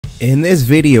In this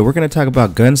video, we're going to talk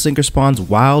about Gunslinger Spawn's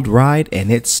wild ride,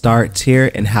 and it starts here,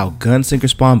 and how Gunslinger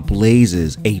Spawn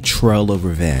blazes a trail of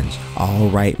revenge.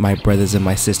 Alright, my brothers and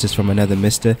my sisters from another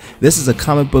mister, this is a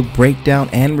comic book breakdown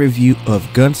and review of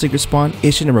Gunslinger Spawn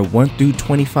issue number 1 through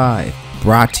 25,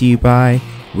 brought to you by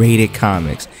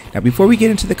RatedComics. Now before we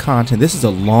get into the content, this is a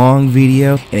long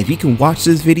video, and if you can watch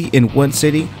this video in one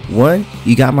sitting, 1,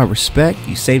 you got my respect,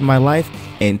 you saved my life,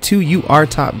 and 2, you are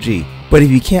top G. But if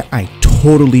you can't, I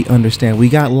totally understand. We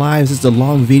got lives. It's a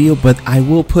long video, but I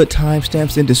will put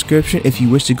timestamps in description if you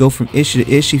wish to go from issue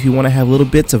to issue. If you want to have little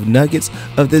bits of nuggets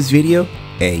of this video,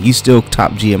 hey, you still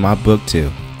top G in my book too.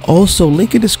 Also,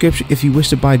 link in description if you wish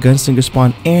to buy Gunslinger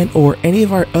Spawn and or any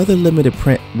of our other limited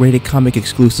print rated comic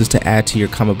exclusives to add to your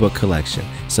comic book collection.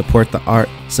 Support the art,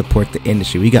 support the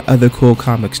industry. We got other cool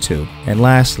comics too. And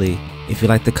lastly, if you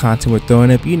like the content we're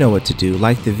throwing up, you know what to do.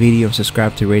 Like the video and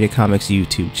subscribe to RatedComics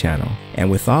YouTube channel.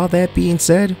 And with all that being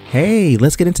said, hey,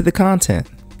 let's get into the content.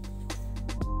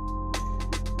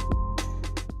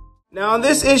 Now in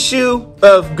this issue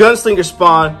of Gunslinger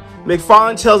Spawn,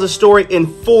 McFarlane tells a story in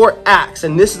 4 acts,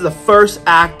 and this is the first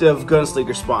act of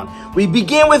Gunslinger Spawn. We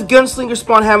begin with Gunslinger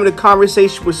Spawn having a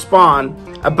conversation with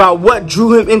Spawn about what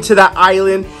drew him into that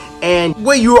island and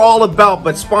what you were all about,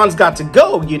 but Spawn's got to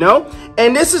go, you know?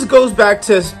 And this goes back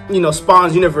to,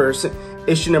 Spawn's universe,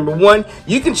 issue number 1.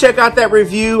 You can check out that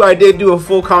review. I did do a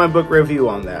full comic book review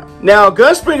on that. Now,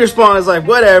 Gunslinger Spawn is like,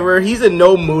 whatever. He's in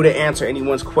no mood to answer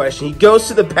anyone's question. He goes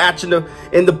to the patch in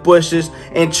the bushes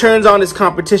and turns on his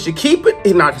competition.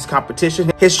 Not his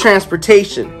competition, his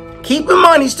transportation. Keep in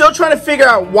mind, he's still trying to figure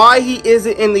out why he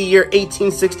isn't in the year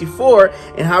 1864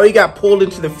 and how he got pulled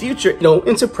into the future,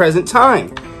 into present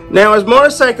time. Now, his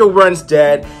motorcycle runs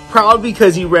dead, probably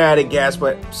because he ran out of gas,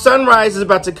 but sunrise is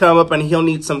about to come up and he'll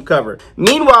need some cover.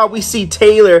 Meanwhile, we see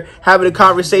Taylor having a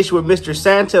conversation with Mr.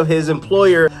 Santo, his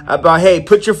employer, about, hey,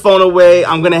 put your phone away,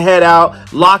 I'm gonna head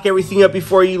out, lock everything up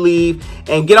before you leave,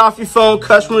 and get off your phone.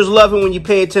 Customers love it when you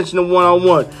pay attention to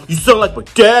one-on-one. You sound like my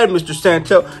dad, Mr.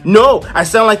 Santo. No, I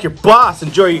sound like your boss.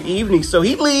 Enjoy your evening. So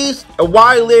he leaves. A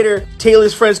while later,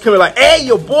 Taylor's friends come in like, hey,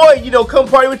 yo, boy, come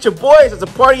party with your boys. It's a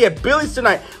party at Billy's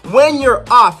tonight. When you're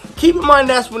off. Keep in mind,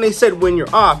 that's when they said when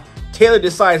you're off. Taylor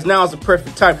decides now is the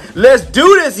perfect time. Let's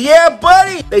do this, yeah,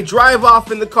 buddy. They drive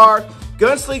off in the car.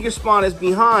 Gunslinger Spawn is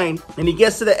behind, and he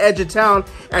gets to the edge of town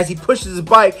as he pushes his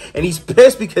bike, and he's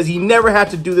pissed because he never had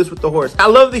to do this with the horse. I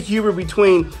love the humor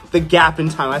between the gap in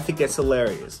time. I think that's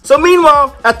hilarious. So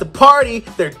meanwhile, at the party,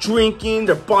 they're drinking,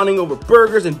 they're bonding over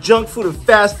burgers and junk food and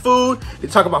fast food. They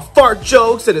talk about fart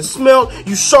jokes and it smelled.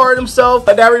 You shard himself.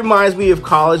 But that reminds me of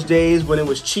college days when it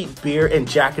was cheap beer and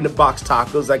Jack in the Box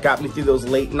tacos that got me through those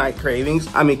late night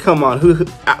cravings. I mean, come on,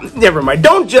 never mind.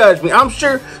 Don't judge me. I'm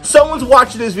sure someone's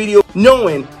watching this video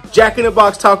knowing Jack in the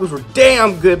Box tacos were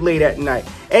damn good late at night.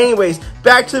 Anyways,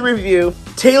 back to the review.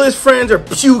 Taylor's friends are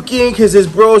puking because his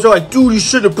bros are like, dude, you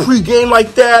shouldn't have pre-gamed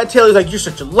like that. Taylor's like, you're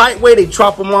such a lightweight. They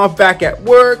drop him off back at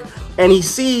work, and he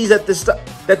sees at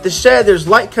the shed there's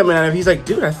light coming out of it. He's like,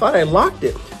 dude, I thought I locked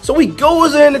it. So he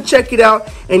goes in to check it out,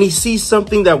 and he sees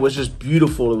something that was just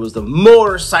beautiful. It was the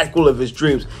motorcycle of his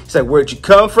dreams. He's like, where'd you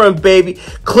come from, baby?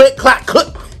 Click, clack, click.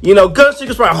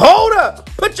 Gunslinger Spawn, hold up!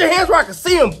 Put your hands where I can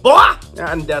see them, boy!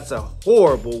 And that's a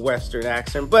horrible Western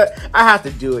accent, but I have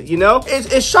to do it,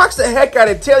 It shocks the heck out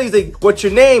of Taylor. He's like, what's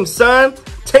your name, son?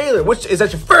 Taylor. Is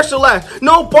that your first or last?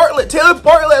 No, Bartlett. Taylor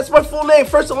Bartlett. That's my full name.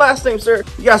 First and last name, sir.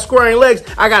 You got square legs.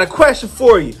 I got a question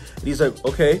for you. And he's like,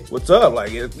 okay, what's up? Like,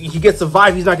 he gets the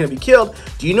vibe he's not going to be killed.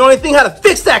 Do you know anything how to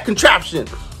fix that contraption?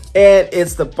 And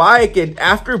it's the bike. And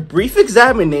after a brief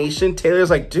examination, Taylor's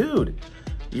like, dude,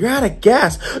 you're out of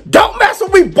gas. Don't mess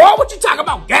with me, boy. What you talking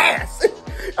about gas?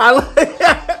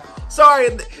 Sorry,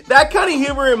 that kind of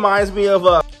humor reminds me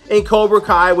of in Cobra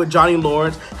Kai with Johnny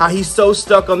Lawrence, how he's so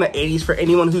stuck on the 80s for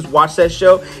anyone who's watched that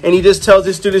show, and he just tells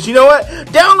his students, you know what?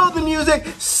 Download the music,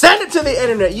 send it to the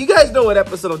internet. You guys know what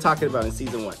episode I'm talking about in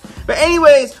season 1. But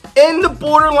anyways, in the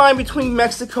borderline between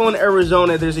Mexico and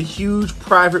Arizona, there's a huge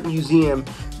private museum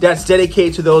that's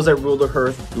dedicated to those that ruled the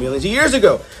earth millions of years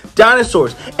ago.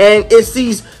 Dinosaurs. And it's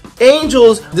these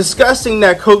angels discussing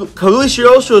that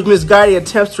Calicioso's misguided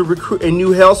attempts to recruit a new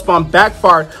Hellspawn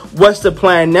backfired. What's the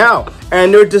plan now?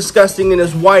 And they're discussing in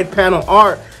this wide panel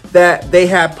art that they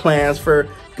have plans for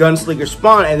Gunslinger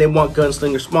Spawn, and they want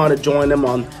Gunslinger Spawn to join them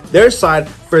on their side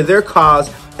for their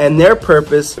cause and their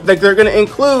purpose. Like, they're going to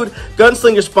include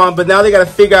Gunslinger Spawn, but now they got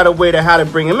to figure out a way to how to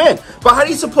bring him in. But how do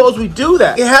you suppose we do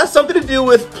that? It has something to do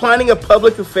with planning a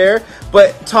public affair,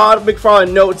 but Todd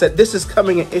McFarlane notes that this is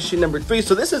coming in issue number 3,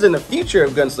 so this is in the future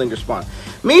of Gunslinger Spawn.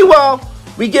 Meanwhile,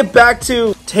 we get back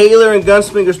to Taylor and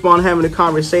Gunslinger Spawn having a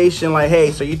conversation like,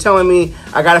 hey, so you telling me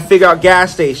I gotta figure out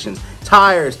gas stations,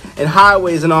 tires, and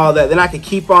highways and all that, then I could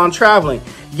keep on traveling.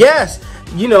 Yes,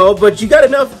 you know, but you got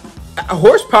enough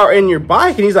horsepower in your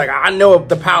bike. And he's like, I know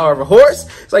the power of a horse.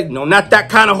 It's like, no, not that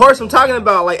kind of horse I'm talking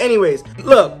about. Like, anyways,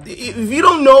 look, if you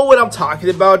don't know what I'm talking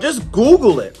about, just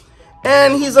Google it.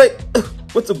 And he's like,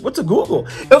 what's a Google?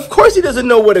 Of course he doesn't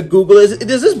know what a Google is.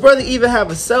 Does this brother even have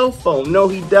a cell phone? No,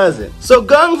 he doesn't. So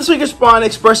Gunslinger Spawn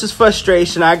expresses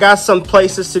frustration. I got some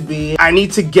places to be. I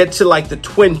need to get to like the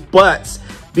twin butts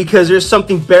because there's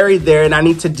something buried there and I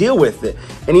need to deal with it.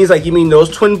 And he's like, you mean those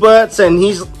twin butts? And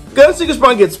Gunslinger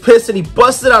Spawn gets pissed and he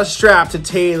busted out a strap to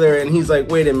Taylor and he's like,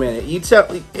 wait a minute,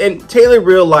 and Taylor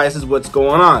realizes what's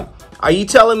going on. Are you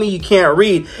telling me you can't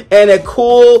read? And a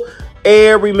cool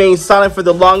air remains silent for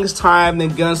the longest time.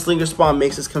 Then Gunslinger Spawn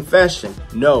makes his confession.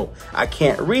 No, I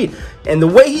can't read. And the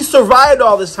way he survived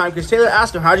all this time, because Taylor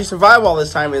asked him, how'd you survive all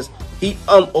this time, is he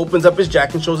opens up his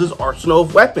jacket and shows his arsenal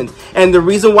of weapons. And the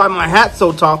reason why my hat's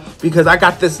so tall, because I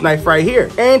got this knife right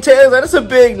here. And Taylor's like, that's a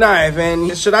big knife.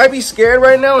 And should I be scared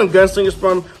right now? And Gunslinger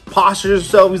Spawn postures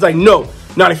himself. He's like, no,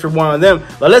 not if you're one of them.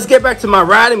 But let's get back to my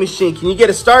riding machine. Can you get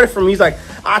it started for me? He's like,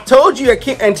 I told you I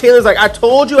can't. And Taylor's like, I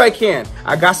told you I can.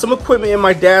 I got some equipment in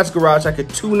my dad's garage. I could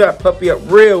tune that puppy up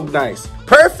real nice.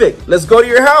 Perfect. Let's go to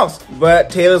your house. But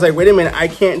Taylor's like, wait a minute. I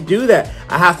can't do that.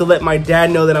 I have to let my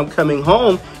dad know that I'm coming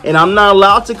home, and I'm not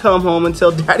allowed to come home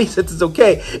until daddy says it's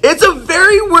okay. It's a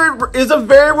very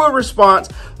weird response.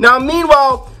 Now,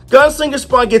 meanwhile, Gunslinger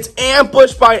Spawn gets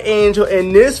ambushed by Angel,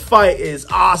 and this fight is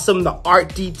awesome. The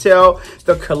art detail,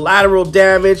 the collateral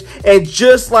damage, and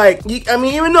just like, I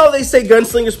mean, even though they say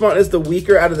Gunslinger Spawn is the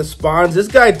weaker out of the spawns, this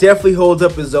guy definitely holds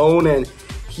up his own, and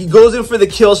he goes in for the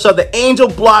kill shot. The Angel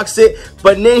blocks it,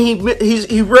 but then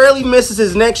he rarely misses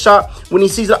his next shot when he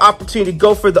sees the opportunity to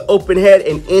go for the open head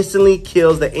and instantly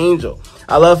kills the Angel.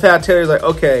 I love how Taylor's like,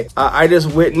 okay, I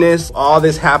just witnessed all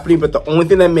this happening, but the only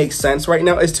thing that makes sense right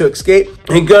now is to escape.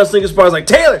 And Gunslinger Spawn's like,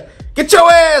 Taylor, get your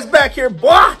ass back here,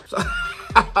 boy.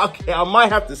 Okay, I might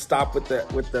have to stop with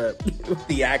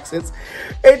the accents.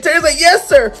 And Taylor's like, yes,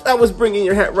 sir. I was bringing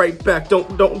your hat right back.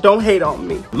 Don't hate on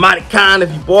me. Mighty kind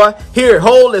of you, boy. Here,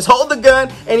 hold the gun.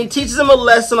 And he teaches him a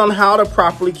lesson on how to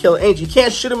properly kill an Angel. You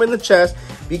can't shoot him in the chest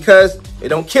because it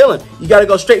don't kill him. You gotta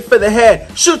go straight for the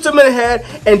head. Shoots him in the head,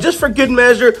 and just for good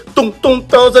measure,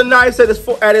 throws a knife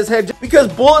at his head because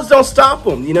bullets don't stop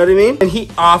him. You know what I mean? And he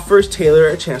offers Taylor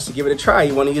a chance to give it a try.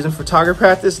 You want to use him for target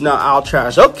practice? No, I'll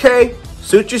trash. Okay.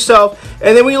 Suit yourself.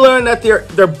 And then we learn that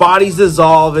their bodies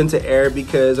dissolve into air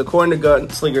because according to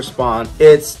Gunslinger Spawn,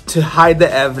 it's to hide the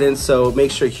evidence, so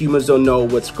make sure humans don't know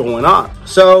what's going on.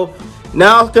 So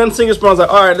now Gunslinger Spawn's like,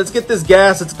 all right, let's get this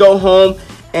gas, let's go home.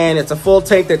 And it's a full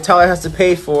tank that Taylor has to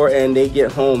pay for, and they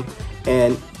get home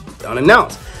and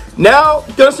unannounced. Now,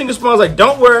 Gunslinger Spawn's like,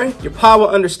 don't worry, your pa will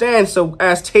understand. So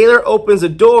as Taylor opens the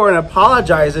door and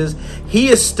apologizes, he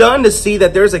is stunned to see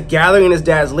that there's a gathering in his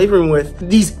dad's living room with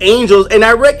these angels. And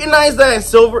I recognize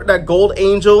that gold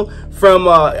angel from,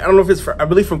 I don't know if it's, I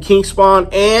believe from King Spawn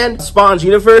and Spawn's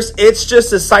universe. It's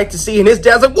just a sight to see. And his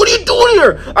dad's like, what are you doing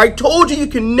here? I told you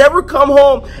can never come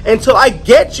home until I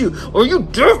get you. Are you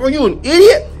deaf? Are you an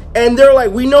idiot? And they're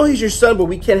like, we know he's your son, but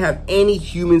we can't have any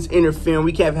humans interfering.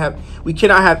 We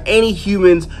cannot have any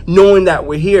humans knowing that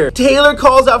we're here. Taylor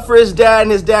calls out for his dad,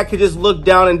 and his dad could just look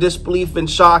down in disbelief and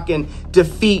shock and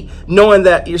defeat, knowing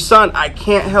that your son, I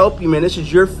can't help you, man. This is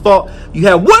your fault. You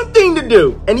have one thing to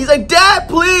do. And he's like, Dad,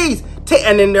 please.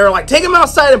 And then they're like, take him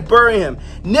outside and bury him.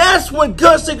 And that's when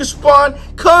Gunslinger Spawn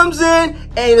comes in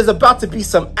and there's about to be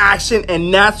some action.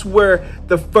 And that's where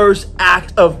the first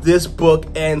act of this book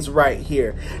ends right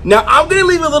here. Now, I'm going to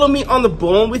leave a little meat on the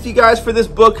bone with you guys for this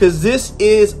book because this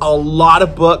is a lot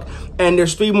of book. And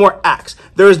there's 3 more acts.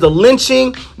 There's the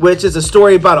lynching, which is a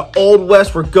story about an old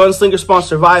west where Gunslinger Spawn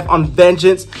survived on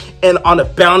vengeance and on a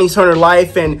bounty hunter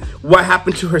life and what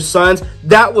happened to her sons.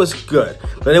 That was good,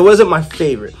 but it wasn't my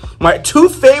favorite. My 2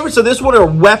 favorites of this one are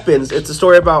weapons. It's a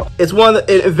story about, it's one of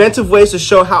the inventive ways to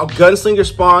show how Gunslinger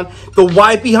Spawn, the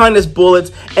why behind his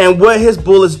bullets and what his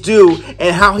bullets do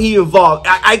and how he evolved.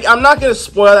 I'm not going to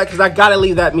spoil that because I got to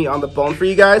leave that meat on the bone for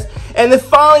you guys. And then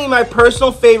finally, my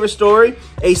personal favorite story,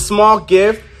 A Small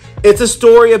Gift. It's a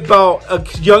story about a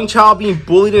young child being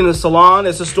bullied in a salon.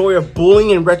 It's a story of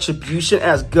bullying and retribution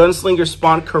as Gunslinger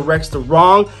Spawn corrects the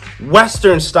wrong,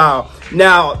 Western style.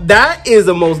 Now, that is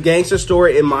the most gangster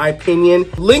story in my opinion.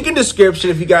 Link in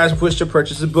description if you guys wish to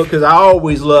purchase this book, because I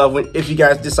always love if you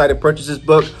guys decide to purchase this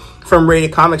book from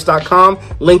RatedComics.com.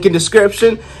 Link in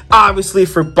description, obviously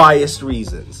for biased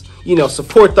reasons. you know,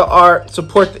 support the art,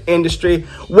 support the industry.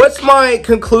 What's my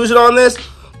conclusion on this?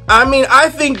 I mean, I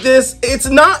think it's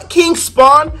not King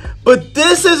Spawn, but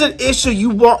this is an issue you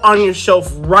want on your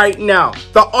shelf right now.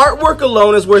 The artwork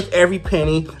alone is worth every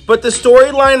penny, but the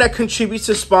storyline that contributes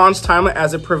to Spawn's timeline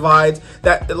as it provides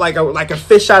that like a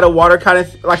fish out of water kind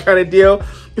of deal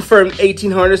from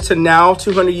 1800s to now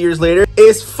 200 years later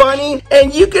is funny,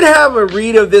 and you can have a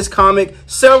read of this comic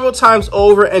several times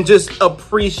over and just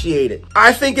appreciate it.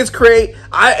 I think it's great.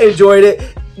 I enjoyed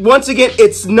it. Once again,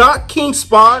 it's not King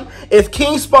Spawn. If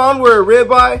King Spawn were a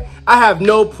ribeye, I have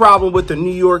no problem with the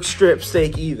New York strip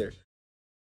steak either.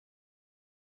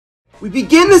 We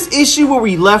begin this issue where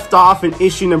we left off in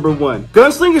issue number 1.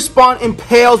 Gunslinger Spawn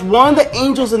impales one of the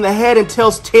angels in the head and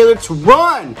tells Taylor to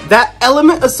run. That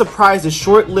element of surprise is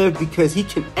short-lived because he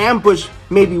can ambush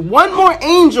maybe one more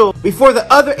angel before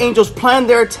the other angels plan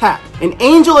their attack. An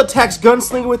angel attacks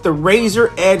Gunslinger with the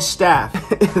razor-edged staff.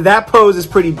 That pose is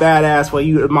pretty badass while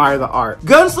you admire the art.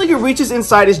 Gunslinger reaches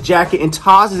inside his jacket and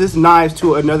tosses his knives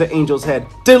to another angel's head,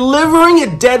 delivering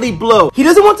a deadly blow. He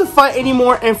doesn't want to fight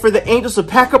anymore and for the angels to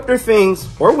pack up their things,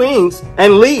 or wings,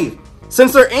 and leave.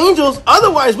 Since they're angels,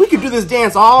 otherwise we could do this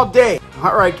dance all day.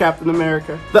 Alright, Captain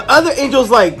America. The other angel's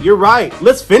like, you're right,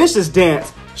 let's finish this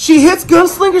dance. She hits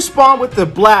Gunslinger Spawn with the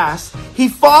blast. He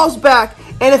falls back,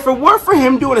 and if it weren't for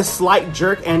him doing a slight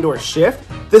jerk and or shift,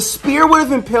 the spear would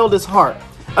have impaled his heart.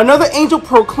 Another angel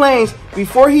proclaims,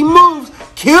 before he moves,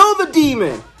 kill the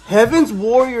demon. Heaven's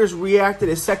warriors reacted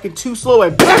a second too slow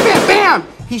and bam, bam, bam!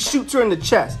 He shoots her in the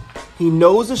chest. He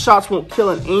knows the shots won't kill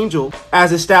an angel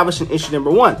as established in issue number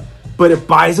 1, but it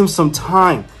buys him some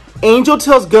time. Angel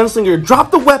tells Gunslinger to drop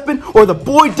the weapon or the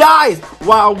boy dies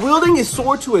while wielding his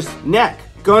sword to his neck.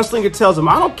 Gunslinger tells him,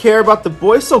 I don't care about the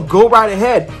boy, so go right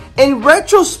ahead. In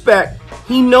retrospect,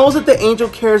 he knows that the angel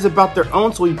cares about their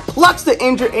own, so he plucks the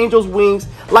injured angel's wings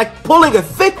like pulling a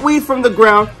thick weed from the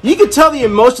ground. You can tell the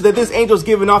emotion that this angel's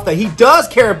giving off that he does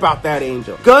care about that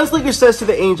angel. Gunslinger says to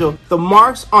the angel, the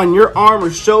marks on your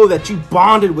armor show that you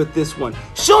bonded with this one.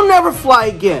 She'll never fly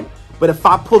again. But if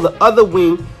I pull the other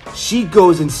wing, she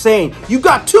goes insane. You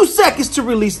got 2 seconds to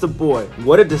release the boy.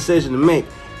 What a decision to make.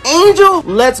 Angel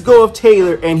lets go of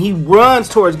Taylor and he runs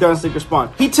towards Gunslinger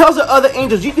Spawn. He tells the other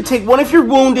angels, you can take one if you're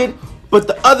wounded, but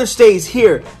the other stays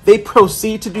here. They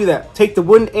proceed to do that. Take the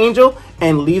wounded angel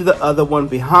and leave the other one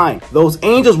behind. Those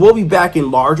angels will be back in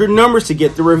larger numbers to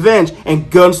get the revenge,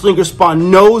 and Gunslinger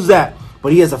Spawn knows that.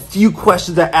 But he has a few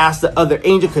questions to ask the other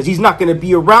angel because he's not going to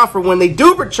be around for when they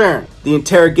do return. The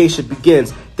interrogation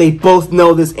begins. They both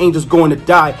know this angel's going to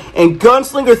die, and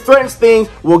Gunslinger threatens things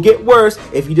will get worse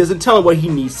if he doesn't tell him what he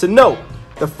needs to know.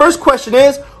 The first question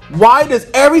is, why does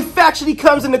every faction he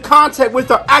comes into contact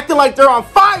with are acting like they're on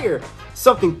fire?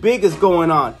 Something big is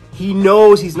going on. He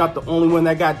knows he's not the only one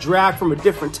that got dragged from a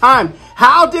different time.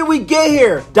 How did we get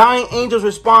here? Dying Angel's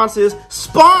response is,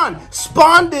 Spawn!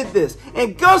 Spawn did this!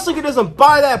 And Gunslinger doesn't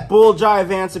buy that bull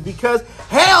jive answer because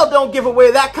hell don't give away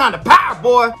that kind of power,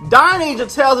 boy. Dying Angel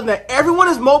tells him that everyone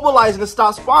is mobilizing to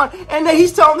stop Spawn and that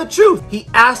he's telling the truth. He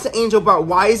asks the angel about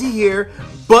why is he here,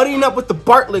 buddying up with the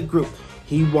Bartlett group.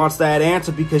 He wants that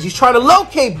answer because he's trying to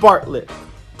locate Bartlett.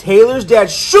 Taylor's dad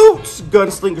shoots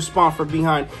Gunslinger Spawn from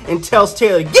behind and tells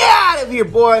Taylor, get out of here,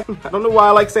 boy. I don't know why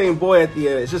I like saying boy at the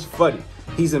end. It's just funny.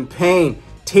 He's in pain.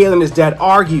 Taylor and his dad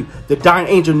argue. The dying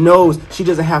angel knows she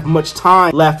doesn't have much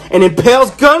time left and impales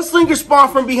Gunslinger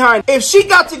Spawn from behind. If she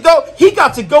got to go, he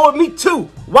got to go with me too.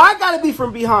 Why gotta be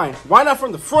from behind? Why not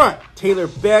from the front? Taylor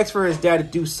begs for his dad to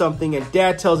do something and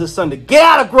dad tells his son to get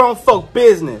out of grown folk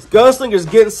business. Gunslinger's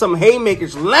getting some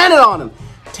haymakers landed on him.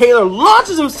 Taylor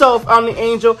launches himself on the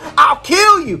angel. I'll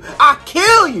kill you! I'll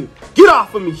kill you! Get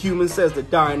off of me, human, says the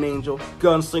dying angel.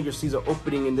 Gunslinger sees an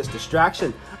opening in this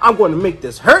distraction. I'm going to make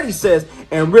this hurt, he says,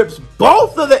 and rips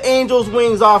both of the angel's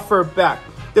wings off her back.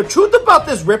 The truth about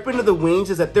this ripping of the wings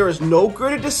is that there is no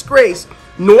greater disgrace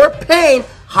nor pain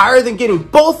higher than getting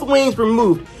both wings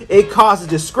removed. It causes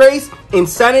disgrace,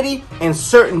 insanity, and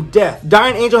certain death.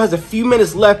 Dying Angel has a few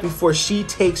minutes left before she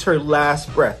takes her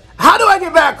last breath. How do I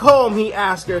get back home? He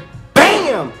asks her.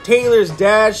 Bam! Taylor's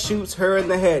dad shoots her in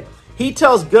the head. He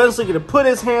tells Gunslinger to put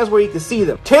his hands where he can see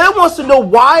them. Taylor wants to know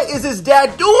why is his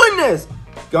dad doing this?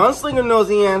 Gunslinger knows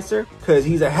the answer, because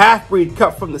he's a half-breed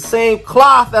cut from the same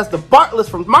cloth as the Bartletts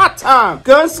from my time.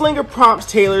 Gunslinger prompts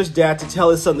Taylor's dad to tell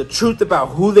his son the truth about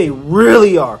who they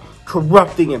really are.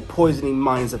 corrupting and poisoning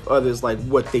minds of others like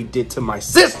what they did to my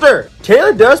sister.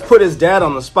 Taylor does put his dad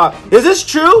on the spot. Is this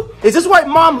true? Is this why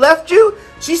mom left you?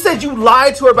 She said you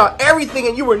lied to her about everything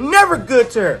and you were never good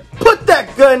to her. Put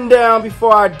that gun down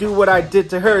before I do what I did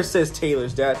to her, says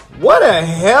Taylor's dad. What a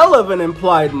hell of an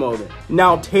implied moment.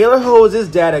 Now Taylor holds his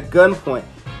dad at gunpoint.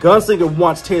 Gunslinger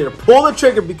wants Taylor to pull the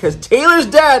trigger because Taylor's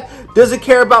dad doesn't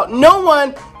care about no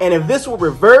one, and if this were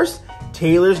reversed,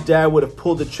 Taylor's dad would have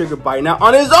pulled the trigger by now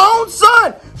on his own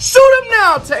son. Shoot him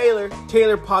now, Taylor.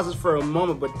 Taylor pauses for a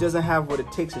moment but doesn't have what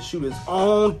it takes to shoot his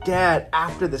own dad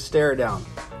after the stare down.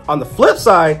 On the flip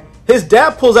side, his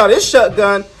dad pulls out his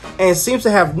shotgun and seems to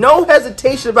have no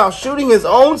hesitation about shooting his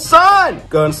own son.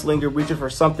 Gunslinger reaches for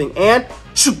something and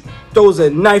shoot, throws a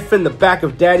knife in the back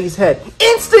of daddy's head.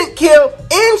 Instant kill,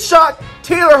 in shock.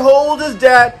 Taylor holds his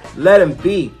dad, let him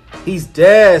be. He's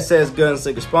dead, says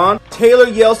Gunslinger Spawn. Taylor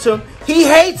yells to him, he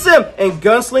hates him, and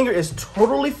Gunslinger is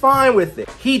totally fine with it.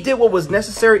 He did what was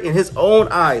necessary in his own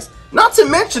eyes. Not to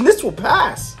mention, this will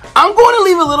pass. I'm going to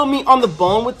leave a little meat on the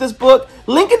bone with this book.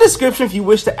 Link in description if you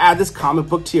wish to add this comic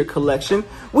book to your collection.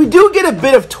 We do get a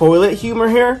bit of toilet humor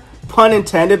here, pun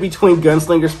intended, between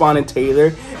Gunslinger Spawn and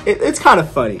Taylor. It's kind of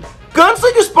funny.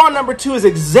 Gunslinger Spawn #2 is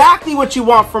exactly what you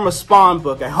want from a Spawn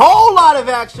book. A whole lot of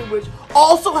action, which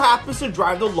also happens to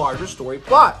drive the larger story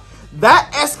plot.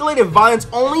 That escalated violence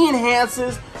only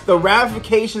enhances the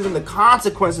ramifications and the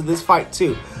consequences of this fight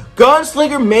too.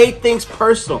 Gunslinger made things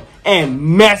personal and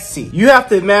messy. You have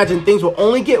to imagine things will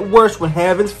only get worse when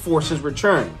Heaven's forces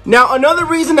return. Now, another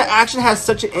reason the action has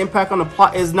such an impact on the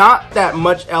plot is not that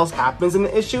much else happens in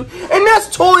the issue, and that's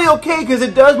totally okay because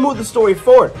it does move the story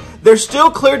forward. There's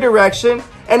still clear direction,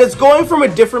 and it's going from a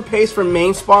different pace from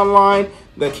main Spawn line,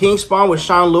 the King Spawn with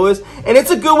Sean Lewis, and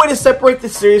it's a good way to separate the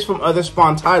series from other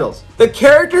Spawn titles. The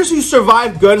characters who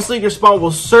survived Gunslinger Spawn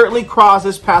will certainly cross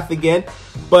this path again,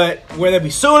 but whether it be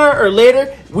sooner or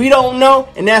later, we don't know,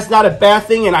 and that's not a bad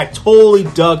thing, and I totally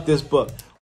dug this book.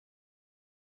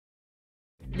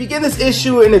 Begin this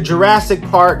issue in a Jurassic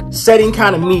Park setting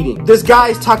kind of meeting. This guy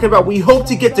is talking about, we hope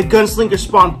to get to Gunslinger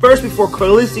Spawn first before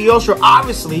Calypso,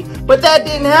 obviously, but that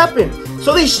didn't happen.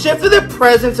 So they shifted their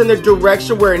presence and their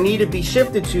direction where it needed to be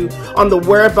shifted to on the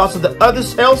whereabouts of the other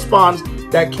Hell Spawns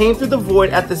that came through the void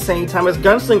at the same time as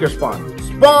Gunslinger Spawn.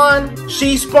 Spawn,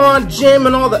 She-Spawn, Jim,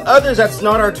 and all the others, that's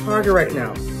not our target right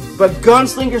now. But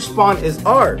Gunslinger Spawn is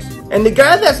ours. And the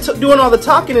guy that's doing all the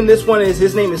talking in this one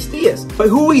his name is Theus. But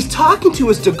who he's talking to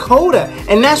is Dakota,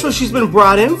 and that's what she's been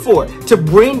brought in for, to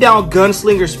bring down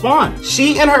Gunslinger Spawn.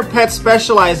 She and her pets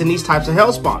specialize in these types of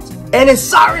Hell Spawns. And as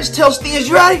Cyrus tells Theus,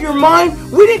 you're out of your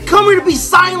mind? We didn't come here to be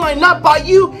sidelined, not by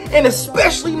you, and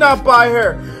especially not by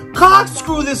her. Cog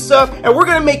screw this up, and we're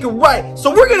gonna make it right.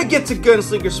 So we're gonna get to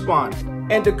Gunslinger Spawn.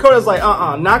 And Dakota's like,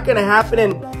 not gonna happen.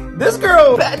 And this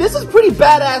girl, this is pretty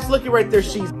badass looking right there.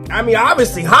 She's, I mean,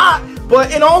 obviously hot,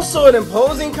 but in also an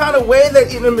imposing kind of way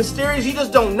that in a mysterious, you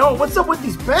just don't know. What's up with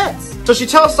these pets? So she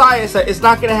tells Cyrus that it's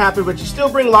not gonna happen, but you still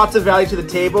bring lots of value to the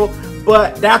table.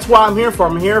 But that's what I'm here for.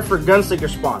 I'm here for Gunslinger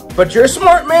Spawn. But you're a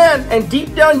smart man, and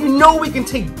deep down you know we can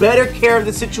take better care of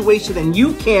the situation than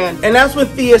you can. And that's when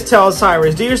Theus tells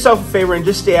Cyrus, do yourself a favor and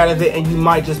just stay out of it, and you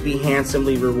might just be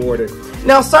handsomely rewarded.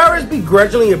 Now Cyrus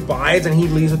begrudgingly abides, and he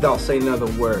leaves without saying another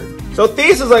word. So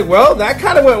Theus is like, well, that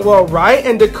kind of went well, right?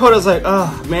 And Dakota's like,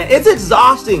 oh man, it's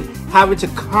exhausting having to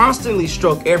constantly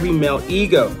stroke every male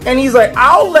ego. And he's like,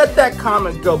 I'll let that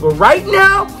comment go, but right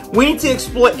now, we need to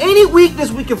exploit any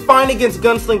weakness we can find against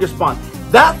Gunslinger Spawn.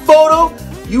 That photo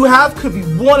you have could be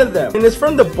one of them. And it's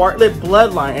from the Bartlett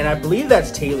bloodline, and I believe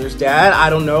that's Taylor's dad. I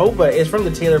don't know, but it's from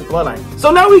the Taylor bloodline.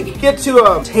 So now we get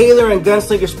to Taylor and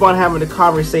Gunslinger Spawn having a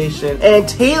conversation, and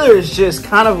Taylor is just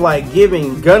kind of like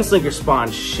giving Gunslinger Spawn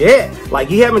shit. Like,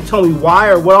 you haven't told me why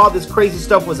or what all this crazy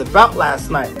stuff was about last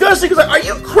night. Gunslinger's like, are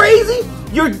you crazy?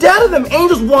 Your dad and them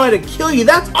angels wanted to kill you.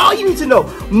 That's all you need to know.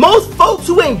 Most folks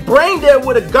who ain't brain dead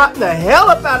would have gotten the hell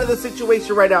up out of the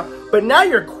situation right now. But now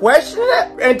you're questioning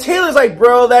it? And Taylor's like,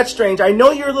 bro, that's strange. I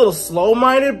know you're a little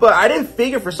slow-minded, but I didn't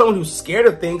figure for someone who's scared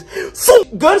of things. So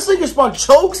Gunslinger Spawn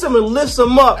chokes him and lifts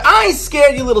him up. I ain't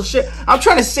scared, you little shit. I'm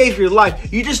trying to save your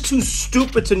life. You're just too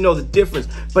stupid to know the difference.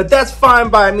 But that's fine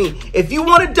by me. If you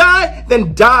want to die,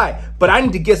 then die. But I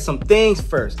need to get some things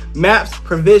first. Maps,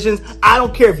 provisions, I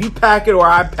don't care if you pack it or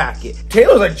I pack it.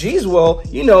 Taylor's like, geez, well,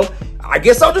 you know, I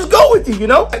guess I'll just go with you, you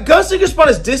know? Gunslinger Spawn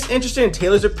is disinterested in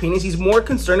Taylor's opinions. He's more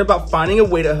concerned about finding a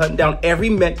way to hunt down every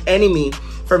enemy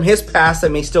from his past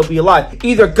that may still be alive.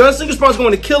 Either Gunslinger Spawn's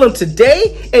going to kill him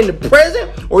today in the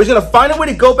present, or he's going to find a way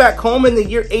to go back home in the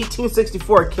year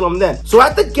 1864 and kill him then. So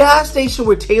at the gas station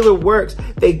where Taylor works,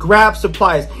 they grab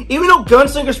supplies. Even though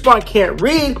Gunslinger Spawn can't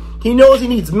read, he knows he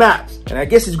needs maps, and I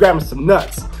guess he's grabbing some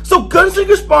nuts. So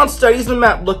Gunslinger Spawn studies the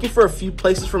map, looking for a few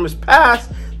places from his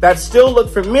past that still look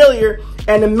familiar,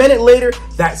 and a minute later,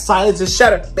 that silence is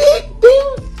shattered. Bing,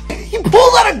 ding. He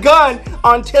pulls out a gun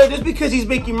on Taylor just because he's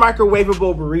making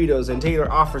microwavable burritos and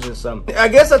Taylor offers him some. I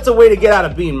guess that's a way to get out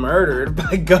of being murdered by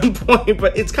gunpoint,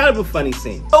 but it's kind of a funny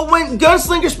scene. But when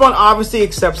Gunslinger Spawn obviously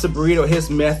accepts the burrito, his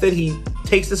method, he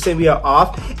takes the symbiote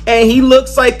off and he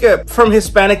looks like from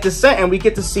Hispanic descent, and we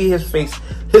get to see his face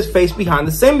behind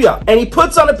the symbiote. And he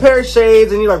puts on a pair of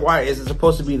shades and you're like, why is it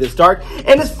supposed to be this dark?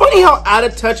 And it's funny how out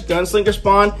of touch Gunslinger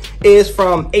Spawn is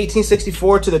from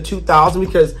 1864 to the 2000,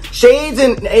 because shades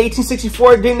in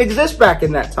 1864 didn't exist back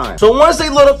in that time. So once they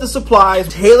load up the supplies,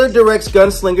 Taylor directs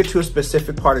Gunslinger to a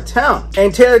specific part of town.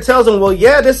 And Taylor tells him, well,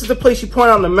 yeah, this is the place you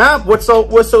point on the map. What's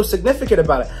so significant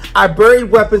about it? I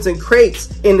buried weapons in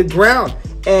crates in the ground.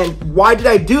 And why did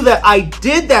I do that? I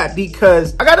did that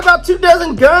because I got about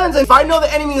 24 guns, and if I know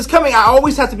the enemy is coming, I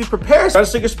always have to be prepared.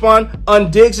 Gunslinger Spawn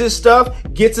undigs his stuff,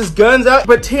 gets his guns out,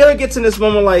 but Taylor gets in this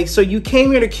moment like, so you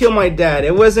came here to kill my dad.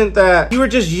 It wasn't that you were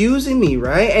just using me,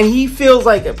 right? And he feels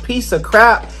like a piece of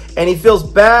crap. And he feels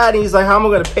bad, and he's like, how am I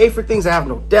going to pay for things? I have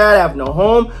no dad, I have no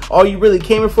home. All you really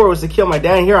came here for was to kill my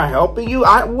dad, and here I'm helping you?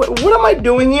 What am I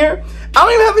doing here? I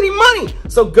don't even have any money.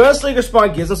 So Gunslinger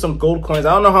Spawn gives him some gold coins.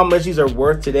 I don't know how much these are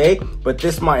worth today, but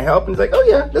this might help. And he's like, oh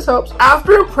yeah, this helps.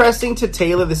 After impressing to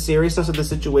Taylor the seriousness of the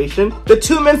situation, the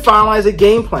two men finalize a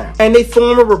game plan, and they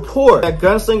form a rapport. That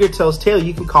Gunslinger tells Taylor,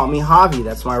 you can call me Javi,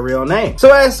 that's my real name.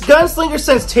 So as Gunslinger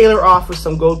sends Taylor off with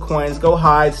some gold coins, go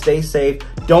hide, stay safe.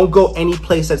 Don't go any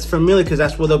place that's familiar, because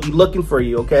that's where they'll be looking for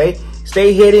you, okay?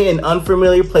 Stay hidden in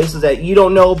unfamiliar places that you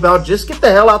don't know about. Just get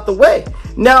the hell out the way.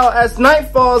 Now, as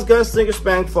night falls, Gunslinger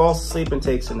Spawn falls asleep and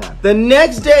takes a nap. The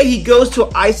next day, he goes to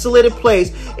an isolated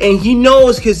place, and he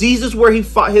knows because this is where he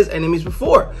fought his enemies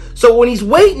before. So when he's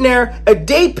waiting there, a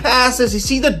day passes, he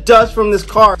sees the dust from this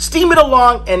car steaming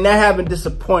along, and that haven't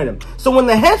disappointed him. So when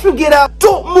the henchmen get out,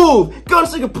 don't move!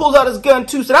 Gunslinger pulls out his gun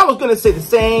too, so I was going to say the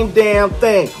same damn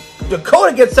thing.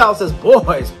 Dakota gets out and says,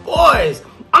 boys,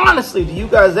 honestly, do you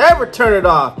guys ever turn it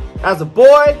off? As a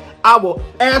boy, I will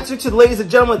answer to the ladies and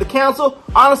gentlemen of the council.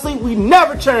 Honestly, we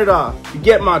never turn it off. You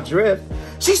get my drift?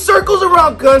 She circles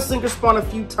around Gunslinger Spawn a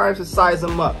few times to size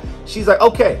him up. She's like,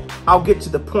 okay, I'll get to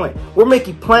the point. We're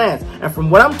making plans, and from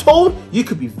what I'm told, you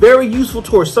could be very useful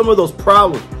towards some of those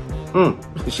problems.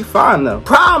 She's fine though.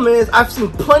 Problem is, I've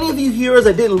seen plenty of you heroes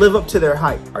that didn't live up to their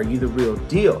hype. Are you the real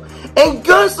deal? And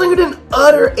Gunslinger didn't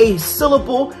utter a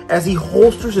syllable as he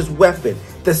holsters his weapon.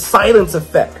 The silence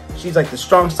effect. She's like, the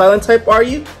strong silent type, are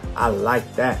you? I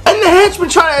like that. And the henchman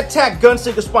trying to attack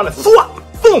Gunslinger Spawn, and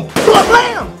thwop, boom,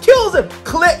 blam, kills him.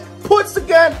 Click, puts the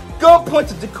gun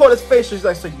points at Dakota's face. She's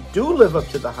like, so you do live up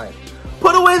to the hype.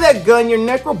 Put away that gun, your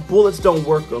necro bullets don't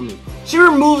work on me. She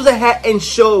removes the hat and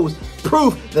shows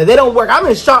proof that they don't work. I've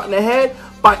been shot in the head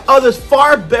by others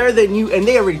far better than you, and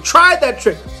they already tried that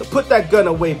trick. So put that gun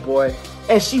away, boy.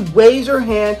 And she waves her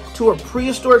hand to her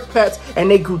prehistoric pets, and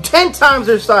they grew 10 times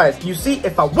their size. You see,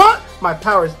 if I want, my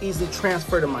power is easily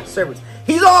transferred to my servants.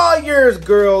 He's all yours,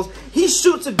 girls. He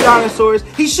shoots at dinosaurs.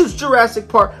 He shoots Jurassic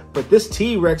Park. But this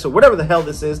T-Rex, or whatever the hell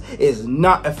this is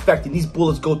not affected. These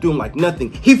bullets go through him like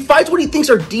nothing. He fights what he thinks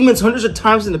are demons hundreds of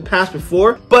times in the past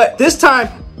before. But this time,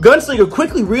 Gunslinger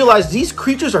quickly realized these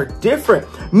creatures are different.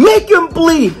 Make him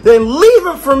bleed, then leave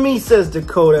him for me, says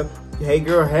Dakota. Hey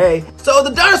girl, hey. So the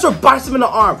dinosaur bites him in the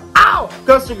arm. Ow!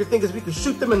 Gunslinger thinks we can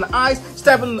shoot them in the eyes,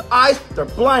 stab them in the eyes. They're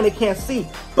blind, they can't see.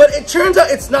 But it turns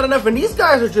out it's not enough, and these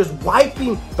guys are just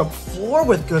wiping the floor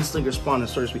with Gunslinger Spawn,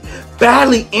 so to speak.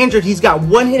 Badly injured, he's got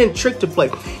one hidden trick to play.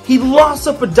 He locks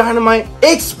up a dynamite.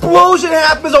 Explosion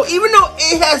happens, oh, even though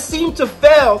it has seemed to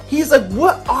fail, he's like,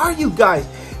 what are you guys?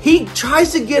 He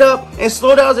tries to get up and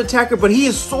slow down his attacker, but he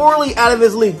is sorely out of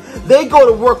his league. They go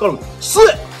to work on him.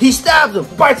 Slip! He stabs him,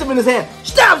 bites him in his hand,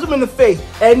 stabs him in the face,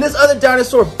 and this other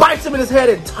dinosaur bites him in his head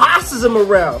and tosses him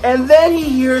around. And then he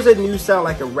hears a new sound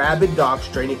like a rabid dog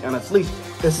straining on its leash.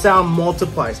 The sound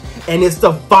multiplies, and it's the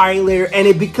Violator, and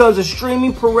it becomes a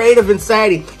streaming parade of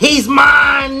insanity. He's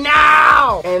mine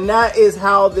now! And that is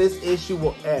how this issue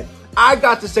will end. I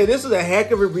got to say, this is a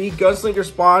heck of a read. Gunslinger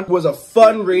Spawn was a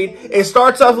fun read. It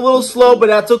starts off a little slow, but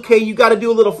that's okay. You got to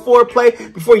do a little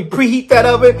foreplay before you preheat that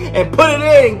oven and put it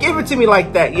in and give it to me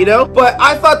like that, you know? But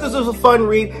I thought this was a fun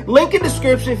read. Link in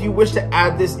description if you wish to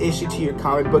add this issue to your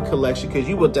comic book collection, because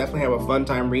you will definitely have a fun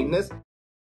time reading this.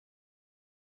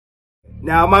 Now,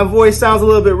 Now, my voice sounds a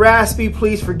little bit raspy.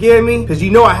 Please forgive me, because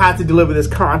you know I have to deliver this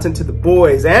content to the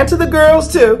boys and to the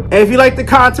girls too. And if you like the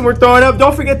content we're throwing up,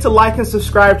 don't forget to like and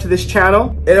subscribe to this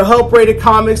channel. It'll help Rated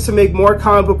Comics to make more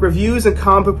comic book reviews and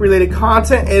comic book related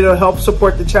content. It'll help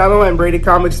support the channel and Rated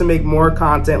Comics to make more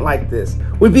content like this.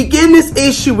 We begin this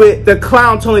issue with the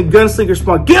clown telling Gunslinger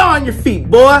Spawn, get on your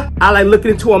feet, boy. I like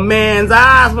looking into a man's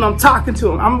eyes when I'm talking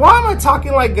to him. Why am I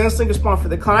talking like Gunslinger Spawn for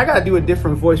the clown? I gotta do a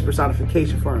different voice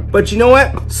personification for him. But you know what?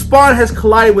 Spawn has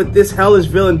collided with this hellish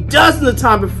villain dozens of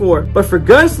times before. But for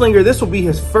Gunslinger, this will be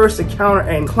his first encounter,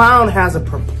 and Clown has a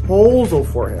proposal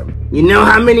for him. You know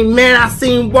how many men I've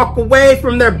seen walk away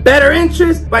from their better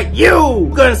interests? But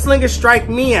you, Gunslinger, strike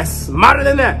me as smarter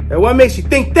than that. And what makes you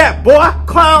think that, boy?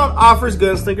 Clown offers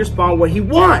Gunslinger Spawn what he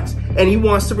wants. And he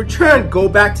wants to return, go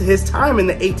back to his time in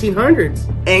the 1800s.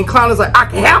 And Clown is like, I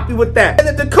can help you with that. And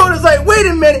then Dakota's like, wait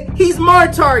a minute, he's my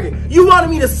target. You wanted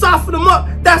me to soften him up?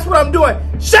 That's what I'm doing.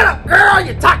 Shut up, girl,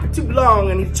 you're talking too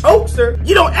long. And he chokes her.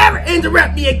 You don't ever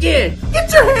interrupt me again.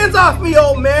 Get your hands off me,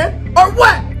 old man. Or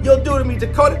what you'll do to me,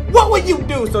 Dakota? What will you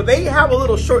do? So they have a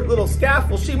little short little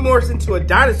scuffle. She morphs into a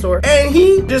dinosaur and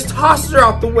he just tosses her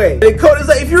out the way. Dakota's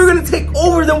like, if you were gonna take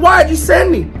over, then why'd you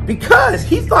send me? Because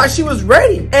he thought she was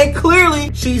ready. And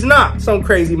clearly she's not. Some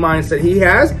crazy mindset he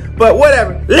has, but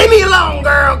whatever. Leave me alone,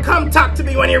 girl. Come talk to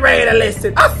me when you're ready to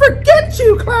listen. I forget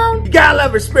you, Clown. You gotta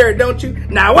love her spirit, don't you?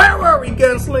 Now where were we,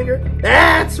 Gunslinger?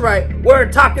 That's right. We're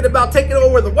talking about taking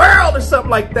over the world or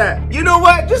something like that. You know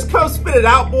what? Just come spit it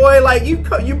out, boy. Like you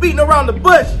beating around the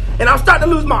bush, and I'm starting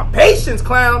to lose my patience,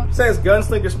 Clown, says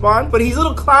Gunslinger Spawn. But these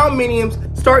little clown minions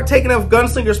start taking off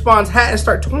Gunslinger Spawn's hat and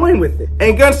start toying with it.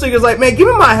 And Gunslinger's like, man, give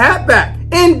me my hat back.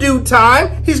 In due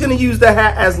time, he's gonna use the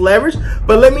hat as leverage.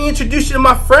 But let me introduce you to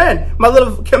my friend, my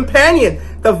little companion,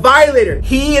 the Violator.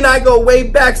 He and I go way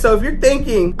back, so if you're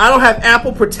thinking I don't have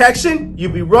ample protection,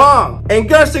 you'd be wrong. And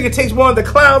Gunslinger takes one of the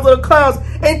clown's little clowns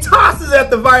and tosses it at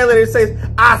the Violator and says,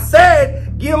 I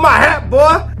said, give him my hat,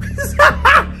 boy.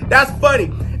 That's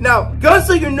funny. Now,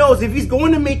 Gunslinger knows if he's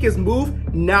going to make his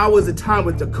move, now is the time.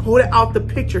 With Dakota out the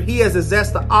picture, he has a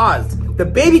zest of odds. The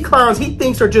baby clowns he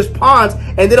thinks are just pawns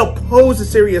and they don't pose a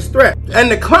serious threat. And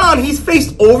the clown, he's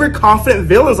faced overconfident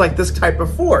villains like this type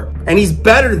before, and he's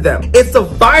bettered them. It's the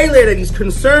Violator that he's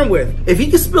concerned with. If he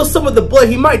can spill some of the blood,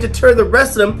 he might deter the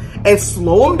rest of them and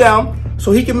slow him down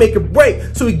so he can make a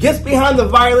break. So he gets behind the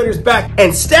Violator's back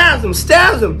and stabs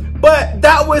him. But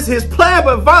that was his plan,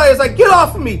 but Violator's like, get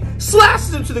off of me,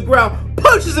 slashes him to the ground,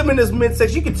 punches him in his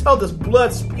midsection. You can tell there's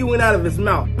blood spewing out of his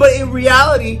mouth. But in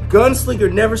reality,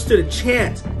 Gunslinger never stood a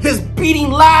chance. His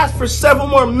beating lasts for several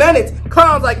more minutes.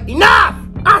 Clown's like, enough!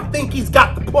 I think he's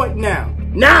got the point now.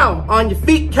 Now, on your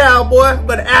feet, cowboy. I'm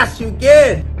gonna ask you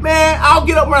again. Man, I'll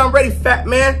get up when I'm ready, fat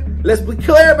man. Let's be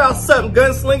clear about something,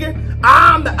 Gunslinger.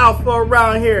 I'm the alpha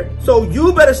around here, so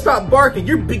you better stop barking.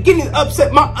 You're beginning to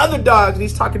upset my other dogs. And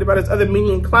he's talking about his other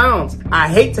minion clowns. I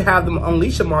hate to have them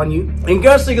unleash them on you. And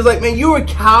Gunslinger's like, man, you're a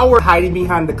coward hiding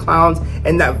behind the clowns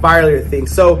and that Violator thing.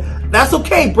 So that's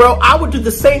okay, bro. I would do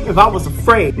the same if I was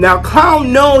afraid. Now,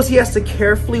 Clown knows he has to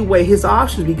carefully weigh his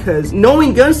options because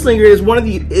knowing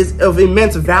Gunslinger is of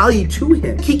immense value to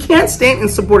him. He can't stand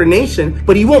insubordination,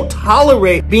 but he won't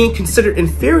tolerate being considered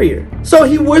inferior. So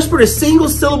he whispered a single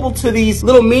syllable to these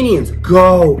little minions,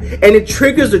 go. And it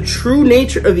triggers the true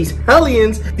nature of these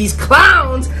hellions, these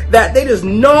clowns, that they just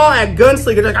gnaw at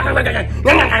Gunslinger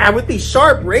like, with these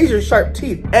sharp, razor sharp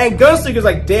teeth. And Gunslinger's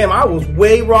like, damn, I was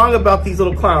way wrong about these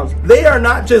little clowns. They are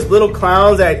not just little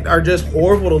clowns that are just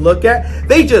horrible to look at.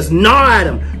 They just gnaw at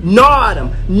him.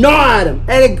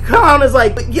 And the clown is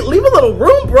like, leave a little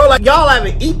room, bro. Like, y'all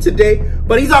haven't eaten today,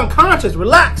 but he's unconscious.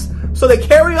 Relax. So they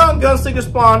carry on Gunslinger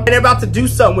Spawn and they're about to do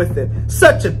something with it.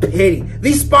 Such a pity.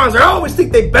 These spawns always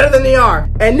think they're better than they are.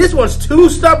 And this one's too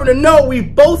stubborn to know we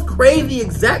both crave the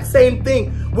exact same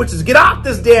thing, which is get off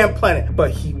this damn planet.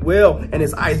 But he will, and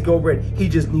his eyes go red. He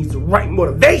just needs the right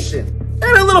motivation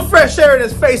and a little fresh air in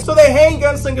his face. So they hang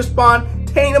Gunslinger Spawn,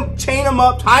 chain him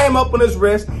up, tie him up on his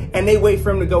wrist, and they wait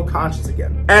for him to go conscious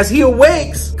again. As he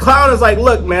awakes, Clown is like,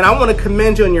 look, man, I want to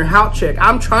commend you on your house check.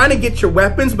 I'm trying to get your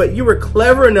weapons, but you were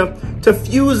clever enough to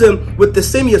fuse them with the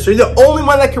symbiote. So you're the only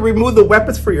one that can remove the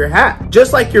weapons for your hat,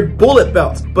 just like your bullet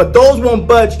belts. But those won't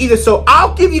budge either. So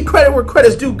I'll give you credit where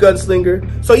credit's due,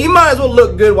 Gunslinger. So you might as well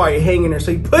look good while you're hanging there.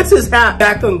 So he puts his hat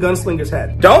back on Gunslinger's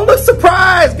head. Don't look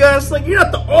surprised, Gunslinger. You're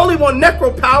not the only one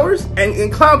necro powers.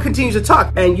 And Clown continues to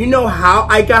talk. And you know how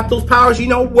I got those powers? You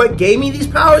know what gave me these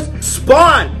powers?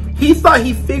 Spawn. He thought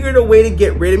he figured a way to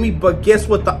get rid of me, but guess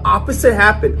what? The opposite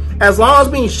happened. As long as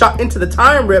being shot into the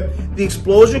time rip, The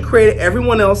explosion created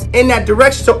everyone else in that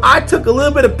direction. So I took a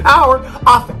little bit of power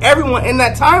off of everyone in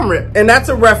that time rip. And that's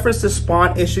a reference to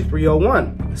Spawn issue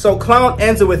 301. So Clown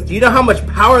ends it with, do you know how much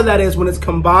power that is when it's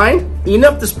combined?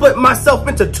 Enough to split myself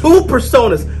into 2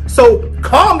 personas. So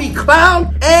call me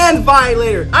Clown and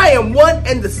Violator. I am one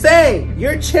and the same.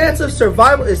 Your chance of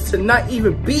survival is to not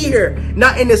even be here,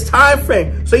 not in this time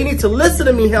frame. So you need to listen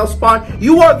to me, Hellspawn.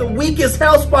 You are the weakest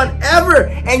Hellspawn ever,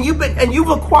 and you've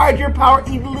acquired your power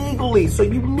illegally. So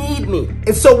you need me,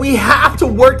 and so we have to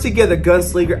work together,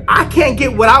 Gunslinger. I can't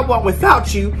get what I want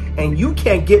without you, and you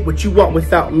can't get what you want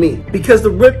without me, because the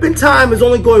rip in time is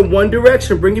only going one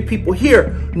direction, bringing people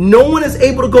here. No one is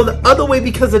able to go the other way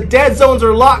because the dead zones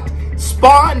are locked.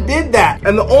 Spawn did that,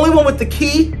 and the only one with the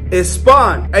key is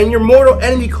Spawn and your mortal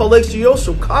enemy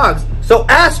Colecioso Cogs. So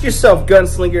ask yourself,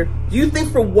 Gunslinger, do you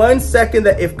think for 1 second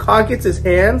that if Cog gets his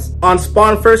hands on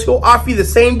Spawn first, he'll offer you the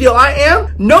same deal I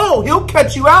am? No, he'll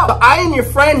cut you out. I am your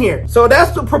friend here. So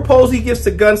that's the proposal he gives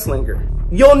to Gunslinger.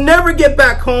 You'll never get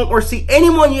back home or see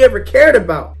anyone you ever cared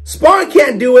about. Spawn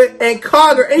can't do it, and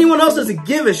Cog or anyone else doesn't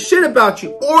give a shit about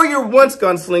you or your wants,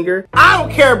 Gunslinger. I don't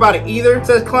care about it either,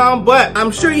 says Clown, but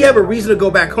I'm sure you have a reason to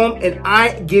go back home, and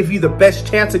I give you the best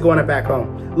chance of going back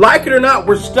home. Like it or not,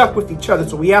 we're stuck with each other,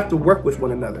 so we have to work with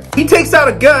one another. He takes out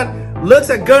a gun, looks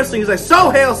at Gunslinger, he's like, so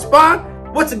hell, Spawn,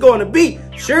 what's it going to be?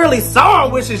 Surely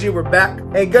someone wishes you were back.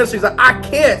 And Gunslinger's like, I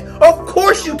can't. Of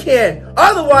course you can.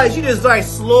 Otherwise, you just die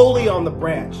slowly on the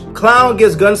branch. Clown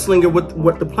gives Gunslinger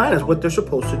what the plan is, what they're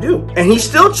supposed to do. And he's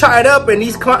still tied up, and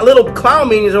these little clown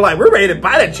minions are like, we're ready to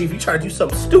buy that, Chief. You try to do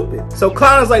something stupid. So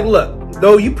Clown is like, look,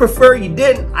 though you prefer you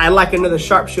didn't, I like another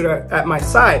sharpshooter at my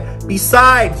side.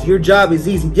 Besides, your job is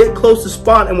easy. Get close to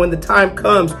Spawn, and when the time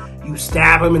comes, you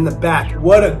stab him in the back.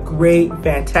 What a great,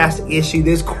 fantastic issue.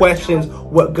 This questions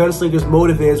what Gunslinger's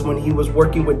motive is when he was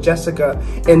working with Jessica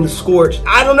in the Scorch.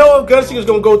 I don't know if Gunslinger's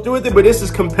gonna go through with it, but this is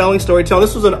compelling storytelling.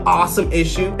 This was an awesome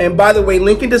issue. And by the way,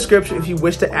 link in description if you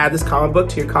wish to add this comic book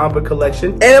to your comic book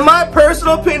collection. And in my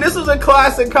personal opinion, this was a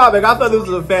classic comic. I thought this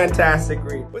was a fantastic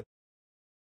read.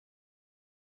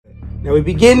 Now we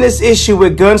begin this issue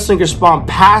with Gunslinger Spawn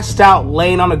passed out,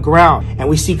 laying on the ground, and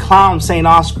we see Clown saying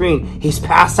off screen, he's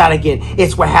passed out again.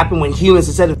 It's what happened when humans,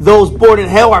 instead of those born in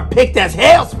hell, are picked as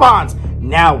hell spawns.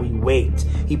 Now we wait.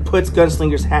 He puts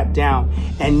Gunslinger's hat down,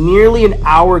 and nearly an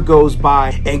hour goes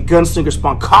by, and Gunslinger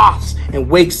Spawn coughs and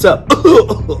wakes up.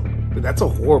 But that's a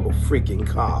horrible freaking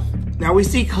cough. Now we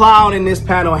see Clown in this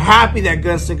panel happy that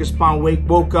Gunslinger Spawn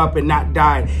woke up and not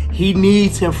died. He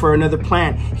needs him for another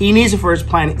plan. He needs him for his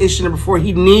plan. In issue number 4,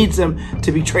 he needs him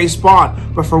to betray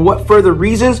Spawn. But for what further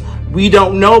reasons, we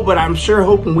don't know, but I'm sure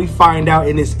hoping we find out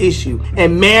in this issue.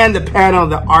 And man, the panel,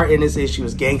 the art in this issue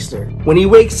is gangster. When he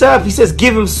wakes up, he says,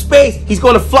 give him space. He's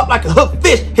going to flop like a hooked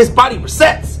fish. His body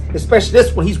resets. Especially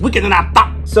this one, he's weaker than I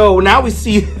thought. So now we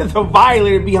see the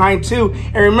Violator behind too.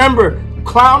 And remember,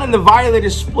 Clown and the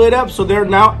Violator split up, so they're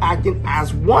now acting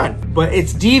as one. But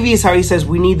it's devious how he says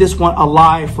we need this one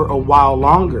alive for a while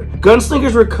longer.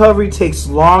 Gunslinger's recovery takes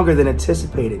longer than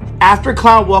anticipated. After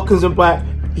Clown welcomes him back,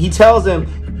 he tells him,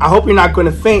 I hope you're not going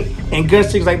to faint. And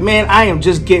Gunslinger's like, man, I am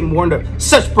just getting warmed up.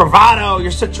 Such bravado,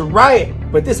 you're such a riot.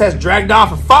 But this has dragged on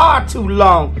for far too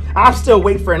long. I'm still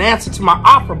waiting for an answer to my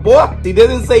offer, boy. He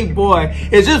doesn't say boy.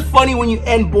 It's just funny when you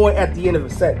end boy at the end of a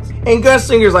sentence. And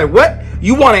Gunslinger's like, what?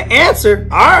 You want an answer?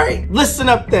 All right, listen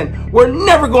up then. We're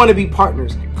never going to be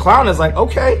partners. Clown is like,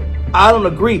 okay, I don't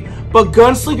agree. But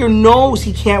Gunslinger knows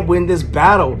he can't win this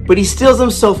battle, but he steels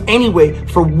himself anyway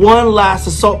for one last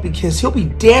assault because he'll be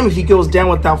damned if he goes down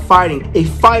without fighting. A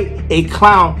fight a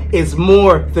Clown is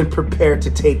more than prepared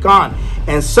to take on.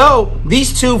 And so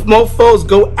these two mofos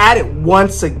go at it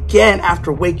once again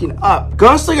after waking up.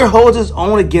 Gunslinger holds his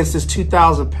own against this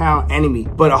 2,000-pound enemy,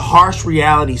 but a harsh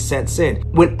reality sets in.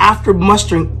 When after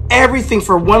mustering everything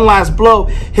for one last blow,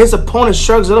 his opponent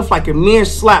shrugs it off like a mere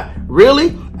slap.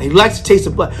 Really? He likes to taste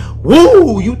the blood.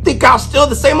 Woo, you think I'm still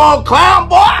the same old Clown,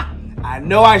 boy? I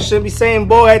know I shouldn't be saying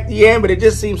boy at the end, but it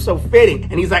just seems so fitting.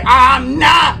 And he's like, I'm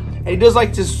not. And he does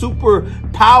like this super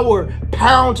power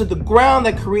pound to the ground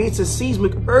that creates a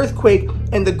seismic earthquake,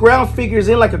 and the ground figures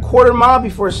in like a quarter mile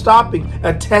before stopping,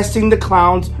 attesting the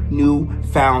Clown's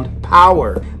newfound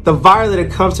power. The Violator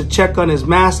comes to check on his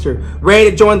master, ready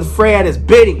to join the fray at his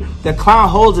bidding. The Clown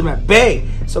holds him at bay.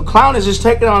 So Clown is just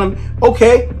taking on him.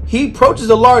 Okay, he approaches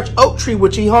a large oak tree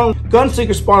which he hung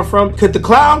Gunslinger Spawn from. Could the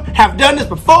Clown have done this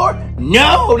before?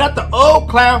 No, not the old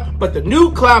Clown, but the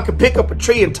new Clown could pick up a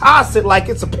tree and toss it like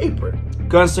it's a paper.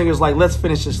 Gunslinger's like, let's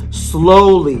finish this.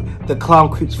 Slowly, the Clown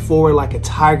creeps forward like a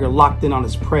tiger locked in on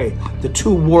his prey. The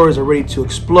two warriors are ready to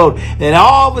explode. And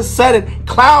all of a sudden,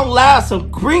 Clown laughs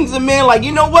and brings him in like,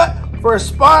 you know what? For a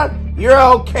Spawn, you're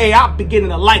okay. I'm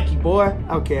beginning to like you, boy.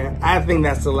 Okay, I think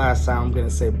that's the last time I'm gonna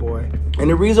say boy. And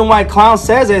the reason why Clown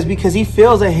says that is because he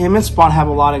feels that him and Spawn have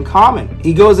a lot in common.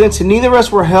 He goes into, neither of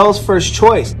us were Hell's first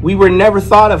choice. We were never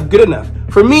thought of good enough.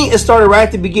 For me, it started right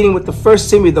at the beginning with the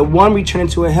first symbiote, the one returned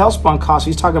into a Hellspawn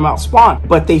costume. He's talking about Spawn,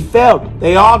 but they failed.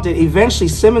 They all did. Eventually,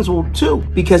 Simmons will too,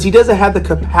 because he doesn't have the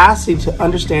capacity to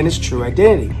understand his true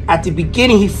identity. At the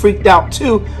beginning, he freaked out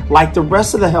too, like the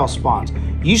rest of the Hellspawns.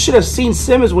 You should have seen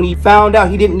Simmons when he found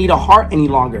out he didn't need a heart any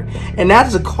longer. And that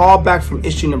is a callback from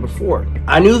issue number 4.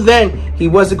 I knew then he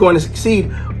wasn't going to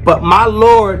succeed, but my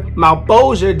lord,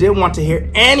 Malbosia, didn't want to hear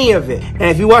any of it. And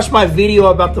if you watch my video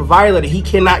about the Violator, he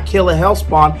cannot kill a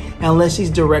Hellspawn unless he's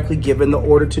directly given the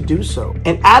order to do so.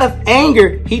 And out of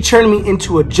anger, he turned me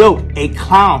into a joke, a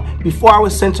clown, before I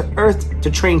was sent to Earth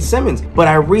to train Simmons. But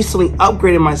I recently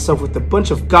upgraded myself with a bunch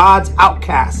of God's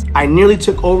outcasts. I nearly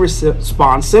took over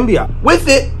Spawn's symbiote. With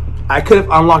it, I could have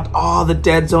unlocked all the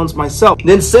dead zones myself.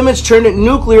 Then Simmons turned it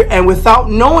nuclear and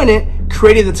without knowing it,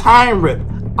 created the time rip.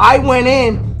 I went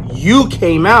in, you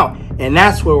came out, and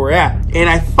that's where we're at. And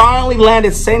I finally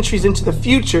landed centuries into the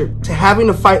future to having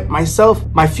to fight myself,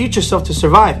 my future self, to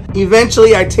survive.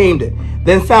 Eventually I tamed it,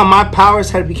 then found my powers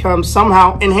had become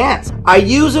somehow enhanced. I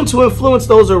used them to influence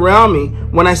those around me.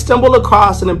 When I stumbled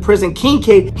across an imprisoned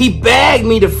Kincaid, he begged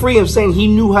me to free him, saying he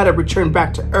knew how to return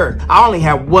back to Earth. I only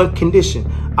had one condition.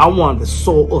 I wanted the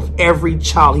soul of every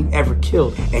child he ever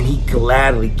killed, and he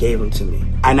gladly gave them to me.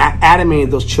 And I animated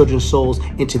those children's souls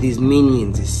into these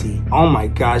minions, you see. Oh my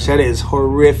gosh, that is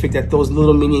horrific that those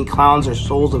little minion clowns are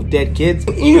souls of dead kids.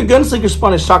 And even Gunslinger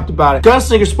Spawn is shocked about it.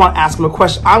 Gunslinger Spawn asked him a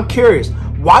question. I'm curious.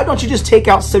 Why don't you just take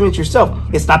out Simmons yourself?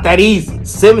 It's not that easy.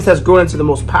 Simmons has grown into the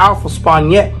most powerful Spawn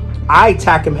yet. I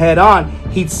attack him head on,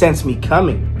 he'd sense me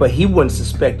coming, but he wouldn't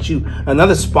suspect you.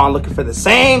 Another Spawn looking for the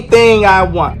same thing I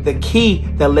want, the key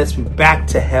that lets me back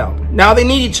to hell. Now they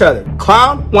need each other.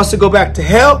 Clown wants to go back to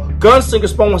hell, Gunslinger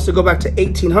Spawn wants to go back to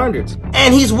 1800s.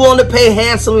 And he's willing to pay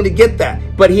handsomely to get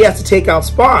that, but he has to take out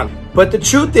Spawn. But the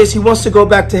truth is, he wants to go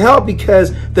back to hell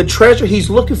because the treasure he's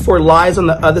looking for lies on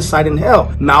the other side in hell,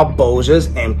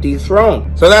 Malbosia's empty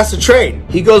throne. So that's the trade.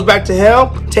 He goes back to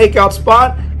hell, take out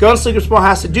Spawn, Gunslinger Spawn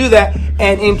has to do that,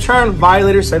 and in turn,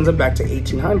 Violator sends him back to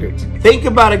 1800s. Think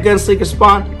about it, Gunslinger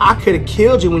Spawn. I could have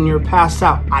killed you when you were passed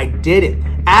out. I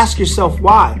didn't. Ask yourself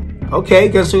why. Okay,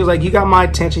 Gunslinger's like, you got my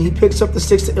attention. He picks up the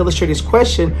sticks to illustrate his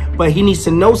question, but he needs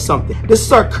to know something. This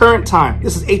is our current time.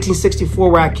 This is 1864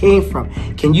 where I came from.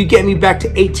 Can you get me back to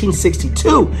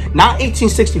 1862, not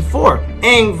 1864?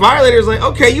 And Violator's like,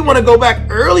 okay, you want to go back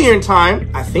earlier in time?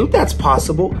 I think that's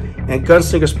possible. And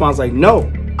Gunslinger Spawn's like,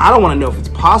 no. I don't want to know if it's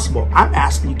possible. I'm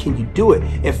asking you, can you do it?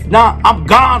 If not, I'm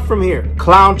gone from here.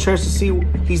 Clown turns to see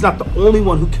he's not the only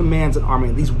one who commands an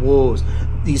army. These wolves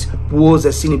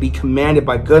that seem to be commanded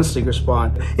by Gunslinger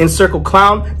Spawn encircle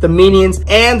Clown, the minions,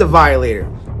 and the Violator.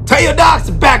 Tell your dogs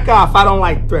to back off. I don't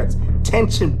like threats.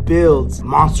 Tension builds.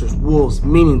 Monsters, wolves,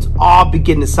 minions all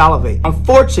begin to salivate.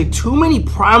 Unfortunately, too many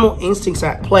primal instincts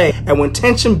at play, and when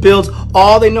tension builds,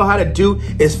 all they know how to do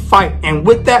is fight. And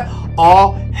with that,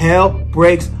 all hell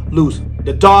breaks loose.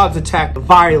 The dogs attack the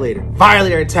Violator.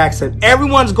 Violator attacks them.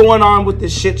 Everyone's going on with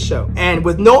this shit show. And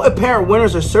with no apparent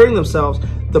winners asserting themselves,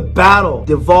 the battle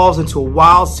devolves into a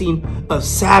wild scene of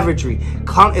savagery.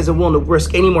 Clown isn't willing to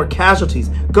risk any more casualties.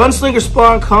 Gunslinger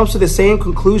Spawn comes to the same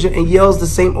conclusion and yells the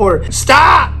same order.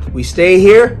 Stop! We stay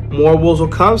here, more wolves will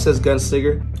come, says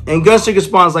Gunslinger. And Gunslinger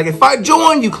Spawn's like, if I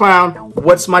join you, Clown,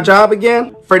 what's my job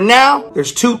again? For now,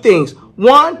 there's two things.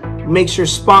 One, make sure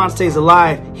Spawn stays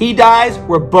alive. He dies,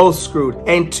 we're both screwed.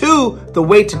 And two, the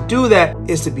way to do that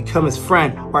is to become his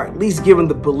friend, or at least give him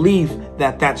the belief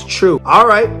that that's true. All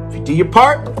right, if you do your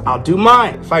part, I'll do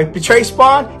mine. If I betray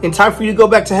Spawn in time for you to go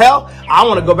back to hell, I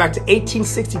want to go back to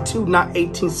 1862, not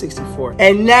 1864.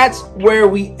 And that's where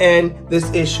we end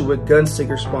this issue with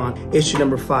Gunslinger Spawn, issue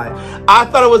number 5. I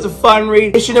thought it was a fun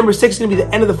read. Issue number 6 is going to be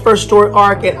the end of the first story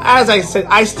arc. And as I said,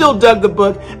 I still dug the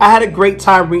book. I had a great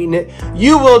time reading it.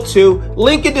 You will too.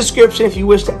 Link in description if you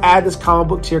wish to add this comic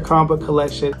book to your comic book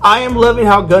collection. I am loving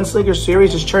how Gunslinger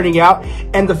series is turning out,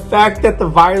 and the fact that the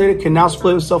Violator can now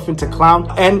split himself into Clown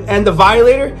and the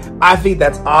Violator, I think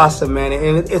that's awesome, man.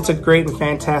 And it's a great and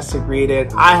fantastic read,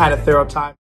 and I had a thorough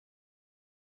time.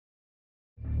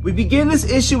 We begin this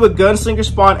issue with Gunslinger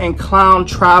Spawn and Clown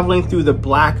traveling through the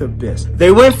Black Abyss.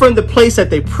 They went from the place that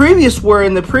they were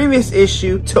in the previous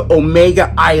issue to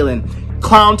Omega Island.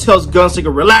 Clown tells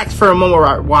Gunslinger, relax for a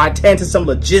moment while I attend to some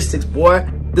logistics, boy.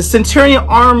 The Centurion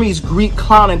armies greet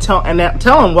Clown and tell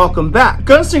him welcome back.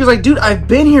 Gunslinger's like, dude, I've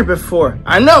been here before.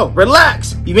 I know,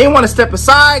 relax. You may want to step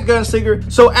aside,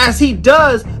 Gunslinger. So as he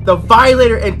does, the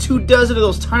Violator and 24 of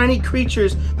those tiny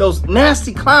creatures, those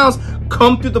nasty clowns,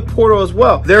 come through the portal as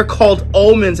well. They're called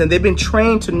omens, and they've been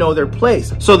trained to know their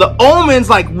place. So the omens,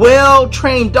 like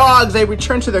well-trained dogs, they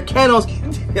return to their kennels.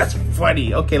 That's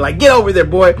funny. Okay, like, get over there,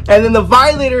 boy. And then the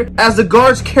Violator, as the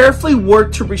guards carefully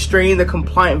work to restrain the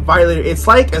compliant Violator, it's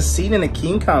like a scene in a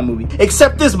King Kong movie.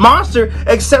 Except this monster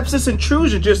accepts this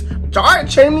intrusion. Just, all right,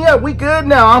 chain me up. We good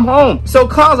now. I'm home. So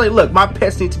Clown's like, look, my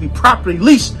pets need to be properly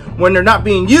leashed when they're not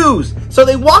being used. So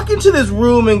they walk into this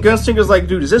room, and Gunslinger's like,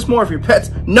 dude, is this more of your pets?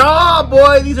 Nah,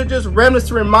 boy, these are just remnants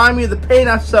to remind me of the pain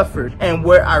I've suffered and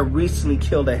where I recently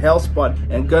killed a hellspawn.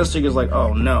 And Gunslinger's like,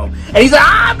 oh no. And he's like,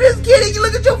 I'm just kidding. You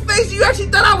look at your face. You actually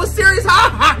thought I was serious.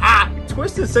 Ha ha ha.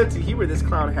 Twisted sense of humor this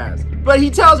clown has. But he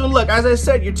tells him, look, as I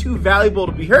said, you're too valuable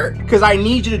to be hurt, because I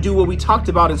need you to do what we talked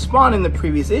about in Spawn in the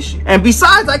previous issue. And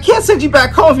besides, I can't send you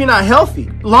back home if you're not healthy.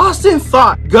 Lost in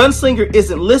thought, Gunslinger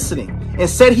isn't listening.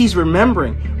 Instead, he's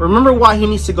remembering why he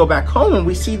needs to go back home. And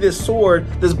we see this sword,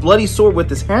 this bloody sword with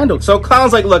this handle. So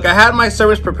Clown's like, look, I had my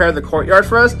servants prepare the courtyard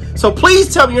for us, so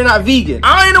please tell me you're not vegan.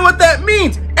 I don't even know what that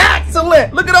means.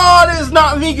 Excellent. Look at all this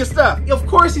not vegan stuff. Of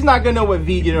course he's not gonna know what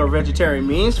vegan or vegetarian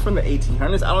means from the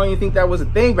 1800s. I don't even think that was a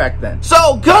thing back then.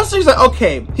 So Gunslinger's like,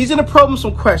 okay, he's gonna probe him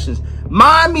some questions.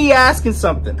 Mind me asking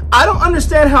something. I don't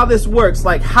understand how this works.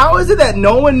 Like, how is it that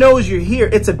no one knows you're here?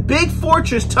 It's a big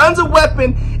fortress, tons of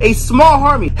weapon, a small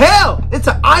army. Hell, it's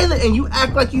an island and you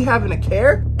act like you having a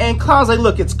care? And Clown's like,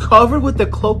 look, it's covered with the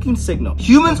cloaking signal.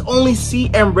 Humans only see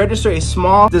and register a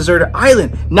small deserted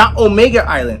island, not Omega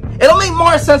Island. It'll make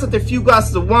more sense after a few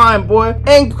glasses of wine, boy.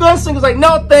 And Gunslinger's like,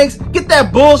 no thanks, get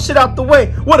that bullshit out the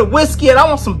way. What a whiskey, and I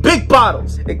want some big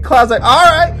bottles. And Clown's like, all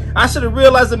right, I should have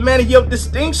realized the man of your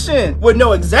distinction would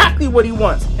know exactly what he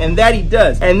wants, and that he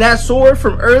does. And that sword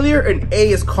from earlier, an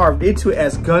A is carved into it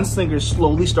as Gunslinger is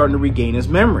slowly starting to regain his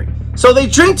memory. So they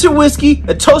drink to whiskey,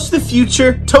 a toast to the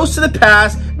future, toast to the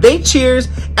past. They cheers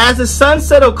as the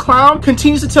sunsettled Clown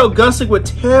continues to tell Gunslinger with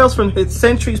tales from his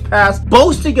centuries past,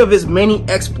 boasting of his many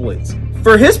exploits.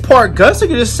 For his part,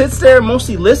 Gunslinger just sits there and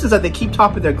mostly listens as they keep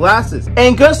topping their glasses.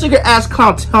 And Gunslinger asks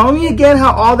Clown, tell me again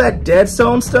how all that dead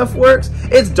zone stuff works?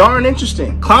 It's darn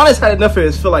interesting. Clown has had enough of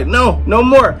this, feel like, no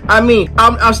more. I mean,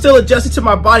 I'm still adjusting to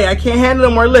my body. I can't handle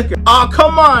no more liquor. Oh,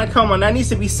 come on. That needs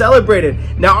to be celebrated.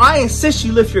 Now, I insist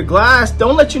you lift your glass.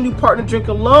 Don't let your new partner drink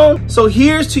alone. So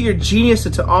here's to your genius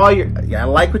and to all your, I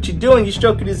like what you're doing. You're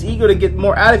stroking his ego to get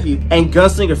more out of you. And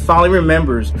Gunslinger finally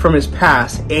remembers from his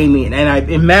past, Amy. And I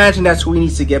imagine that's who he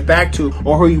needs to get back to,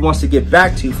 or who he wants to get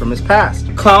back to from his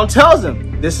past. Clown tells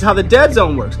him, this is how the dead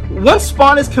zone works. Once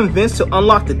Spawn is convinced to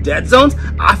unlock the dead zones,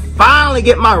 I finally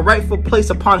get my rightful place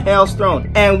upon Hell's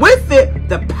throne. And with it,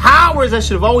 the powers that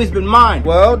should have always been mine.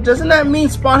 Well, doesn't that mean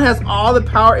Spawn has all the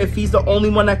power if he's the only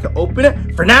one that can open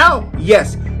it? For now,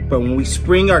 yes. But when we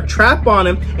spring our trap on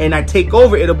him and I take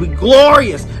over, it'll be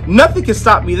glorious. Nothing can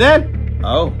stop me then.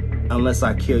 Oh. Unless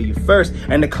I kill you first.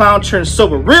 And the Clown turns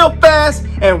sober real fast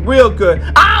and real good.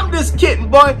 I'm just kidding,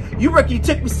 boy. You reckon you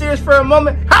took me serious for a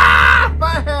moment? Ha! If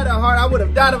I had a heart, I would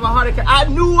have died of a heart attack. I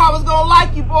knew I was gonna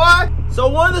like you, boy. So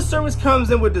one of the servants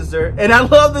comes in with dessert, and I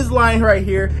love this line right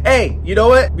here. Hey, you know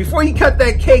what? Before you cut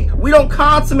that cake, we don't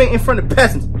consummate in front of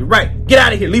peasants. You're right. Get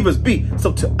out of here. Leave us be.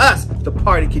 So to us, the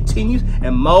party continues,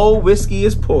 and more whiskey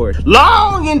is poured.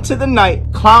 Long into the night,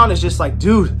 Clown is just like,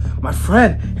 dude, my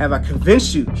friend, have I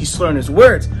convinced you? He's slurring his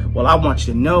words. Well, I want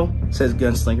you to know, says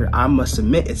Gunslinger, I must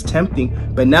admit it's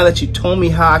tempting, but now that you told me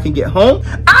how I can get home,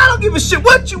 I don't give a shit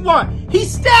what you want. He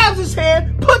stabs his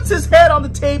hand, puts his head on the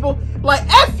table, like,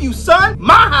 F you, son.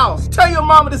 My house. Tell your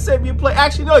mama to save me a plate.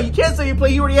 Actually, no, you can't save me a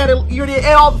plate. You already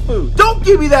ate all the food. Don't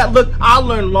give me that look. I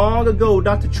learned long ago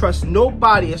not to trust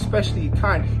nobody, especially your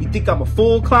kind. You think I'm a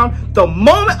fool, Clown? The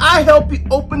moment I help you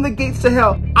open the gates to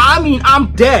hell, I mean,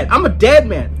 I'm dead. I'm a dead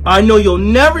man. I know you'll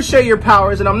never share your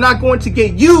powers, and I'm not going to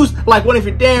get used like one of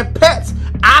your damn pets.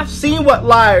 I've seen what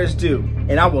liars do,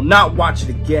 and I will not watch it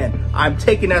again. I'm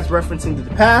taking that as referencing to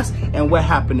the past and what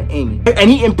happened to Amy. And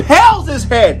he impales his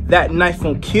head. That knife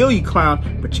won't kill you,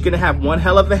 Clown, but you're gonna have one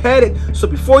hell of a headache. So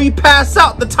before you pass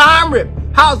out, the time rip.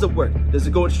 How's it work? Does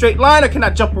it go in a straight line or can I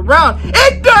jump around?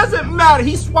 It doesn't matter.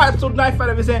 He swipes the knife out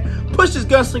of his hand, pushes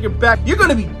Gunslinger back. You're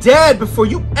gonna be dead before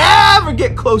you ever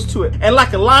get close to it. And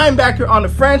like a linebacker on the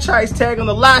franchise tag on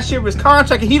the last year of his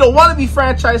contract, and he don't want to be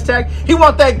franchise tag, he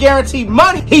want that guaranteed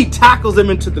money, he tackles him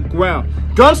into the ground.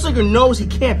 Gunslinger knows he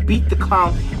can't beat the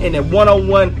clown in a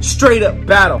one-on-one straight up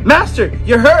battle. Master,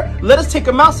 you're hurt? Let us take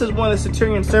him out, says one of the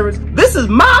Centurion servants. This is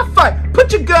my fight.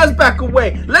 Put your guns back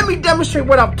away. Let me demonstrate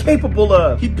what I'm capable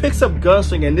of. He picks up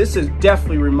Gunslinger, and this is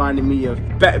definitely reminding me of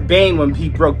Bane when he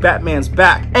broke Batman's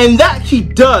back. And that he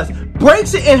does.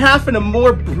 Breaks it in half in a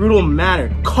more brutal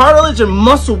manner. Cartilage and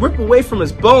muscle rip away from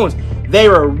his bones. They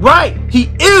were right.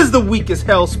 He is the weakest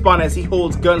Hellspawn as he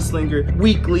holds Gunslinger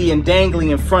weakly and dangling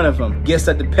in front of him. Guess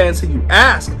that depends who you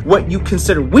ask what you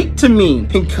consider weak to mean.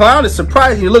 And Clown is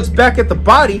surprised. He looks back at the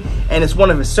body and it's one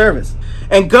of his servants.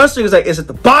 And Gunslinger's like, is it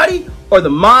the body or the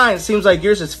mind? Seems like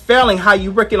yours is failing. How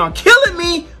you reckon on killing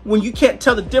me when you can't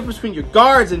tell the difference between your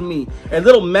guards and me? A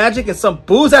little magic and some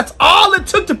booze, that's all it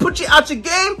took to put you out your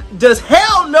game? Does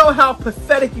hell know how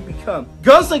pathetic you become?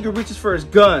 Gunslinger reaches for his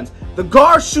guns. The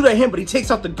guards shoot at him, but he takes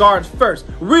out the guards first,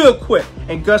 real quick.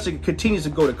 And Gunslinger continues to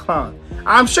go to Clown.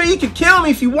 I'm sure you could kill me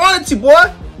if you wanted to,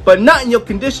 boy, but not in your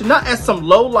condition, not as some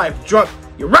low-life drunk.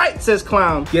 You're right, says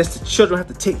Clown. Guess the children have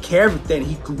to take care of it then.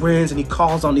 He grins and he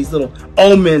calls on these little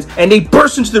omens, and they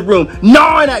burst into the room,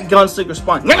 gnawing at Gunslinger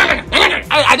Spawn.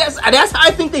 That's how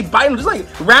I think they bite him, just like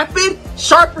rapid,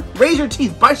 sharp, razor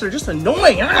teeth bites that are just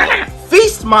annoying.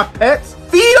 Feast, my pets.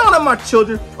 Feed on them, my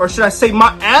children, or should I say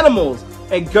my animals.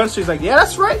 And Gunslinger's like, yeah,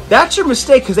 that's right. That's your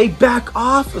mistake, because they back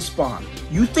off of Spawn.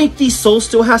 You think these souls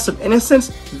still have some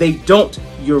innocence? They don't.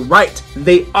 You're right.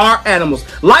 They are animals.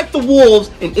 Like the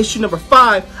wolves in issue number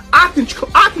 5, I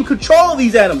can control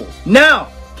these animals. Now,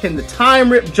 can the time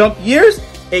rip jump years?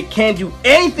 It can't do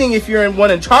anything if you're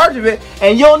in charge of it,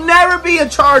 and you'll never be in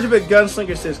charge of it,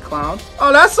 Gunslinger, says Clown.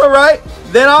 Oh, that's all right.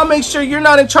 Then I'll make sure you're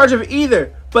not in charge of it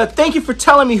either. But thank you for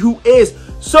telling me who is.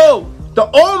 So, the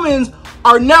omens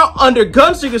are now under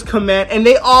Gunslinger's command, and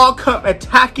they all come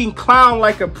attacking Clown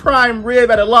like a prime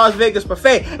rib at a Las Vegas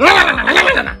buffet.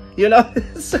 You know?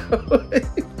 So,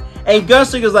 and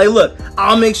Gunslinger's like, look,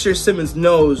 I'll make sure Simmons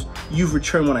knows you've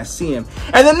returned when I see him.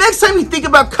 And the next time you think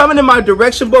about coming in my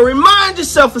direction, boy, remind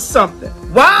yourself of something.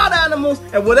 Wild animals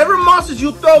and whatever monsters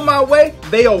you throw my way,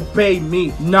 they obey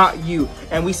me, not you.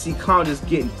 And we see Clown just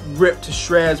getting ripped to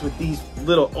shreds with these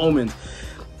little omens.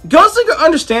 Gunslinger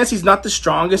understands he's not the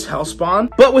strongest Hellspawn,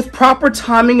 but with proper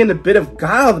timing and a bit of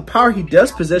guile, the power he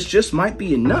does possess just might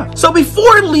be enough. So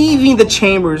before leaving the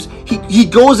chambers, he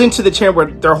goes into the chamber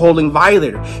where they're holding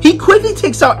Violator. He quickly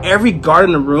takes out every guard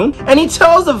in the room, and he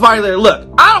tells the Violator, look,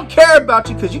 I don't care about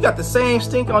you because you got the same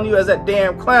stink on you as that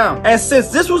damn clown. And since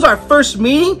this was our first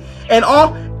meeting and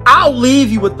all, I'll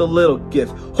leave you with the little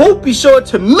gift. Hope you show it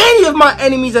to many of my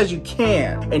enemies as you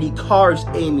can. And he carves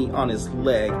Amy on his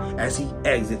leg as he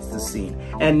exits the scene.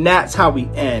 And that's how we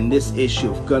end this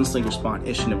issue of Gunslinger Spawn,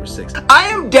 issue number 6. I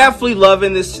am definitely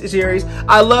loving this series.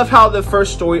 I love how the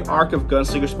first story arc of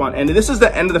Gunslinger Spawn ended. This is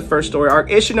the end of the first story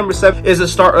arc. Issue number 7 is the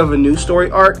start of a new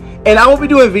story arc. And I will be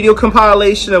doing a video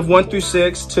compilation of 1 through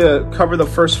 6 to cover the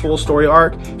first full story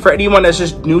arc for anyone that's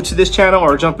just new to this channel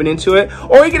or jumping into it.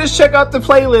 Or you can just check out the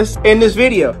playlist in this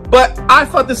video. But I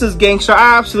thought this is gangster.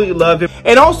 I absolutely love it.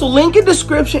 And also link in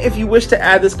description if you wish to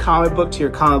add this comic book to your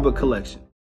comic book collection.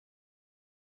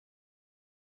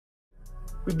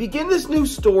 We begin this new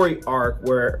story arc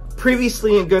where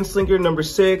previously in Gunslinger number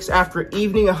 6, after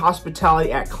evening of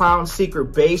hospitality at Clown's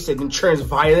secret base, it then turns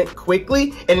violent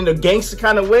quickly and in a gangster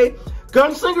kind of way.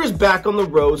 Gunslinger is back on the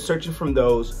road searching for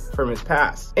those from his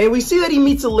past. And we see that he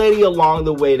meets a lady along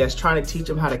the way that's trying to teach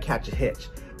him how to catch a hitch.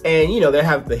 And, you know, they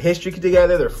have the history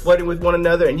together, they're flirting with one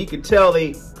another, and you can tell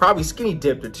they probably skinny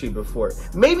dipped or two before.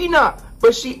 Maybe not,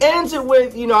 but she ends it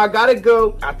with, you know, I gotta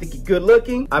go. I think you're good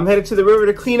looking. I'm headed to the river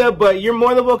to clean up, but you're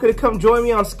more than welcome to come join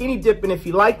me on skinny dipping if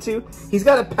you like to. He's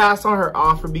gotta pass on her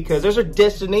offer because there's a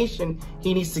destination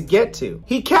he needs to get to.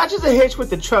 He catches a hitch with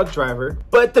the truck driver,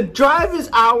 but the drive is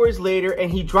hours later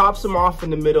and he drops him off in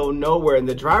the middle of nowhere. And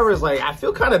the driver is like, I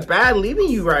feel kind of bad leaving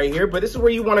you right here, but this is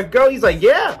where you wanna go. He's like,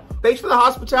 yeah, thanks for the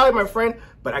hospitality, my friend,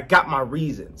 but I got my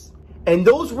reasons. And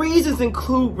those reasons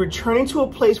include returning to a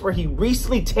place where he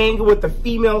recently tangled with a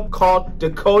female called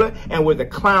Dakota and where the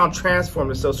clown transformed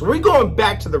himself. So we're going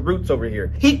back to the roots over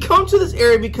here. He'd come to this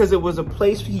area because it was a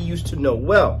place he used to know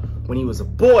well. When he was a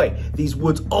boy, these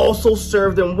woods also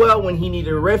served him well when he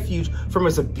needed a refuge from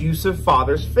his abusive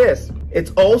father's fist. It's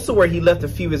also where he left a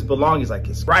few of his belongings like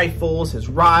his rifles, his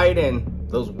ride, and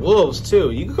those wolves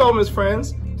too. You can call them his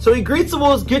friends. So he greets the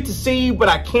wolves, good to see you, but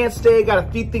I can't stay, got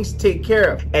a few things to take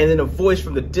care of. And then a voice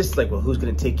from the distance like, well, who's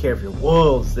gonna take care of your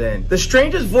wolves then? The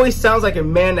stranger's voice sounds like a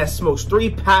man that smokes 3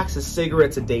 packs of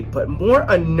cigarettes a day, but more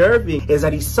unnerving is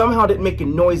that he somehow didn't make a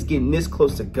noise getting this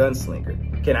close to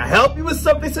Gunslinger. Can I help you with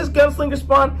something, says Gunslinger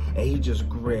Spawn? And he just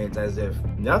grins as if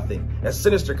nothing. A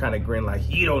sinister kind of grin like,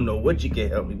 you don't know what you can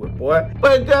help me with, boy.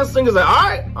 But Gunslinger's like, all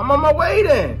right, I'm on my way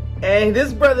then. And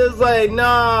this brother's like,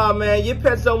 nah, man, your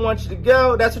pets don't want you to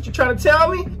go. That's what you're trying to tell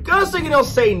me? Gunslinger don't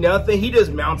say nothing. He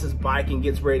just mounts his bike and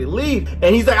gets ready to leave.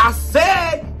 And he's like, I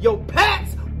said your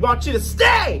pets want you to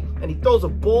stay. And he throws a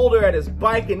boulder at his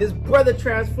bike, and this brother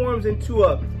transforms into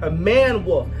a man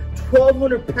wolf.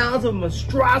 1,200 pounds of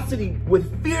monstrosity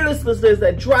with fearlessness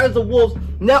that drives the wolves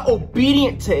now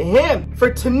obedient to him.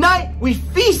 For tonight we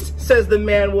feast, says the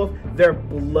man wolf. They're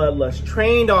bloodlust,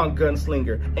 trained on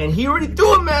Gunslinger, and he already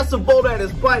threw a massive boulder at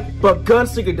his bike, but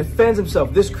Gunslinger defends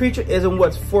himself. This creature isn't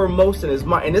what's foremost in his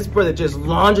mind, and this brother just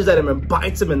lunges at him and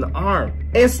bites him in the arm.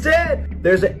 Instead,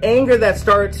 there's an anger that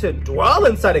started to dwell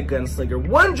inside of Gunslinger,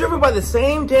 one driven by the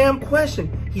same damn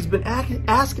question he's been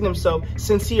asking himself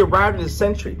since he arrived in the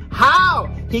century. How?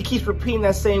 He keeps repeating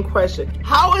that same question.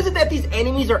 How is it that these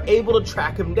enemies are able to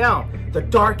track him down? The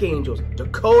Dark Angels,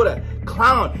 Dakota,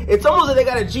 Clown. It's almost like they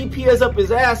got a GPS up his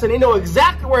ass and they know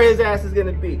exactly where his ass is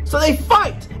gonna be. So they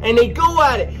fight and they go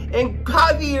at it. And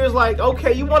Kagier's like,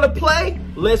 okay, you wanna play?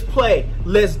 Let's play.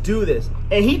 Let's do this.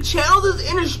 And he channels his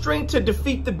inner strength to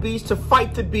defeat the beast, to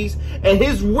fight the beast. And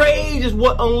his rage is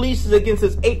what unleashes against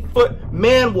his 8-foot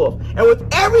man wolf. And with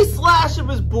every slash of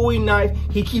his Bowie knife,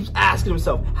 he keeps asking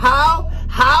himself, how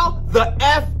the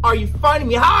F are you fighting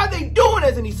me? How are they doing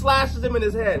this? And he slashes him in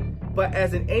his head. But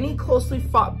as in any closely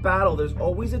fought battle, there's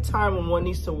always a time when one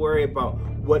needs to worry about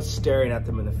what's staring at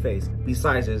them in the face,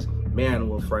 besides his man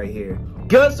wolf right here.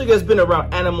 Gunslinger has been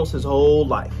around animals his whole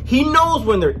life. He knows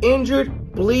when they're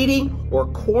injured, bleeding, or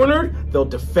cornered, they'll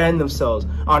defend themselves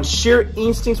on sheer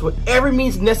instincts, whatever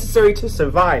means necessary to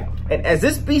survive. And as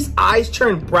this beast's eyes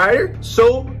turn brighter,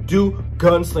 so do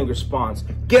Gunslinger Spawn's.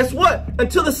 Guess what?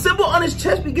 Until the symbol on his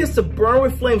chest begins to burn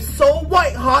with flames so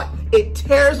white hot, it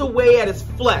tears away at his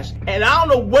flesh. And I don't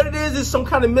know what it is, it's some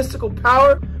kind of mystical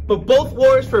power, but both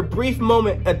warriors for a brief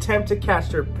moment attempt to catch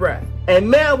their breath. And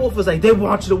Man Wolf was like, they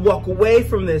want you to walk away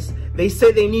from this. They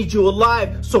say they need you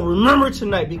alive, so remember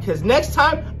tonight, because next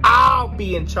time I'll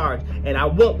be in charge and I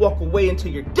won't walk away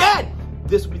until you're dead.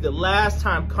 This will be the last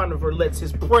time Carnivore lets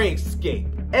his prey escape.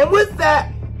 And with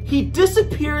that, he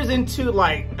disappears into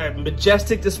like a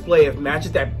majestic display of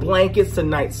magic that blankets the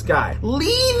night sky,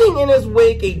 leaving in his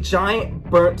wake a giant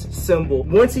burnt symbol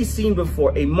once he's seen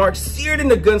before, a mark seared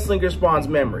into Gunslinger Spawn's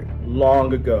memory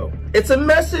long ago. It's a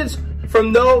message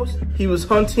from those he was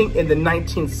hunting in the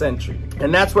 19th century.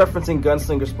 And that's referencing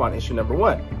Gunslinger Spawn issue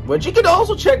 #1. But you can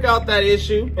also check out that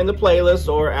issue in the playlist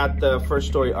or at the first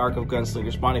story arc of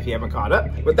Gunslinger Spawn if you haven't caught up.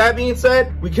 With that being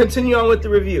said, we continue on with the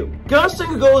review.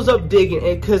 Gunslinger goes up digging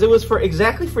because it was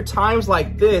exactly for times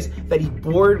like this that he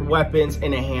bored weapons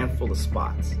in a handful of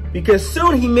spots. Because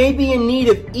soon he may be in need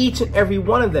of each and every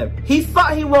one of them. He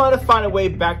thought he wanted to find a way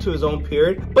back to his own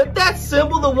period, but that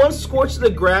symbol, the one scorched to the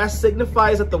grass,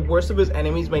 signifies that the worst of his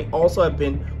enemies may also have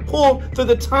been pulled through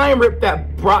the time rip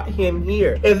that brought him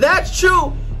here. If that's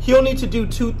true, he'll need to do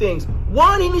 2 things.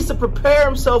 1, he needs to prepare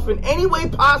himself in any way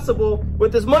possible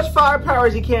with as much firepower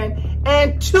as he can.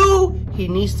 And 2, he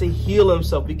needs to heal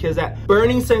himself, because that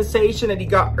burning sensation that he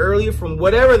got earlier from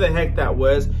whatever the heck that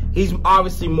was, he's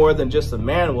obviously more than just a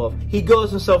man wolf. He goes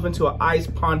himself into an ice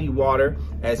pondy water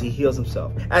as he heals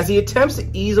himself. As he attempts to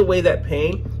ease away that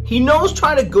pain, he knows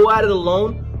trying to go at it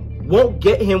alone won't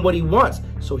get him what he wants,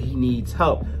 so he needs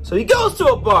help. So he goes to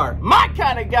a bar. My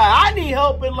kind of guy. I need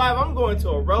help in life. I'm going to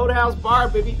a Roadhouse bar,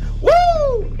 baby.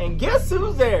 Woo! And guess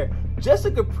who's there?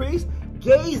 Jessica Priest,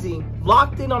 gazing,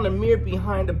 locked in on the mirror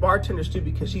behind the bartender's stool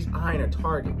because she's eyeing a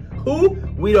target. Who?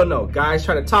 We don't know. Guys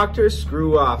try to talk to her,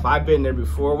 screw off. I've been there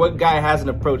before. What guy hasn't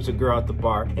approached a girl at the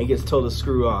bar and gets told to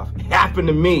screw off? It happened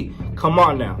to me. Come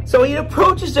on now. So he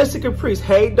approaches Jessica Priest.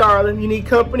 Hey, darling, you need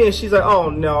company? And she's like, oh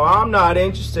no, I'm not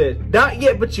interested. Not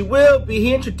yet, but you will be.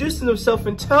 He introduces himself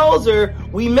and tells her,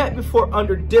 we met before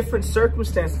under different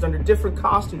circumstances, under different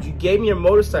costumes. You gave me a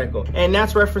motorcycle. And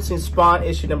that's referencing Spawn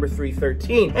issue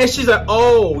 #313. And she's like,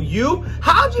 oh, you?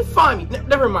 How'd you find me?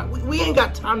 Never mind. We ain't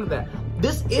got time for that.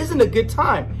 This isn't a good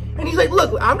time. And he's like,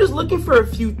 look, I'm just looking for a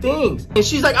few things. And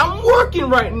she's like, I'm working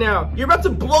right now. You're about to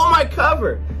blow my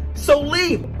cover. So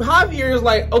leave. Javier is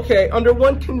like, okay, under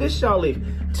one condition I'll leave.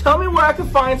 tell me where I can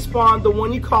find Spawn, the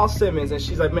one you call Simmons. And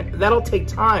she's like, man, that'll take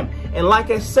time. And like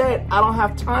I said, I don't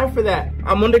have time for that.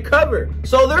 I'm undercover.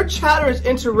 So their chatter is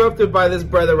interrupted by this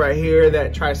brother right here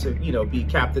that tries to, you know, be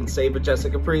Captain Save with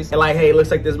Jessica Priest. And like, hey,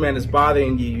 looks like this man is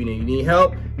bothering you. You need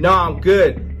help? No, I'm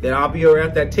good. Then I'll be over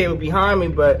at that table behind me,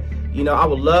 but you know, I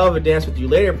would love to dance with you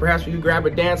later. Perhaps we could grab a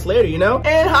dance later, you know?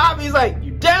 And Javi's like,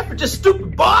 you deaf or just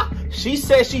stupid, boy? She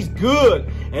says she's good.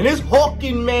 And this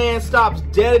hulking man stops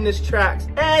dead in his tracks.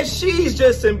 And she's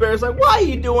just embarrassed, like, why are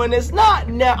you doing this? Not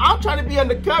now. I'm trying to be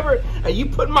undercover, and you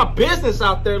putting my business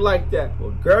out there like that.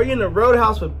 Well, girl, you're in the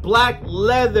roadhouse with black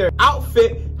leather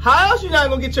outfit. How else you not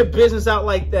gonna get your business out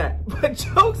like that? But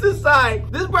jokes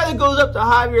aside, this brother goes up to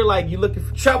Javier like, you looking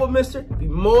for trouble, mister? Be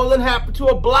more than happy to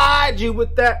oblige you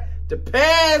with that.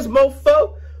 Depends,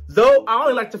 mofo. Though I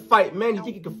only like to fight men. You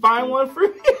think you can find one for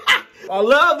me? I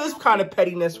love this kind of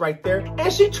pettiness right there.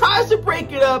 And she tries to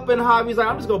break it up, and Javi's like,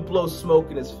 I'm just gonna blow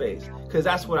smoke in his face, because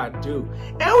that's what I do.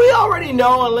 And we already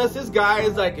know, unless this guy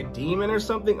is like a demon or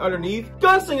something underneath,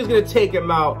 Gunslinger's gonna take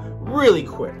him out really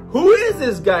quick. Who is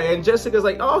this guy? And Jessica's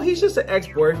like, oh, he's just an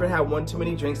ex-boyfriend, had one too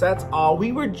many drinks, that's all.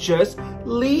 We were just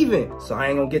leaving. So I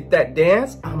ain't gonna get that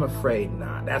dance? I'm afraid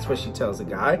not. That's what she tells the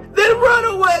guy. Then run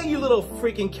away, you little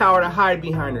freaking coward, and hide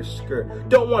behind her skirt.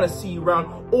 Don't want to see you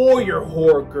around or your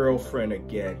whore girlfriend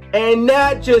again. And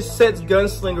that just sets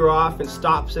Gunslinger off and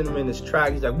stops him in his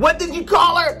track. He's like, what did you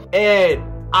call her? And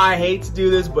I hate to do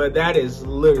this, but that is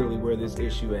literally where this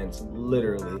issue ends.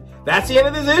 Literally. That's the end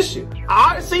of this issue.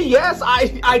 Honestly, yes,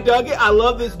 I dug it. I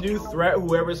love this new threat,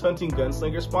 whoever's hunting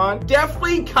Gunslinger Spawn.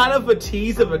 Definitely kind of a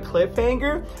tease of a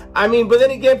cliffhanger. I mean, but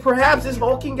then again, perhaps this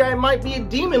hulking guy might be a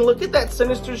demon. Look at that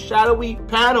sinister, shadowy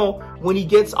panel when he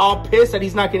gets all pissed that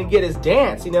he's not going to get his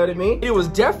dance. You know what I mean? It was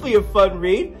definitely a fun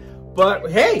read. But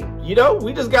hey, you know,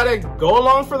 we just got to go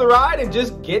along for the ride and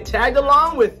just get tagged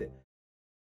along with it.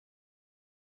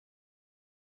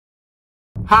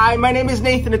 Hi, my name is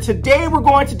Nathan, and today we're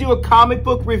going to do a comic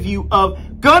book review of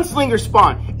Gunslinger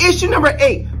Spawn, issue number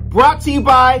 8, brought to you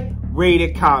by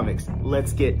Rated Comics.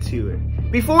 Let's get to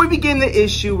it. Before we begin the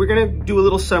issue, we're going to do a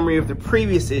little summary of the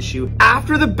previous issue.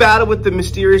 After the battle with the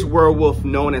mysterious werewolf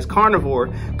known as Carnivore,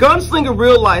 Gunslinger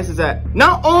realizes that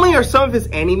not only are some of his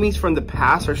enemies from the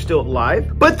past are still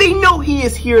alive, but they know he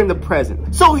is here in the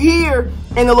present. So here,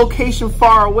 in a location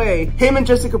far away, him and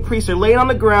Jessica Priest are laying on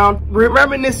the ground,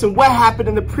 reminiscing what happened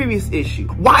in the previous issue.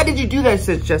 Why did you do that,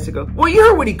 says Jessica. Well, you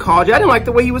heard what he called you. I didn't like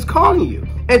the way he was calling you.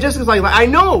 And Jessica's like, I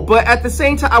know, but at the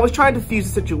same time, I was trying to defuse the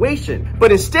situation.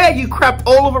 But instead, you crapped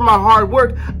all over my hard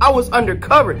work. I was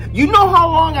undercover. You know how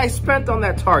long I spent on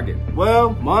that target?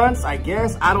 Well, months, I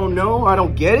guess. I don't know. I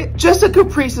don't get it. Jessica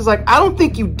Priest is like, I don't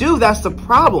think you do. That's the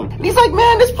problem. And he's like,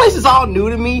 man, this place is all new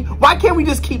to me. Why can't we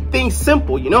just keep things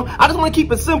simple, you know? I just want to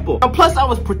keep it simple. And plus, I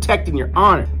was protecting your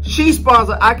honor. She spawns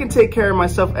like, I can take care of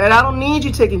myself, and I don't need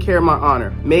you taking care of my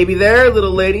honor. Maybe there,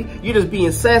 little lady. You're just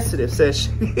being sensitive, says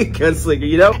Gunslinger,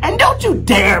 you know? And don't you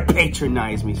dare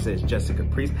patronize me, says Jessica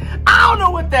Priest. I don't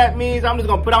know what that means. I'm just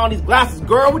gonna put on these glasses,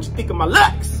 girl. What you think of my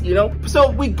looks, you know?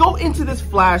 So we go into this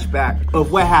flashback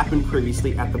of what happened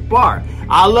previously at the bar.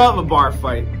 I love a bar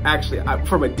fight. Actually,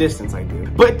 from a distance I do.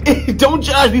 But don't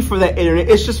judge me for that, internet.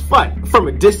 It's just fun. From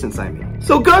a distance, I mean.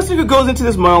 So Gunslinger goes into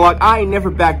this monologue. I ain't never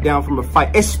back down from a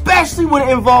fight, especially when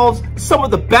it involves some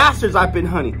of the bastards I've been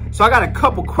hunting. So I got a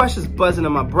couple questions buzzing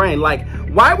in my brain, like,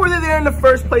 why were they there in the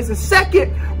first place? And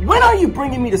second, when are you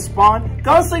bringing me to Spawn?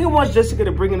 Gunslinger wants Jessica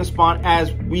to bring in the Spawn,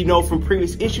 as we know from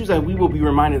previous issues, and we will be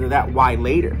reminded of that why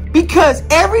later. Because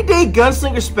every day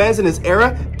Gunslinger spends in this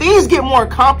era, things get more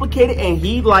complicated, and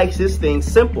he likes his things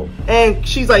simple. And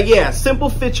she's like, yeah, simple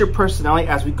fits your personality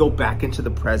as we go back into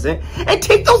the present. And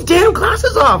take those damn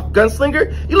glasses off,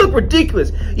 Gunslinger. You look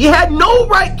ridiculous. You had no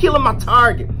right killing my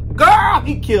target. Girl,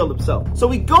 he killed himself. So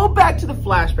we go back to the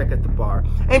flashback at the bar.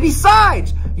 And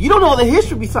besides, you don't know the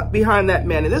history behind that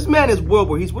man. And this man is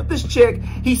Wilbur. He's with this chick.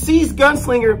 He sees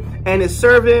Gunslinger and his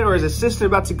servant or his assistant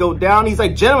about to go down. He's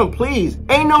like, gentlemen, please.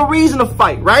 Ain't no reason to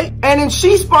fight, right? And then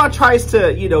She-Spawn tries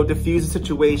to, you know, diffuse the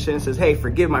situation. Says, hey,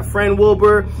 forgive my friend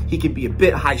Wilbur. He can be a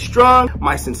bit high-strung.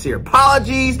 My sincere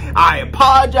apologies. I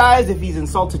apologize if he's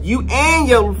insulted you and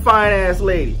your fine-ass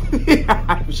lady.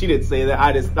 She didn't say that.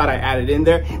 I just thought I added in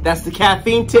there. That's the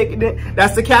caffeine kicking in.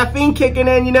 That's the caffeine kicking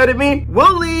in, you know what I mean?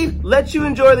 We'll leave, let you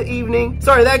enjoy the evening.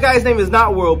 Sorry, that guy's name is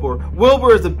not Wilbur.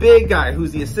 Wilbur is the big guy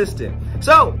who's the assistant.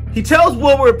 So, he tells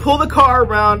Wilbur to pull the car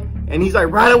around, and he's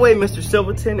like, right away, Mr.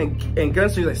 Silverton. And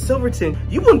Gunslinger's like, Silverton,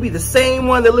 you wouldn't be the same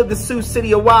one that lived in Sioux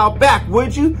City a while back,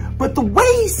 would you? But the way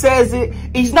he says it,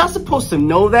 he's not supposed to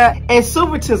know that. And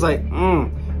Silverton's like,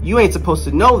 You ain't supposed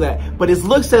to know that. But his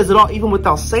look says it all, even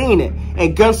without saying it.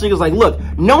 And Gunslinger's like, look,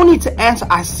 no need to answer.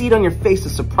 I see it on your face, a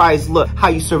surprised look, how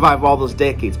you survive all those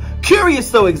decades. Curious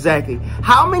though, exactly,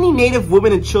 how many native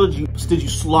women and children did you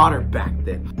slaughter back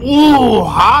then? Ooh,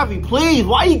 Javi, please,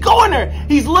 why are you going there?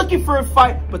 He's looking for a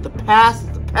fight, but the past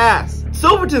is the past.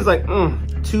 Silverton's like,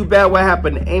 too bad what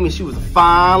happened to Amy. She was a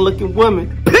fine-looking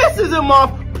woman. Pisses him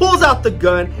off, pulls out the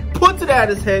gun, puts it at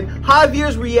his head.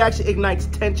 Javier's reaction ignites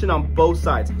tension on both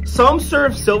sides. Some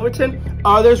serve Silverton,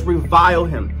 others revile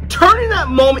him, turning that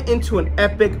moment into an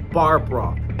epic bar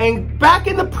brawl. And back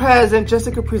in the present,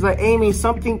 Jessica Priest's like, Amy,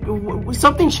 something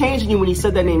changed in you when you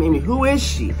said that name, Amy. Who is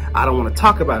she? I don't want to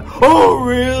talk about it. Oh,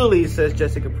 really? Says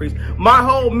Jessica Priest. My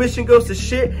whole mission goes to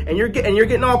shit, and you're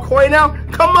getting all coy now?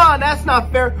 Come on, that's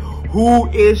not fair. Who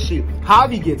is she?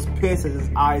 Javi gets pissed as his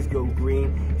eyes go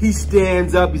green. He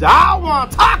stands up. He's like, I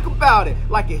want to talk about it.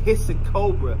 Like a hissing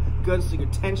cobra.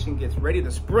 Gunslinger tension gets ready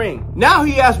to spring. Now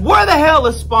he asks, where the hell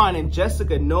is Spawn? And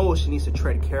Jessica knows she needs to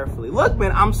tread carefully. Look,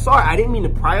 man, I'm sorry. I didn't mean to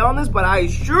pry on this, but I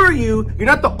assure you, you're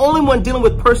not the only one dealing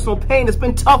with personal pain. It's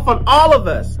been tough on all of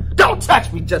us. Don't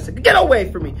touch me, Jessica. Get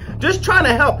away from me. Just trying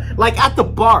to help. Like at the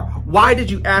bar. Why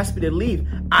did you ask me to leave?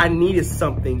 I needed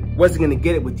something. Wasn't going to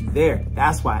get it with you there.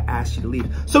 That's why I asked you to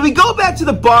leave. So we go back to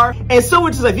the bar, and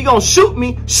someone's just like, if you're going to shoot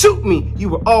me, shoot me. You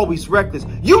were always reckless.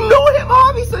 You knew him,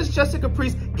 Javi, says Jessica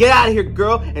Priest. Get out of here,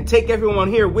 girl, and take everyone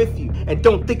here with you. And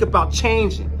don't think about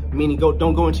changing. Meaning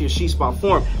don't go into your she-spawn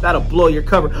form. That'll blow your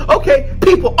cover. Okay,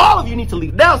 people, all of you need to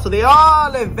leave now, so they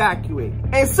all evacuate.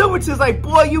 And Silverton's like,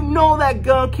 boy, you know that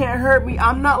gun can't hurt me.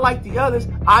 I'm not like the others.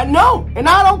 I know, and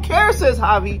I don't care, says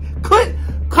Javi. Clint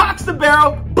cocks the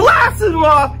barrel, blasts him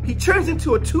off. He turns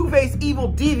into a two-faced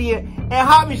evil deviant, and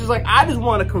Javi's just like, I just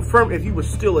want to confirm if you were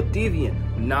still a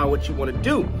deviant. Now what you want to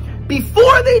do.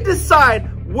 Before they decide,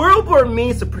 Wilbur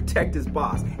means to protect his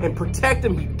boss, and protect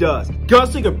him he does.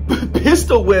 Gunslinger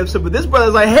pistol whips him, but this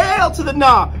brother's like, hail to the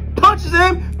nah, punches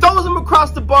him, throws him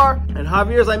across the bar, and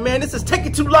Javier's like, man, this is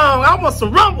taking too long, I want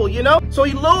some rumble, you know? So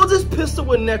he loads his pistol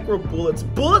with necro bullets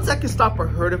that can stop a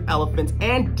herd of elephants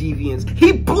and deviants.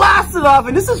 He blasts it off,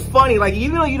 and this is funny, like,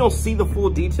 even though you don't see the full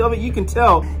detail of it, you can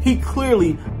tell he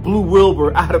clearly blew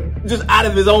Wilbur out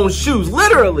of his own shoes,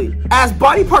 literally. As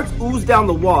body parts ooze down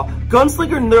the wall,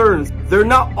 Gunslinger learns they're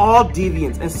not all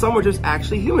deviants, and some are just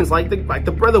actually humans, like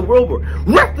the brother Wilbur.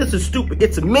 Reckless and stupid.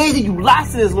 It's amazing you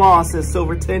lasted as long, says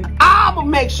Silverton. I'ma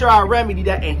make sure I remedy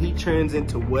that, and he turns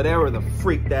into whatever the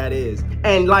freak that is.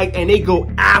 And they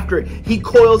go after it. He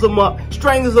coils him up,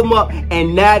 strangles him up,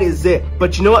 and that is it.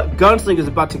 But you know what? Gunslinger's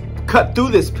about to cut through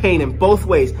this pain in both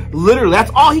ways. Literally,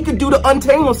 that's all he could do to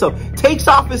untangle himself. Takes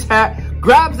off his hat,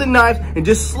 grabs the knife, and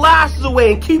just slashes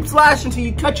away and keeps slashing until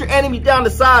you cut your enemy down to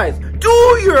size.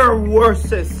 Do your worst,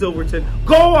 says Silverton.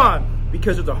 Go on,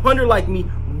 because there's 100 like me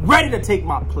ready to take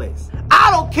my place. I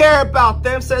don't care about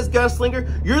them, says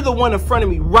Gunslinger. You're the one in front of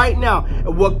me right now.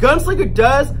 And what Gunslinger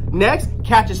does next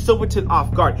catches Silverton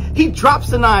off guard. He drops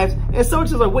the knives, and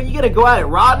Silverton's like, what, you gonna go at it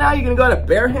raw now? You gonna go at it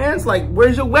bare hands? Like,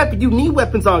 where's your weapon? You need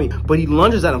weapons on me. But he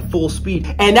lunges at him full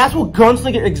speed. And that's what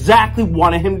Gunslinger exactly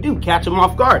wanted him to do, catch him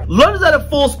off guard. Lunges at him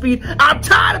full speed. I'm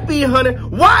tired of being hunted.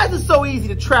 Why is it so easy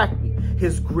to track me?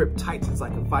 His grip tightens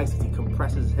like a vice as he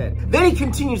compresses his head. Then he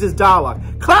continues his dialogue.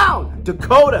 Clown,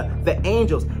 Dakota, the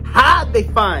angels, how'd they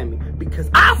find me? Because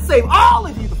I saved all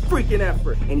of you the freaking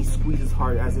effort. And he squeezes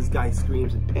hard as this guy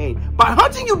screams in pain. By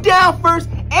hunting you down first,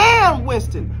 and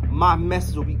Winston, my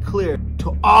message will be clear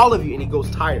to all of you. And he goes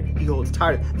tighter. He holds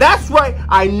tighter. That's right.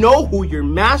 I know who your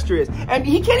master is. And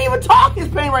he can't even talk his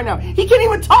pain right now. He can't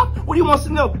even talk what he wants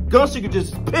to know. Gunslinger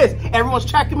just pissed. Everyone's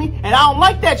tracking me, and I don't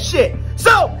like that shit.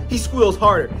 So he squeals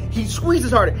harder. He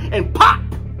squeezes harder, and pop!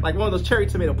 Like one of those cherry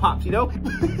tomato pops, you know?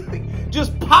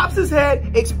 Just pops his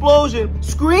head, explosion,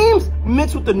 screams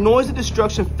mixed with the noise of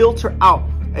destruction filter out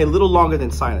a little longer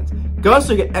than silence.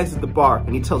 Gunslinger exits the bar,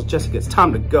 and he tells Jessica it's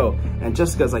time to go. And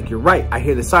Jessica's like, you're right, I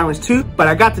hear the sirens too, but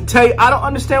I got to tell you, I don't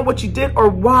understand what you did or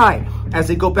why. As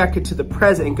they go back into the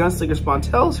present, and Gunslinger Spawn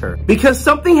tells her, because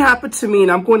something happened to me,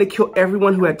 and I'm going to kill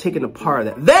everyone who had taken a part of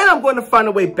that. Then I'm going to find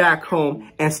a way back home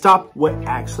and stop what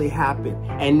actually happened.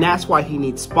 And that's why he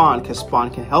needs Spawn, because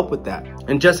Spawn can help with that.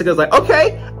 And Jessica's like,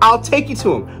 okay, I'll take you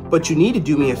to him, but you need to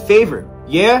do me a favor.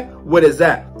 Yeah? What is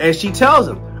that? And she tells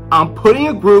him, I'm putting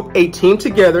a team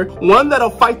together, one that'll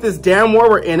fight this damn war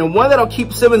we're in, and one that'll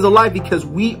keep Simmons alive because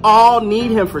we all need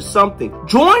him for something.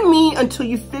 Join me until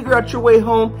you figure out your way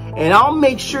home, and I'll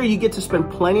make sure you get to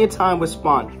spend plenty of time with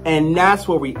Spawn. And that's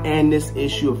where we end this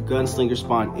issue of Gunslinger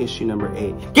Spawn, issue number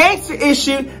 8. Gangster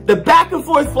issue, the back and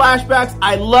forth flashbacks,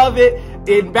 I love it.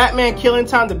 In Batman Killing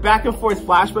Time, the back and forth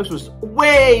flashbacks was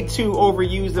way too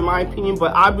overused in my opinion,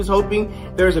 but I was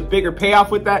hoping there's a bigger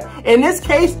payoff with that. In this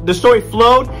case, the story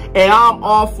flowed and I'm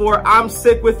all for it. I'm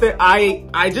sick with it.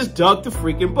 I just dug the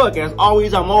freaking book. As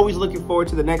always, I'm always looking forward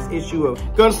to the next issue of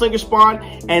Gunslinger Spawn,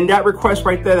 and that request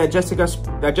right there that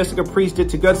Jessica Priest did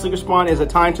to Gunslinger Spawn is a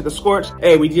tie to the Scorch.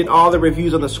 Hey, we did all the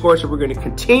reviews on the Scorch and we're going to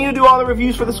continue to do all the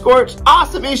reviews for the Scorch.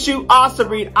 Awesome issue, awesome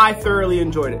read. I thoroughly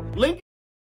enjoyed it. Link.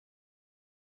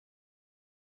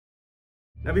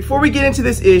 Now, before we get into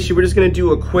this issue, we're just going to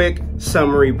do a quick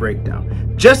summary breakdown.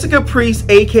 Jessica Priest,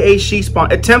 aka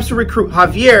She-Spawn, attempts to recruit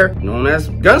Javier, known as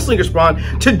Gunslinger Spawn,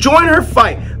 to join her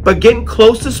fight, but getting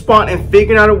close to Spawn and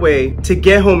figuring out a way to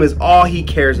get home is all he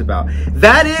cares about.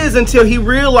 That is until he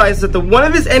realizes that one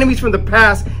of his enemies from the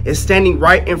past is standing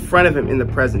right in front of him in the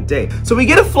present day. So we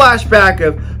get a flashback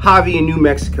of Javi in New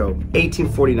Mexico,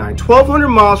 1849, 1,200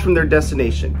 miles from their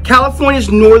destination.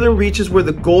 California's northern reaches where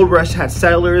the gold rush had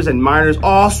settlers and miners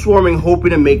all swarming, hoping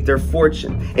to make their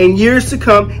fortune. In years to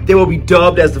come, they will be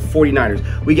dubbed as the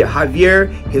 49ers. We get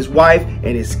Javier, his wife,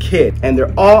 and his kid, and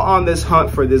they're all on this hunt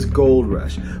for this gold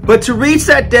rush. But to reach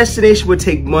that destination would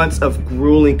take months of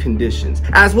grueling conditions,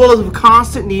 as well as a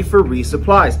constant need for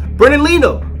resupplies.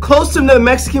 Bernardino, close to the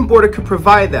Mexican border, could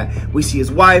provide that. We see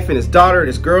his wife and his daughter,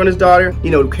 this girl and his daughter,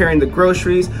 carrying the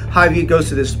groceries. Javier goes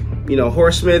to this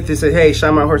horsemith. They say, hey,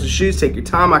 shine my horse's shoes, take your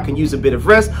time, I can use a bit of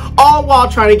rest, all while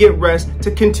trying to get rest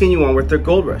to continue on with their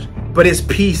gold rush. But his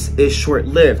peace is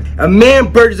short-lived. A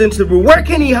man bursts into the room. Where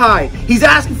can he hide? He's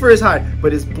asking for his hide,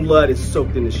 but his blood is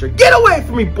soaked in his shirt. Get away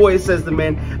from me, boy, says the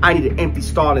man. I need an empty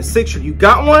stall and a six shirt. You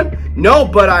got one? No,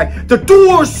 but the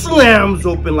door slams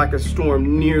open like a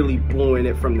storm, nearly blowing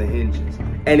it from the hinges.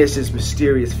 And it's this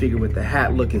mysterious figure with the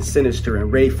hat looking sinister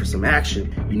and ready for some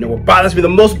action. You know what bothers me the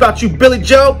most about you, Billy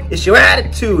Joe? It's your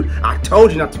attitude. I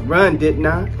told you not to run, didn't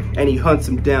I? And he hunts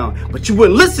him down. But you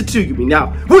wouldn't listen to me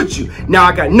now, would you? Now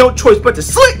I got no choice but to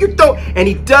slit your throat. And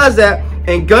he does that.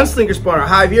 And Gunslinger Spawn, or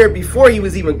Javier, before he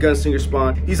was even Gunslinger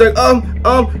Spawn, he's like,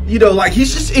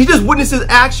 he just witnesses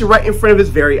action right in front of his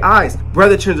very eyes.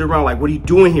 Brother turns around like, what are you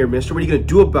doing here, mister? What are you gonna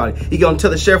do about it? You gonna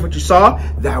tell the sheriff what you saw?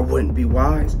 That wouldn't be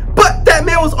wise. But that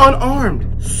man was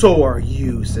unarmed. So are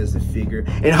you, says the figure.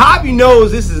 And Javi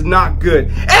knows this is not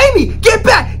good. Amy, get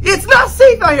back! It's not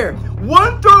safe out here.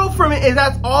 One throw from it, and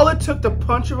that's all it took to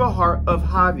puncture the heart of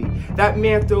Javi. That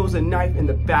man throws a knife in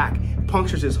the back,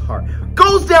 punctures his heart,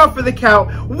 goes down for the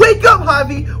count. Wake up,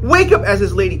 Javi! Wake up, as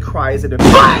his lady cries, and then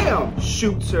BAM!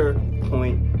 Shoots her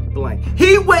point blank.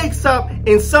 He wakes up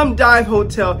in some dive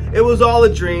hotel. It was all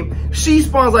a dream.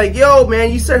 She-Spawn's like, yo,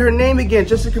 man, you said her name again.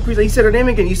 Jessica Priest, you said her name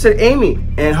again. You said Amy.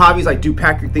 And Javi's like, dude,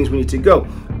 pack your things. We need to go.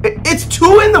 It's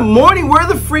 2 in the morning. Where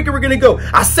the freak are we gonna go?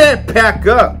 I said pack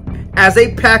up. As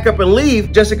they pack up and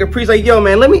leave, Jessica Priest like, yo,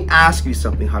 man, let me ask you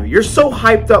something, Javi. You're so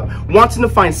hyped up wanting to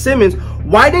find Simmons.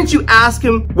 Why didn't you ask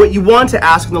him what you wanted to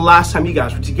ask him the last time you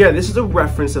guys were together? This is a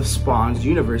reference of Spawn's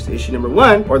Universe, issue number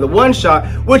 1, or the one shot,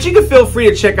 which you can feel free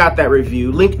to check out that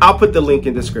review. I'll put the link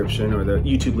in the description, or the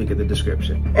YouTube link in the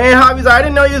description. And Javi's like, I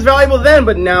didn't know he was valuable then,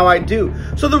 but now I do.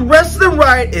 So the rest of the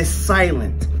ride is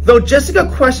silent. Though Jessica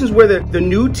questions whether the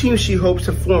new team she hopes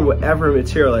to form will ever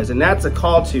materialize, and that's a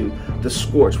call to the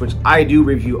Scorch, which I do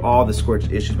review all the Scorch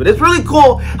issues. But it's really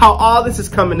cool how all this is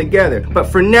coming together. But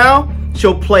for now,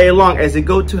 she'll play along as they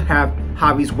go to have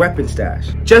Javi's weapon stash.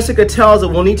 Jessica tells her,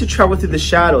 we'll need to travel through the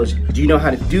shadows. Do you know how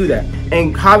to do that?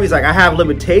 And Javi's like, I have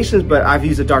limitations, but I've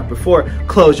used the dark before.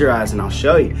 Close your eyes and I'll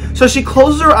show you. So she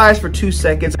closes her eyes for 2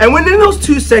 seconds, and within those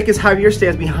 2 seconds, Javier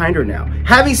stands behind her now.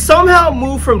 Javi somehow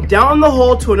moved from down the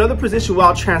hole to another position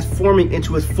while transforming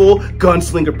into his full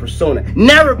gunslinger persona.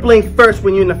 Never blink first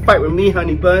when you're in a fight with me,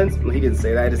 honey buns. Well, he didn't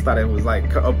say that. I just thought it was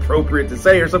like appropriate to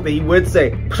say, or something he would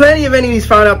say. Plenty of enemies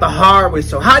found out the hard way,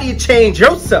 so how do you change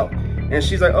yourself? And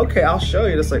she's like, okay, I'll show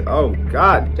you. It's like, oh,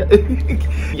 God.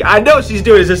 Yeah, I know what she's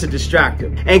doing is just to distract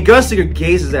him. And Gunslinger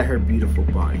gazes at her beautiful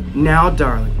body. Now,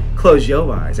 darling, close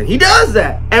your eyes. And he does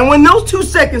that. And when those 2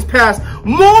 seconds pass,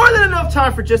 more than enough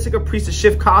time for Jessica Priest to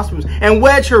shift costumes and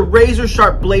wedge her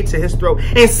razor-sharp blade to his throat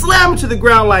and slam him to the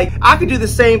ground like, I could do the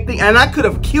same thing, and I could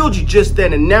have killed you just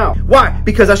then and now. Why?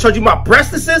 Because I showed you my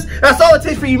breastises? That's all it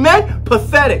takes for you men?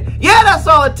 Pathetic. Yeah, that's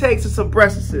all it takes is some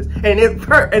breastises. And it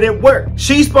hurt, and it worked.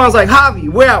 She-Spawn's like, Javi,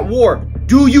 we're at war.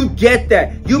 Do you get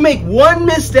that? You make one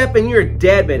misstep and you're a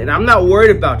dead man, and I'm not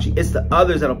worried about you. It's the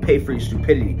others that'll pay for your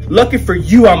stupidity. Lucky for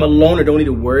you, I'm a loner. Don't need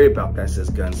to worry about that, says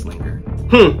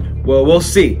Gunslinger. Well, we'll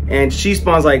see. And she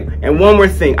Spawn's like, and one more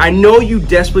thing. I know you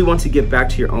desperately want to get back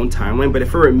to your own timeline, but if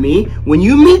it were me, when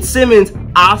you meet Simmons,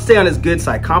 I'll stay on his good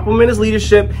side. Compliment his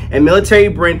leadership and military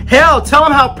brain. Hell, tell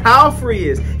him how powerful he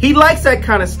is. He likes that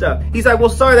kind of stuff. He's like, well,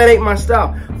 sorry, that ain't my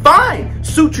style. Fine,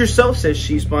 suit yourself, says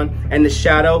she Spawn, and the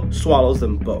shadow swallows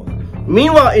them both.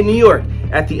 Meanwhile, in New York,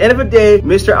 at the end of the day,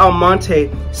 Mr.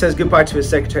 Almonte says goodbye to his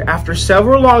secretary. After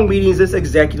several long meetings, this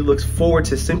executive looks forward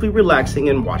to simply relaxing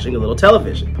and watching a little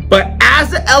television. But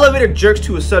as the elevator jerks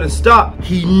to a sudden stop,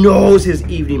 he knows his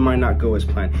evening might not go as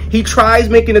planned. He tries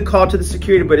making a call to the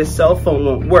security, but his cell phone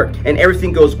won't work, and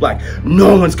everything goes black.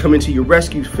 No one's coming to your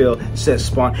rescue, Phil, says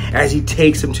Spawn, as he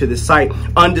takes him to the site,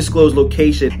 undisclosed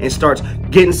location, and starts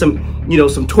getting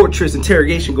some torturous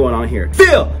interrogation going on here.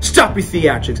 Phil, stop your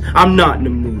theatrics. I'm not in the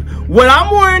mood. What I'm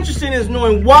more interested in is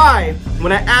knowing why,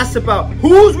 when I asked about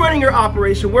who's running your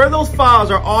operation, where those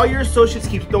files are, all your associates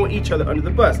keep throwing each other under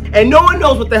the bus. And no one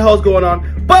knows what the hell's going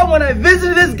on. But when I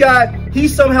visited this guy, he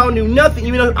somehow knew nothing,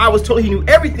 even though I was told he knew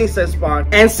everything, says Spawn.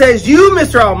 And says, you,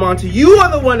 Mr. Almonte, you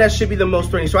are the one that should be the most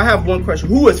threatening. So I have one question.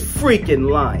 Who is freaking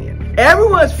lying?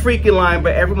 Everyone's freaking lying,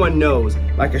 but everyone knows,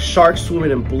 like a shark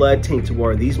swimming in blood-tainted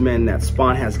water, these men that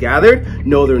Spawn has gathered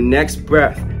know their next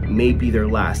breath may be their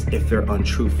last if they're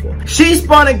untruthful. She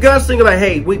Spawn and Gunslinger like,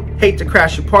 hey, we hate to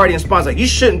crash your party, and Spawn's like, you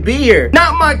shouldn't be here.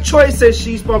 Not my choice, says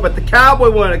she Spawn, but the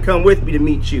cowboy wanted to come with me to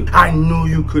meet you. I knew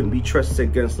you couldn't be trusted,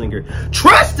 said Gunslinger.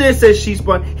 Trusted, says she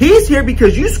Spawn. He's here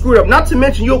because you screwed up, not to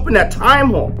mention you opened that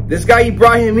time hole. This guy, you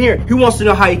brought him here. He wants to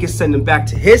know how you can send him back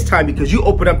to his time because you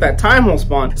opened up that time hole,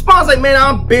 Spawn. Spawn's like, man,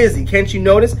 I'm busy. Can't you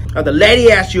notice? The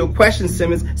lady asked you a question,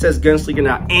 Simmons, says Gunslinger.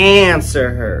 Now answer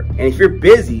her. And if you're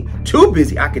busy, too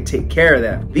busy, I could take care of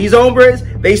that. These hombres,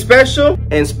 they special?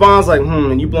 And Spawn's like,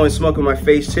 and you blowing smoke in my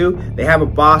face too? They have a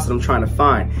boss that I'm trying to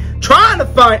find.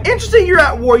 Interesting, you're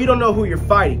at war, you don't know who you're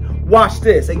fighting. Watch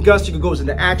this. And Gunslinger goes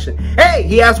into action. Hey,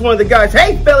 he asks one of the guys,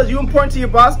 hey fellas, you important to your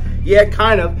boss? Yeah,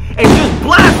 kind of. And just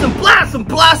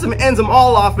blast him, and ends them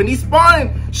all off. And he's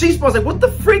spawning. She Spawn's like, what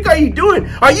the freak are you doing?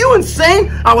 Are you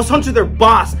insane? I was hunting their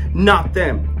boss, not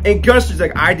them. And Gunslinger's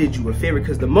like, I did you a favor,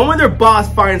 because the moment their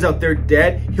boss finds out they're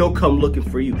dead, he'll come looking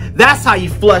for you. That's how you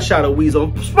flush out a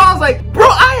weasel. Spawn's like, bro,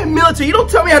 I am military. You don't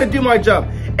tell me how to do my job.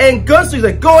 And Gunslinger's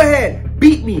like, go ahead.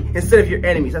 Beat me instead of your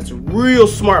enemies. That's a real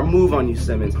smart move on you,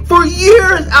 Simmons. For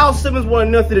years, Al Simmons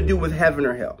wanted nothing to do with heaven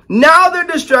or hell. Now their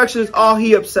destruction is all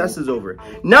he obsesses over.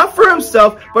 Not for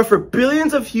himself, but for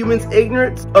billions of humans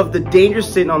ignorant of the danger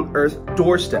sitting on Earth's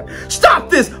doorstep.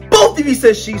 Stop this! Both of you,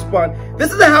 says she Spawn.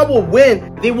 This isn't how we'll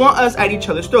win. They want us at each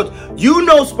other's throats. You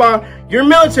know, Spawn, you're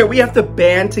military. We have to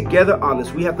band together on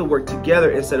this. We have to work together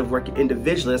instead of working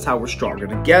individually. That's how we're stronger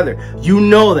together. You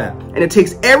know that. And it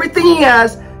takes everything he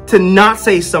has to not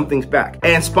say something's back.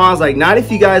 And Spawn's like, not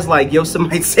if you guys like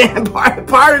Yosemite Sam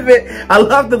part of it. I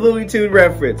love the Looney Tunes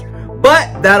reference.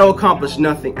 But that'll accomplish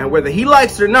nothing. And whether he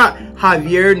likes it or not,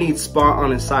 Javier needs Spawn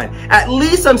on his side. At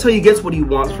least until he gets what he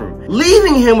wants from him.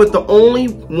 Leaving him with the only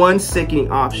one sickening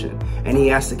option. And he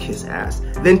has to kiss ass.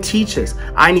 Then teach us.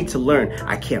 I need to learn.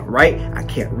 I can't write, I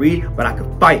can't read, but I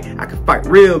can fight. I can fight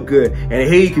real good. And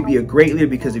here you could be a great leader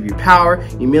because of your power,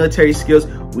 your military skills.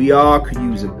 We all could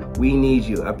use them. We need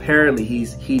you. Apparently,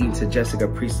 he's heeding to Jessica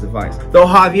Priest's advice. Though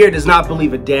Javier does not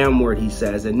believe a damn word he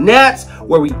says. And that's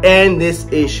where we end this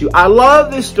issue. I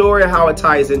love this story, how it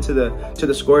ties into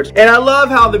the Scorch. And I love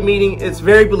how the meeting is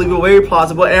very believable, very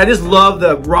plausible. And I just love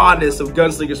the rawness of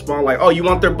Gunslinger Spawn. Like, oh, you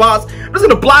want their boss? I'm just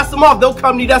gonna blast them off. They'll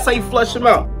come to you. That's how you flush them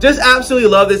out. Just absolutely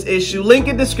love this issue. Link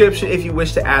in description if you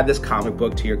wish to add this comic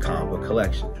book to your comic book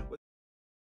collection.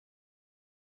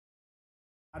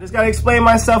 I just gotta explain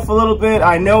myself a little bit.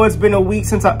 I know it's been a week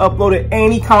since I uploaded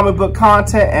any comic book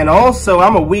content, and also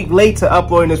I'm a week late to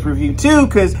uploading this review too,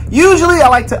 because usually I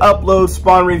like to upload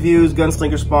Spawn reviews,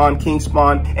 Gunslinger Spawn, King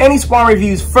Spawn, any Spawn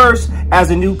reviews first as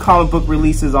a new comic book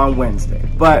releases on Wednesday.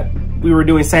 But we were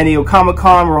doing San Diego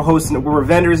Comic-Con, we were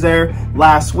vendors there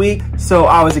last week, so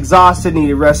I was exhausted, needed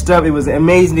to rest up. It was an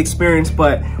amazing experience,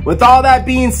 but with all that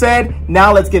being said,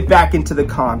 now let's get back into the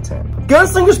content.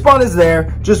 Gunslinger Spawn is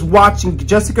there, just watching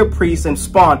Jessica Priest and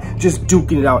Spawn just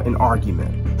duking it out in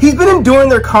argument. He's been enduring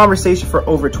their conversation for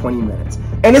over 20 minutes,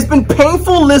 and it's been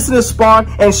painful listening to Spawn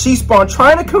and she Spawn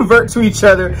trying to convert to each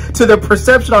other to their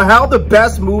perception on how the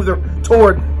best move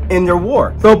toward in their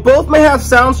war. Though both may have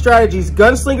sound strategies,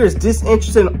 Gunslinger is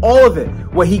disinterested in all of it.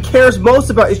 What he cares most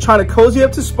about is trying to cozy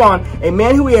up to Spawn, a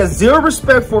man who he has zero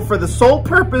respect for the sole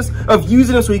purpose of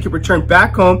using him so he can return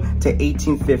back home to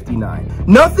 1859.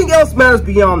 Nothing else matters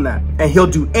beyond that, and he'll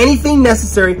do anything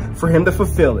necessary for him to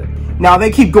fulfill it. Now they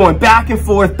keep going back and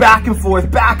forth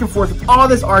with all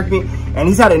this argument, and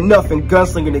he's had enough, and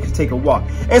Gunslinger needs to take a walk.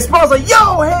 And Spawn's like,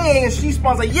 yo, hey, and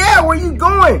Spawn's like, yeah, where you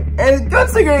going? And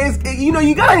Gunslinger is, you know,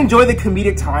 you gotta enjoy the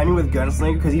comedic timing with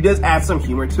Gunslinger, because he does add some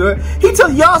humor to it. He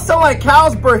tells y'all sound like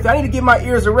Cal's birthday, I need to give my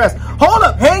ears a rest. Hold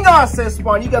up, hang on, says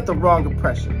Spawn, you got the wrong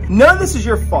impression. None of this is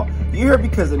your fault. You're here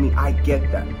because of me, I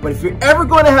get that. But if you're ever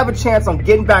going to have a chance on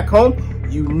getting back home,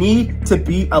 you need to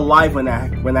be alive when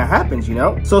that happens, you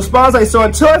know? So Spawn's like, so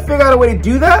until I figure out a way to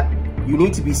do that, you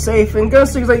need to be safe. And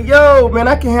Gunslinger's like, yo, man,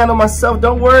 I can handle myself.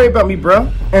 Don't worry about me,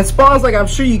 bro. And Spawn's like, I'm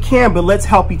sure you can, but let's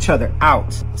help each other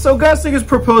out. So Gunslinger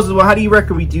proposes, well, how do you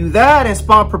reckon we do that? And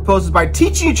Spawn proposes by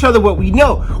teaching each other what we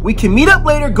know. We can meet up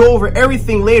later, go over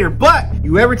everything later, but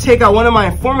you ever take out one of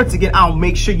my informants again, I'll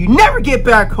make sure you never get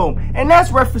back home. And that's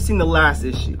referencing the last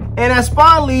issue. And as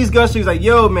Spawn leaves, Gunslinger's like,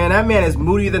 yo, man, that man is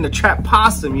moodier than the trapped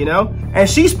possum, you know? And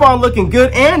Spawn looking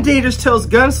good and dangerous tells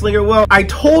Gunslinger, well, I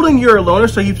told him you're a loner,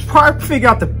 so he's probably figure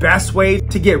out the best way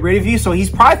to get rid of you. So he's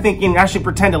probably thinking I should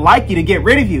pretend to like you to get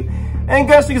rid of you. And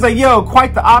Gunslinger's like, yo,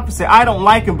 quite the opposite. I don't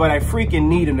like him, but I freaking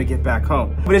need him to get back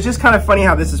home. But it's just kind of funny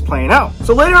how this is playing out.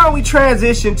 So later on, we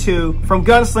transition from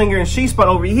Gunslinger and Spawn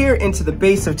over here into the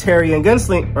base of Terry and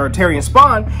Terry and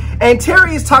Spawn. And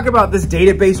Terry is talking about this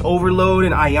database overload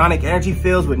and ionic energy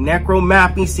fields with necro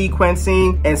mapping,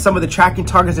 sequencing, and some of the tracking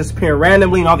targets disappearing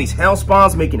randomly, and all these hell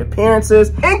spawns making appearances.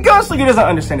 And Gunslinger doesn't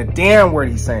understand a damn word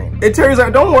he's saying. And Terry's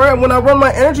like, don't worry, when I run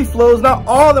my energy flows, not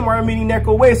all of them are emitting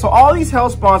necro waves. So all these hell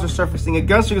spawns are surfacing. And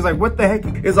Gunslinger's like, what the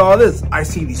heck is all this? I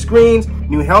see these screens,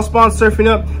 new hell spawns surfing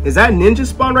up. Is that ninja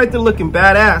spawn right there looking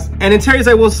badass? And then Terry's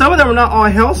like, well, some of them are not all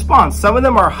hell spawns. Some of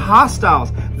them are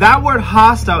hostiles. That word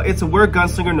hostile, it's a word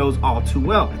Gunslinger knows all too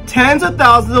well. Tens of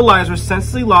thousands of lives were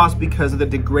senselessly lost because of the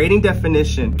degrading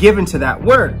definition given to that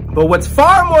word. But what's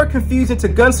far more confusing to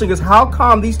Gunslinger is how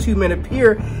calm these two men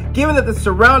appear, given that they're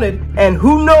surrounded, and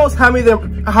who knows how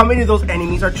many of those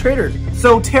enemies are traitors.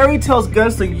 So Terry tells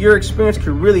Gunslinger, your experience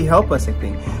could really help us, I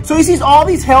think. So he sees all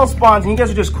these hell spawns and you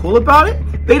guys are just cool about it?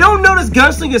 They don't notice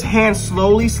Gunslinger's hand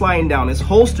slowly sliding down his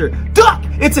holster. Duck!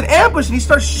 It's an ambush, and he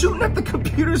starts shooting at the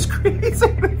computer screens.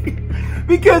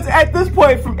 Because at this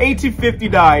point, from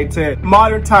 1859 to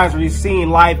modern times where you're seeing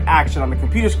live action on the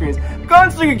computer screens,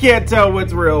 Gunslinger can't tell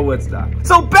what's real, what's not.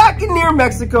 So back in near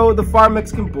Mexico, the far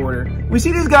Mexican border, we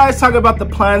see these guys talking about the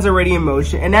plans already in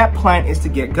motion, and that plan is to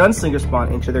get Gunslinger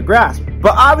Spawn into their grasp.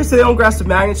 But obviously they don't grasp the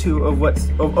magnitude of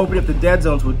opening up the dead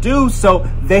zones will do, so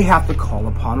they have to call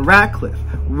upon Ratcliffe.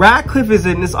 Ratcliffe is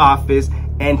in this office,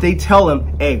 and they tell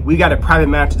him, hey, we got a private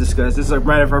matter to discuss. This is a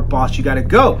matter of our boss, you gotta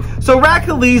go. So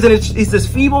Ratcliffe leaves, and it's this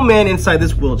feeble man inside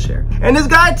this wheelchair. And this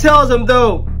guy tells him,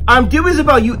 though, I'm dubious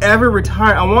about you ever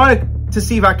retiring. I wanted to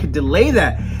see if I could delay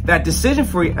that decision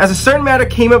for you, as a certain matter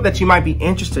came up that you might be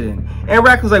interested in. And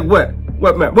Ratcliffe's like,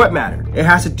 what matter? It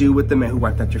has to do with the man who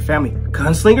wiped out your family.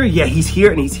 Gunslinger? Yeah, he's here,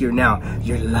 and he's here now.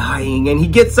 You're lying. And he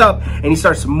gets up and he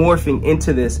starts morphing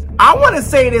into this. I want to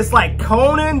say this like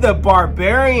Conan the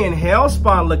Barbarian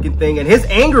Hellspawn looking thing, and his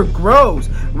anger grows.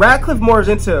 Ratcliffe morphs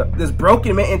into this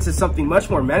broken man into something much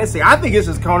more menacing. I think this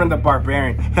is Conan the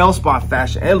Barbarian Hellspawn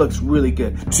fashion. It looks really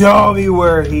good. Tell me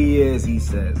where he is, he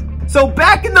says. So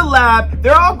back in the lab,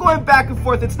 they're all going back and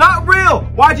forth. It's not real.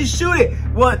 Why'd you shoot it?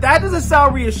 Well, that doesn't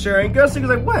sound reassuring. Gunslinger's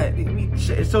like,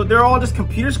 what? So they're all just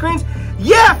computer screens?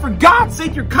 Yeah, for God's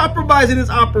sake, you're compromising this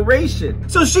operation.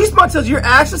 So Spawn tells your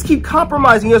actions keep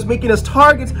compromising us, making us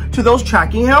targets to those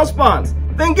tracking hell spawns.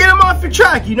 Then get him off your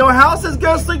track. You know how, says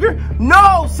Gunslinger?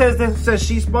 No,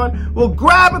 says Spawn. Well,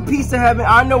 grab a piece of heaven.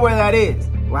 I know where that is.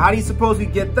 Well, how do you suppose we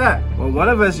get that? Well, one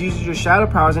of us uses your shadow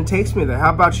powers and takes me there.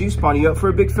 How about you, Spawn? You up for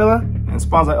a big fella? And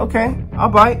Spawn's like, okay, I'll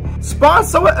bite. Spawn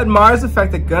somewhat admires the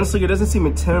fact that Gunslinger doesn't seem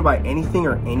intimidated by anything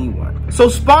or anyone. So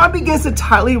Spawn begins to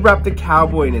tightly wrap the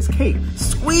cowboy in his cape,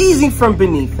 squeezing from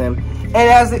beneath him.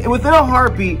 And within a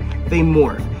heartbeat, they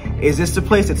morph. Is this the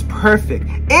place? It's perfect.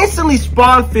 Instantly,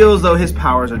 Spawn feels though his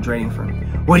powers are draining from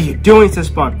him. What are you doing, says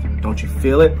Spawn. Don't you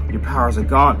feel it? Your powers are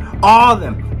gone. All of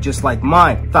them, just like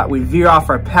mine. Thought we'd veer off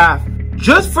our path.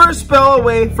 Just for a spell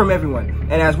away from everyone.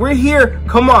 And as we're here,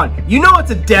 come on. You know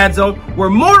it's a dead zone. We're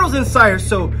mortals inside,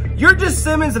 so you're just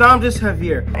Simmons and I'm just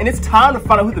Javier. And it's time to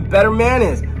find out who the better man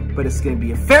is. But it's going to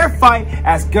be a fair fight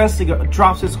as Gunslinger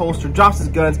drops his holster, drops his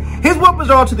guns. His weapons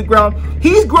are all to the ground.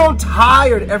 He's grown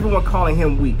tired of everyone calling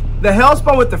him weak. the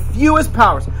Hellspawn with the fewest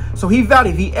powers. So he vowed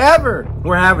if he ever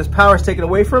were to have his powers taken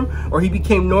away from him, or he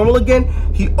became normal again,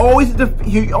 he'd always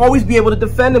be able to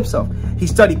defend himself. He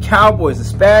studied cowboys, the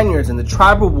Spaniards, and the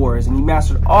tribal wars, and he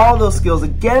mastered all those skills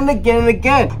again and again and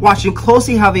again, watching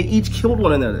closely how they each killed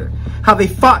one another, how they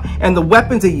fought, and the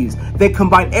weapons they used. They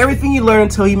combined everything he learned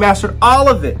until he mastered all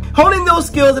of it, honing those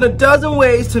skills in a dozen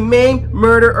ways to maim,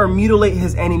 murder, or mutilate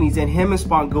his enemies. And him and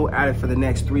Spawn go at it for the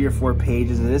next 3 or 4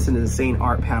 pages, and this is an insane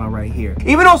art panel right here.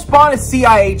 Even though Spawn is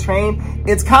CIA trained,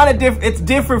 it's kind of different. It's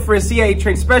different for a CIA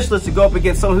trained specialist to go up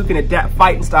against someone who can adapt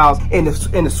fighting styles in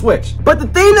the Switch. But the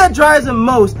thing that drives him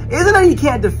most isn't that he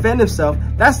can't defend himself.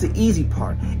 That's the easy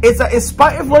part. It's that in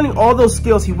spite of learning all those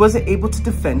skills, he wasn't able to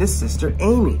defend his sister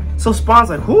Amy. So Spawn's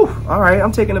like, whew, all right,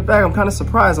 I'm taking it back. I'm kind of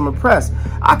surprised. I'm impressed.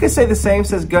 I could say the same,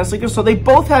 says Gunslinger. So they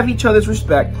both have each other's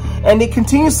respect, and they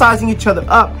continue sizing each other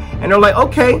up, and they're like,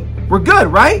 okay, we're good,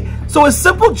 right? So a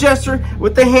simple gesture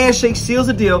with the handshake seals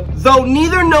the deal, though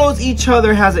neither knows each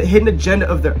other has a hidden agenda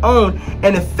of their own,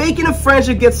 and if faking a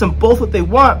friendship gets them both what they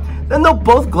want, then they'll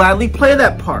both gladly play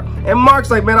that part. And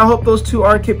Mark's like, man, I hope those two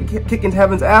aren't kicking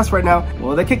heaven's ass right now.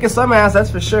 Well, they're kicking some ass,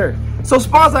 that's for sure. So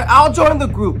Spawn's like, I'll join the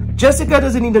group. Jessica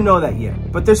doesn't need to know that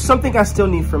yet, but there's something I still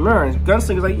need from her. And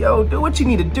Gunslinger's like, yo, do what you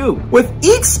need to do. With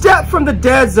each step from the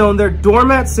dead zone, their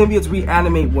dormant symbiotes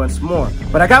reanimate once more.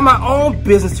 But I got my own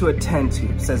business to attend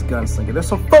to, says Gunslinger. There's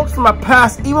some folks from my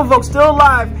past, evil folks still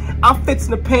alive. I'm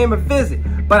fixing to pay him a visit.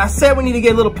 But I said we need to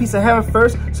get a little piece of heaven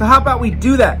first, so how about we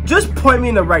do that? Just point me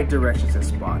in the right direction, says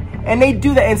Spawn. And they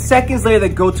do that, and seconds later, they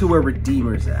go to where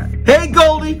Redeemer's at. Hey,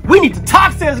 Goldie, we need to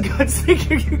talk, says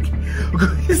Gunslinger.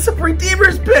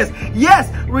 Redeemer's pissed. Yes,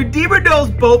 Redeemer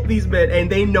knows both these men, and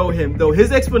they know him, though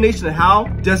his explanation of how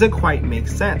doesn't quite make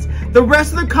sense. The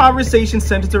rest of the conversation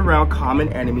centers around common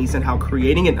enemies and how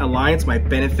creating an alliance might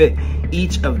benefit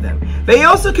each of them. They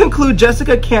also conclude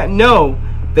Jessica can't know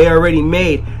they already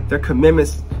made their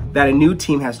commitments, that a new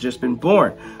team has just been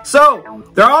born. So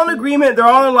they're all in agreement, they're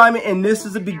all in alignment, and this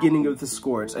is the beginning of the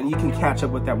Scorch. And you can catch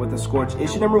up with that with the Scorch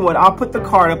issue number 1. I'll put the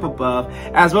card up above,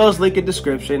 as well as link in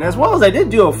description, as well as I did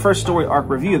do a first story arc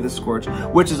review of the Scorch,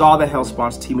 which is all the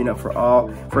Hellspawns teaming up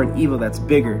for an evil that's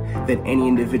bigger than any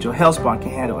individual Hellspawn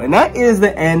can handle. And that is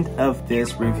the end of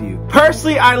this review.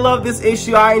 Personally, I love this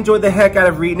issue. I enjoyed the heck out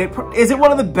of reading it. Is it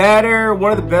one of the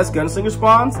best Gunslinger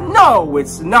Spawns? No,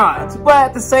 it's not. But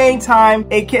at the same time,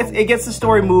 it gets the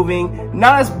story moving,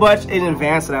 not as much in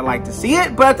advance that I like to see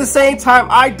it, but at the same time,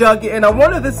 I dug it, and I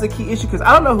wonder if this is a key issue, because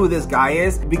I don't know who this guy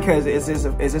is, because is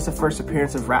this the first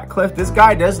appearance of Ratcliffe? This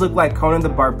guy does look like Conan the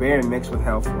Barbarian mixed with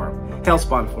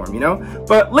Hellspawn form, you know?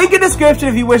 But link in the description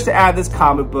if you wish to add this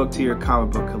comic book to your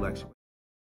comic book collection.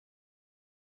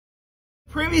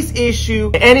 Previous issue,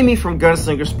 an enemy from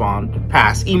Gunslinger Spawn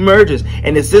past emerges,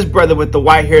 and it's this brother with the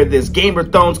white hair, this Game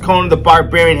of Thrones Conan the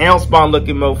Barbarian Hellspawn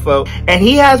looking mofo, and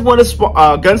he has one of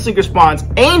Gunslinger Spawn's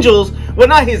angels, well,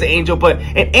 not his angel, but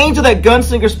an angel that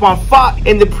Gunslinger Spawn fought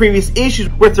in the previous issues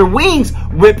with her wings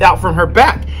ripped out from her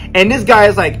back. And this guy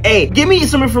is like, hey, give me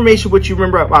some information what you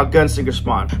remember about Gunslinger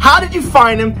Spawn. How did you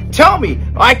find him? Tell me.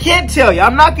 I can't tell you.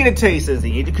 I'm not going to tell you, says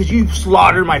the angel, because you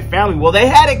slaughtered my family. Well, they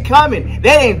had it coming.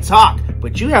 They didn't talk.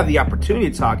 But you have the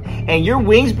opportunity to talk, and your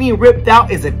wings being ripped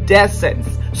out is a death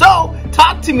sentence. So,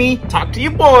 talk to me, talk to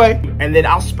your boy, and then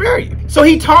I'll spare you. So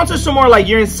he taunts her some more like,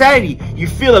 you're insanity. You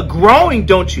feel a growing,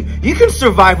 don't you? You can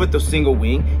survive with a single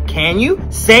wing. Can you?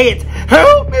 Say it.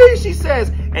 Help me, she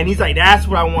says. And he's like, that's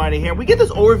what I wanted to hear. We get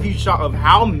this overview shot of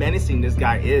how menacing this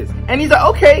guy is. And he's like,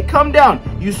 okay, calm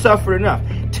down. You suffered enough.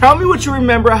 Tell me what you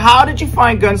remember. How did you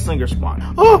find Gunslinger Spawn?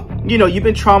 Oh, you know, you've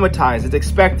been traumatized. It's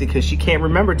expected because she can't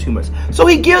remember too much. So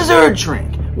he gives her a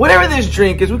drink. Whatever this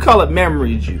drink is, we call it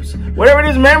memory juice. Whatever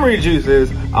this memory juice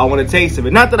is, I want a taste of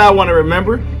it. Not that I want to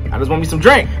remember. I just want me some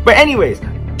drink. But anyways,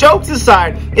 jokes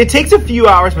aside, it takes a few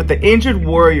hours, but the injured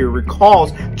warrior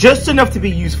recalls just enough to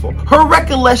be useful. Her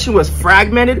recollection was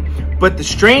fragmented, but the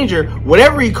stranger,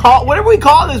 whatever we call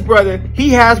this brother, he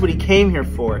has what he came here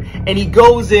for. And he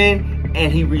goes in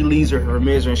and he relieves her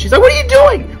misery. And she's like, what are you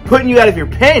doing? Putting you out of your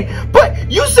pain. But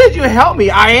you said you'd help me.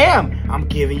 I am. I'm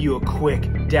giving you a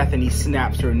quick death. And he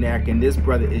snaps her neck. And this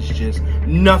brother is just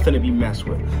nothing to be messed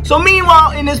with. So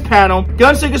meanwhile, in this panel,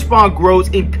 Gunslinger Spawn grows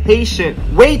impatient,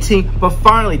 waiting. But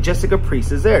finally, Jessica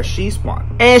Priest is there. She's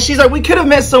Spawn. And she's like, we could have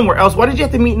met somewhere else. Why did you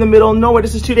have to meet in the middle of nowhere?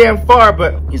 This is too damn far.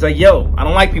 But he's like, yo, I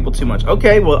don't like people too much.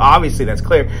 Okay, well, obviously that's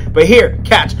clear. But here,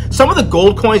 catch. Some of the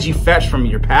gold coins you fetched from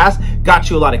your past got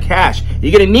you a lot of cash.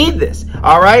 You're gonna need this,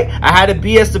 all right? I had to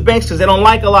BS the banks because they don't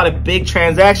like a lot of big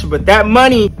transactions, but that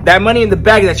money That money in the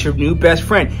bag, that's your new best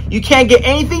friend. You can't get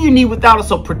anything you need without it,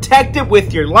 so protect it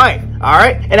with your life, all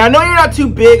right? And I know you're not too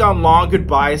big on long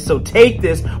goodbyes, so take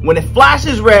this. When it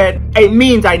flashes red, it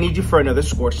means I need you for another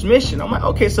Scorched mission. I'm like,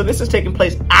 okay, so this is taking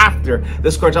place after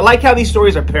the Scorched. I like how these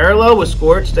stories are parallel with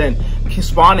Scorched and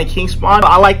Spawn and King Spawn.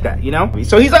 I like that, you know?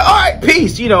 So he's like, all right,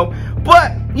 peace, you know?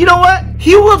 But you know what?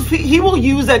 He will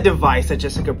use that device that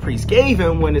Jessica Priest gave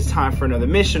him when it's time for another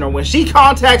mission, or when she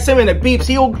contacts him and it beeps,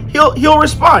 he'll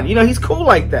respond. You know, he's cool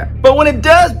like that. But when it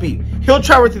does beep, he'll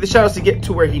travel through the shadows to get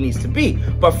to where he needs to be.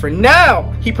 But for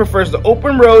now, he prefers the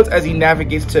open roads as he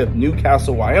navigates to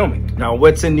Newcastle, Wyoming. Now,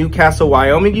 what's in Newcastle,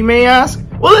 Wyoming, you may ask?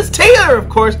 Well, it's Taylor, of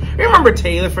course. Remember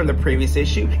Taylor from the previous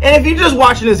issue? And if you're just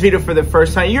watching this video for the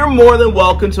first time, you're more than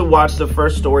welcome to watch the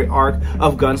first story arc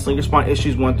of Gunslinger Spawn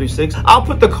issues 1 through 6. I'll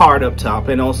put the card up top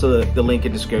and also the link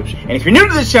in description. And if you're new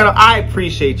to this channel, I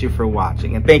appreciate you for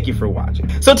watching, and thank you for watching.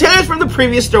 So Taylor's from the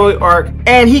previous story arc,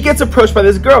 and he gets approached by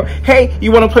this girl. Hey,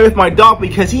 you want to play with my doll?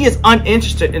 Because he is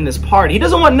uninterested in this party. He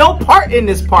doesn't want no part in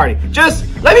this party. Just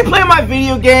let me play my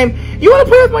video game. You want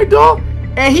to play with my doll?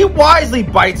 And he wisely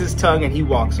bites his tongue and he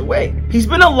walks away. He's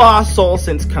been a lost soul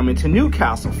since coming to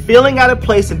Newcastle, feeling out of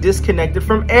place and disconnected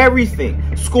from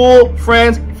everything. School,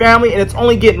 friends, family, and it's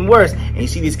only getting worse. And you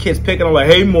see these kids picking on like,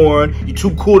 hey moron, you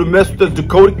too cool to mess with those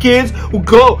Dakota kids? Well,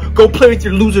 go play with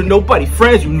your loser nobody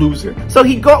friends, you loser. So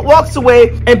he walks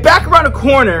away, and back around the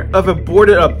corner of a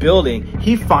boarded up building,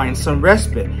 he finds some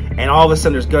respite. And all of a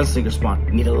sudden there's Gunslinger Spawn.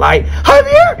 You need a light? I'm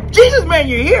here! Jesus, man,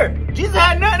 you're here! Jesus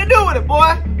had nothing to do with it,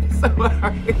 boy.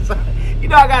 So, you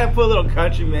know I gotta put a little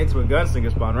country mix with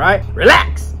Gunslinger Spawn, right?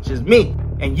 Relax, it's just me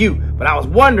and you. But I was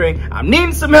wondering, I'm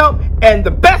needing some help, and the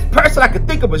best person I could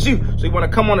think of was you. So you wanna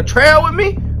come on a trail with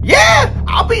me? Yeah,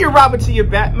 I'll be your Robin to your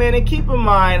Batman. And keep in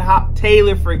mind how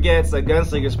Taylor forgets that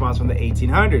Gunslinger Spawn's from the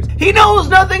 1800s. He knows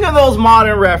nothing of those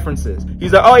modern references.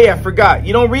 He's like, oh yeah, forgot.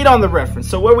 You don't read on the reference,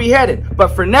 so where we headed? But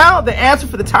for now, the answer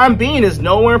for the time being is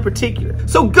nowhere in particular.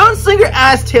 So Gunslinger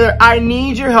asks Taylor, I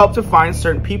need your help to find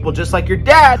certain people, just like your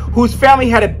dad, whose family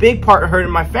had a big part in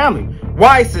hurting my family.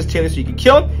 Why, says Taylor, so you can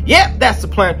kill him? Yep, that's the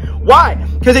plan. Why?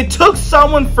 Because it took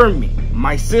someone from me.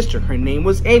 My sister, her name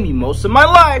was Amy. Most of my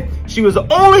life, she was the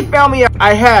only family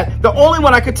I had, the only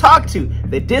one I could talk to.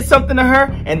 They did something to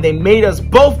her, and they made us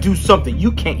both do something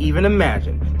you can't even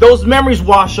imagine. Those memories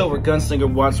wash over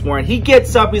Gunslinger once more, and he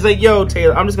gets up. He's like, yo,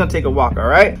 Taylor, I'm just going to take a walk, all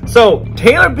right? So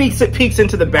Taylor peeks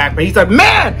into the back, but he's like,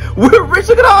 man, we're rich.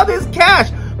 Look at all this cash.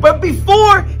 But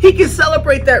before he can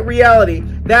celebrate that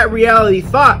reality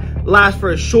thought lasts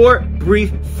for a short,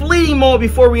 brief, fleeting moment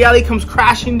before reality comes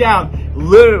crashing down,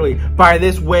 literally by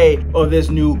this way of this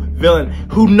new villain,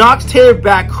 who knocks Taylor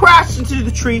back, crashes into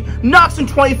the tree, knocks him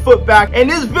 20 foot back, and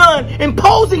this villain,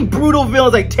 imposing brutal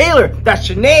villains like, Taylor, that's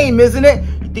your name, isn't it?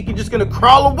 You think you're just gonna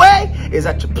crawl away? Is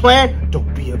that your plan?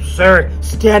 Don't be absurd.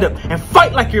 Stand up and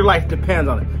fight like your life depends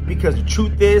on it. Because the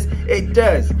truth is, it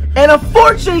does. And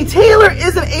unfortunately, Taylor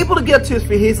isn't able to get up to his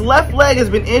feet. His left leg has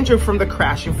been injured from the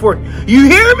crashing fork. You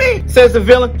hear me? Says the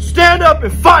villain. Stand up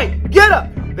and fight. Get up.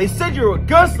 They said you're a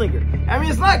gunslinger. I mean,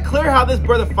 it's not clear how this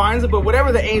brother finds him, but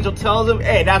whatever the angel tells him,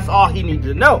 hey, that's all he needed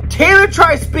to know. Taylor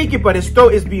tries speaking, but his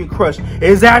throat is being crushed.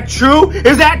 Is that true?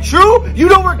 Is that true? You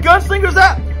know where Gunslinger's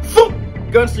at? Foop!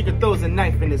 Gunslinger throws a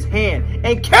knife in his hand.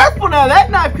 And careful now, that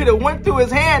knife could have went through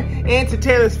his hand into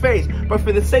Taylor's face. But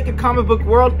for the sake of comic book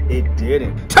world, it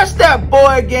didn't. Touch that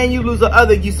boy again, you lose the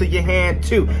other use of your hand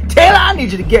too. Taylor, I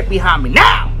need you to get behind me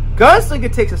now.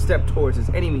 Gunslinger takes a step towards his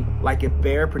enemy like a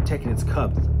bear protecting its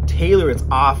cubs. Taylor is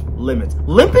off limits.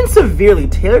 Limping severely,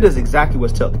 Taylor does exactly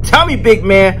what's told. Tell me, big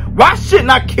man, why shouldn't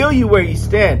I kill you where you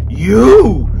stand?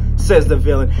 You, says the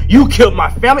villain. You killed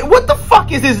my family. What the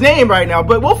fuck is his name right now?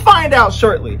 But we'll find out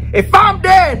shortly. If I'm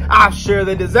dead, I'm sure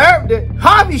they deserved it.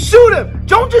 Javi, shoot him.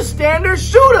 Don't just stand there,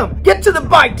 shoot him. Get to the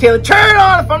bike, Taylor. Turn it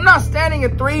on. If I'm not standing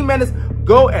in 3 minutes,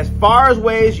 go as far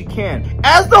away as you can.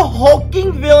 As the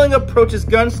hulking villain approaches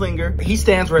Gunslinger, he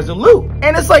stands resolute.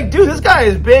 And it's like, dude, this guy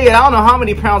is big, and I don't know how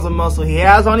many pounds of muscle he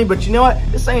has on him, but you know what?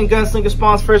 This ain't Gunslinger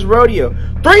Spawn's first rodeo.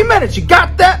 3 minutes, you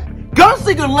got that?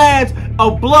 Gunslinger lands a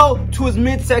blow to his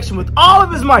midsection with all of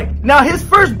his might. Now, his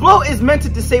first blow is meant to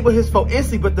disable his foe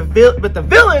instantly, but the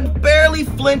villain barely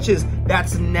flinches.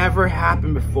 That's never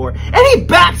happened before. And he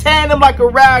backhands him like a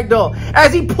ragdoll.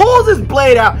 As he pulls his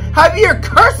blade out, Javier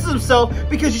curses himself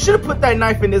because you should have put that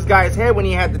knife in this guy's head when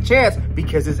he had the chance,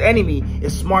 because his enemy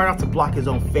is smart enough to block his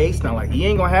own face. Now, like, he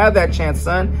ain't gonna have that chance,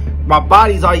 son. My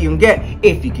body's all you can get,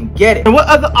 if you can get it. And what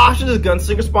other options does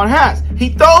Gunslinger Spawn has? He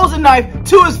throws a knife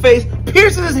to his face,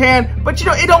 pierces his hand, but But you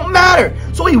know, it don't matter.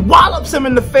 So he wallops him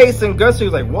in the face, and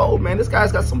Gunslinger's like, whoa, man, this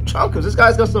guy's got some chunkers. This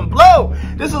guy's got some blow.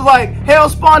 This is like Hell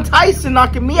Spawn Tyson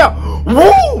knocking me out.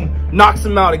 Woo! Knocks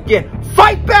him out again.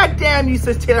 Fight back, damn you,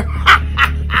 says Taylor. Ha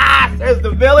ha ha, says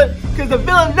the villain. Because the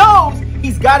villain knows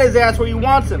he's got his ass where he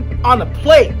wants him. On the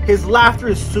plate, his laughter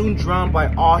is soon drowned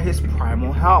by all his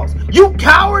primal howls. You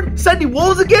coward! Sending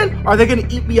wolves again? Are they gonna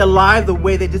eat me alive the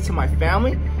way they did to my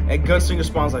family? And Gunslinger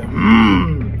Spawn's like,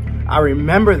 I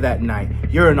remember that night.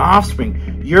 You're an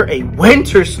offspring. You're a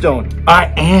Winterstone.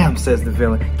 I am, says the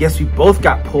villain. Guess we both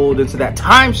got pulled into that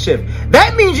time shift.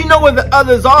 That means you know where the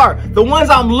others are. The ones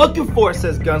I'm looking for,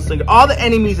 says Gunslinger. All the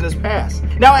enemies in his past.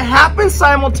 Now, it happens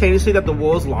simultaneously that the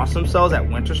wolves launch themselves at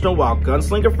Winterstone while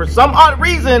Gunslinger, for some odd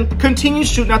reason, continues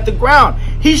shooting at the ground.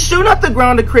 He's shooting at the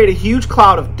ground to create a huge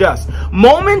cloud of dust,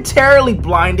 momentarily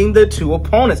blinding the two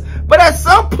opponents. But at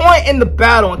some point in the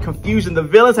battle and confusion, the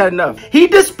villain's had enough. He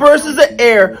disperses the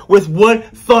air with one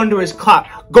thunderous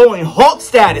clap, going Hulk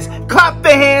status. Clap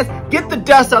the hands, get the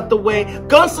dust out the way.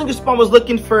 Gunslinger Spawn was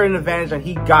looking for an advantage, and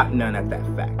he got none at that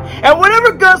fact. And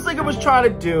whatever Gunslinger was trying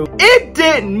to do, it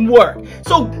didn't work.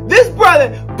 So this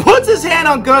brother puts his hand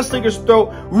on Gunslinger's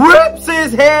throat, rips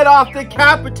his head off,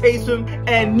 decapitates him,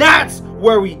 and that's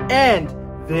where we end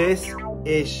this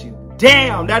issue.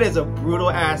 Damn, that is a brutal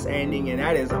ass ending, and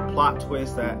that is a plot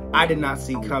twist that I did not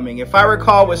see coming. If I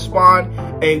recall with Spawn,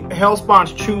 a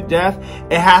Hellspawn's true death,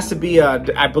 it has to be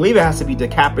I believe it has to be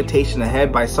decapitation of the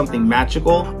head by something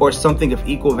magical or something of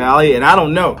equal value, and I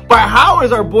don't know. But how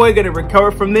is our boy gonna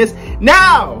recover from this?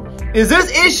 Now, is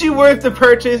this issue worth the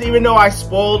purchase, even though I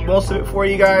spoiled most of it for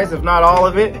you guys, if not all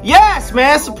of it? Yes,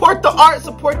 man, support the art,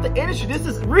 support the industry. This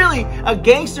is really a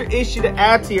gangster issue to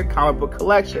add to your comic book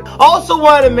collection. Also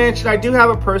wanted to mention, I do have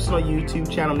a personal YouTube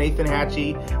channel, Nathan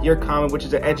Hatchie, Your Comic, which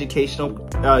is an educational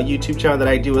YouTube channel that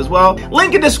I do as well.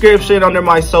 Link in description under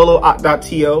my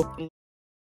solo.to.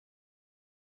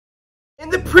 In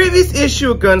the previous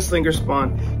issue of Gunslinger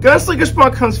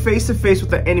Spawn comes face to face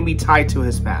with an enemy tied to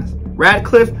his past.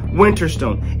 Radcliffe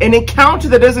Winterstone, an encounter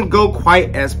that doesn't go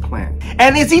quite as planned.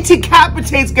 And as he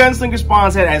decapitates Gunslinger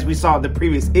Spawn's head, as we saw in the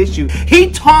previous issue,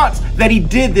 he taunts that he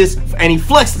did this and he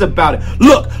flexes about it.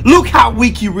 Look how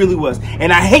weak he really was.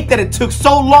 And I hate that it took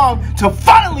so long to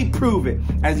finally prove it,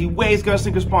 as he waves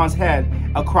Gunslinger Spawn's head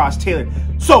across Taylor.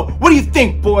 So, what do you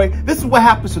think, boy? This is what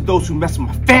happens to those who mess with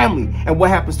my family, and what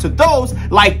happens to those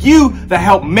like you that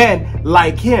help men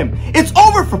like him. It's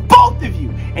over for both of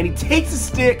you. And he takes a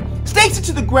stick, stakes it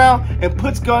to the ground, and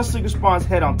puts Gunslinger Spawn's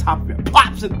head on top of it,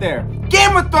 plops it there,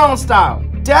 Game of Thrones style.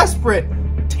 Desperate,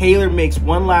 Taylor makes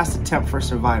one last attempt for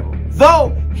survival,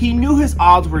 though he knew his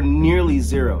odds were nearly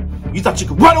zero. You thought you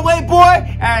could run away,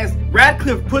 boy? As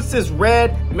Radcliffe puts this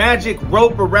red magic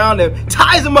rope around him,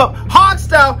 ties him up, hog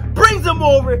style, brings him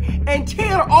over, and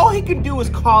Taylor, all he can do is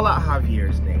call out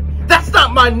Javier's name. That's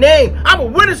not my name. I'm a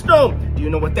Winterstone. Do you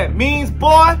know what that means,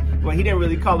 boy? Well, he didn't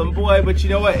really call him boy, but you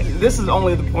know what? This is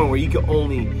only the point where you can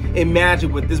only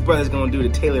imagine what this brother's gonna do to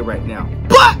Taylor right now.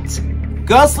 But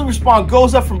Gunslinger Spawn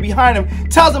goes up from behind him,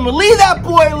 tells him to leave that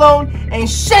boy alone, and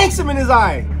shanks him in his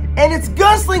eye. And it's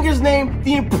Gunslinger's name,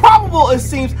 the improbable it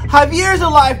seems, Javier's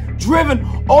alive,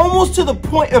 driven almost to the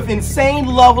point of insane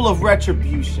level of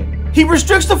retribution. He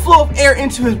restricts the flow of air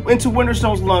into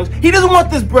Winterstone's lungs. He doesn't want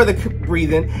this brother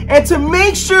breathing. And to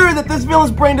make sure that this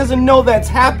villain's brain doesn't know that's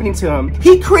happening to him,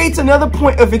 he creates another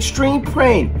point of extreme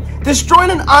pain, destroying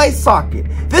an eye socket.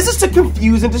 This is to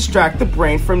confuse and distract the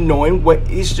brain from knowing what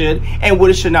it should and what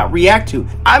it should not react to.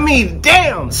 I mean,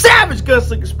 damn, savage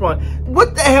Gunslinger Spawn.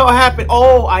 What the hell happened?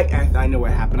 Oh, I know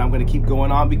what happened. I'm going to keep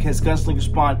going on because Gunslinger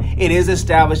Spawn, it is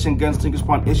established in Gunslinger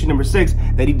Spawn issue number 6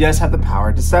 that he does have the power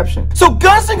of deception. So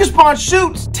Gunslinger Spawn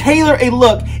shoots Taylor a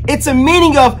look. It's a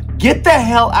meaning of get the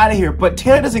hell out of here, but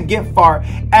Taylor doesn't get far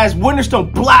as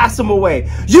Winterstone blasts him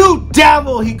away. You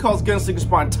devil, he calls Gunslinger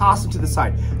Spawn, toss him to the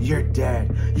side. You're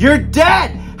dead. You're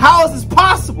dead. How is this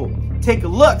possible? Take a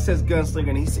look, says Gunslinger,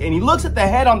 and he looks at the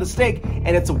head on the stake,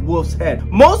 and it's a wolf's head.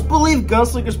 Most believe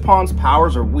Gunslinger Spawn's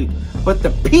powers are weak, but the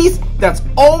piece that's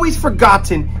always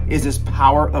forgotten is his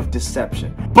power of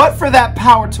deception. But for that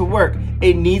power to work,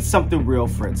 it needs something real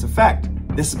for its effect.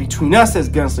 This is between us, says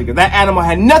Gunslinger. That animal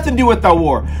had nothing to do with our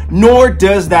war, nor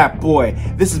does that boy.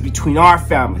 This is between our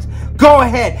families. Go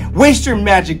ahead, waste your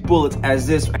magic bullets, as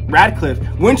this Radcliffe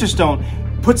Winterstone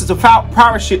puts his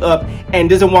power shit up and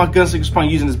doesn't want Gunslinger Spawn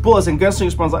using his bullets, and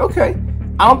Gunslinger Spawn's like, okay,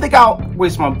 I don't think I'll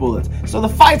waste my bullets. So the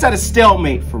fight's at a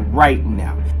stalemate for right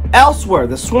now. Elsewhere,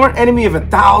 the sworn enemy of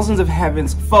thousands of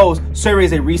heaven's foes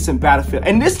surveys a recent battlefield,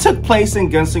 and this took place in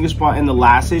Gunslinger Spawn in the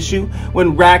last issue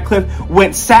when Radcliffe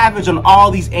went savage on all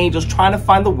these angels trying to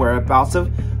find the whereabouts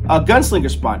of Gunslinger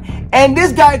Spawn. And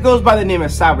this guy goes by the name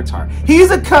of Savitar.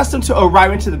 He's accustomed to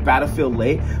arriving to the battlefield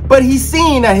late, but he's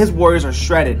seeing that his warriors are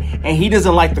shredded, and he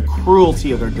doesn't like the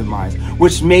cruelty of their demise,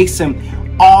 which makes him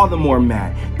all the more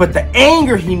mad. But the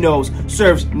anger he knows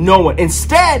serves no one.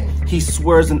 Instead, he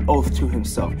swears an oath to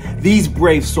himself. These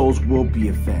brave souls will be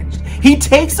avenged. He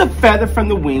takes a feather from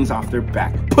the wings off their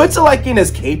back, puts it like in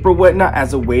his cape or whatnot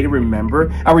as a way to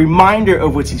remember, a reminder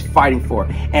of what he's fighting for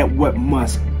and what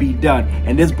must be done.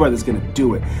 And this brother's gonna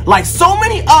do it. Like so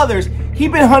many others,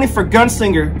 he's been hunting for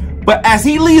Gunslinger, but as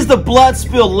he leaves the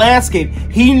blood-spilled landscape,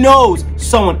 he knows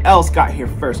someone else got here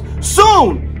first.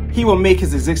 Soon, he will make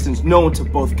his existence known to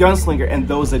both Gunslinger and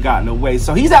those that got in the way.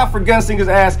 So he's out for Gunslinger's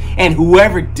ass and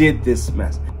whoever did this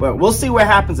mess. But we'll see what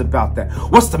happens about that.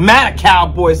 What's the matter,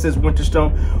 cowboy, says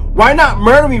Winterstone. Why not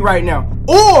murder me right now?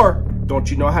 Or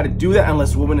don't you know how to do that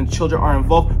unless women and children are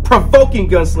involved? Provoking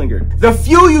Gunslinger. The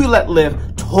few you let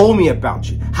live told me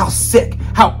about you. How sick,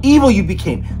 how evil you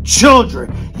became.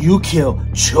 Children. You kill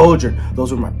children.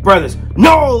 Those were my brothers.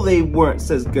 No, they weren't,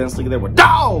 says Gunslinger. They were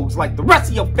dogs like the rest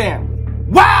of your family.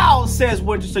 Wow, says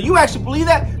Winterstone. You actually believe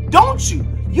that? Don't you?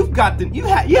 You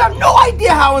have no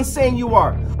idea how insane you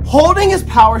are. Holding his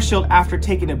power shield after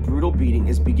taking a brutal beating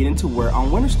is beginning to wear on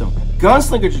Winterstone.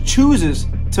 Gunslinger chooses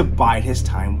to bide his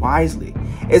time wisely.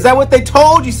 Is that what they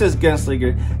told you, says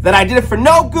Gunslinger? That I did it for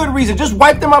no good reason, just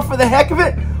wipe them out for the heck of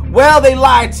it? Well, they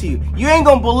lied to you. You ain't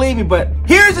gonna believe me, but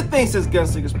here's the thing, says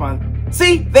Gunslinger Spawn.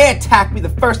 See, they attacked me the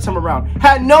first time around.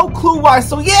 Had no clue why,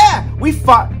 so yeah, we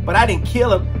fought, but I didn't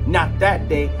kill him. Not that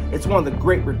day. It's one of the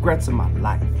great regrets of my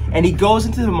life. And he goes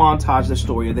into the montage, the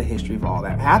story of the history of all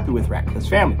that happened with Ratcliffe's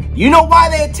family. You know why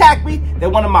they attacked me? They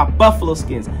wanted my buffalo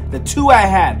skins, the two I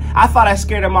had. I thought I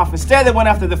scared them off. Instead, they went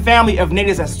after the family of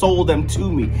natives that sold them to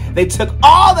me. They took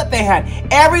all that they had,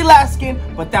 every last skin,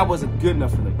 but that wasn't good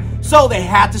enough for them. So they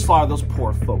had to slaughter those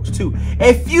poor folks too.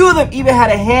 A few of them even had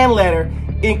a hand letter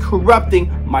in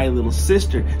corrupting my little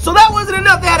sister. So that wasn't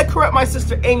enough. They had to corrupt my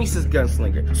sister Amy, says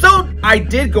Gunslinger. So I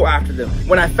did go after them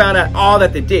when I found out all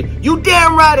that they did. You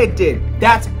damn right it did.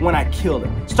 That's when I killed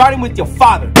them. Starting with your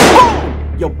father,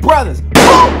 boom! Your brothers,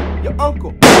 boom! Your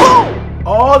uncle, boom!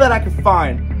 All that I could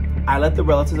find, I let the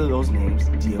relatives of those names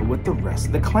deal with the rest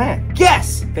of the clan.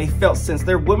 Yes, they felt since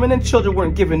their women and children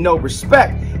weren't given no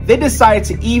respect, they decided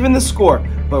to even the score.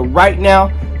 But right now,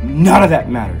 none of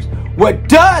that matters. What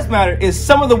does matter is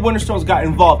some of the Winterstones got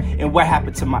involved in what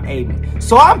happened to my Amy.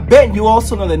 So I'm betting you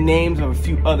also know the names of a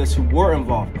few others who were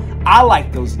involved. I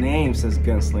like those names, says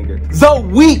Gunslinger. Though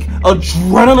weak,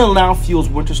 adrenaline now fuels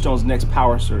Winterstone's next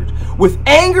power surge. With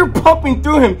anger pumping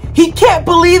through him, he can't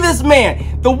believe this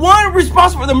man. The one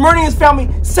responsible for the murdering his family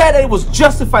said it was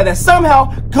justified, that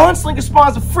somehow Gunslinger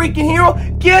Spawn's a freaking hero.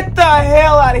 Get the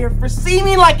hell out of here. For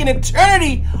seeming like an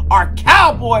eternity, our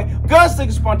cowboy,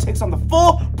 Gunslinger Spawn, takes on the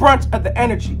full brunt of the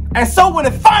energy. And so when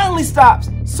it finally stops,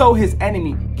 so his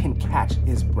enemy can catch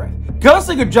his breath.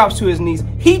 Gunslinger drops to his knees.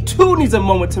 He too needs a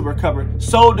moment to recover.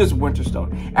 So does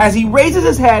Winterstone. As he raises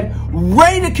his head,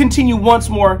 ready to continue once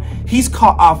more, he's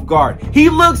caught off guard. He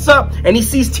looks up and he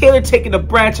sees Taylor taking a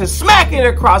branch and smacking it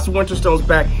across Winterstone's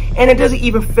back, and it doesn't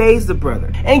even faze the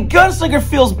brother. And Gunslinger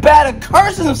feels bad and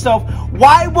curses himself.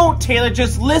 Why won't Taylor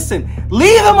just listen?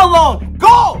 Leave him alone.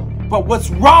 Go! But what's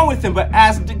wrong with him? But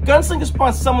as the Gunslinger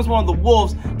Spawn summons one of the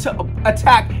wolves to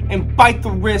attack and bite the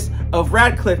wrist of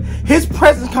Radcliffe, his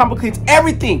presence complicates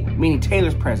everything, meaning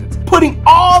Taylor's presence, putting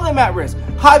all of them at risk.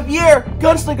 Javier,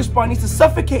 Gunslinger Spawn, needs to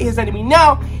suffocate his enemy.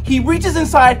 Now, he reaches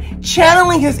inside,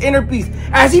 channeling his inner beast.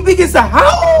 As he begins to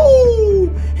howl,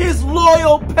 his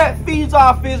loyal pet feeds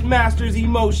off his master's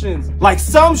emotions. Like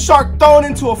some shark thrown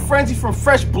into a frenzy from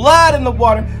fresh blood in the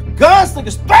water,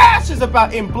 Gunslinger thrashes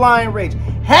about in blind rage,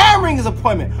 hammering his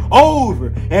appointment over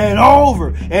and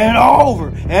over and over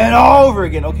and over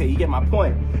again. Okay, you get my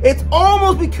point. It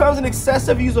almost becomes an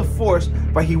excessive use of force,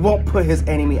 but he won't put his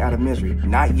enemy out of misery.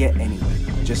 Not yet anyway.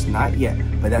 Just not yet.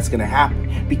 But that's going to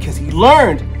happen because he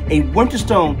learned a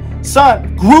Winterstone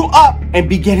son grew up and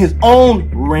began his own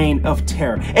reign of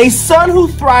terror. A son who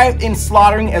thrived in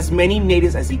slaughtering as many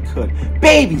natives as he could.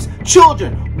 Babies,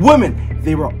 children, women.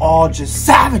 They were all just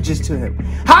savages to him.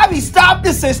 Javi, stop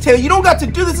this, says Taylor. You don't got to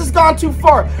do this. It's gone too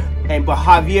far. But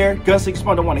Javier, Gunslinger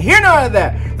Spawn, don't want to hear none of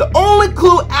that. The only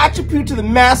clue attribute to the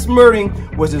mass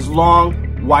murdering was his long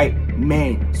white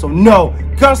mane. So no,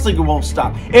 Gunslinger won't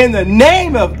stop. In the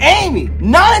name of Amy,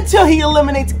 not until he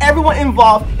eliminates everyone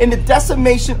involved in the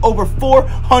decimation over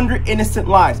 400 innocent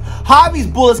lives. Javi's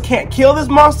bullets can't kill this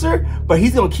monster, but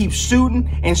he's gonna keep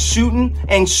shooting and shooting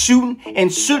and shooting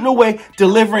and shooting away.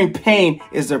 Delivering pain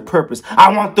is their purpose.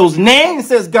 I want those names,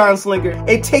 says Gunslinger.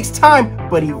 It takes time,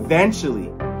 but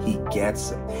eventually he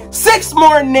gets them. 6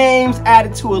 more names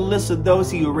added to a list of those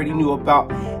he already knew about.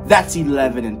 That's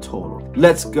 11 in total.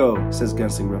 Let's go, says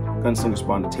Gunslinger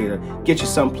Spawn to Taylor. Get you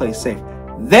someplace safe.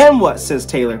 Then what, says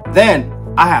Taylor? Then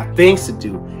I have things to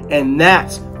do. And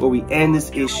that's where we end this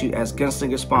issue as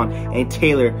Gunslinger Spawn and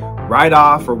Taylor ride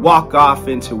off or walk off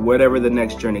into whatever the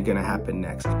next journey gonna happen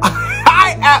next.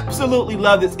 I absolutely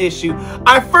love this issue.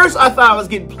 At first, I thought I was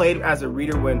getting played as a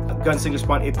reader when Gunslinger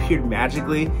Spawn appeared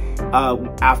magically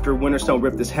after Winterstone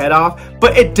ripped his head off.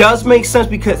 But it does make sense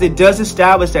because it does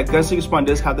establish that Gunslinger Spawn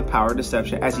does have the power of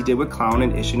deception, as he did with Clown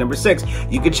in issue number 6.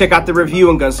 You can check out the review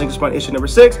on Gunslinger Spawn issue number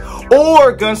 6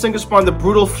 or Gunslinger Spawn the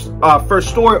Brutal First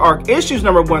Story Arc issues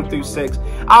number 1 through 6.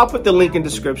 I'll put the link in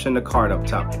description, the card up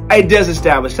top. It does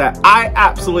establish that. I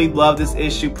absolutely love this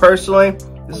issue personally.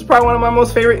 This is probably one of my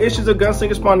most favorite issues of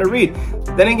Gunslinger Spawn to read.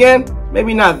 Then again,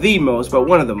 maybe not the most, but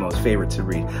one of the most favorite to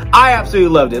read. I absolutely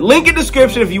loved it. Link in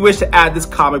description if you wish to add this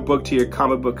comic book to your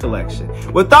comic book collection.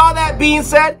 With all that being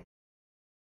said,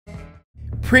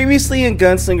 previously in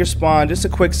Gunslinger Spawn, just a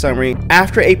quick summary.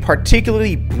 After a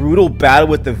particularly brutal battle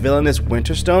with the villainous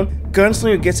Winterstone,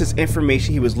 Gunslinger gets his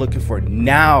information he was looking for.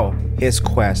 Now his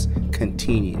quest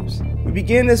continues. We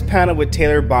begin this panel with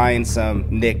Taylor buying some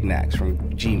knickknacks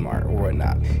from G-Mart or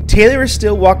whatnot. Taylor is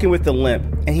still walking with a limp,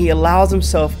 and he allows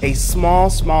himself a small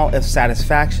of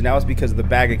satisfaction. That was because of the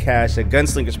bag of cash that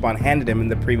Gunslinger Spawn handed him in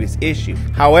the previous issue.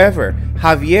 However,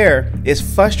 Javier is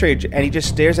frustrated and he just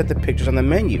stares at the pictures on the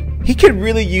menu. He could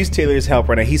really use Taylor's help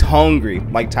right now. He's hungry.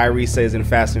 Like Tyrese says in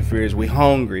Fast and Furious, we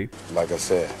hungry. Like I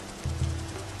said,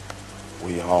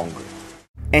 we hungry.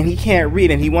 And he can't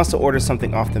read, and he wants to order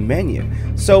something off the menu.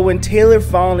 So when Taylor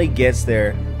finally gets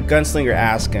there, Gunslinger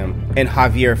asks him in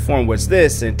Javier form, what's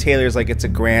this? And Taylor's like, it's a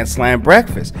Grand Slam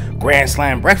breakfast. Grand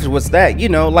Slam breakfast, what's that? You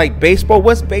know, like baseball.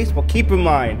 What's baseball? Keep in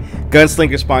mind,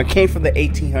 Gunslinger Spawn came from the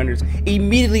 1800s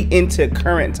immediately into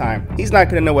current time. He's not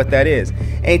gonna know what that is.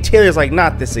 And Taylor's like,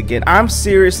 not this again. I'm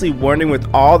seriously wondering,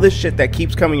 with all this shit that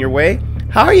keeps coming your way,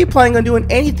 how are you planning on doing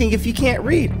anything if you can't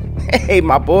read? Hey,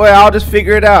 my boy, I'll just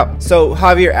figure it out. So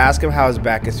Javier asks him how his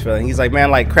back is feeling. He's like, man,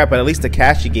 like crap, but at least the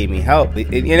cash you gave me helped.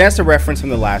 And that's a reference from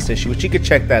the last issue, which you could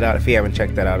check that out if you haven't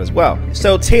checked that out as well.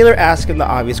 So Taylor asks him the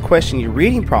obvious question, your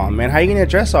reading problem, man, how are you gonna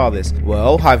address all this?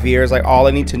 Well, Javier is like, all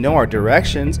I need to know are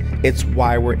directions. It's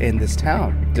why we're in this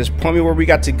town. Just point me where we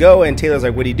got to go. And Taylor's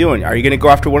like, what are you doing? Are you gonna go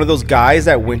after one of those guys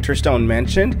that Winterstone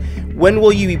mentioned? When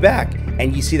will you be back?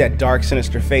 And you see that dark,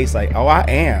 sinister face like, oh, I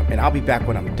am, and I'll be back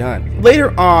when I'm done.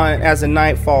 Later on, as the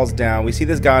night falls down, we see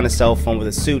this guy on a cell phone with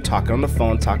a suit talking on the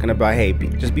phone, talking about, hey,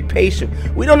 just be patient.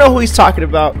 We don't know who he's talking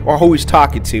about or who he's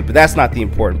talking to, but that's not the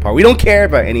important part. We don't care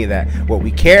about any of that. What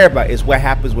we care about is what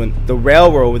happens when the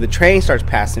railroad or the train starts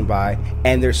passing by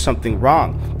and there's something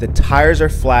wrong. The tires are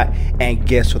flat, and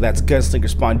guess what? That's Gunslinger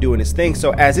Spawn doing his thing.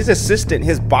 So as his assistant,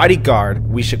 his bodyguard,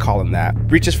 we should call him that,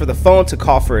 reaches for the phone to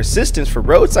call for assistance, for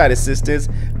roadside assistance,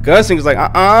 Gunslinger's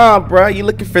like, bro, you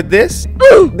looking for this?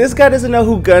 This guy doesn't know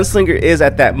who Gunslinger is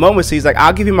at that moment, so he's like,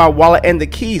 I'll give you my wallet and the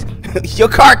keys. Your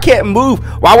car can't move.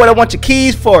 Why would I want your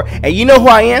keys for? And you know who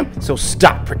I am, so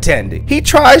stop pretending. He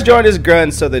tries drawing his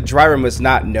gun, so the driver must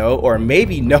not know, or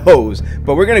maybe knows,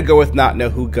 but we're gonna go with not know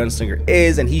who Gunslinger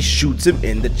is, and he shoots him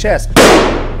in the chest.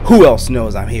 Who else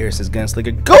knows I'm here, says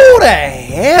Gunslinger. Go to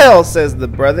hell, says the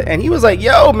brother. And he was like,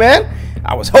 yo, man,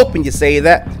 I was hoping you'd say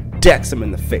that. Decks him in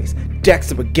the face,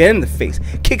 decks him again in the face,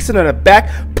 kicks him on the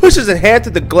back, pushes his head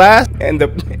through the glass, and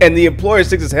the employer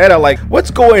sticks his head out like,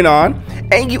 what's going on?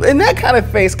 And you, in that kind of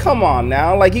face, come on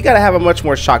now, like, you gotta have a much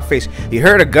more shocked face. You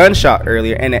heard a gunshot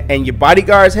earlier, and your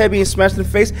bodyguard's head being smashed in the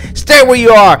face. Stay where you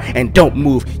are and don't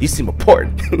move. You seem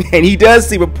important. And he does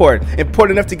seem important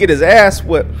enough to get his ass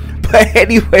whipped. But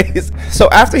anyways, so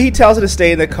after he tells her to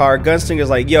stay in the car, Gunslinger's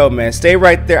like, yo, man, stay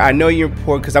right there. I know you're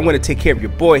important because I'm going to take care of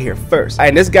your boy here first.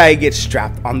 And this guy gets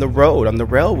strapped on the road, on the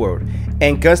railroad.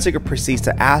 And Gunslinger proceeds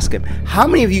to ask him, how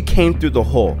many of you came through the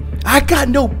hole? I got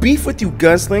no beef with you,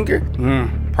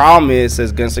 Gunslinger. Problem is,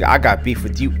 says Gunslinger, I got beef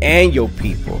with you and your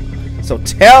people. So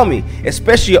tell me,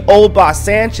 especially your old boss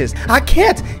Sanchez. I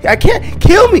can't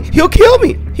kill me. He'll kill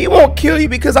me. He won't kill you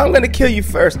because I'm going to kill you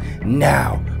first.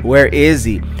 Now, where is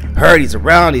he? Heard he's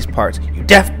around these parts. You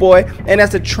deaf boy. And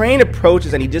as the train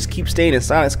approaches and he just keeps staying in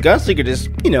silence, Gunslinger just,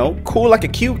 you know, cool like a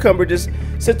cucumber, just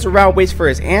sits around, waits for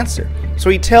his answer. So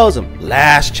he tells him,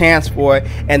 last chance, boy,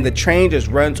 and the train just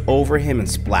runs over him and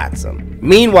splats him.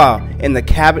 Meanwhile, in the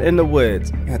cabin in the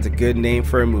woods, that's a good name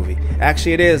for a movie.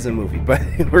 Actually, it is a movie, but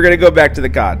we're gonna go back to the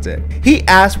content. He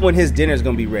asks when his dinner is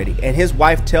gonna be ready, and his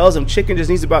wife tells him chicken just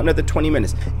needs about another 20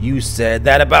 minutes. You said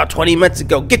that about 20 minutes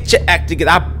ago. Get your act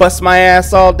together. I bust my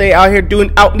ass all day out here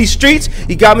out in these streets.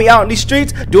 You got me out in these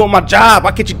streets doing my job.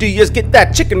 Why can't you do just get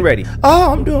that chicken ready?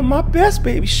 Oh, I'm doing my best,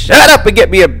 baby. Shut up and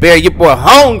get me a beer. Your boy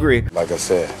hungry. Like I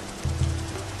said,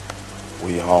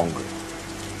 we hungry.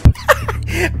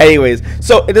 Anyways,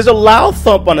 so there's a loud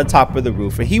thump on the top of the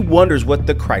roof, and he wonders what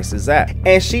the Christ is at.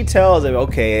 And she tells him,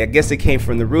 okay, I guess it came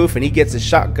from the roof, and he gets his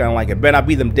shotgun like it better not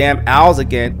be them damn owls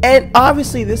again. And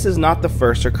obviously this is not the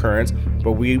first occurrence,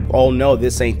 but we all know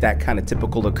this ain't that kind of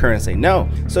typical occurrence, they know.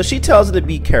 So she tells him to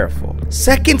be careful.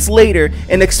 Seconds later,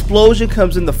 an explosion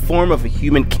comes in the form of a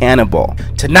human cannonball.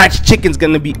 Tonight's chicken's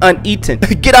gonna be uneaten.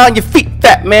 Get on your feet,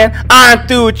 fat man. I'm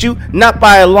through with you, not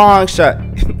by a long shot.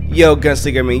 Yo,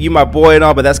 Gunslinger, I mean, you my boy and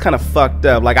all, but that's kind of fucked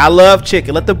up. Like, I love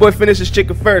chicken. Let the boy finish his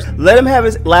chicken first. Let him have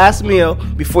his last meal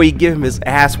before you give him his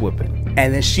ass whooping.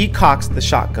 And then she cocks the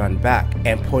shotgun back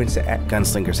and points it at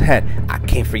Gunslinger's head. I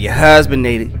came for your husband,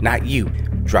 Nady, not you.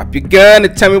 Drop your gun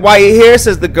and tell me why you're here,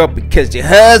 says the girl. Because your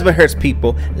husband hurts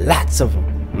people, lots of them.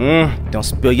 Don't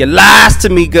spill your lies to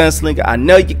me, Gunslinger. I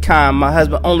know you're kind. My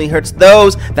husband only hurts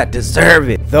those that deserve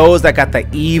it. Those that got the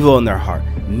evil in their heart.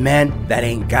 Men that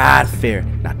ain't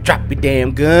God-fearing. Now drop your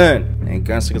damn gun. And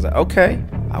Gunslinger's like, okay,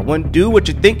 I wouldn't do what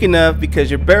you're thinking of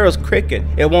because your barrel's crooked.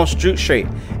 It won't shoot straight.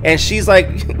 And she's like,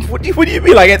 what do you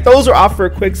mean? Like, it throws her off for a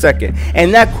quick second.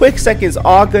 And that quick second is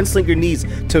all Gunslinger needs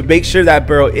to make sure that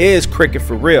barrel is crooked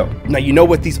for real. Now, you know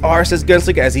what these are, says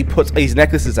Gunslinger as he puts these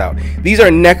necklaces out. These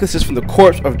are necklaces from the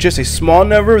corpse of just a small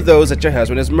number of those that your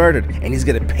husband has murdered. And he's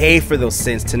going to pay for those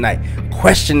sins tonight.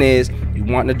 Question is, you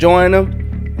want to join him?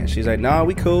 And she's like, nah,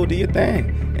 we cool, do your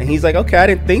thing. And he's like, okay, I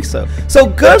didn't think so. So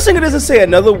Gunslinger doesn't say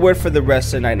another word for the rest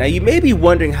of the night. Now, you may be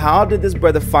wondering, how did this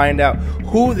brother find out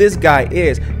who this guy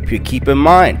is? If you keep in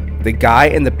mind, the guy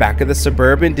in the back of the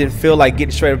Suburban didn't feel like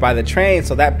getting shredded by the train,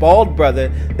 so that bald brother,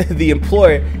 the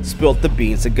employer, spilled the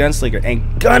beans to Gunslinger. And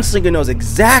Gunslinger knows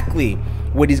exactly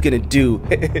what he's gonna do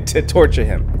to torture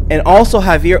him. And also,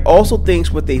 Javier also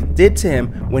thinks what they did to him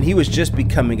when he was just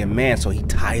becoming a man, so he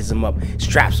ties him up,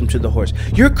 straps him to the horse.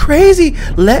 You're crazy,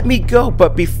 let me go.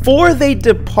 But before they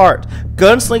depart,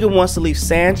 Gunslinger wants to leave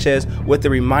Sanchez with a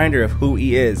reminder of who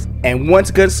he is. And once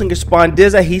Gunslinger Spawn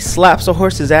does that, he slaps the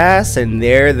horse's ass, and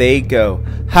there they go.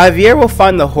 Javier will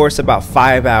find the horse about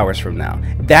 5 hours from now.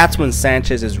 That's when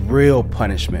Sanchez's real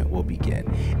punishment will begin.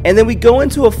 And then we go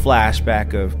into a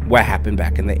flashback of what happened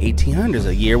back in the 1800s.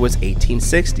 The year was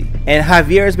 1860. And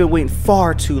Javier has been waiting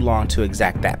far too long to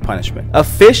exact that punishment.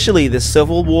 Officially, the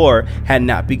Civil War had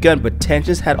not begun, but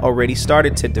tensions had already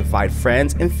started to divide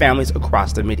friends and families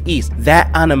across the Mideast.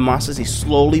 That animosity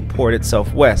slowly poured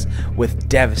itself west with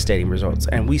devastating results.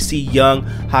 And we see young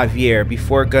Javier,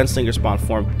 before Gunslinger Spawn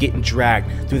formed, getting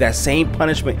dragged through that same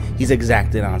punishment he's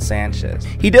exacted on Sanchez.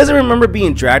 He doesn't remember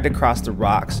being dragged across the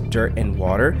rocks, dirt, and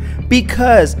water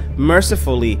because,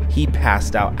 mercifully, he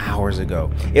passed out hours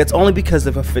ago. It's only because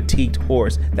of a fatigued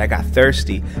horse that got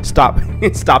thirsty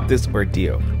stopped this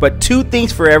ordeal. But two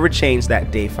things forever changed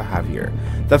that day for Javier.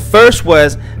 The first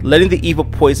was letting the evil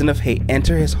poison of hate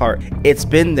enter his heart. It's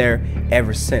been there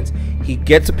ever since. He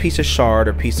gets a piece of shard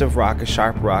or piece of rock, a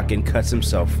sharp rock, and cuts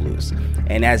himself loose.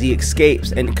 And as he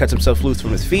escapes and cuts himself loose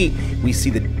from his feet, we see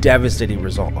the devastating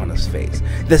result on his face.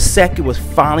 The second was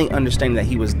finally understanding that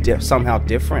he was somehow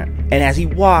different. And as he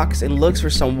walks and looks for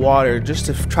some water just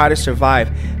to try to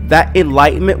survive, that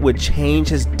enlightenment would change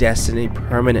his destiny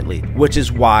permanently, which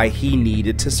is why he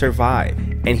needed to survive.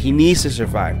 And he needs to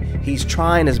survive. He's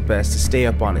trying his best to stay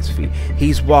up on his feet.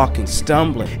 He's walking,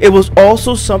 stumbling. It was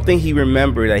also something he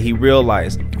remembered, that he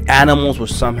realized animals were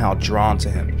somehow drawn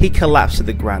to him. He collapsed to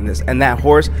the ground, and that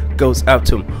horse goes up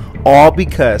to him, all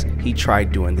because he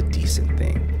tried doing the decent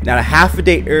thing. Now, a half a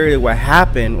day earlier, what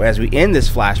happened as we end this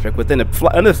flashback, under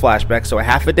the flashback, so a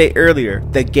half a day earlier,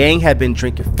 the gang had been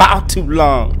drinking far too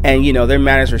long, and their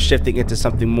manners were shifting into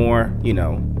something more,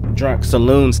 drunk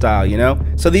saloon style,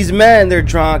 So these men, they're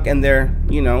drunk and they're,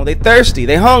 they thirsty,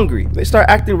 they hungry, they start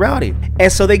acting rowdy. And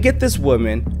so they get this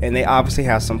woman, and they obviously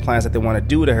have some plans that they want to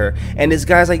do to her. And this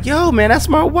guy's like, yo, man, that's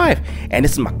my wife. And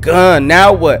this is my gun.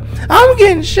 Now what? I'm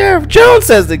getting Sheriff Jones,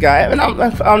 says the guy. And I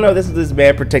don't know, this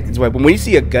man protecting his wife. But when you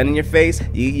see a gun in your face,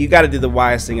 you got to do the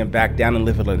wise thing and back down and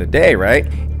live another day, right?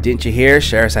 Didn't you hear?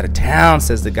 Sheriff's out of town,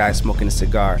 says the guy smoking a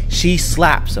cigar. She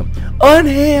slaps him.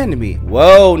 Unhand me.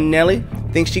 Whoa, Nelly.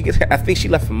 I think she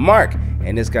left a mark.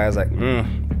 And this guy's like,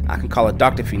 I can call a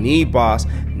doctor if you need, boss.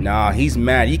 Nah, he's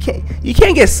mad. You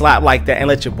can't get slapped like that and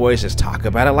let your boys just talk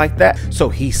about it like that. So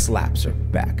he slaps her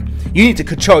back. You need to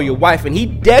control your wife, and he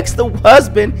decks the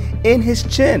husband in his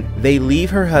chin. They leave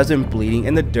her husband bleeding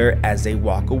in the dirt as they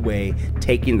walk away,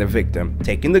 taking the victim,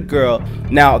 taking the girl.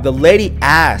 Now, the lady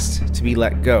asked to be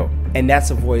let go, and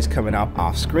that's a voice coming out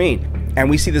off screen. And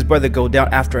we see this brother go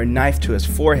down after a knife to his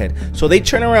forehead. So they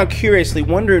turn around curiously,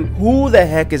 wondering who the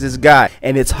heck is this guy?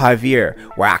 And it's Javier.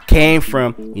 Where I came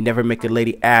from, you never make a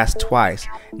lady ask twice.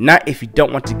 Not if you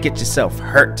don't want to get yourself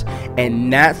hurt.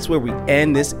 And that's where we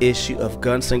end this issue of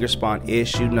Gunslinger Spawn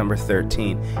issue number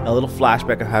 13. A little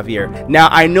flashback of Javier. Now,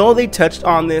 I know they touched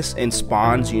on this in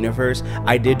Spawn's universe.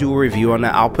 I did do a review on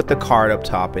that. I'll put the card up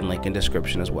top and link in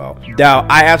description as well. Now,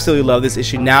 I absolutely love this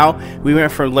issue. Now, we went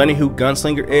from learning who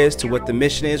Gunslinger is to what the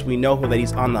mission is. We know that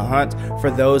he's on the hunt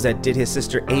for those that did his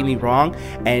sister Amy wrong,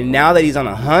 and now that he's on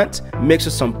a hunt mixed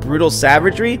with some brutal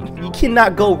savagery, you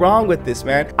cannot go wrong with this,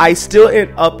 man. I still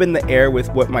am up in the air with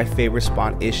what my favorite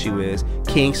Spawn issue is,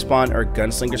 King Spawn or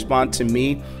Gunslinger Spawn. To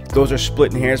me, those are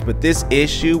splitting hairs, but this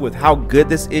issue, with how good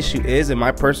this issue is, in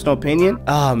my personal opinion,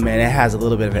 oh man, it has a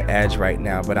little bit of an edge right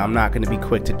now, but I'm not going to be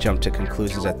quick to jump to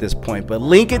conclusions at this point. But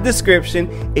link in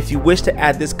description if you wish to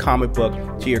add this comic book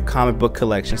to your comic book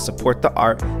collection. Support the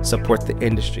art, support the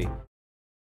industry.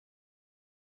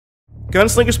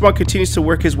 Gunslinger Spawn continues to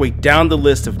work his way down the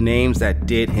list of names that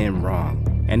did him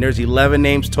wrong. And there's 11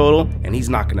 names total, and he's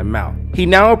knocking them out. He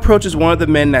now approaches one of the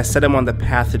men that set him on the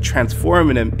path to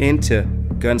transforming him into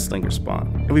Gunslinger Spawn.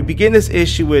 And we begin this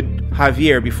issue with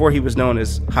Javier before he was known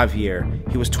as Javier.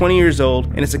 He was 20 years old,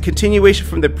 and it's a continuation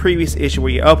from the previous issue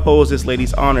where he upholds this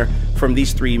lady's honor from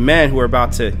these three men who are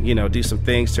about to, do some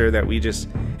things to her that we just,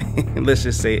 let's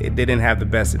just say, they didn't have the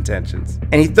best intentions.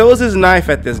 And he throws his knife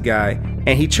at this guy,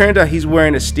 and he turned out he's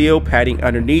wearing a steel padding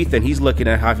underneath, and he's looking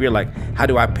at Javier like, how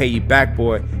do I pay you back,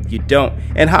 boy? You don't.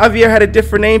 And Javier had a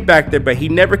different name back there, but he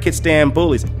never could stand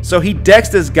bullies. So he decks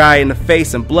this guy in the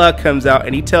face, and blood comes out,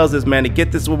 and he tells this man to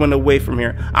get this woman away from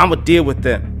here. I'm gonna deal with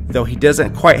them. Though he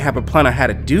doesn't quite have a plan on how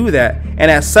to do that. And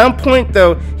at some point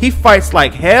though, he fights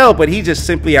like hell, but he's just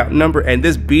simply outnumbered, and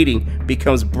this beating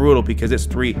becomes brutal because it's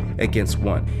 3 against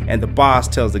 1. And the boss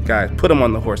tells the guys, put him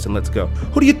on the horse and let's go.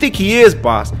 Who do you think he is,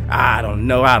 boss? I don't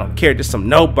know, I don't care, just some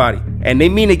nobody. And they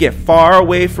mean to get far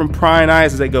away from prying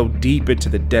eyes as they go deep into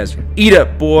the desert. Eat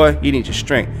up, boy, you need your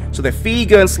strength. So they feed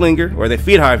Gunslinger, or they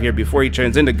feed Javier before he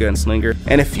turns into Gunslinger.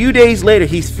 And a few days later,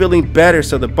 he's feeling better,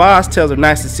 so the boss tells him,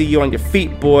 nice to see you on your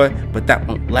feet, boy, but that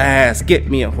won't last, get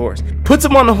me a horse. Puts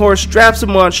him on the horse, straps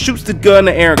him on, shoots the gun in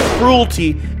the air.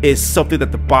 Cruelty is something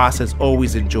that the boss has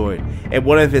always enjoyed. And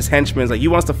one of his henchmen is like, you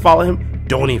wants to follow him?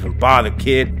 Don't even bother,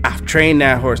 kid. I've trained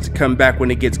that horse to come back when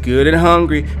it gets good and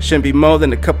hungry. Shouldn't be more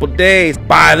than a couple days.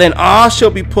 By then, all she'll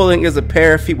be pulling is a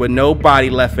pair of feet with no body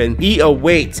left, and he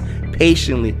awaits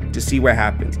patiently to see what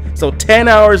happens. So 10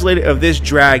 hours later of this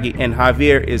dragging, and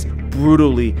Javier is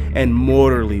brutally and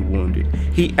mortally wounded.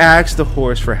 He asks the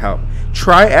horse for help.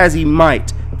 Try as he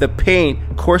might, the pain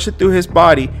coursing through his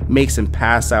body makes him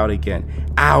pass out again.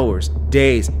 Hours,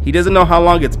 days, he doesn't know how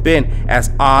long it's been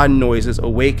as odd noises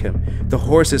awake him. The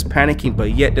horse is panicking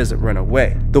but yet doesn't run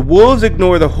away. The wolves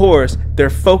ignore the horse, their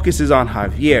focus is on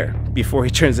Javier before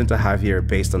he turns into Javier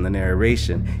based on the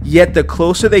narration. Yet the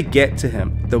closer they get to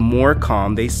him, the more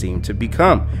calm they seem to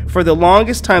become. For the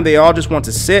longest time they all just want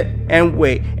to sit and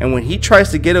wait, and when he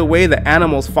tries to get away, the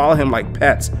animals follow him like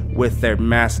pets with their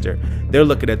master. They're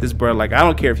looking at this bird like, I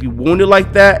don't care if you wounded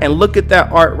like that, and look at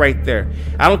that art right there.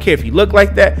 I don't care if you look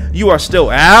like that, you are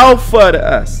still alpha to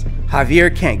us.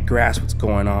 Javier can't grasp what's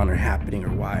going on or happening or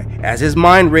why. As his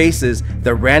mind races,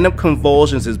 the random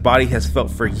convulsions his body has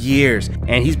felt for years,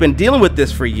 and he's been dealing with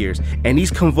this for years, and these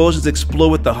convulsions explode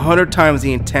with 100 times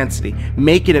the intensity,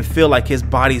 making it feel like his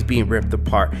body's being ripped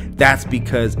apart. That's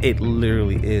because it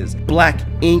literally is. Black,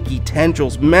 inky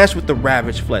tendrils mesh with the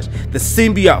ravaged flesh. The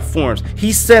symbiote forms.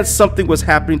 He sensed something was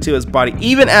happening to his body.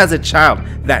 Even as a child,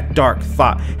 that dark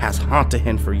thought has haunted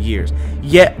him for years.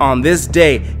 Yet on this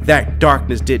day, that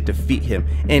darkness did defeat him.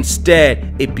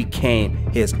 Instead, it became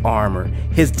his armor,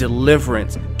 his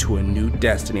deliverance to a new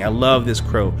destiny. I love this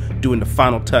crow doing the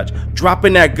final touch,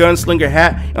 dropping that gunslinger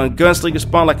hat on Gunslinger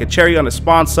Spawn like a cherry on a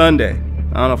Spawn Sunday.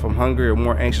 I don't know if I'm hungry or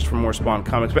more anxious for more Spawn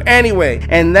comics, but anyway,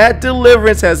 and that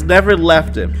deliverance has never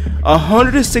left him.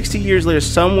 160 years later,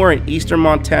 somewhere in eastern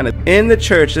Montana, in the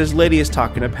church, this lady is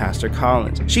talking to Pastor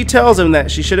Collins. She tells him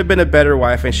that she should have been a better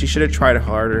wife and she should have tried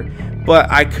harder, but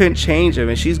I couldn't change him,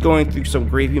 and she's going through some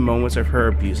grieving moments of her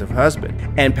abusive husband.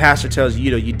 And Pastor tells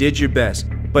you, you did your best.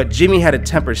 but Jimmy had a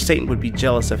temper Satan would be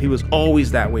jealous of. He was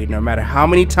always that way. No matter how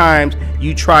many times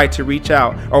you tried to reach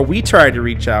out, or we tried to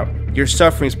reach out, your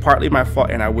suffering is partly my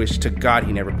fault, and I wish to God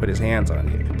he never put his hands on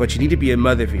you. But you need to be a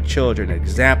mother of your children, an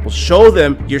example. Show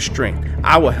them your strength.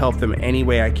 I will help them any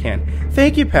way I can.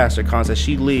 Thank you, Pastor Collins, as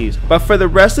she leaves. But for the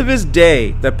rest of his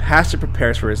day, the pastor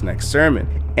prepares for his next sermon.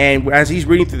 And as he's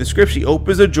reading through the scripture, he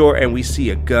opens a drawer and we see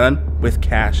a gun with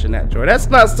cash in that drawer. That's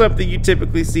not something you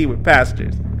typically see with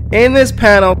pastors. In this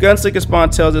panel, Gunslinger Spawn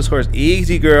tells his horse,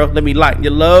 "Easy girl, let me lighten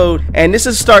your load." And this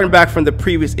is starting back from the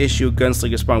previous issue of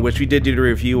Gunslinger Spawn, which we did do the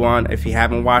review on. If you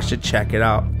haven't watched it, check it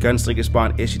out. Gunslinger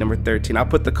Spawn issue number 13. I'll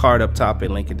put the card up top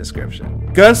and link in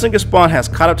description. Gunslinger Spawn has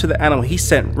caught up to the animal he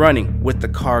sent running with the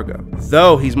cargo.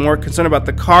 Though he's more concerned about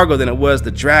the cargo than it was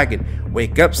the dragon.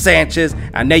 "Wake up, Sanchez.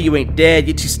 I know you ain't dead.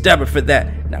 You're too stubborn for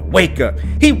that. Now wake up."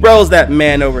 He rolls that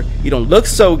man over. "You don't look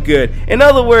so good." In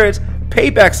other words,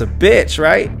 payback's a bitch,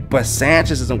 right? But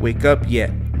Sanchez doesn't wake up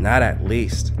yet, not at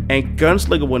least. And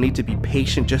Gunslinger will need to be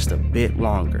patient just a bit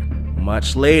longer.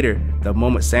 Much later, the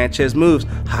moment Sanchez moves,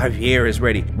 Javier is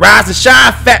ready. "Rise and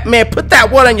shine, fat man, put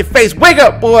that one on your face, wake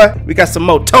up, boy. We got some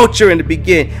more torture in the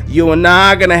beginning. You and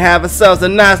I are gonna have ourselves a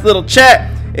nice little chat."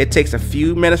 It takes a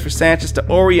few minutes for Sanchez to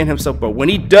orient himself, but when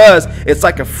he does, it's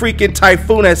like a freaking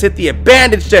typhoon has hit the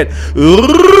abandoned shed.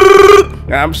 Don't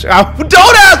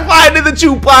ask why I did the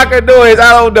Chewbacca noise.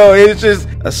 I don't know. It's just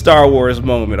a Star Wars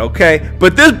moment, okay?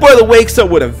 But this brother wakes up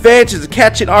with a vengeance,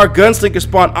 catching our Gunslinger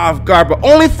Spawn off guard, but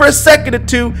only for a second or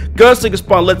two. Gunslinger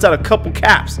Spawn lets out a couple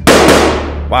caps.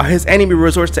 While his enemy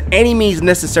resorts to any means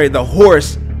necessary, the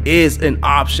horse is an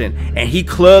option, and he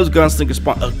clubs Gunslinger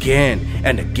Spawn again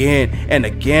and again and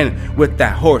again with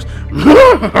that horse.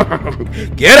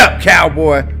 "Get up,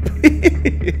 cowboy."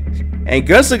 And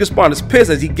Gunslinger Spawn is pissed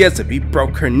as he gets up. He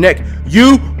broke her neck.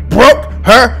 "You broke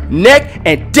her neck,"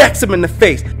 and decks him in the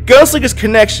face. Gunslinger's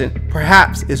connection,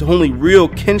 perhaps his only real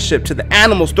kinship to the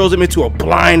animals, throws him into a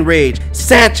blind rage.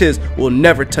 Sanchez will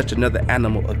never touch another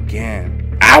animal again.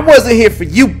 "I wasn't here for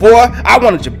you, boy. I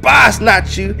wanted your boss,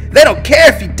 not you. They don't care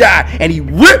if you die." And he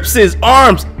rips his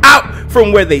arms out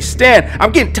from where they stand.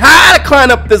 "I'm getting tired of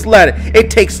climbing up this ladder. It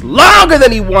takes longer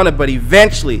than he wanted, but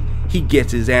eventually he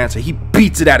gets his answer. He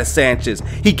beats it out of Sanchez.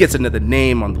 He gets another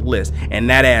name on the list, and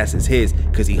that ass is his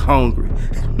because he's hungry."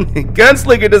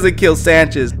 Gunslinger doesn't kill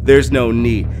Sanchez. There's no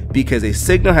need, because a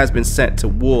signal has been sent to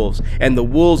wolves, and the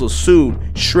wolves will soon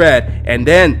shred and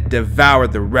then devour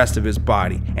the rest of his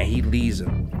body, and he leaves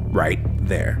him right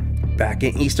there. Back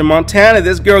in eastern Montana,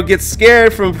 this girl gets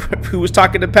scared from who was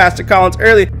talking to Pastor Collins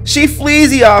earlier. She flees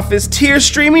the office, tears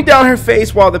streaming down her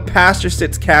face, while the pastor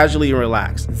sits casually and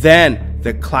relaxed. Then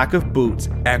the clack of boots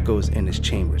echoes in his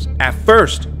chambers. At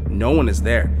first, no one is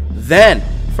there. Then,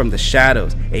 from the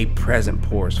shadows, a present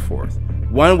pours forth.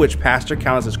 One which Pastor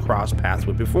Collins has crossed paths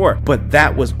with before, but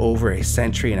that was over a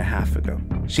century and a half ago.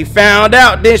 "She found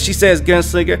out, then," she says,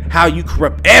 "Gunslinger, how you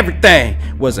corrupt everything.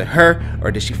 Was it her,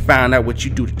 or did she find out what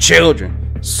you do to children?"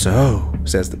 "So,"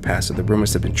 says the pastor, "the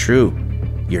rumors have been true.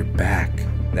 You're back.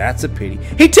 That's a pity."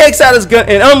 He takes out his gun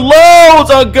and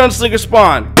unloads on Gunslinger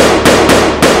Spawn.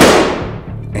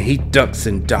 And he ducks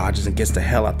and dodges and gets the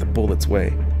hell out the bullet's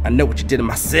way. "I know what you did to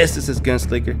my sister," says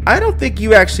Gunslinger. "I don't think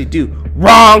you actually do."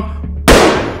 "Wrong."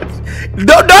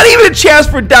 Not even a chance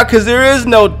for doubt, because there is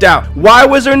no doubt. Why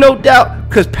was there no doubt?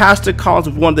 Because Pastor Collins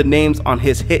was one of the names on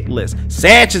his hit list.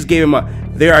 Sanchez gave him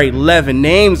there are 11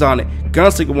 names on it.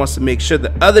 Gunslinger wants to make sure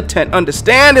the other 10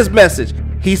 understand his message.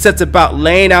 He sets about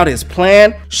laying out his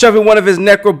plan, shoving one of his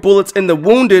necro bullets in the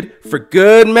wounded for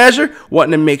good measure,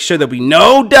 wanting to make sure there'll be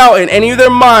no doubt in any of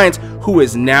their minds who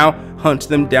is now hunting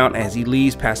them down as he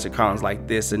leaves Pastor Collins like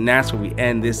this. And that's where we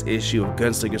end this issue of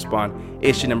Gunslinger Spawn,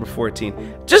 issue number 14.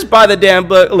 Just buy the damn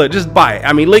book. Look, just buy it.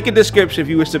 I mean, link in the description if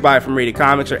you wish to buy it from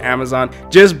RatedComics or Amazon.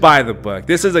 Just buy the book.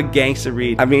 This is a gangster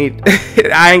read. I mean,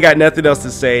 I ain't got nothing else to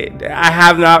say. I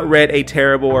have not read a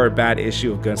terrible or a bad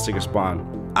issue of Gunslinger Spawn.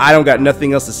 I don't got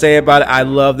nothing else to say about it. I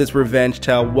love this revenge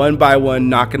tale, one by one,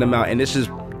 knocking them out, and this is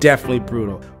definitely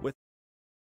brutal.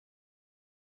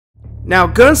 Now,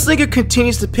 Gunslinger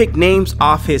continues to pick names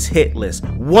off his hit list,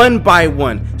 one by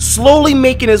one, slowly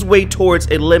making his way towards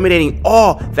eliminating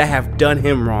all that have done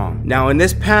him wrong. Now, in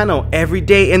this panel, every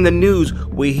day in the news,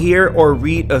 we hear or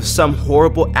read of some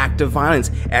horrible act of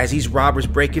violence as these robbers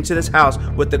break into this house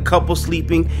with the couple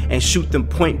sleeping and shoot them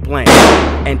point blank.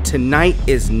 And tonight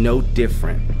is no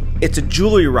different. It's a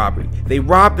jewelry robbery. They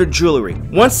rob the jewelry.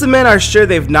 Once the men are sure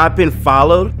they've not been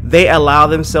followed, they allow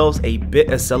themselves a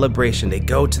bit of celebration. They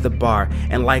go to the bar,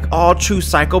 and like all true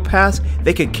psychopaths,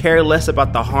 they could care less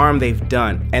about the harm they've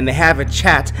done. And they have a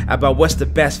chat about what's the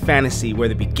best fantasy,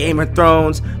 whether it be Game of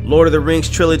Thrones, Lord of the Rings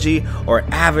trilogy, or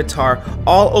Avatar,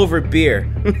 all over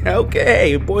beer.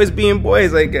 Okay, boys being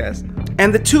boys, I guess.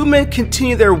 And the two men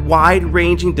continue their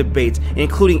wide-ranging debates,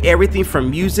 including everything from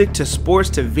music to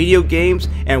sports to video games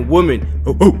and women.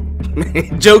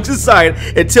 Jokes aside,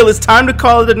 until it's time to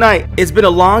call it a night. It's been a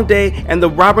long day, and the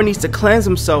robber needs to cleanse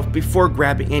himself before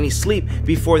grabbing any sleep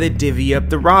before they divvy up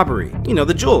the robbery. You know,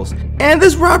 the jewels. And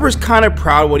this robber's kind of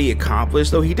proud of what he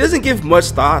accomplished, though he doesn't give much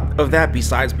thought of that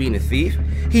besides being a thief.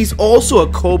 He's also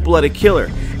a cold-blooded killer,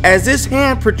 as this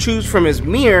hand protrudes from his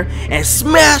mirror and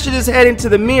smashes his head into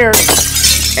the mirror.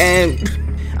 And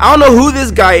I don't know who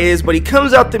this guy is, but he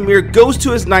comes out the mirror, goes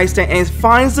to his nightstand, and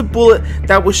finds the bullet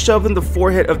that was shoved in the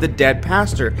forehead of the dead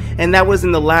pastor, and that was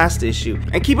in the last issue.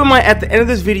 And keep in mind, at the end of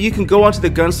this video, you can go onto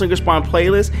the Gunslinger Spawn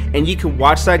playlist, and you can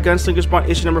watch that Gunslinger Spawn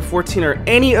issue number 14 or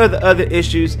any of the other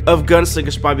issues of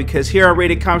Gunslinger Spawn, because here on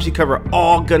Rated Comics, we cover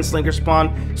all Gunslinger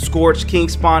Spawn, Scorch, King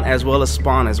Spawn, as well as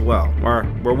Spawn as well. Or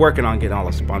we're working on getting all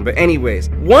of Spawn. But anyways,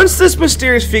 once this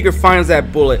mysterious figure finds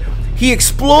that bullet, he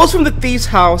explodes from the thief's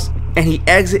house, and he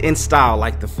exits in style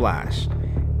like the Flash.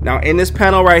 Now in this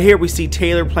panel right here, we see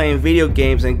Taylor playing video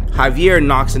games, and Javier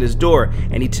knocks on his door,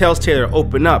 and he tells Taylor to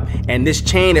open up, and this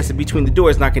chain that's in between the door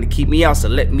is not going to keep me out, so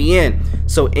let me in.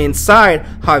 So inside,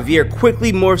 Javier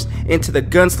quickly morphs into the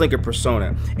gunslinger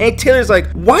persona, and Taylor's like,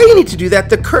 why do you need to do that?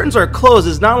 The curtains are closed.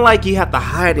 It's not like you have to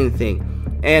hide anything.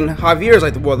 And Javier's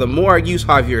like, well, the more I use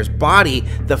Javier's body,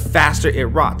 the faster it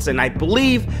rots. And I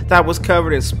believe that was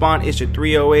covered in Spawn issue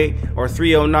 308 or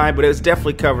 309, but it was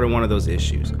definitely covered in one of those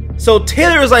issues. So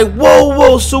Taylor is like,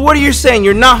 whoa, so what are you saying?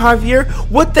 You're not Javier?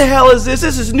 What the hell is this?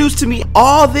 This is news to me.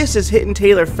 All this is hitting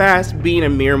Taylor fast, being a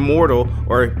mere mortal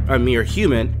or a mere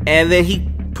human. And then he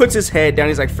puts his head down.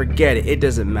 He's like, forget it, it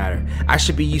doesn't matter. I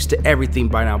should be used to everything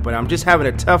by now, but I'm just having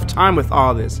a tough time with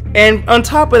all this. And on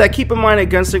top of that, keep in mind at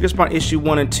Gunslinger Spawn issue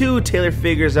 1 and 2, Taylor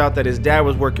figures out that his dad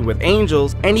was working with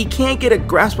angels, and he can't get a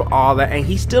grasp of all that, and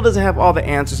he still doesn't have all the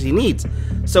answers he needs.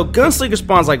 So Gunslinger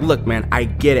Spawn's like, look man, I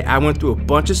get it. I went through a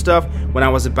bunch of stuff when I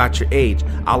was about your age.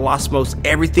 I lost most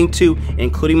everything too,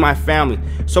 including my family.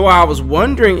 So I was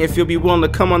wondering if you'll be willing to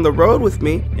come on the road with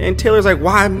me. And Taylor's like,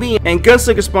 why me? And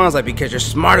Gunslinger Spawn's like, because you're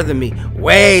smarter than me,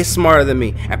 way smarter than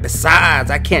me. And besides,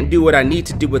 I can't do what I need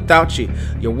to do without you.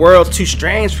 Your world's too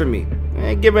strange for me.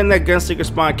 And given that Gunslinger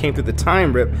Spawn came through the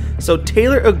time rip, so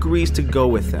Taylor agrees to go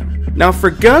with him. Now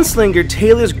for Gunslinger,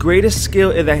 Taylor's greatest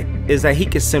skill is that he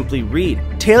can simply read.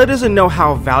 Taylor doesn't know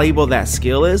how valuable that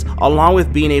skill is, along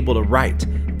with being able to write.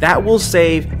 That will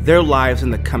save their lives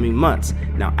in the coming months.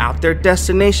 Now at their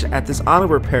destination at this auto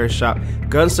repair shop,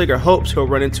 Gunslinger hopes he'll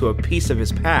run into a piece of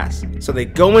his past. So they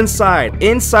go inside.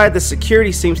 Inside, the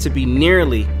security seems to be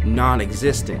nearly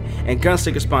non-existent. And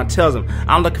Gunslinger Spawn tells him,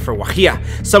 I'm looking for Wahia.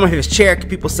 Some of his Cherokee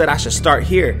people said I should start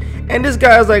here. And this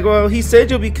guy's like, well, he said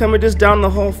you'll be coming just down the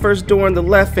whole first door on the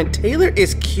left. And Taylor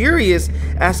is curious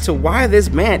as to why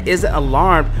this man isn't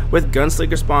alarmed with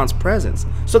Gunslinger Spawn's presence.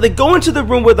 So they go into the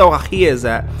room where the Wahia is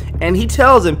at, and he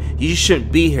tells him, you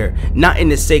shouldn't be here, not in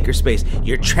this sacred space.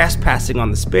 You're trespassing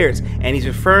on the spirits. And he's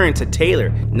referring to Taylor,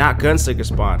 not Gunslinger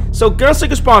Spawn. So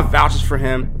Gunslinger Spawn vouches for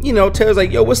him. You know, Taylor's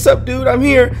like, yo, what's up, dude? I'm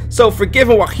here. So forgive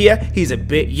him, Wahia. He's a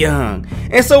bit young.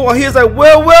 And so Wahia's like,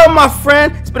 well, my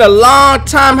friend, it's been a long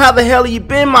time. How the hell have you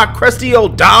been, my crusty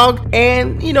old dog?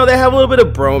 And, you know, they have a little bit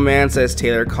of bromance, as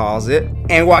Taylor calls it.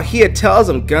 And Wahia tells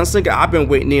him, Gunslinger, I've been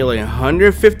waiting nearly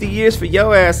 150 years for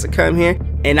your ass to come here,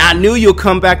 and I knew you'll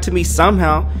come back to me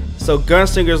somehow. So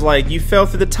Gunslinger's like, you fell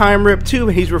through the time rip too,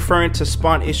 and he's referring to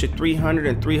Spawn issue 300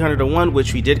 and 301,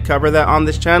 which we did cover that on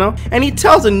this channel. And he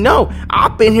tells him, no,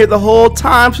 I've been here the whole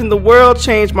time since the world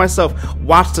changed myself.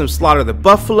 Watched them slaughter the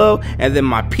buffalo, and then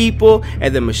my people,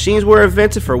 and then machines were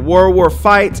invented for war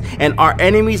fights, and our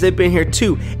enemies, they've been here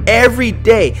too, every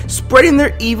day, spreading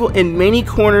their evil in many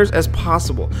corners as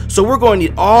possible. So we're going to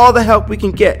need all the help we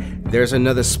can get. There's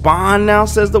another Spawn now,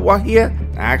 says the Wahia.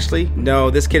 Actually, no,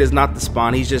 this kid is not the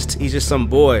Spawn. He's just some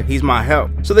boy. He's my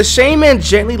help. So the shaman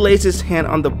gently lays his hand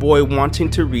on the boy, wanting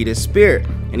to read his spirit.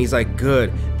 And he's like,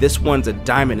 good, this one's a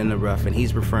diamond in the rough. And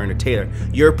he's referring to Taylor.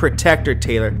 You're a protector,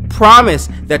 Taylor. Promise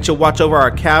that you'll watch over our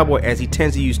cowboy, as he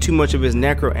tends to use too much of his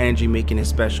necro energy making his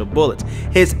special bullets.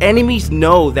 His enemies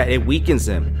know that it weakens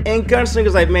him. And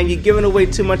Gunslinger's like, man, you're giving away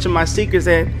too much of my secrets,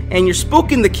 and you're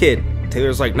spooking the kid.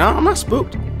 Taylor's like, no, I'm not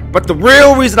spooked. But the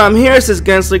real reason I'm here, says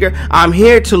Gunslinger, I'm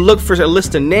here to look for a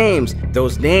list of names.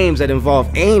 Those names that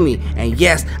involve Amy. And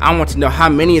yes, I want to know how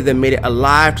many of them made it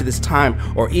alive to this time.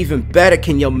 Or even better,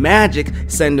 can your magic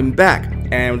send them back?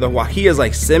 And the Wahia's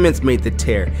like, Simmons made the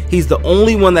tear. He's the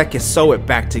only one that can sew it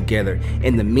back together.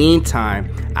 In the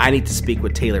meantime, I need to speak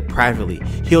with Taylor privately.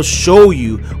 He'll show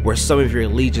you where some of your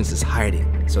allegiance is hiding.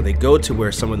 So they go to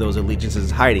where some of those allegiances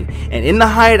is hiding. And in the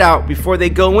hideout, before they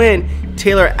go in,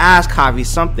 Taylor asks Javi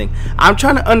something. I'm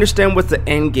trying to understand what's the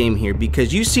end game here,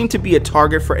 because you seem to be a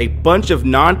target for a bunch of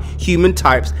non-human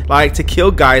types like to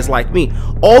kill guys like me.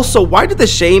 Also, why did the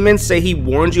shaman say he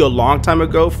warned you a long time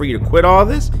ago for you to quit all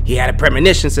this? He had a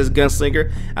premonition, says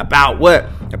Gunslinger. About what?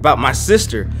 About my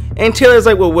sister. And Taylor's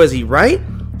like, well, was he right?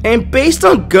 And based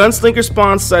on Gunslinger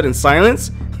Spawn's sudden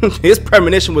silence, his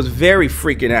premonition was very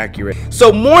freaking accurate.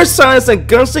 So more silence, and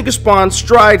Gunslinger Spawn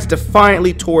strides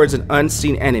defiantly towards an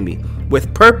unseen enemy.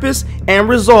 With purpose and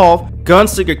resolve,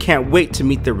 Gunslinger can't wait to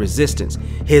meet the resistance.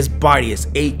 His body is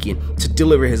aching to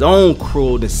deliver his own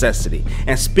cruel necessity.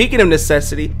 And speaking of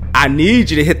necessity, I need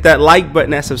you to hit that like button,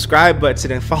 that subscribe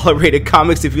button, and follow Rated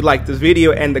Comics if you like this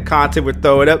video and the content we're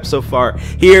throwing up so far.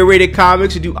 Here at Rated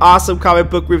Comics, we do awesome comic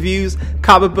book reviews,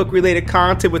 comic book related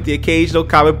content with the occasional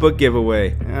comic book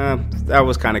giveaway. That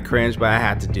was kind of cringe, but I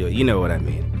had to do it. You know what I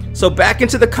mean. So back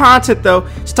into the content though,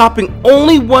 stopping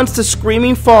only once the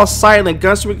screaming falls silent,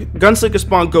 Gunslinger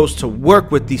Spawn goes to work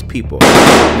with these people.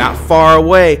 Not far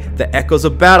away, the echoes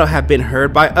of battle have been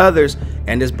heard by others,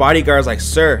 and his bodyguard's like,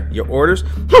 sir, your orders?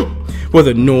 Well,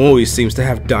 the noise seems to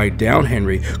have died down,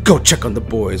 Henry. Go check on the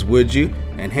boys, would you?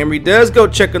 And Henry does go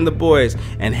check on the boys,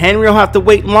 and Henry will have to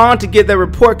wait long to get that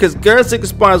report, because Gunslinger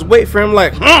Spawn is waiting for him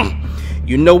like,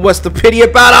 you know what's the pity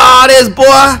about all this,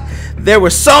 boy? There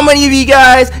were so many of you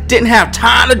guys, didn't have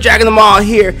time to drag them all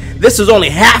here. This is only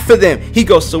half of them. He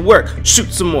goes to work,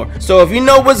 shoot some more. So if you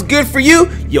know what's good for you,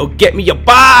 you'll get me your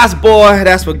boss, boy.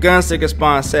 That's what Gunslinger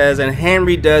Spawn says, and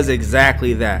Henry does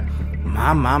exactly that.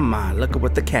 My, look at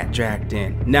what the cat dragged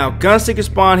in. Now Gunslinger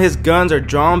Spawn, his guns are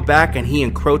drawn back and he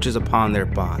encroaches upon their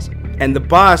boss. And the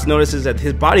boss notices that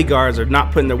his bodyguards are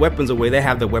not putting their weapons away, they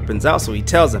have their weapons out, so he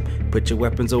tells them, put your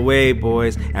weapons away,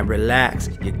 boys, and relax,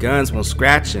 your guns won't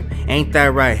scratch him. Ain't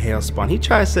that right, Hailspawn? He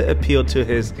tries to appeal to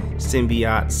his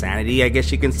symbiote sanity, I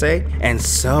guess you can say. And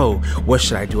so, what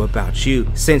should I do about you?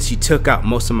 Since you took out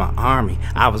most of my army,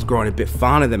 I was growing a bit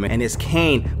fond of them, and his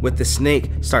cane with the snake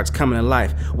starts coming to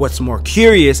life. What's more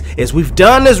curious is we've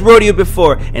done this rodeo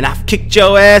before, and I've kicked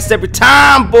your ass every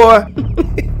time, boy.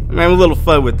 I'm having a little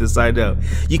fun with this, I know.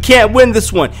 You can't win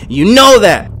this one, you know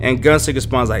that. And Gunslinger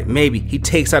Spawn's like, maybe. He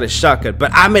takes out his shotgun, but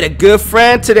I made a good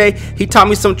friend today. He taught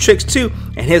me some tricks too,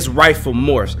 and his rifle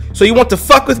morphs. So you want to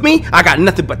fuck with me? I got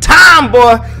nothing but time,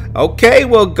 boy. Okay,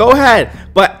 well, go ahead.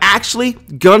 But actually,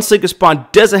 Gunslinger Spawn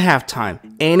doesn't have time.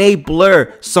 In a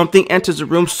blur, something enters the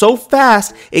room so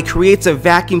fast, it creates a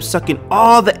vacuum sucking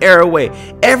all the air away.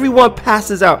 Everyone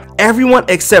passes out. Everyone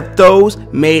except those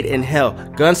made in hell.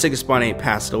 Gunslinger Spawn ain't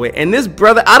passed away. And this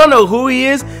brother, I don't know who he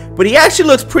is, but he actually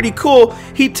looks pretty cool.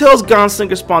 He tells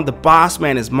Gunslinger Spawn the boss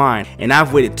man is mine, and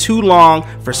I've waited too long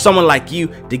for someone like you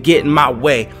to get in my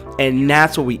way. And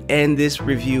that's where we end this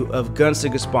review of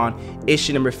Gunslinger Spawn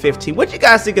issue number 15. What you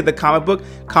guys think of the comic book?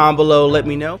 Comment below, let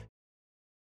me know.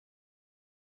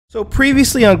 So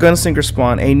previously on Gunslinger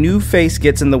Spawn, a new face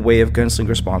gets in the way of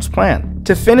Gunslinger Spawn's plan.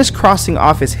 To finish crossing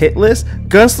off his hit list,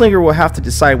 Gunslinger will have to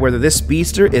decide whether this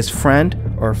speedster is friend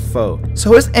or foe.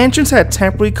 So his entrance had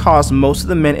temporarily caused most of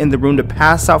the men in the room to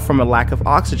pass out from a lack of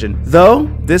oxygen,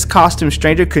 though this costume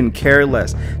stranger couldn't care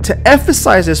less. To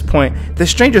emphasize this point, the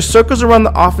stranger circles around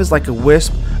the office like a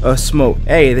wisp of smoke.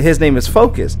 Hey, his name is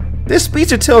Focus. This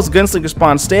speedster tells Gunslinger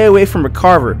Spawn, stay away from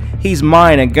McCarver, he's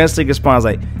mine, and Gunslinger Spawn's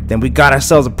like, then we got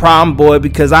ourselves a problem, boy,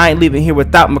 because I ain't leaving here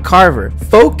without McCarver.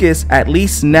 Focus, at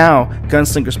least now,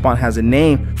 Gunslinger Spawn has a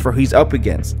name for who he's up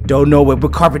against. Don't know what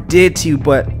McCarver did to you,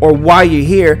 or why you're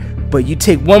here, but you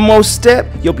take one more step,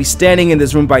 you'll be standing in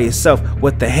this room by yourself.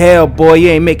 What the hell, boy, you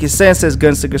ain't making sense, says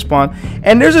Gunslinger Spawn.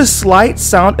 And there's a slight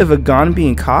sound of a gun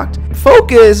being cocked.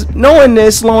 Focus, knowing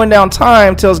this, slowing down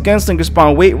time, tells Gunslinger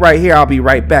Spawn, wait right here, I'll be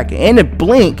right back. And in a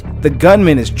blink, the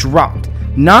gunman is dropped,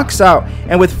 knocks out,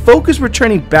 and with Focus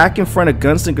returning back in front of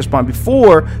Gunslinger Spawn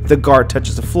before the guard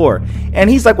touches the floor. And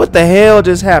he's like, what the hell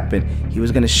just happened? He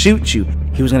was gonna shoot you.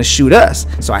 He was gonna shoot us,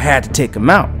 so I had to take him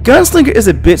out. Gunslinger is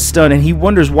a bit stunned and he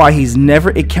wonders why he's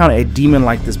never encountered a demon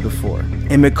like this before.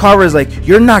 And McCarver is like,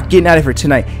 you're not getting out of here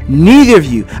tonight. Neither of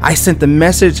you. I sent the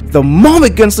message the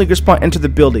moment Gunslinger Spawn entered the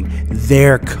building.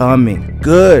 They're coming.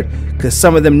 Good, because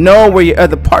some of them know where your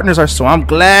other partners are, so I'm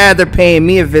glad they're paying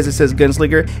me a visit, says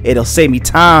Gunslinger. It'll save me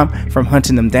time from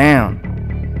hunting them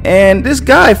down. And this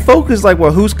guy, Focus, like,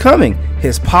 well, who's coming?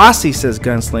 His posse, says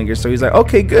Gunslinger. So he's like,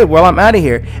 okay, good, well, I'm out of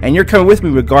here, and you're coming with me,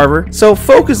 McCarver. So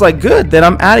Focus like, good, then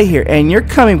I'm out of here, and you're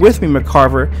coming with me,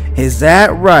 McCarver. Is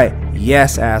that right?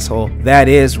 Yes, asshole, that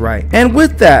is right. And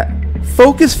with that,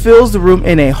 Focus fills the room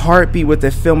in a heartbeat with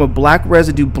a film of black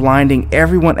residue blinding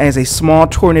everyone as a small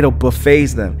tornado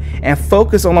buffets them. And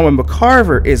Focus, along with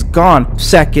McCarver, is gone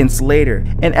seconds later.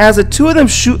 And as the two of them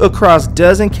shoot across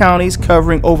dozen counties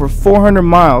covering over 400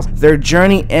 miles, their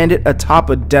journey ended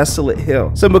atop a desolate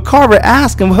hill. So McCarver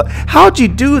asks him, how'd you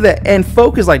do that? And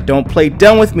Focus like, don't play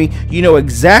dumb with me. You know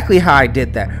exactly how I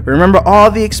did that. Remember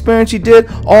all the experiments you did?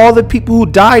 All the people who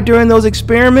died during those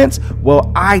experiments?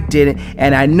 Well, I didn't,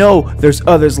 and I know there's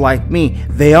others like me.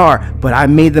 They are, but I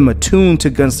made them attuned to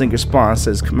Gunslinger Spawn,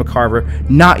 says McCarver.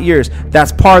 Not yours.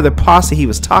 That's part of the posse he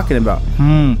was talking about.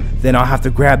 Then I'll have to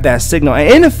grab that signal. And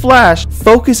in a flash,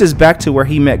 Focus is back to where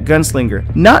he met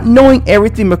Gunslinger, not knowing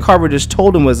everything McCarver just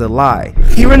told him was a lie.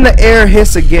 Hearing the air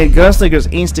hiss again, Gunslinger's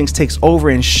instincts takes over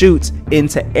and shoots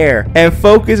into air. And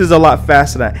Focus is a lot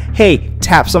faster than that. Hey,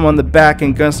 taps him on the back,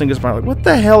 and Gunslinger's like, what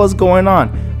the hell is going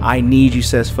on? I need you,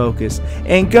 says Focus.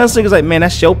 And Gunslinger's like, man,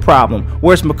 that's your problem.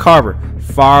 Where's McCarver?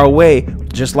 Far away,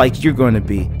 just like you're going to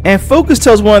be. And Focus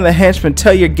tells one of the henchmen,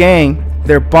 tell your gang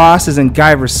their boss is in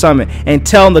Guyver's Summit, and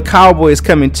tell them the cowboy is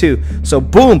coming too. So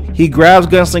boom, he grabs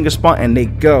Gunslinger Spawn and they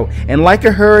go. And like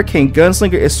a hurricane,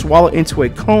 Gunslinger is swallowed into a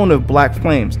cone of black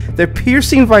flames. Their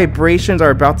piercing vibrations are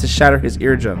about to shatter his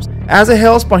eardrums. As a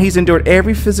Hellspawn, he's endured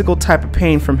every physical type of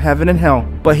pain from heaven and hell,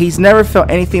 but he's never felt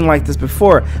anything like this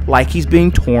before, like he's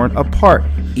being torn apart.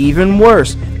 Even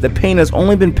worse, the pain has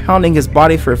only been pounding his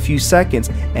body for a few seconds,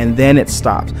 and then it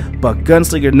stops. But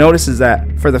Gunslinger notices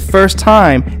that for the first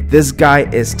time, this guy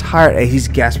is tired and he's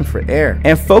gasping for air.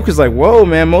 And Focus is like, whoa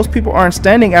man, most people aren't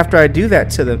standing after I do that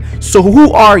to them. So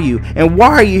who are you and why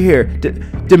are you here?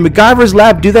 Did MacGyver's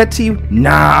lab do that to you?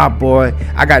 Nah boy,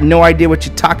 I got no idea what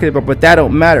you're talking about, but that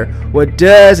don't matter. What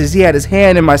does is he had his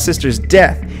hand in my sister's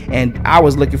death, and I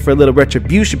was looking for a little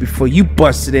retribution before you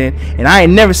busted in, and I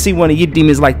ain't never seen one of you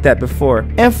demons like that before.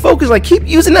 And Focus like, keep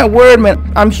using that word,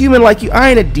 man. I'm human like you. I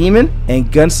ain't a demon. And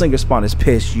Gunslinger Spawn is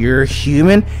pissed. You're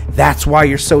human? That's why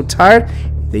you're so tired?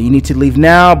 Then you need to leave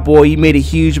now, boy. You made a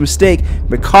huge mistake.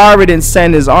 McCarver didn't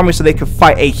send his army so they could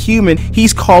fight a human.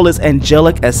 He's called his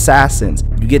angelic assassins.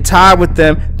 You get tired with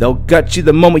them, they'll gut you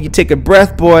the moment you take a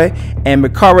breath, boy. And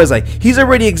McCarver is like, he's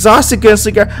already exhausted,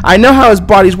 Gunslinger. I know how his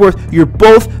body's worth. You're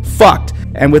both fucked.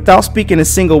 And without speaking a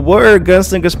single word,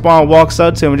 Gunslinger Spawn walks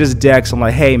up to him and just decks him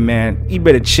like, hey man, you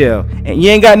better chill. And you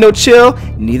ain't got no chill,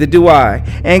 neither do I.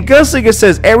 And Gunslinger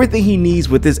says everything he needs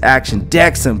with this action,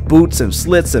 decks him, boots him,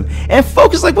 slits him. And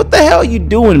Focus like, what the hell are you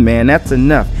doing, man? That's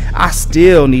enough. I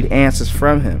still need answers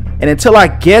from him. And until I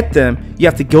get them, you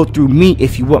have to go through me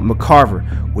if you want McCarver.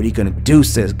 What are you gonna do,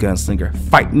 says Gunslinger?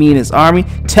 Fight me and his army?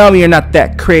 Tell me you're not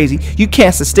that crazy. You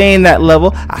can't sustain that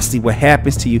level. I see what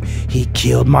happens to you. He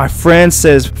killed my friend,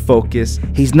 says Focus.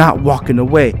 He's not walking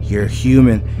away. You're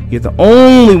human. You're the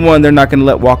only one they're not gonna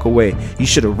let walk away. You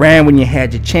should have ran when you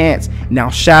had your chance. Now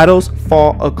shadows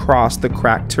fall across the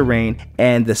cracked terrain,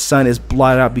 and the sun is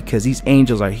blotted out because these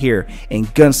angels are here. And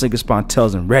Gunslinger Spawn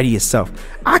tells him, ready yourself.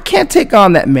 I can't take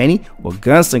on that many. Well,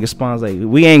 Gunslinger Spawn's like,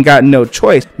 we ain't got no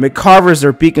choice. McCarver's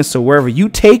their beacon, so wherever you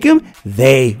take him,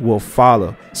 they will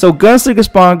follow. So Gunslinger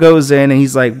Spawn goes in and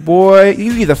he's like, boy,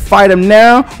 you either fight him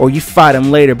now or you fight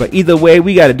him later, but either way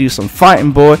we got to do some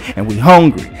fighting, boy, and we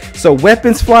hungry. So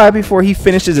weapons fly before he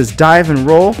finishes his dive and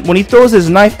roll. When he throws his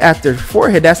knife at their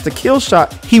forehead, that's the kill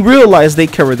shot. He realized they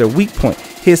cover their weak point.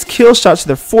 His kill shots to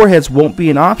their foreheads won't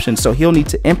be an option, so he'll need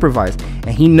to improvise.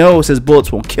 And he knows his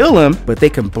bullets won't kill him, but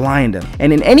they can blind him.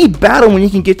 And in any battle, when you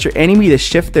can get your enemy to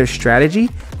shift their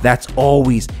strategy, that's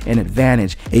always an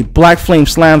advantage. A black flame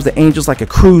slams the angels like a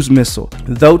cruise missile.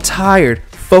 Though tired,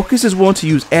 Focus is willing to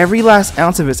use every last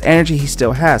ounce of his energy he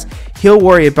still has. He'll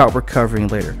worry about recovering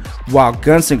later, while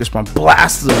Gunslinger Spawn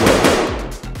blasts away.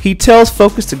 He tells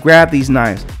Focus to grab these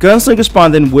knives. Gunslinger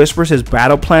Spawn then whispers his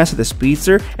battle plans to the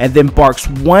speedster and then barks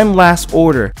one last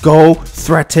order: go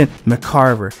threaten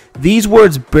McCarver. These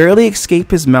words barely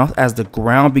escape his mouth as the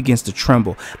ground begins to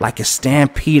tremble like a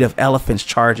stampede of elephants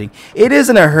charging. It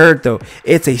isn't a herd though,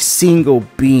 it's a single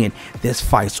being. This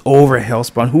fight's over,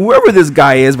 Hellspawn, whoever this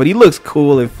guy is, but he looks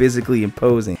cool and physically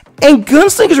imposing. And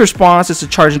Gunslinger's response is to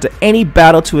charge into any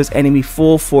battle to his enemy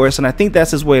full force, and I think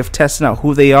that's his way of testing out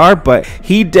who they are, but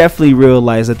he definitely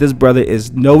realized that this brother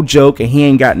is no no joke, and he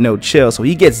ain't got no chill. So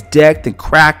he gets decked and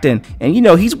cracked, and you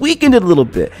know, he's weakened a little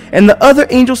bit. And the other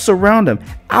angels surround him.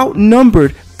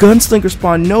 Outnumbered, Gunslinger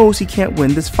Spawn knows he can't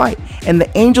win this fight, and the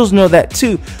angels know that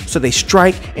too, so they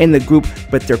strike in the group,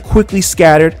 but they're quickly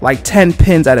scattered like 10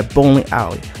 pins at a bowling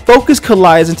alley. Focus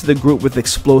collides into the group with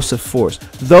explosive force,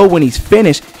 though when he's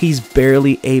finished, he's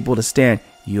barely able to stand.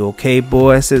 "You okay,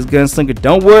 boy?" says Gunslinger.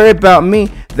 "Don't worry about me.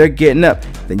 They're getting up."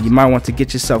 "Then you might want to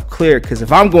get yourself cleared, because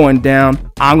if I'm going down,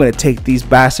 I'm going to take these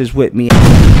bastards with me."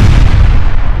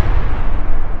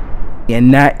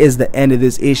 And that is the end of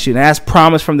this issue. And as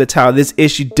promised from the title, this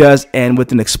issue does end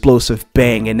with an explosive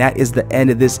bang. And that is the end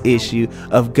of this issue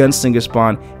of Gunslinger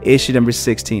Spawn, issue number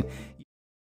 16.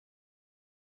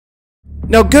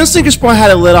 Now, Gunslinger Spawn had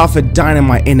to let off a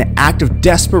dynamite in an act of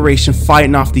desperation,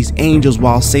 fighting off these angels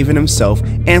while saving himself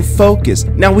and Focus.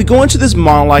 Now, we go into this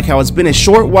monologue how it's been a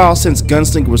short while since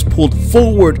Gunslinger was pulled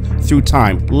forward through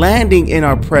time, landing in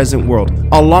our present world,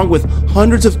 along with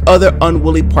hundreds of other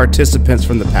unwilling participants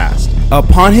from the past.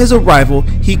 Upon his arrival,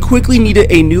 he quickly needed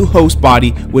a new host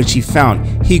body, which he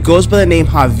found. He goes by the name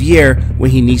Javier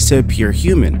when he needs to appear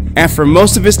human. And for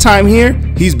most of his time here,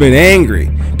 he's been angry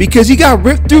because he got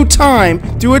ripped through time,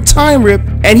 through a time rip,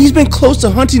 and he's been close to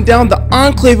hunting down the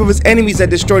enclave of his enemies that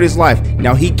destroyed his life.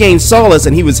 Now, he gained solace,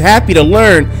 and he was happy to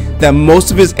learn that most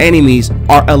of his enemies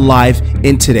are alive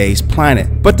in today's planet.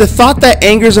 But the thought that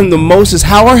angers him the most is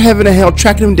how are heaven and hell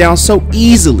tracking him down so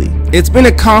easily? It's been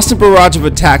a constant barrage of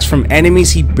attacks from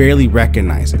enemies he barely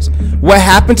recognizes. What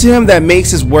happened to him that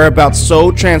makes his whereabouts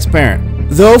so transparent?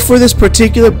 Though for this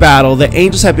particular battle, the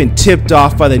angels have been tipped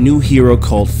off by the new hero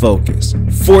called Focus,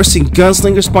 forcing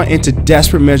Gunslinger Spawn into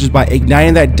desperate measures by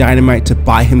igniting that dynamite to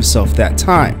buy himself that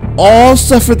time. All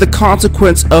suffered the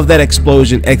consequence of that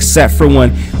explosion except for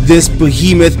one. This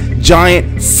behemoth,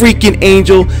 giant, freaking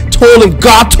angel told him,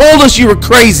 "God told us you were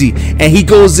crazy," and he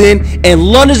goes in and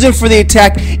lunges in for the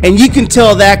attack, and you can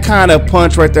tell that kind of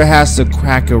punch right there has to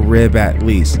crack a rib at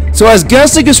least. So as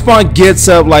Gunslinger Spawn gets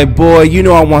up like, "Boy, you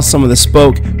know I want some of the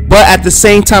smoke," but at the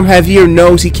same time Javier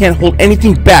knows he can't hold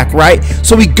anything back, right?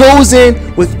 So he goes in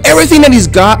with everything that he's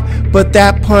got, but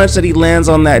that punch that he lands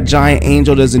on that giant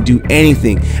angel doesn't do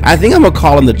anything. I think I'm gonna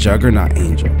call him the Juggernaut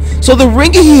Angel. So the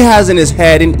ringing he has in his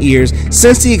head and ears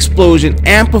since the explosion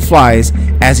amplifies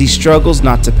as he struggles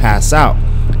not to pass out.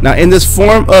 Now, in this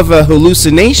form of a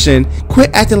hallucination,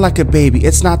 quit acting like a baby.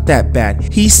 It's not that bad.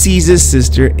 He sees his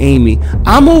sister, Amy.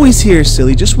 "I'm always here,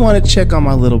 silly. Just want to check on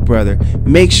my little brother.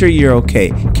 Make sure you're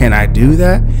okay." "Can I do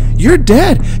that?" "You're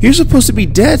dead. You're supposed to be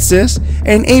dead, sis."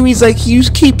 And Amy's like, "You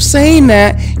keep saying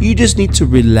that. You just need to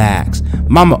relax.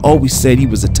 Mama always said he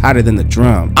was tighter than the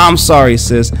drum." "I'm sorry,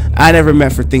 sis. I never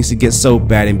meant for things to get so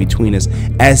bad in between us."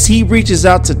 As he reaches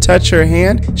out to touch her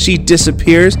hand, she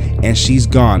disappears and she's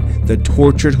gone. The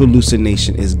tortured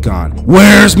hallucination is gone.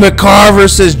 "Where's McCarver?"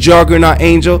 says Juggernaut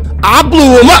Angel. "I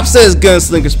blew him up," says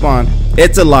Gunslinger Spawn.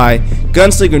 It's a lie.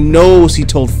 Gunslinger knows he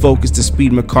told Focus to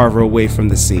speed McCarver away from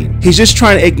the scene. He's just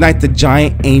trying to ignite the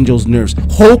giant angel's nerves,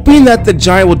 hoping that the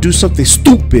giant will do something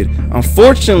stupid.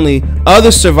 Unfortunately,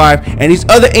 others survived, and these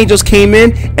other angels came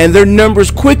in, and their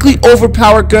numbers quickly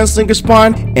overpowered Gunslinger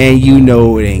Spawn, and you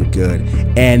know it ain't good.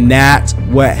 And that's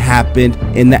what happened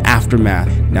in the aftermath.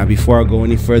 Now, before I go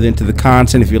any further into the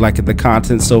content, if you're liking the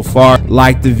content so far,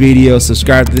 like the video,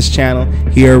 subscribe to this channel.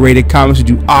 Here at Rated Comics, we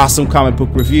do awesome comic book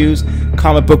reviews,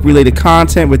 comic book related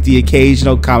content with the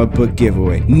occasional comic book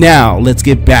giveaway. Now, let's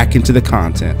get back into the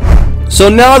content. So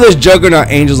now there's Juggernaut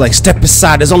Angels like, "Step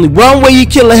aside, there's only one way you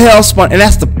kill a Hellspawn, and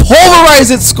that's to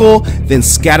pulverize its skull, then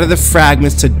scatter the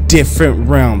fragments to different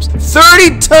realms."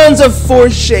 30 tons of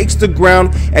force shakes the ground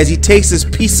as he takes this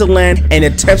piece of land and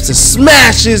attempts to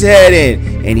smash his head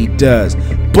in, and he does.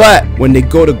 But when they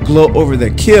go to gloat over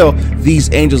their kill, these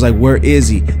angels like, "Where is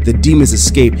he?" The demons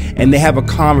escape, and they have a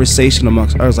conversation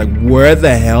amongst others like, "Where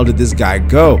the hell did this guy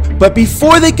go?" But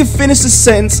before they can finish the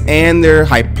sentence and their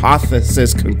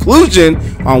hypothesis conclusion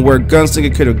on where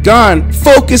Gunslinger could have gone,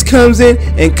 Focus comes in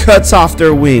and cuts off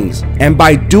their wings. And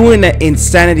by doing that,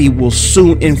 insanity will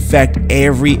soon infect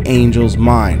every angel's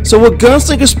mind. So what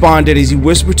Gunslinger Spawn did is he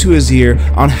whispered to his ear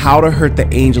on how to hurt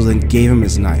the angels and gave him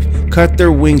his knife. Cut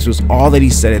their wings was all that he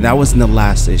said, and that was in the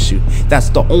last issue. That's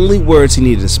the only words he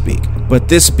needed to speak. But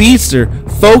this speedster,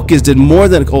 Focus, did more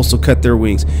than also cut their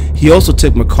wings. He also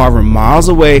took McCarver miles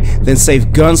away, then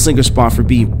saved Gunslinger Spawn from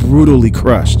being brutally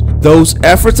crushed. Those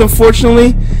efforts,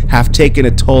 unfortunately, have taken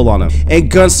a toll on him. And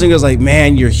Gunslinger's like,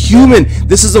 man, you're human.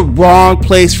 This is a wrong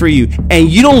place for you. And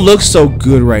you don't look so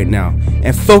good right now.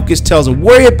 And Focus tells him,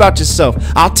 worry about yourself.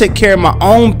 I'll take care of my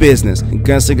own business. And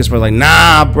Gunslinger Spawn's like,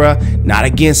 nah, bruh, not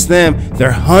against them. There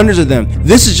are hundreds of them.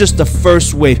 This is just the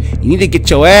first wave. You need to get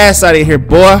your ass out of here,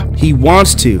 boy. He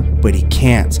wants to, but he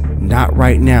can't. Not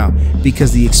right now,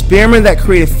 because the experiment that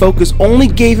created Focus only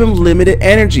gave him limited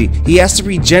energy. He has to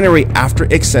regenerate after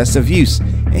excessive use,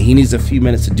 and he needs a few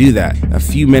minutes to do that. A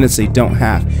few minutes they don't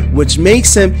have, which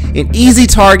makes him an easy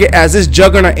target as this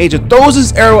Juggernaut Angel throws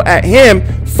his arrow at him,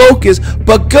 Focus,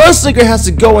 but Gunslinger has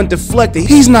to go and deflect it.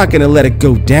 He's not going to let it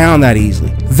go down that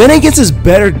easily. Then against his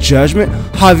better judgment,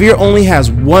 Javier only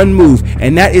has one move,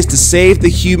 and that is to save the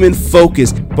human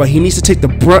Focus, but he needs to take the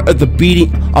brunt of the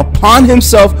beating upon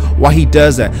himself while he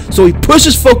does that. So he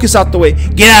pushes Focus out the way.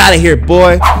 Get out of here,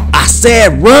 boy. I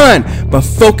said run. But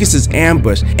Focus is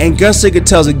ambushed, and Gunslinger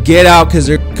tells him get out because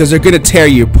they're gonna tear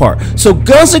you apart. So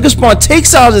Gunslinger Spawn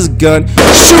takes out his gun,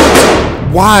 shoots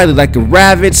wildly like a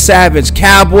rabid, savage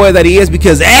cowboy that he is,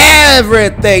 because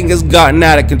everything has gotten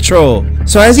out of control.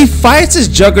 So as he fights his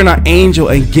Juggernaut Angel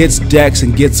and gets decks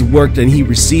and gets worked and he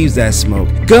receives that smoke,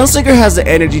 Gunslinger has the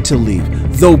energy to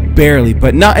leave, though barely,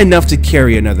 but not enough to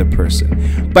carry another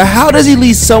person. But how does he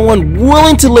leave someone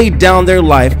willing to lay down their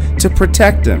life to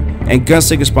protect him? And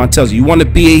Gunslinger Spawn tells you, you want to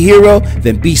be a hero?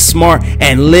 Then be smart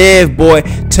and live, boy.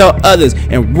 Tell others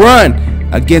and run.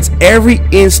 Against every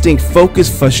instinct, Focus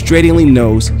frustratingly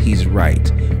knows he's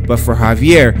right. But for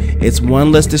Javier, it's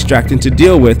one less distracting to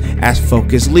deal with as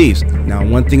Focus leaves. Now,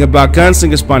 one thing about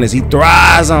Gunslinger Spawn is he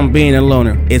thrives on being a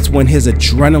loner. It's when his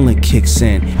adrenaline kicks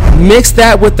in. Mix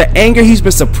that with the anger he's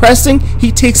been suppressing,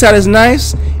 he takes out his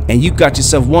knives, and you got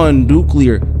yourself one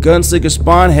nuclear Gunslinger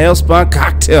Spawn Hellspawn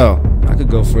cocktail. I could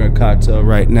go for a cocktail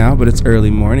right now, but it's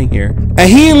early morning here.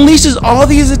 And he unleashes all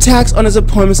these attacks on his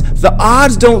opponents. The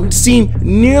odds don't seem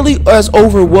nearly as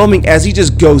overwhelming as he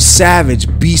just goes savage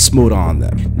beast mode on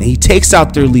them. And he takes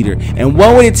out their leader. And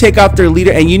one way to take out their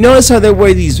leader, and you notice how they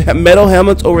wear these metal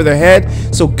helmets over their head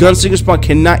so Gunslinger Spawn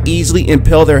cannot easily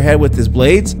impale their head with his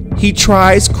blades? He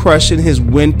tries crushing his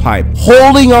windpipe,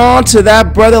 holding on to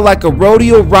that brother like a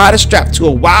rodeo rider strapped to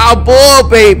a wild bull,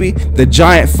 baby. The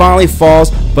giant finally falls,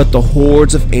 but the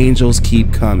hordes of angels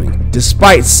keep coming.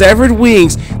 Despite severed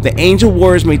wings, the angel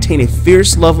warriors maintain a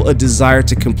fierce level of desire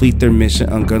to complete their mission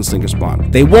on Gunslinger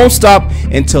Spawn. They won't stop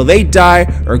until they die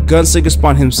or Gunslinger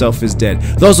Spawn himself is dead.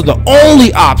 Those are the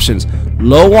only options.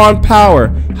 Low on power,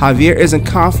 Javier isn't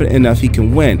confident enough he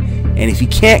can win, and if he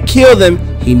can't kill them,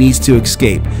 he needs to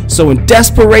escape. So in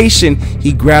desperation,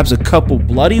 he grabs a couple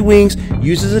bloody wings,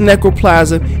 uses a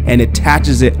necroplasm, and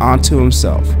attaches it onto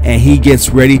himself. And he gets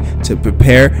ready to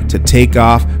prepare to take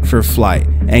off for flight.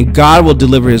 And God will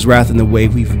deliver his wrath in the way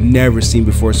we've never seen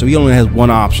before, so he only has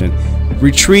one option: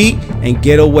 retreat and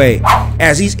get away.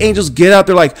 As these angels get out,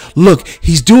 they're like, look,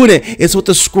 he's doing it. It's what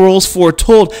the scrolls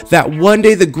foretold, that one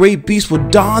day the great beast would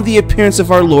don the appearance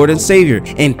of our Lord and Savior,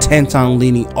 intent on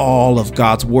leading all of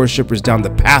God's worshippers down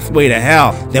the pathway to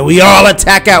hell. Then we all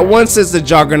attack at once, says the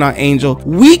Juggernaut Angel.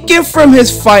 Weakened from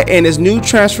his fight and his new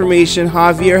transformation,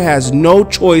 Javier has no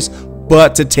choice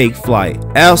but to take flight.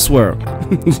 Elsewhere,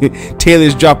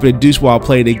 Taylor's dropping a deuce while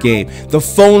playing the game. The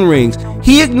phone rings.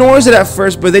 He ignores it at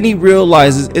first, but then he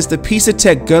realizes it's the piece of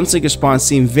tech Gunslinger Spawn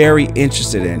seemed very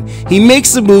interested in. He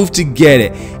makes a move to get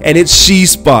it, and it's She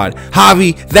Spawn.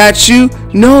 Javi, that's you?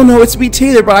 No, it's me,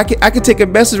 Taylor, but I can take a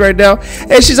message right now.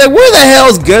 And she's like, where the hell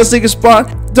is Gunslinger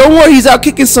Spawn? Don't worry, he's out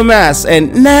kicking some ass.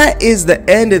 And that is the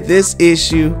end of this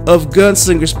issue of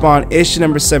Gunslinger Spawn, issue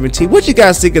number 17. What you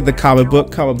guys think of the comic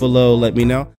book? Comment below, let me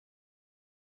know.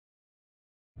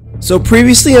 So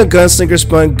previously on Gunslinger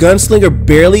Spawn, Gunslinger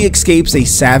barely escapes a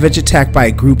savage attack by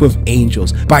a group of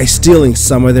angels by stealing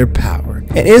some of their power.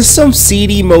 And in some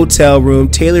seedy motel room,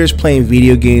 Taylor is playing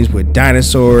video games with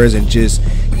dinosaurs and just,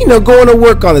 going to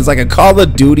work on this, like a Call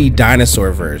of Duty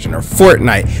dinosaur version, or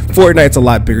Fortnite. Fortnite's a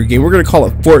lot bigger game. We're going to call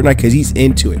it Fortnite because he's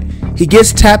into it. He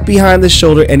gets tapped behind the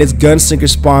shoulder and it's Gunslinger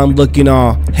Spawn looking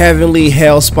all heavenly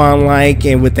Hellspawn-like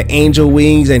and with the angel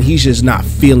wings, and he's just not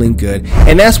feeling good.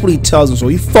 And that's what he tells him, so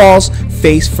he falls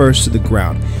face first to the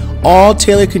ground. All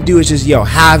Taylor can do is just yell,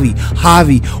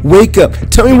 Javi, wake up.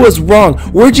 Tell me what's wrong.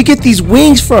 Where'd you get these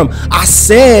wings from? I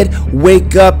said,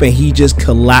 wake up. And he just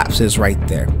collapses right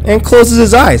there and closes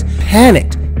his eyes.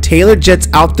 Panicked, Taylor jets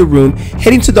out the room,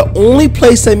 heading to the only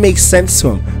place that makes sense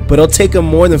to him. but it'll take him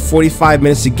more than 45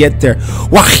 minutes to get there.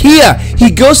 Wahia,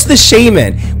 he goes to the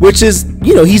shaman, which is,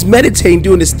 you know, he's meditating,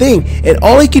 doing his thing, and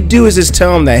all he could do is just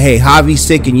tell him that, hey, Javi's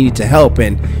sick and you need to help.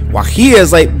 And Wahia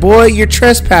is like, boy, you're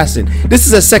trespassing. This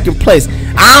is a second place.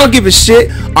 I don't give a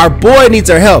shit. Our boy needs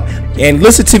our help. And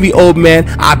listen to me, old man,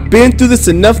 I've been through this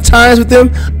enough times with him.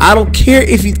 I don't care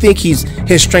if you think his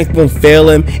strength won't fail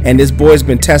him, and this boy's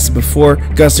been tested before.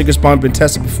 Gunslinger Spawn been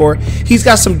tested before. He's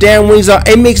got some damn wings on.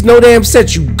 It makes no damn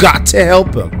sense. You got to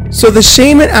help him. So the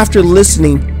shaman, after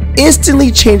listening,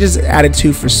 instantly changes his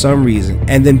attitude for some reason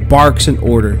and then barks an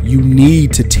order. You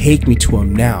need to take me to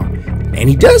him now. And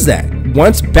he does that.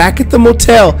 Once back at the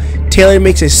motel, Taylor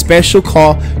makes a special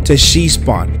call to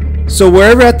She-Spawn. So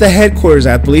wherever at the headquarters,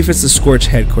 I believe it's the Scorch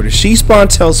headquarters, She-Spawn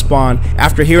tells Spawn,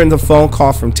 after hearing the phone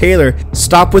call from Taylor,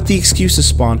 stop with the excuses,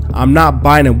 Spawn. I'm not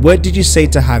buying it. What did you say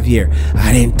to Javier?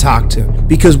 I didn't talk to him.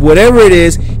 Because whatever it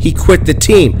is, he quit the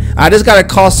team. I just gotta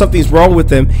call something's wrong with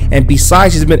him, and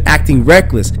besides, he's been acting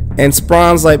reckless. And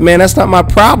Spawn's like, man, that's not my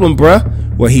problem, bruh.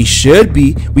 Well, he should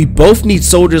be. We both need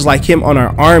soldiers like him on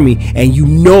our army, and you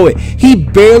know it. He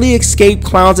barely escaped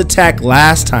Clown's attack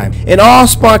last time, and all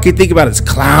Spawn can think about is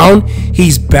Clown.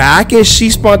 He's back, and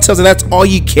She-Spawn tells him that's all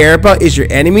you care about is your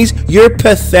enemies. You're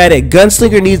pathetic.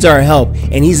 Gunslinger needs our help,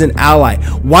 and he's an ally.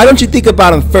 Why don't you think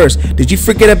about him first? Did you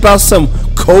forget about some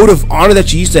code of honor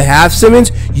that you used to have,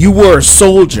 Simmons? You were a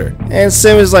soldier. And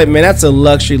Simmons is like, man, that's a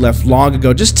luxury left long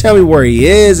ago. Just tell me where he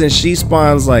is. And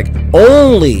She-Spawn's like,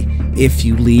 only if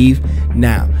you leave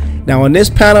now. Now on this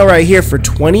panel right here, for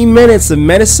 20 minutes, the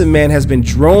medicine man has been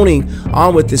droning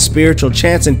on with his spiritual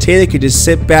chants, and Taylor could just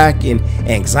sit back in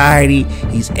anxiety.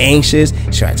 He's anxious.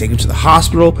 Should I take him to the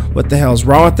hospital? What the hell's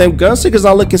wrong with them? Gunslinger's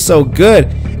not looking so good.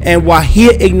 And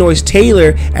Wahia ignores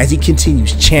Taylor as he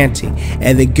continues chanting,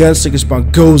 and the Gunslinger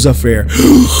Spawn goes up for air.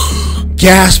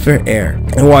 Gasp for air.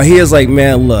 And Wahia's like,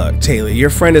 man, look, Taylor,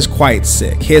 your friend is quite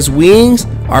sick. His wings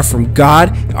are from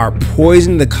God, are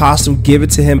poisoning the costume given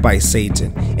to him by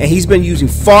Satan. And he's been using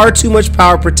far too much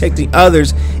power protecting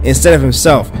others instead of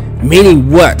himself. Meaning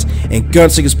what? And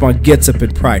Gunslinger Spawn gets up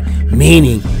in pride.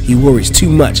 Meaning he worries too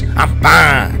much. I'm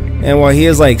fine. And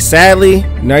Wahia's like, sadly,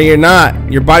 no, you're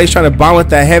not. Your body's trying to bond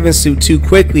with that heaven suit too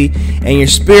quickly, and your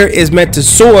spirit is meant to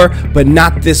soar, but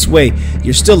not this way.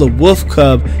 You're still a wolf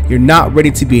cub. You're not ready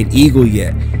to be an eagle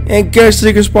yet. And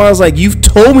Gunslinger Spawn's like, you've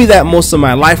told me that most of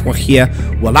my life,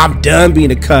 Wahia. Well, I'm done being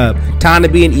a cub. Time to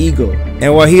be an eagle.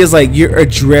 And Wahia's like, you're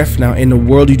adrift now in a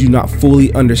world you do not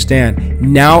fully understand.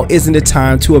 Now isn't the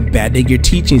time to abandon your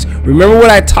teachings. Remember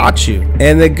what I taught you.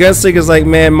 And the Gunslinger's like,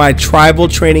 man, my tribal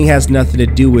training has nothing to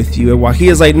do with you. And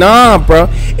Wahia's like, nah, bro,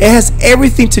 it has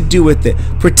everything to do with it.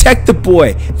 Protect the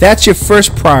boy. That's your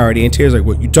first priority. And Taylor's like,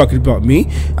 what, you talking about me?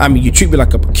 I mean, you treat me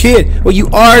like I'm a kid. Well, you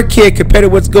are a kid compared to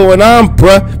what's going on,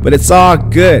 bruh, but it's all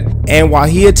good. And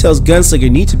Wahia tells Gunslinger, you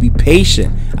need to be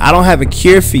patient. I don't have a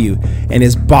cure for you. And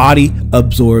his body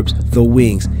absorbs the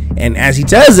wings. And as he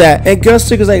does that, and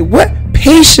Gunslinger's like, what?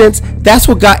 Patience? That's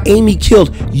what got Amy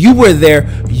killed. You were there.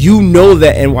 You know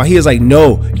that. And Wahia's like,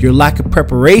 no, your lack of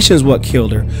preparation is what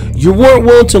killed her. You weren't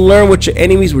willing to learn what your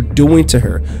enemies were doing to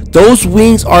her. Those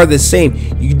wings are the same.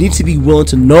 You need to be willing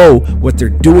to know what they're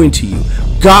doing to you.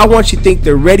 God wants you to think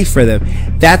they're ready for them.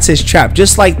 That's his trap,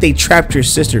 just like they trapped your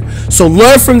sister. So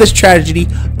learn from this tragedy,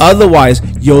 otherwise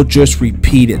you'll just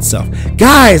repeat itself.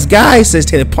 Guys, says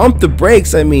Taylor, pump the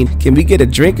brakes. I mean, can we get a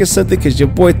drink or something? Because your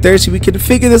boy thirsty. We can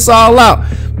figure this all out.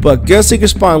 But Gunslinger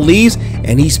Spawn leaves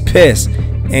and he's pissed.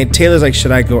 And Taylor's like,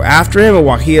 should I go after him? And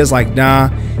Wahia's like, nah,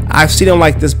 I've seen him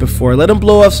like this before. Let him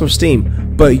blow up some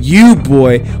steam. But you,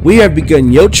 boy, we haven't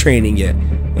begun your training yet.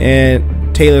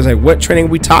 And Taylor's like, what training are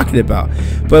we talking about?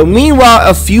 But meanwhile,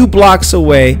 a few blocks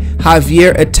away,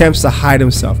 Javier attempts to hide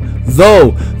himself,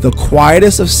 though the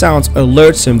quietest of sounds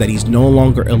alerts him that he's no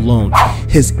longer alone.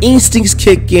 His instincts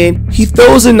kick in. He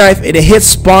throws a knife and it hits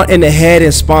Spawn in the head,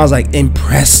 and Spawn's like,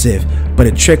 impressive. But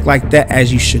a trick like that,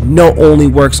 as you should know, only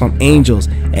works on angels.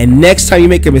 And next time you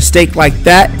make a mistake like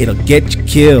that, it'll get you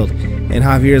killed. And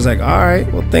Javier's like, all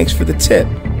right, well, thanks for the tip.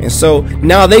 And so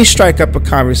now they strike up a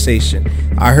conversation.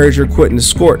 I heard you're quitting the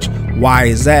Scorch. Why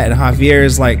is that? And Javier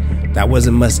is like, that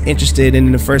wasn't much interested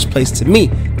in the first place to me.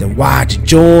 Then why'd you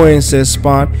join, says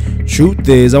Spawn. Truth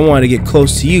is, I wanted to get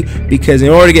close to you, because in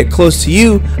order to get close to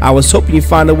you, I was hoping you'd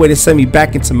find a way to send me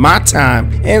back into my time.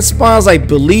 And Spawn's like,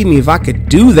 believe me, if I could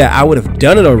do that, I would have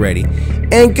done it already.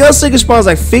 And Gunslinger Spawn's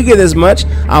like, figured as much.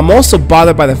 I'm also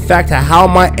bothered by the fact of how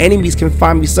my enemies can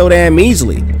find me so damn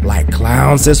easily. Like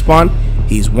Clown, says Spawn.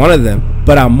 He's one of them,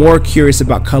 but I'm more curious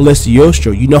about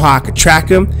Cagliostro. You know how I could track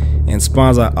him? And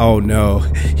Spawn's like, oh no.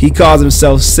 He calls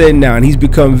himself Sin now, and he's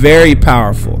become very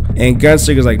powerful. And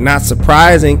Gunslinger's like, not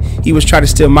surprising. He was trying to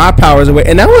steal my powers away.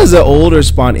 And that was an older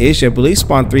Spawn issue. I believe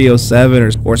Spawn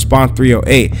 307 or Spawn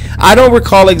 308. I don't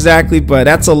recall exactly, but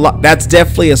that's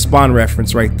definitely a Spawn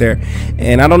reference right there.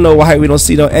 And I don't know why we don't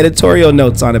see no editorial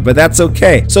notes on it, but that's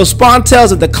okay. So Spawn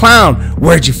tells him, the clown,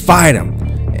 where'd you fight him?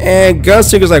 And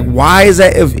Gunslinger's like, why is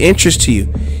that of interest to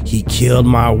you? He killed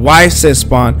my wife, says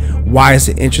Spawn. Why is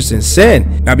it interest in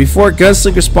Sin? Now, before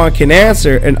Gunslinger Spawn can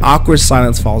answer, an awkward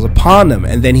silence falls upon them,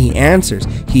 and then he answers,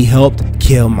 he helped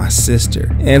kill my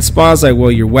sister. And Spawn's like,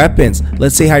 well, your weapons,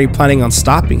 let's see how you're planning on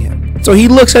stopping him. So he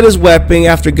looks at his weapon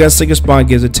after Gunslinger Spawn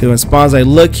gives it to him, and Spawn's like,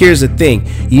 look, here's the thing.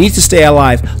 You need to stay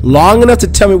alive long enough to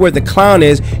tell me where the clown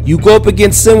is. You go up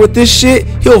against Sin with this shit,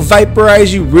 he'll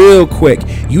vaporize you real quick.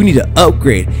 You need to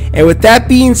upgrade. And with that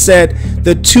being said,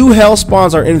 the two Hell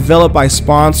Spawns are enveloped by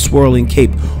Spawn's swirling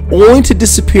cape, only to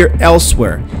disappear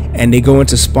elsewhere. And they go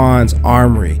into Spawn's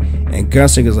armory. And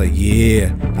Gunslinger's like,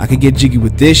 yeah, I could get jiggy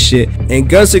with this shit. And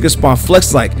Gunslinger Spawn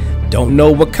flexes like, don't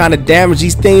know what kind of damage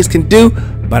these things can do,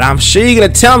 but I'm sure you're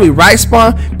gonna tell me, right,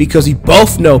 Spawn? Because we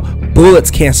both know bullets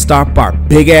can't stop our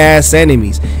big ass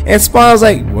enemies. And Spawn's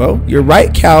like, well, you're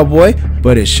right, cowboy,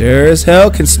 but it sure as hell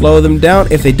can slow them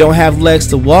down if they don't have legs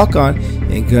to walk on.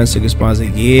 And Gunslinger Spawn's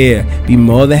like, yeah, be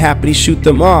more than happy to shoot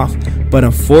them off. But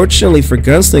unfortunately for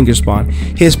Gunslinger Spawn,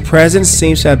 his presence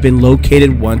seems to have been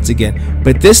located once again.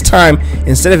 But this time,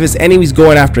 instead of his enemies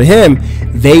going after him,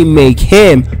 they make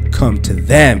him come to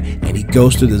them, and he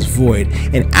goes through this void.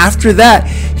 And after that,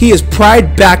 he is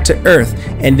pried back to Earth,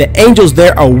 and the angels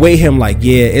there await him like,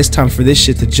 yeah, it's time for this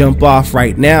shit to jump off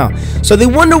right now. So they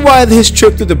wonder why his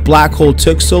trip through the black hole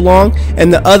took so long,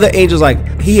 and the other angels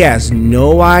like, he has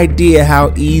no idea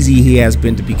how easy he has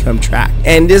been to become tracked.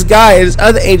 And this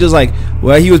other angel's like,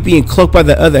 well, he was being cloaked by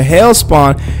the other Hell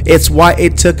Spawn. It's why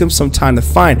it took him some time to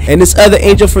find. And this other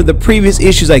angel from the previous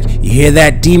issue's like, you hear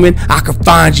that, demon? I can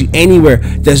find you anywhere.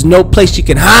 There's no place you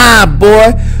can hide,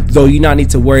 boy. Though you not need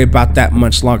to worry about that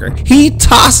much longer. He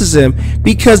tosses him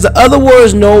because the other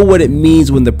warriors know what it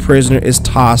means when the prisoner is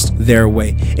tossed their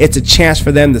way. It's a chance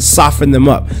for them to soften them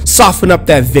up. Soften up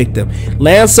that victim.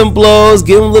 Land some blows,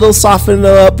 give them a little softening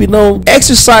up, you know,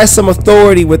 exercise some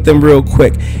authority with them real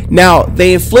quick. Now,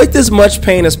 they inflict as much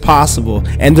pain as possible,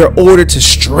 and they're ordered to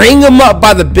string him up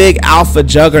by the big alpha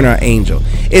juggernaut angel.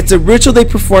 It's a ritual they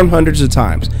perform hundreds of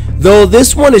times, though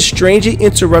this one is strangely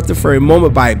interrupted for a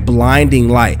moment by a blinding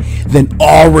light. Then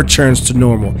all returns to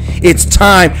normal. It's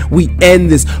time we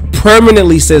end this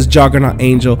permanently, says Juggernaut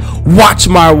Angel. Watch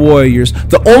my warriors.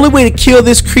 The only way to kill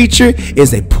this creature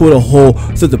is they put a hole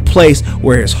through the place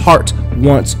where his heart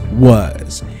once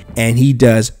was. And he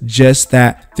does just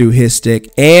that through his stick.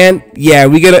 And yeah,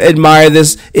 we gotta admire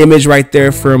this image right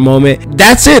there for a moment.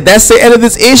 That's it. That's the end of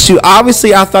this issue.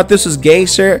 Obviously, I thought this was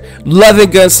gangster. Loving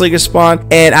Gunslinger Spawn,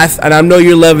 and I know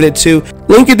you're loving it too.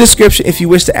 Link in description if you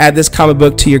wish to add this comic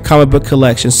book to your comic book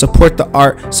collection. Support the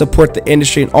art, support the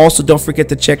industry, and also don't forget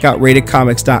to check out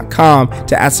RatedComics.com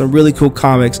to add some really cool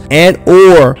comics and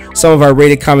or some of our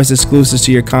Rated Comics exclusives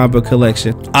to your comic book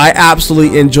collection. I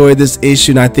absolutely enjoyed this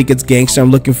issue, and I think it's gangster.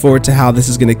 I'm looking forward to how this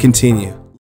is going to continue.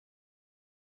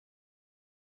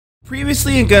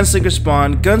 Previously in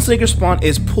Gunslinger Spawn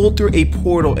is pulled through a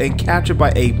portal and captured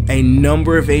by a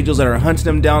number of angels that are hunting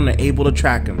him down and able to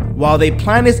track him. While they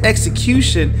plan his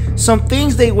execution, some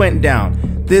things they went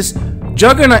down. This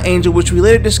Juggernaut Angel, which we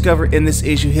later discover in this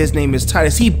issue, his name is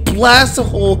Titus. He blasts a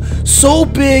hole so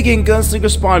big in Gunslinger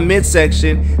Spawn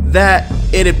midsection that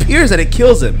it appears that it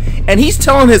kills him. And he's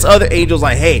telling his other angels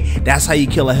like, hey, that's how you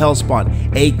kill a Hell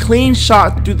Spawn. A clean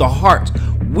shot through the heart.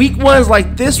 Weak ones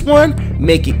like this one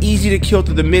make it easy to kill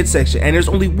through the midsection, and there's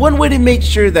only one way to make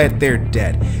sure that they're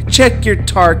dead. Check your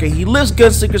target. He lifts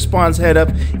Gunslinger Spawn's head up,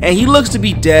 and he looks to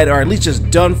be dead, or at least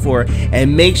just done for,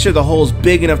 and make sure the hole's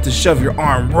big enough to shove your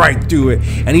arm right through it.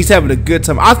 And he's having a good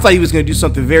time. I thought he was going to do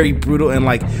something very brutal and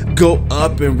like go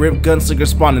up and rip Gunslinger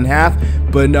Spawn in half,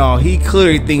 but no, he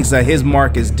clearly thinks that his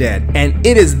mark is dead. And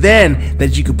it is then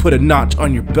that you could put a notch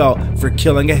on your belt for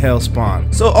killing a Hell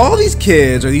Spawn. So all these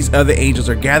kids, or these other angels,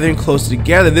 are gathering close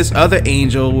together. This other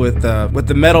angel with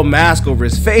the metal mask over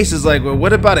his face is like, well,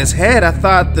 what about his head? I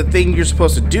thought the thing you're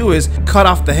supposed to do is cut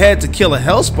off the head to kill a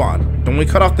Hell Spawn. Don't we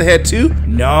cut off the head too?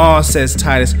 No, says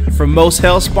Titus. For most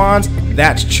Hell Spawns,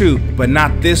 that's true, but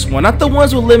not this one. Not the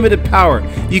ones with limited power.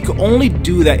 You can only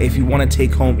do that if you want to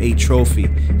take home a trophy.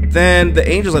 Then the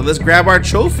angel's like, let's grab our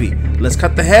trophy. Let's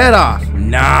cut the head off.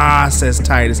 Nah, says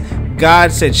Titus.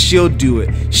 God said she'll do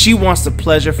it. She wants the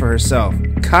pleasure for herself.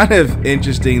 Kind of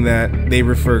interesting that they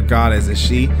refer God as a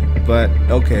she, but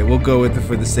okay, we'll go with it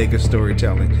for the sake of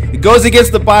storytelling. It goes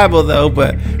against the Bible though,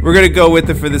 but we're gonna go with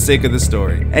it for the sake of the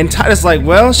story. And Titus like,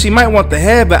 well, she might want the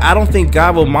head, but I don't think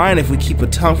God will mind if we keep a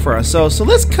tongue for ourselves, so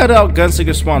let's cut out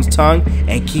Gunslinger Spawn's tongue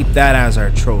and keep that as our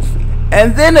trophy.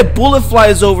 And then a bullet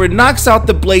flies over, knocks out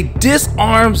the blade,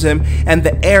 disarms him, and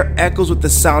the air echoes with the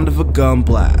sound of a gun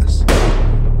blast.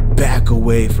 Back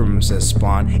away from him, says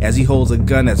Spawn, as he holds a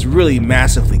gun that's really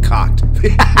massively cocked.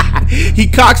 He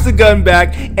cocks the gun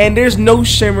back, and there's no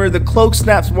shimmer, the cloak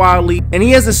snaps wildly, and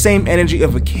he has the same energy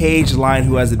of a caged lion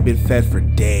who hasn't been fed for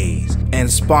days.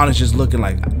 And Spawn is just looking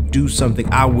like, do something,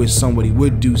 I wish somebody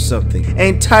would do something.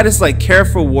 And Titus like,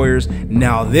 careful warriors,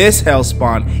 now this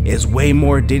Hellspawn is way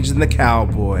more dangerous than the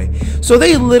cowboy. So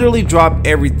they literally drop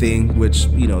everything, which,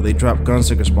 you know, they drop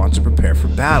Gunslinger Spawn to prepare for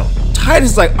battle.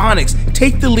 Titus like, Onyx,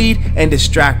 take the lead and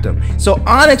distract him. So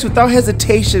Onyx, without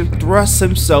hesitation, thrusts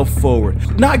himself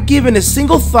forward, not giving a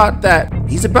single thought that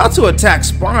he's about to attack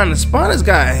Spawn, and Spawn has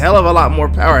got a hell of a lot more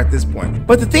power at this point.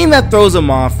 But the thing that throws him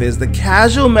off is the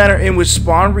casual manner in which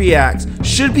Spawn reacts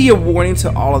should be a warning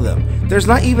to all of them. There's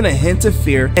not even a hint of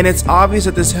fear, and it's obvious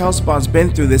that this Hellspawn's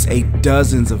been through this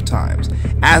dozens of times.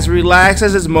 As relaxed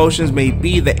as his motions may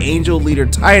be, the angel leader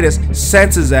Titus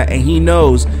senses that, and he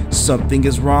knows something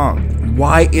is wrong.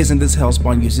 Why isn't this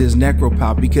Hellspawn using his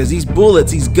necropower? Because these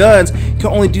bullets, these guns, can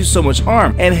only do so much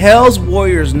harm. And Hell's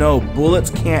warriors know bullets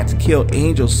can't kill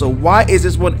angels, so why is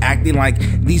this one acting like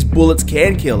these bullets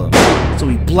can kill him? So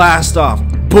he blasts off.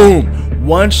 Boom!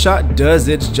 One shot does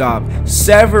its job,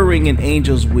 severing an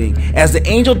angel's wing, as the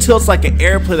angel tilts like an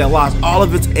airplane that lost all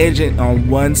of its engine on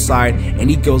one side, and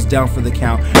he goes down for the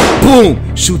count.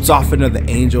 Boom! Shoots off another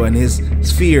angel, and his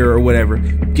sphere or whatever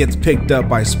gets picked up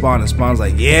by Spawn, and Spawn's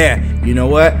like, yeah, you know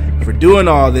what? For doing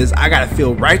all this, I gotta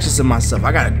feel righteous in myself.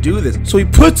 I gotta do this. So he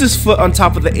puts his foot on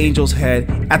top of the angel's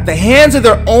head. At the hands of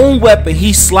their own weapon,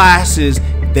 he slashes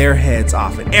their heads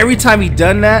off. And every time he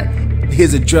done that,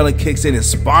 his adrenaline kicks in, and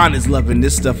Spawn is loving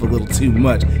this stuff a little too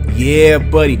much. Yeah,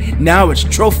 buddy, now it's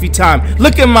trophy time.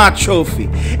 Look at my trophy.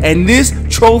 And this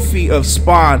trophy of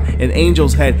Spawn, an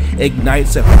angel's head,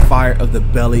 ignites a fire of the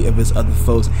belly of his other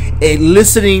foes,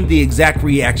 eliciting the exact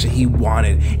reaction he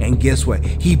wanted. And guess what?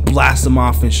 He blasts them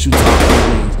off and shoots off their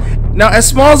wings. Now, as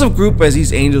small as a group as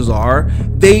these angels are,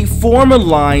 they form a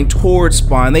line towards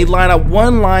Spawn. They line up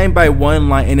one line by one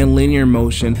line in a linear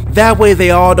motion. That way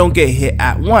they all don't get hit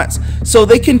at once. So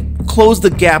they can close the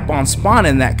gap on Spawn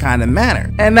in that kind of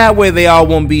manner. And that way they all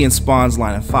won't be in Spawn's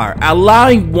line of fire,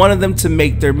 allowing one of them to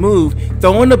make their move,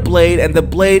 throwing the blade, and the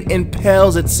blade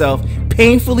impales itself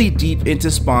painfully deep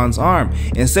into Spawn's arm.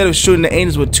 Instead of shooting the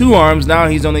angels with two arms, now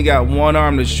he's only got one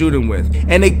arm to shoot him with.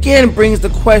 And again brings the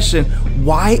question,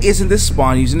 why isn't this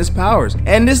Spawn using his powers?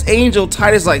 And this angel,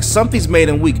 Titus, like, something's made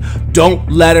him weak.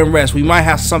 Don't let him rest. We might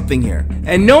have something here.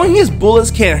 And knowing his bullets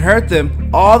can't hurt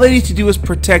them, all they need to do is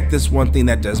protect this one thing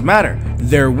that does matter,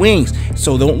 their wings.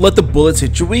 So don't let the bullets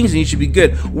hit your wings and you should be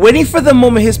good. Waiting for the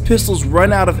moment his pistols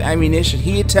run out of ammunition,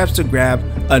 he attempts to grab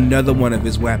another one of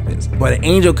his weapons. But an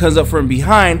angel comes up from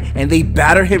behind and they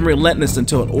batter him relentless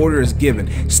until an order is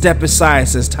given. Step aside,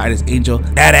 says Titus Angel.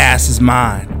 That ass is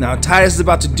mine. Now Titus is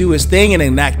about to do his thing and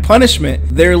enact punishment.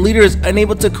 Their leader is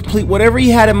unable to complete whatever he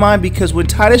had in mind, because when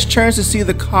Titus turns to see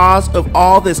the cause of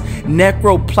all this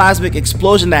necroplasmic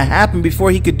explosion that happened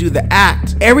before he could do the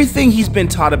act, everything he's been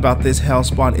taught about this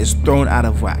Hellspawn is thrown out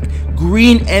of whack.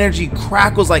 Green energy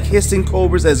crackles like hissing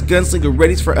cobras as Gunslinger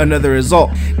readies for another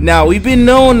assault. Now, we've been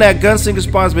known that Gunslinger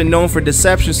Spawn's been known for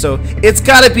deception, so it's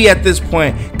gotta be at this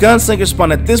point. Gunslinger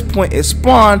Spawn at this point is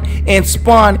Spawn, and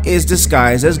Spawn is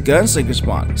disguised as Gunslinger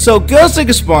Spawn. So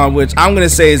Gunslinger Spawn, which I'm gonna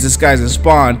say is disguised as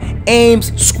Spawn,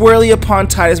 aims squarely upon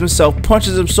Titus himself,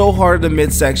 punches him so hard in the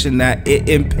midsection that it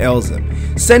impales him,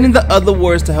 sending the other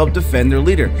warriors to help defend their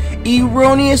leader,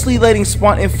 erroneously letting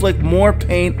Spawn inflict more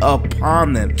pain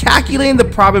upon them. Calculating the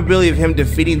probability of him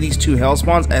defeating these two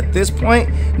Hellspawns at this point,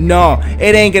 no,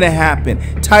 it ain't gonna happen.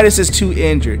 Titus is too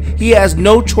injured. He has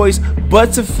no choice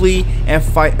but to flee and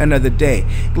fight another day,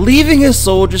 leaving his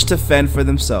soldiers to fend for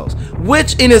themselves,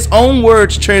 which in his own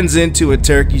words turns into a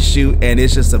turkey shoot, and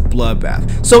it's just a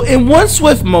bloodbath. So in one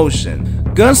swift motion,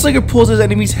 Gunslinger pulls his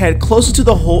enemy's head closer to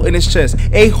the hole in his chest,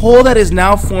 a hole that is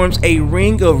now forms a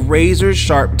ring of razor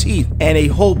sharp teeth, and a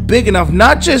hole big enough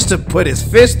not just to put his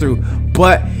fist through,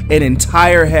 but an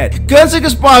entire head. Gunslinger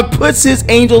Spawn puts his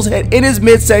angel's head in his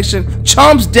midsection,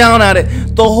 chomps down at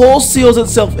it. The hole seals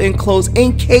itself in close,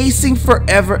 encasing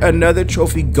forever another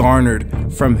trophy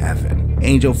garnered from heaven.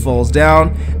 Angel falls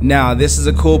down. Now this is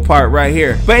a cool part right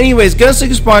here. But anyways,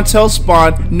 Gunslinger Spawn tells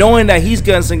Spawn, knowing that he's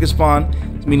Gunslinger Spawn,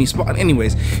 meaning Spawn.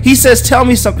 Anyways, he says, tell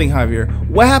me something, Javier.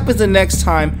 What happens the next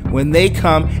time when they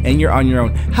come and you're on your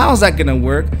own? How's that gonna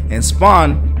work? And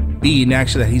Spawn, being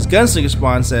actually that he's Gunslinger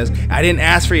Spawn, says, I didn't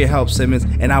ask for your help, Simmons,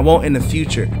 and I won't in the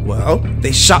future. Well,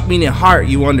 they shot me in the heart,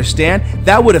 you understand?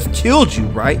 That would have killed you,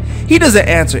 right? He doesn't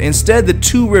answer. Instead, the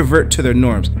two revert to their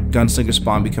norms. Gunslinger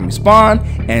Spawn becoming Spawn,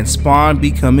 and Spawn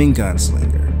becoming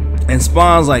Gunslinger. And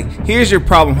Spawn's like, here's your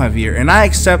problem, Javier, and I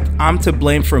accept I'm to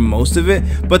blame for most of it,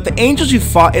 but the angels you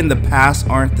fought in the past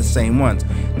aren't the same ones.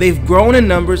 They've grown in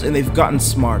numbers and they've gotten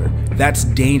smarter. That's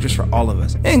dangerous for all of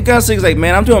us. And Gunslinger's like,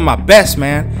 man, I'm doing my best,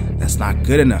 man. That's not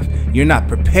good enough. You're not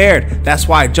prepared. That's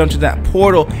why I jumped to that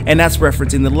portal, and that's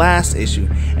referencing the last issue.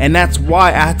 And that's why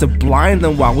I had to blind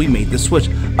them while we made the switch.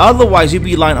 Otherwise, you'd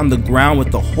be lying on the ground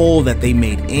with the hole that they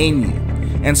made in you.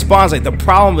 And Spawn's like, the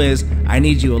problem is, I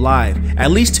need you alive, at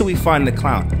least till we find the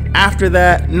clown. After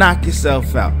that, knock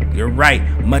yourself out. You're right,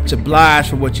 much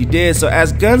obliged for what you did. So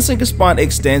as Gunslinger Spawn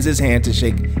extends his hand to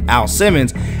shake Al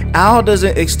Simmons, Al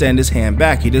doesn't extend his hand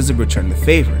back. He doesn't return the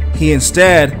favor. He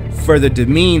instead further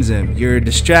demeans him. You're a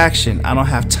distraction. I don't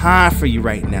have time for you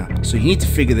right now. So you need to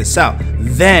figure this out.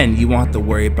 Then you won't have to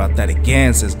worry about that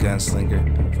again, says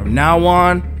Gunslinger. From now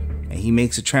on, and he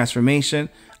makes a transformation,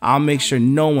 I'll make sure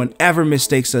no one ever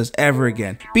mistakes us ever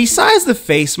again. Besides the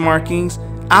face markings,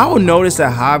 I will notice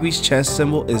that Javi's chest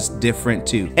symbol is different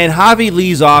too. And Javi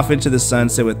leaves off into the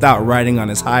sunset without riding on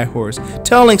his high horse,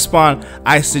 telling Spawn,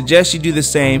 I suggest you do the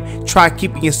same, try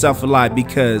keeping yourself alive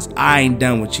because I ain't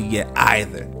done with you yet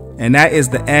either. And that is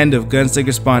the end of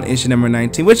Gunslinger Spawn issue number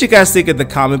 19. What you guys think of the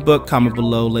comic book? Comment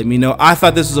below, let me know. I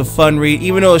thought this was a fun read,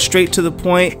 even though it's straight to the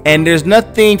point and there's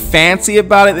nothing fancy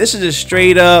about it. This is just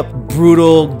straight up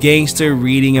brutal gangster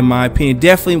reading, in my opinion.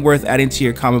 Definitely worth adding to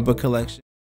your comic book collection.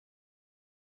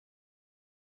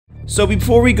 So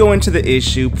before we go into the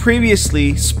issue,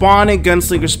 previously Spawn and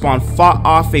Gunslinger Spawn fought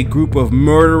off a group of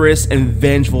murderous and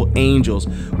vengeful angels,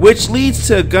 which leads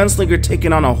to Gunslinger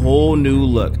taking on a whole new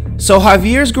look. So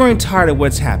Javier's growing tired of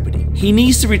what's happening. He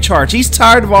needs to recharge. He's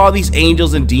tired of all these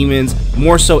angels and demons,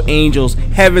 more so angels,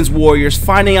 heaven's warriors,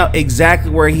 finding out exactly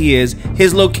where he is,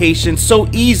 his location so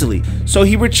easily. So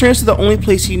he returns to the only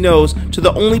place he knows, to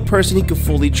the only person he can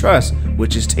fully trust,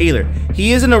 which is Taylor.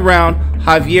 He isn't around.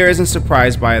 Javier isn't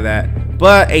surprised by that,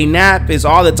 but a nap is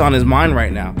all that's on his mind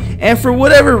right now. And for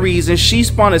whatever reason,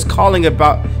 She-Spawn is calling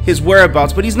about his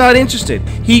whereabouts, but he's not interested.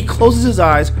 He closes his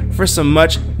eyes for some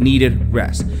much needed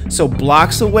rest. So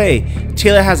blocks away,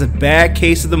 Taylor has a bad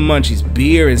case of the munchies,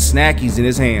 beer and snackies in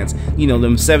his hands. You know,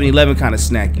 them 7-Eleven kind of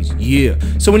snackies, yeah.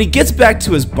 So when he gets back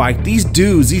to his bike, these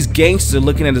dudes, these gangsters are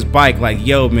looking at his bike like,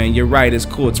 yo man, you're right, it's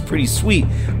cool, it's pretty sweet.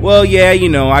 Well, yeah, you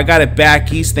know, I got it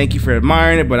back east, thank you for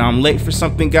admiring it, but I'm late for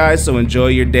something, guys, so enjoy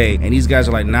your day. And these guys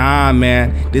are like, nah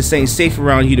man, this ain't safe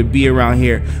around you to be around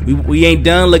here. We ain't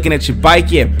done looking at your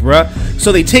bike yet, bruh.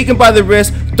 So they take him by the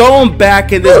wrist, throw him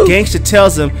back, and this gangster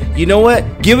tells him, you know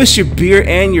what, give us your beer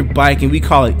and your bike and we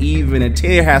call it even. And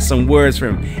Taylor has some words for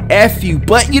him, F you,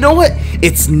 but you know what,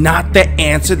 it's not the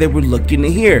answer that we're looking to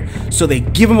hear. So they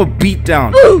give him a beat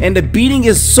down, and the beating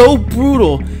is so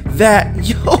brutal that,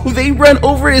 yo, they run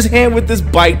over his hand with this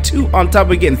bike too, on top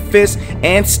of getting fists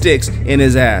and sticks in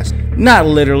his ass. Not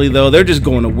literally though, they're just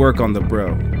going to work on the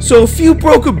bro. So a few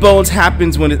broken bones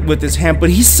happens with his hand, but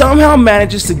he somehow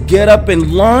manages to get up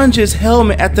and lunge his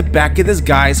helmet at the back of this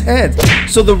guy's head.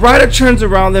 So the rider turns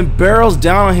around and barrels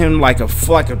down on him like a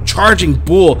charging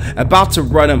bull, about to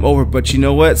run him over. But you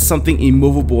know what? Something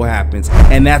immovable happens,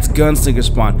 and that's Gunslinger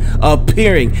Spawn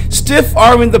appearing, stiff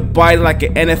arming the bite like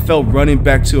an NFL running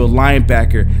back to a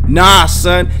linebacker. Nah,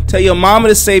 son, tell your mama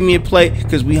to save me a plate,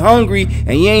 cause we hungry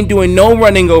and you ain't doing no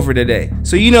running over today.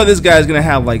 So you know this guy's gonna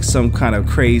have like some kind of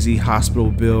crazy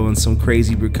hospital bill and some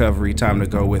crazy recovery time to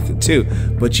go with it too.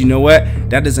 But you know what?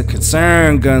 That doesn't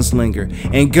concern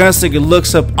Gunslinger. And Gunslinger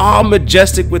looks up all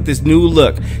majestic with this new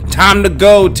look. Time to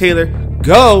go, Taylor.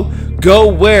 Go?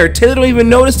 Go where? Taylor don't even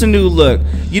notice the new look.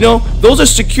 You know, those are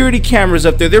security cameras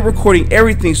up there. They're recording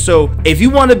everything. So if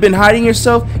you want to have been hiding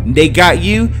yourself, they got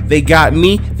you, they got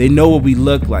me, they know what we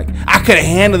look like. I could have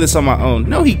handled this on my own.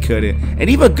 No, he couldn't. And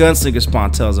even Gunslinger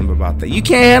Spawn tells him about that. You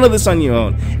can't handle this on your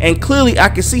own. And clearly, I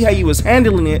can see how you was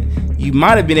handling it. You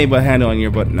might have been able to handle it on your,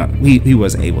 but no, he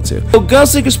wasn't able to. So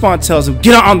Gunslinger Spawn tells him,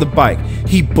 get on the bike.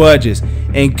 He budges.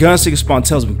 And Gunslinger Spawn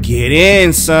tells him, get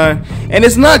in, son. And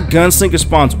it's not Gunslinger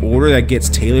Spawn's order that gets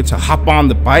Taylor to hop on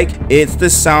the bike. It's the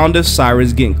sound of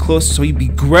sirens getting closer, so he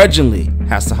begrudgingly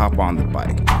has to hop on the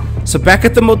bike. So back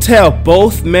at the motel,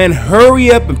 both men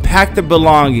hurry up and pack their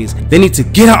belongings. They need to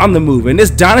get out on the move, and this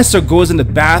dinosaur goes in the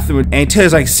bathroom, and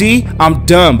Taylor's like, see, I'm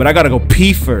done, but I gotta go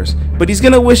pee first. But he's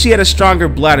gonna wish he had a stronger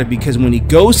bladder, because when he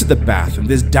goes to the bathroom,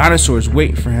 this dinosaur is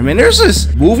waiting for him. And there's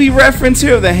this movie reference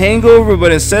here of The Hangover,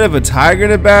 but instead of a tiger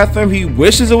in the bathroom, he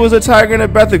wishes it was a tiger in the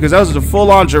bathroom, because that was a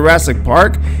full-on Jurassic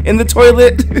Park in the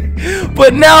toilet.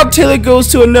 But now Taylor goes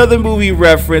to another movie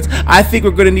reference. I think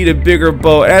we're gonna need a bigger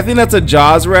boat, and I think that's a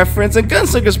Jaws reference, and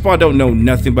Gunslinger Spawn don't know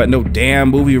nothing but no damn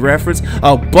movie reference.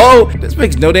 A boat? This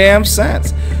makes no damn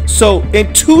sense. So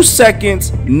in 2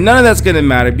 seconds, none of that's gonna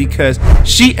matter, because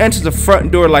she enters the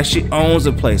front door like she owns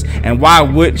the place. And why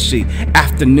wouldn't she?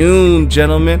 Afternoon,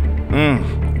 gentlemen.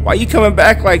 Why you coming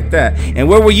back like that? And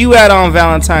where were you at on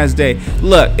Valentine's Day?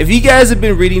 Look, if you guys have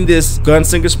been reading this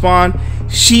Gunslinger Spawn,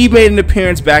 she made an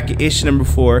appearance back in issue number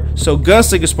 4, so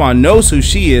Gunslinger Spawn knows who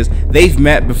she is. They've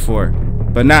met before,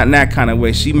 but not in that kind of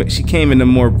way. She came in a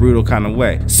more brutal kind of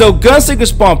way. So Gunslinger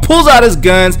Spawn pulls out his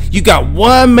guns. You got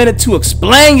 1 minute to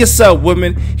explain yourself,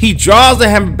 woman. He draws the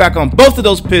hammer back on both of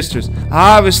those pistols.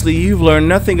 Obviously, you've learned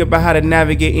nothing about how to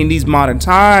navigate in these modern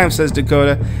times, says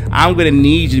Dakota. I'm gonna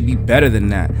need you to be better than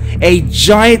that. A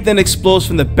giant then explodes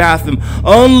from the bathroom,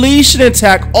 unleash an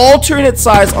attack, altering its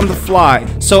size on the fly,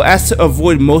 so as to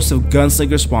avoid most of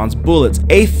Gunslinger Spawn's bullets.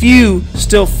 A few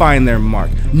still find their mark.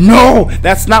 No,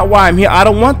 that's not why I'm here. I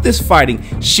don't want this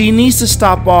fighting. She needs to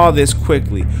stop all this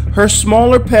quickly. Her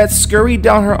smaller pets scurry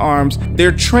down her arms.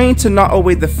 They're trained to not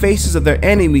await the faces of their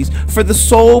enemies for the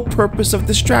sole purpose of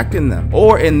distracting them,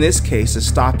 or in this case, to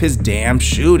stop his damn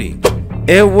shooting.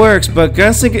 It works, but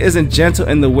Gunslinger isn't gentle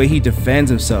in the way he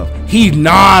defends himself. He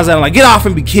nods at him like, get off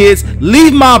of me, kids.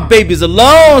 Leave my babies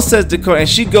alone, says Dakota, and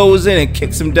she goes in and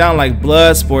kicks him down like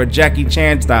Bloodsport, Jackie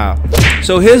Chan style.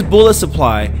 So his bullet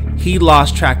supply, he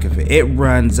lost track of it. It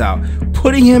runs out,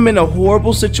 putting him in a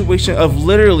horrible situation of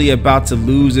literally about to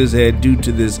lose his head due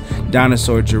to this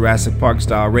dinosaur Jurassic Park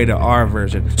style rated R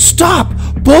version. Stop!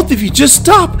 Both of you, just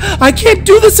stop! I can't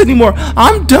do this anymore!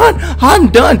 I'm done! I'm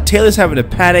done! Taylor's having a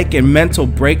panic and mental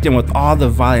breakdown with all the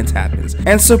violence happens.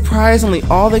 And surprisingly,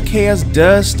 all the chaos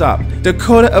does stop.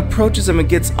 Dakota approaches him and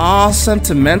gets all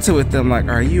sentimental with them like,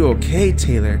 are you okay,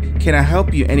 Taylor? Can I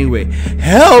help you anyway?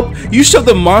 Help? You shoved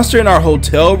the monster in our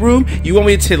hotel room? You want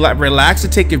me to relax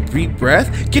and take a deep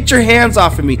breath? Get your hands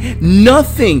off of me.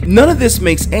 Nothing. None of this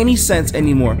makes any sense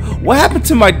anymore. What happened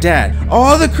to my dad?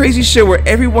 All the crazy shit where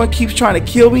everyone keeps trying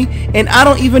to kill me and I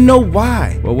don't even know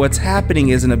why. Well, what's happening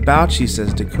isn't about you,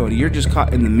 says Dakota. You're just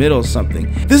caught in the middle of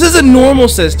something. This isn't normal,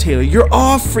 says Taylor. You're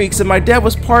all freaks and my dad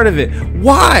was part of it.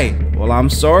 Why? Well, I'm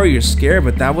sorry you're scared,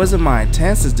 but that wasn't my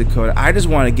intent, says Dakota. I just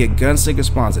want to get Gunslinger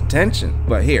Spawn's attention.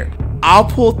 But here, I'll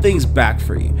pull things back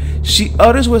for you. She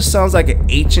utters what sounds like an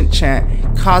ancient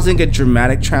chant, causing a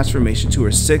dramatic transformation to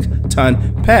her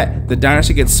 6-ton pet. The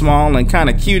dinosaur gets small and kind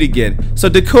of cute again. So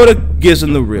Dakota gives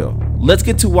him the real. Let's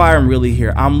get to why I'm really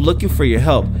here. I'm looking for your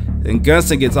help. And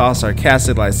Gunslinger gets all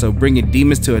sarcastic like, so bringing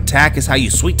demons to attack is how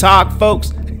you sweet talk,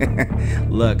 folks?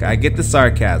 Look, I get the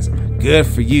sarcasm. Good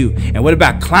for you. And what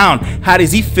about Clown? How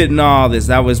does he fit in all this?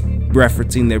 That was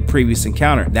referencing their previous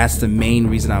encounter. That's the main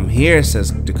reason I'm here, says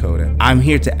Dakota. I'm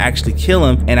here to actually kill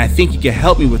him, and I think you can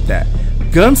help me with that.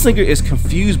 Gunslinger is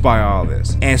confused by all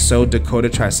this, and so Dakota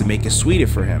tries to make it sweeter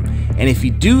for him. And if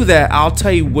you do that, I'll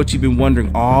tell you what you've been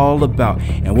wondering all about.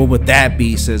 And what would that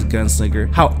be, says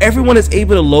Gunslinger? How everyone is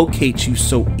able to locate you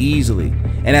so easily.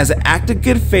 And as an act of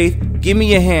good faith, give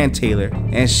me your hand, Taylor.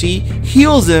 And she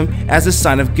heals him as a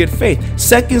sign of good faith.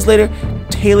 Seconds later,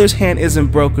 Taylor's hand isn't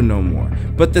broken no more,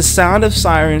 but the sound of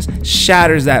sirens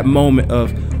shatters that moment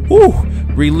of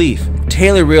relief.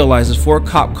 Taylor realizes 4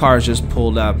 cop cars just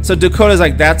pulled up. So Dakota's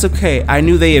like, that's okay. I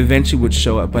knew they eventually would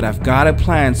show up, but I've got a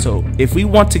plan. So if we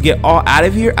want to get all out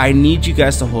of here, I need you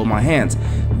guys to hold my hands.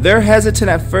 They're hesitant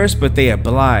at first, but they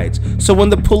oblige. So when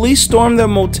the police storm their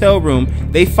motel room,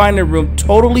 they find the room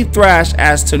totally thrashed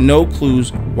as to no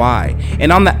clues why.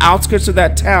 And on the outskirts of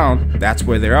that town, that's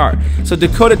where they are. So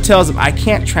Dakota tells them, I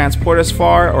can't transport us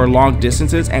far or long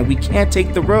distances, and we can't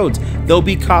take the roads. There'll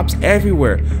be cops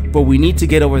everywhere, but we need to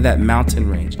get over that mountain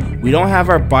range. We don't have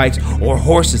our bikes or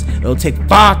horses. It'll take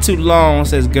far too long,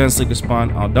 says Gunslinger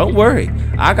Spawn. Oh, don't worry.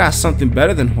 I got something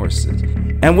better than horses.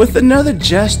 And with another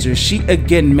gesture, she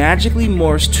again magically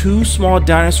morphs 2 small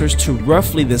dinosaurs to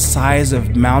roughly the size of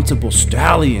mountable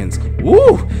stallions.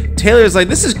 Woo! Taylor's like,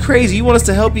 this is crazy. You want us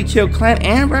to help you kill Clan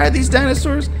and ride these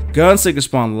dinosaurs? Gunslinger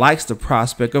Spawn likes the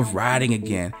prospect of riding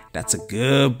again. That's a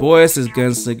good boy, says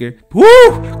Gunslinger.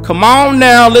 Woo! Come on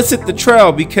now, let's hit the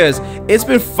trail, because it's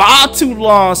been far too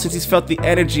long since he's felt the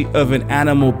energy of an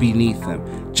animal beneath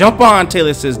him. Jump on,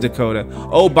 Taylor, says Dakota.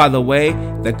 Oh, by the way,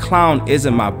 the clown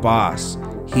isn't my boss.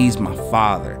 He's my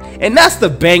father. And that's the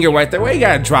banger right there. Why you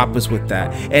gotta drop us with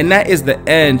that? And that is the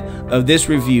end of this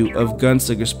review of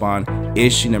Gunslinger Spawn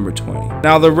issue number 20.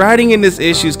 Now, the writing in this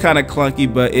issue is kind of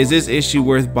clunky, but is this issue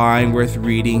worth buying, worth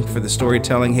reading for the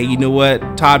storytelling? Hey, you know what?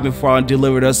 Todd McFarlane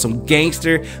delivered us some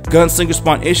gangster Gunslinger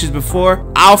Spawn issues before.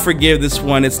 I'll forgive this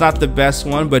one. It's not the best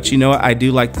one, but you know what? I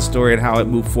do like the story and how it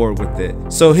moved forward with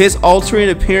it. So his alternate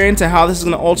appearance and how this is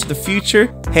going to alter the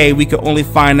future, hey, we could only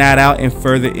find that out in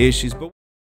further issues. But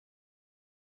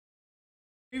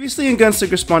previously in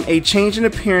Gunslinger Spawn, a change in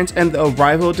appearance and the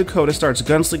arrival of Dakota starts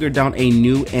Gunslinger down a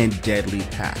new and deadly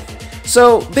path.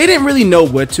 So they didn't really know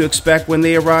what to expect when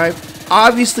they arrived.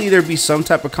 Obviously there'd be some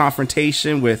type of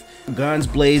confrontation with guns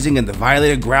blazing and the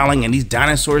violator growling and these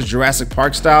dinosaurs Jurassic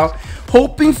Park style,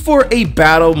 hoping for a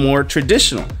battle more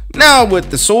traditional. Now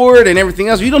with the sword and everything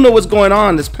else, we don't know what's going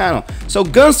on in this panel. So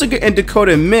Gunslinger and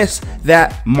Dakota miss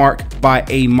that mark by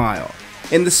a mile.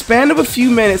 In the span of a few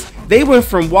minutes, they went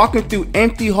from walking through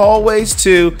empty hallways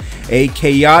to a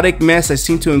chaotic mess that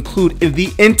seemed to include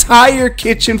the entire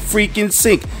kitchen freaking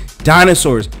sink.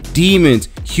 Dinosaurs, demons,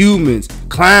 humans,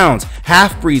 clowns,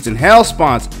 half-breeds, and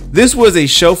hellspawns. This was a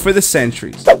show for the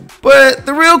centuries. But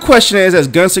the real question is, as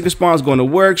Gunslinger Spawn's going to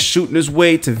work, shooting his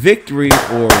way to victory,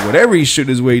 or whatever he's shooting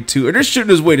his way to, or just shooting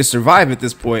his way to survive at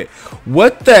this point,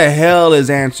 what the hell is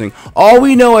answering? All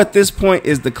we know at this point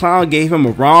is the clown gave him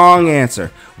a wrong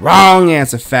answer. Wrong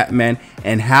answer, fat man.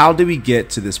 And how did we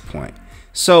get to this point?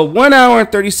 So 1 hour and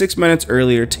 36 minutes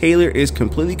earlier, Taylor is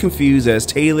completely confused as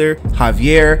Taylor,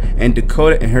 Javier, and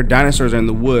Dakota and her dinosaurs are in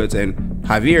the woods, and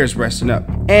Javier is resting up.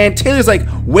 And Taylor's like,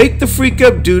 wake the freak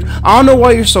up, dude. I don't know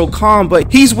why you're so calm, but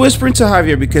he's whispering to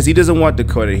Javier because he doesn't want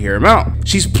Dakota to hear him out.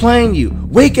 She's playing you.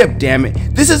 Wake up, damn it.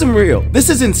 This isn't real. This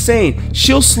is insane.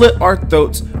 She'll slit our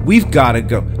throats. We've gotta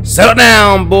go. Settle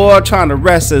down, boy. I'm trying to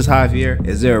rest, says Javier.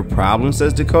 Is there a problem,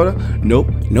 says Dakota.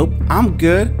 Nope, I'm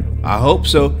good. I hope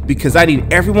so, because I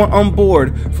need everyone on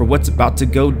board for what's about to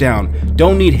go down.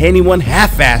 Don't need anyone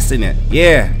half-assing it.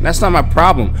 Yeah, that's not my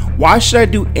problem. Why should I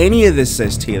do any of this,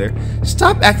 says Taylor.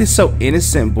 Stop acting so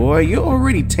innocent, boy. You're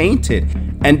already tainted.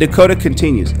 And Dakota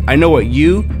continues, I know what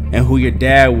you and who your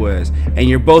dad was, and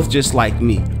you're both just like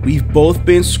me. We've both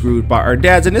been screwed by our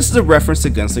dads, and this is a reference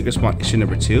to Gunslinger Spawn issue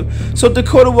number 2. So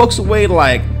Dakota walks away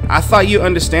like, I thought you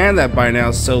understand that by now,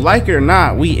 so like it or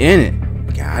not, we in it.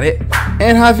 Got it?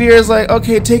 And Javier is like,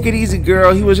 okay, take it easy,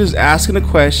 girl. He was just asking a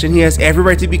question. He has every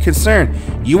right to be concerned.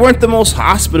 You weren't the most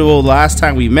hospitable last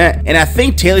time we met. And I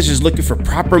think Taylor's just looking for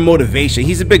proper motivation.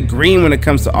 He's a bit green when it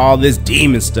comes to all this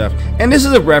demon stuff. And this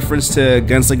is a reference to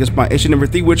Gunslinger Spawn issue number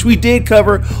 3, which we did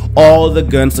cover all the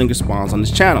Gunslinger Spawns on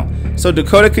this channel. So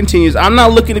Dakota continues, I'm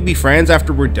not looking to be friends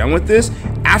after we're done with this.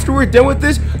 After we're done with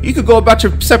this, you could go about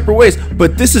your separate ways,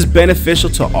 but this is beneficial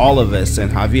to all of us.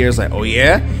 And Javier's like, oh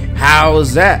yeah?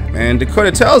 How's that? And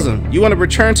Dakota tells him, you want to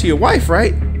return to your wife,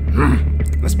 right?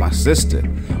 That's my sister.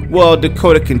 Well,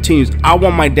 Dakota continues, I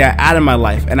want my dad out of my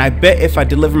life, and I bet if I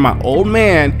deliver my old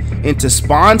man into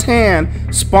Spawn's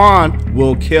hand, Spawn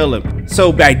will kill him.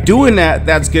 So by doing that,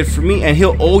 that's good for me, and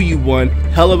he'll owe you one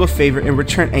hell of a favor in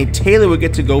return, and Taylor will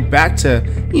get to go back to,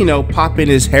 you know, popping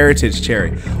his heritage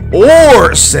cherry.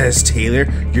 Or, says Taylor,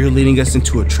 you're leading us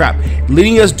into a trap,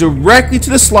 leading us directly to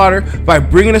the slaughter by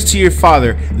bringing us to your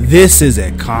father. This is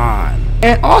a con.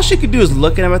 And all she could do is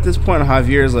look at him at this point, and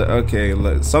Javier's like, okay,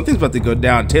 look, something's about to go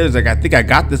down. Taylor's like, I think I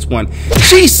got this one.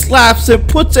 She slaps him,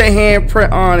 puts a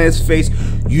handprint on his face.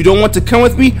 You don't want to come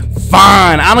with me?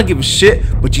 Fine, I don't give a shit,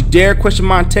 but you dare question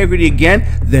my integrity again,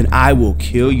 then I will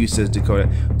kill you, says Dakota.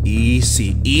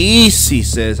 Easy, easy,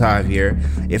 says Javier.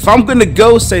 If I'm gonna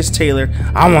go, says Taylor,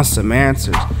 I want some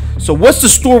answers. So what's the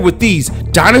story with these?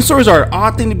 Dinosaurs are an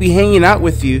odd thing to be hanging out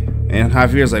with you. And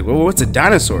Javier's like, well, what's a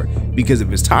dinosaur? Because of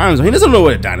his time zone, he doesn't know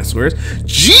what a dinosaur is.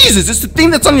 Jesus, it's the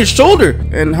thing that's on your shoulder.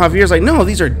 And Javier's like, no,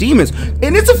 these are demons.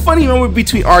 And it's a funny moment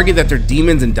between arguing that they're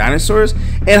demons and dinosaurs.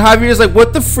 And Javier's like,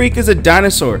 what the freak is a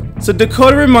dinosaur? So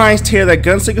Dakota reminds Taylor that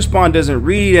Gunslinger Spawn doesn't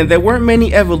read and there weren't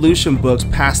many evolution books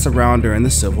passed around during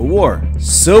the Civil War.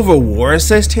 Civil War,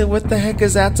 says Taylor, what the heck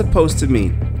is that supposed to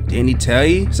mean? Didn't he tell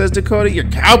you, says Dakota? Your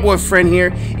cowboy friend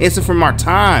here isn't from our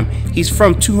time. He's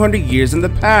from 200 years in the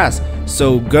past.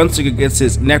 So Gunslinger gets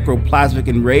his necroplasmic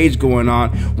enrage going on.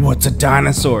 What's a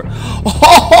dinosaur?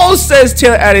 Oh, says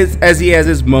Taylor as he has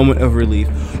his moment of relief.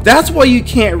 That's why you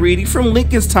can't read. You're from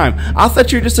Lincoln's time. I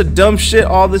thought you were just a dumb shit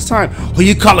all this time. Who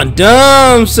you calling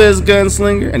dumb, says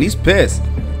Gunslinger. And he's pissed.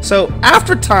 So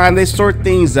after time, they sort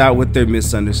things out with their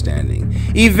misunderstanding,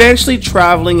 eventually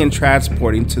traveling and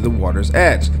transporting to the water's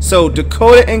edge. So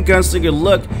Dakota and Gunslinger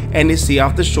look and they see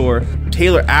off the shore.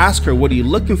 Taylor asks her, what are you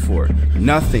looking for?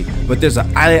 Nothing, but there's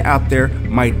an island out there.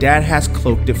 My dad has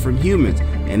cloaked it from humans.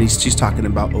 And she's talking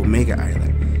about Omega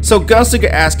Island. So Gunslinger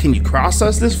asks, can you cross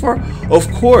us this far?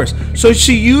 Of course. So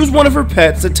she used one of her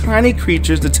pets, the tiny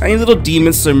creatures, the tiny little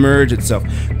demons, submerge itself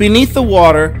beneath the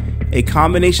water. A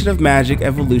combination of magic,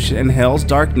 evolution, and hell's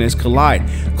darkness collide,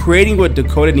 creating what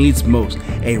Dakota needs most,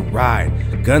 a ride.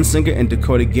 Gunslinger and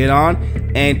Dakota get on,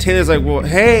 and Taylor's like, well,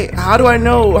 hey, how do I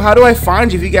know? How do I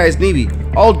find you if you guys need me?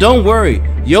 Oh, don't worry,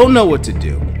 you'll know what to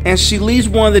do. And she leaves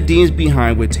one of the demons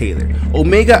behind with Taylor.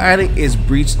 Omega Island is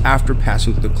breached after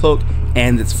passing through the cloak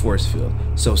and its force field.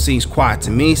 So seems quiet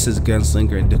to me, says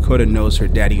Gunslinger, and Dakota knows her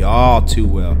daddy all too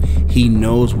well. He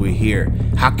knows we're here.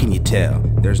 How can you tell?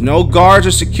 There's no guards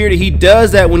or security. He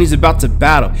does that when he's about to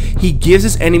battle. He gives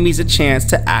his enemies a chance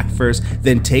to act first,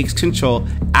 then takes control.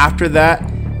 After that,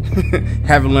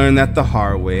 having learned that the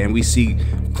hard way, and we see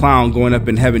Clown going up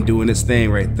in heaven doing his thing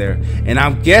right there. And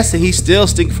I'm guessing he's still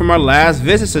stinking from our last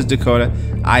visit, says Dakota.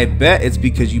 I bet it's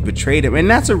because you betrayed him. And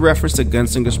that's a reference to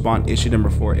Gunslinger Spawn issue number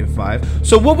 4 and 5.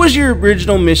 So what was your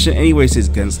original mission anyway, says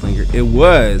Gunslinger? It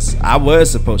was, I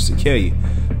was supposed to kill you.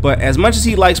 But as much as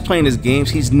he likes playing his games,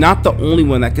 he's not the only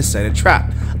one that can set a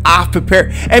trap. I've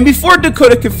prepared. And before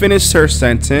Dakota could finish her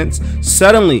sentence,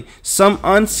 suddenly some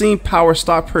unseen power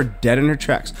stopped her dead in her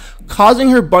tracks, causing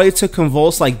her body to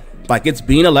convulse like it's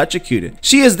being electrocuted.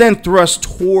 She is then thrust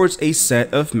towards a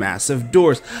set of massive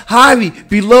doors. Javi,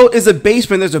 below is a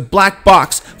basement. There's a black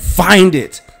box. Find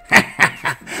it.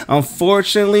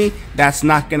 Unfortunately, that's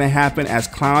not gonna happen, as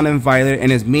Clown and Violet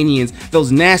and his minions,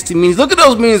 those nasty minions, look at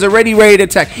those minions, are ready to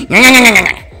attack.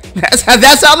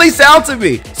 That's how they sound to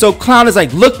me. So Clown is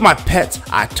like, look, my pets,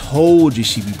 I told you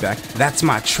she'd be back. That's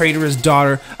my traitorous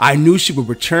daughter. I knew she would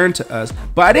return to us,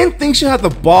 but I didn't think she'd have the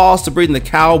balls to bring the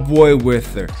cowboy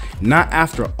with her. Not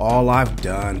after all I've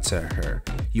done to her.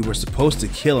 You were supposed to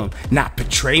kill him, not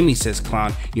betray me, says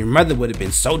Clown. Your mother would have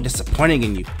been so disappointing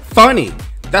in you. Funny.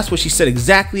 That's what she said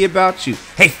exactly about you.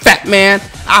 Hey, fat man,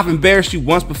 I've embarrassed you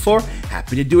once before.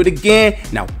 Happy to do it again.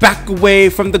 Now back away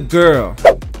from the girl.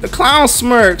 The Clown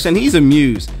smirks and he's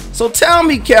amused. So tell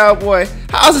me, cowboy,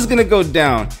 how's this gonna go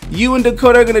down? You and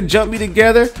Dakota are gonna jump me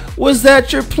together? Was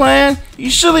that your plan? You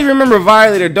surely remember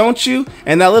Violator, don't you?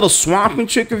 And that little swamping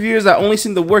trick of yours that only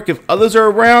seemed to work if others are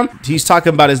around? He's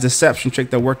talking about his deception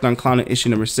trick that worked on Clown in issue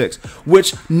number 6,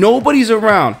 which nobody's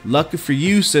around. Lucky for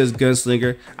you, says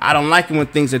Gunslinger. I don't like it when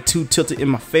things are too tilted in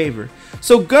my favor.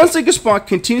 So Gunslinger Spawn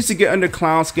continues to get under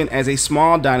Clown's skin as a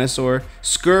small dinosaur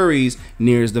scurries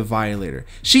near the Violator.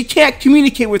 She can't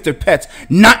communicate with her pets,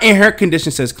 not in her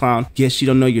condition, says Clown. Guess you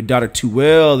don't know your daughter too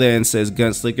well then, says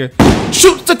Gunslinger.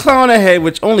 Shoots the Clown ahead,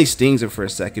 which only stings her for a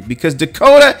second, because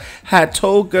Dakota had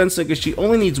told Gunslinger she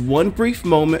only needs one brief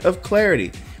moment of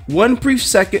clarity. One brief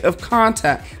second of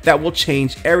contact that will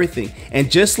change everything.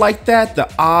 And just like that, the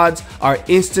odds are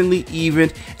instantly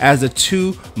evened as the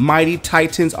two mighty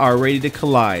titans are ready to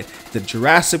collide. The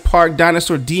Jurassic Park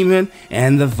dinosaur demon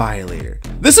and the Violator.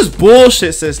 This is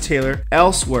bullshit, says Taylor.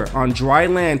 Elsewhere, on dry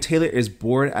land, Taylor is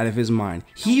bored out of his mind.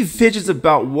 He fidgets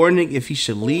about wondering if he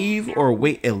should leave or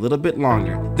wait a little bit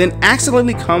longer, then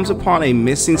accidentally comes upon a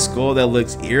missing skull that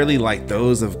looks eerily like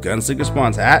those of Gunslinger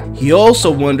Spawn's hat. He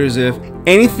also wonders if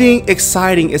anything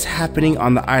exciting is happening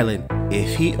on the island.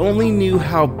 If he only knew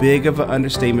how big of an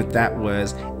understatement that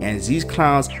was, and these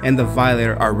clowns and the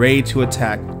Violator are ready to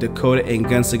attack Dakota and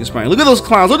Gunslinger Spawn. Look at those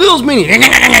clowns, look at those minions.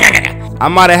 I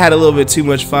might have had a little bit too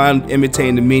much fun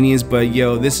imitating the minions, but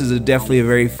yo, this is definitely a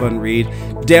very fun read.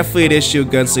 Definitely an issue of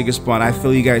Gunslinger Spawn. I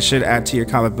feel you guys should add to your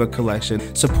comic book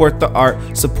collection. Support the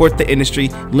art, support the industry.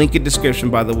 Link in description,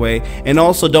 by the way. And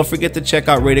also, don't forget to check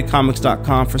out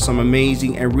RatedComics.com for some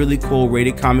amazing and really cool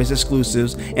Rated Comics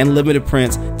exclusives and limited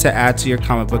prints to add to your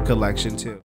comic book collection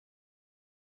too.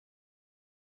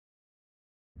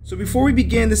 So before we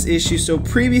begin this issue, so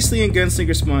previously in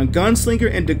Gunslinger Spawn,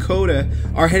 Gunslinger and Dakota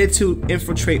are headed to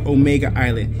infiltrate Omega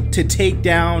Island to take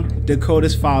down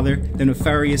Dakota's father, the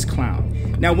nefarious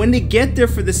Clown. Now when they get there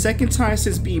for the second time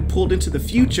since being pulled into the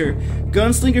future,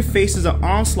 Gunslinger faces an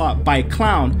onslaught by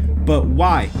Clown, but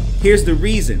why? Here's the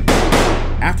reason.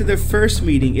 After their first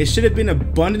meeting, it should have been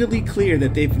abundantly clear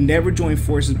that they've never joined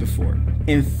forces before.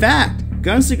 In fact,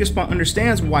 Gunslinger Spawn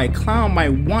understands why Clown might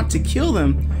want to kill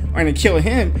them, or to kill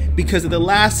him, because of the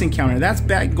last encounter. That's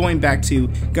going back to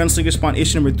Gunslinger Spawn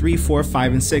issue number 3, 4,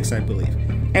 5, and 6, I believe.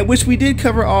 And which we did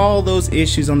cover all those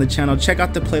issues on the channel. Check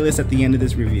out the playlist at the end of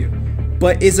this review.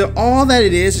 But is it all that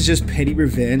it is just petty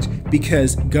revenge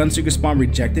because Gunslinger Spawn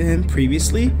rejected him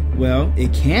previously? Well,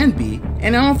 it can be,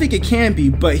 and I don't think it can be,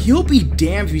 but he'll be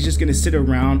damned if he's just gonna sit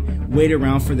around, wait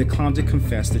around for the clown to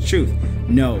confess the truth.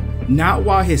 No, not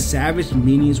while his savage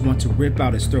minions want to rip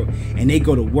out his throat and they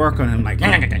go to work on him like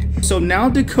So now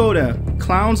Dakota,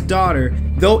 Clown's daughter,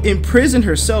 though imprisoned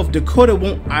herself, Dakota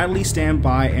won't idly stand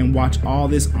by and watch all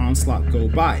this onslaught go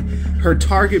by. Her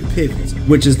target pivots,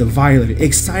 which is the Violator,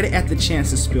 excited at the chance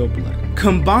to spill blood.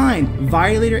 Combined,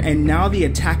 Violator and now the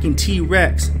attacking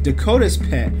T-Rex, Dakota's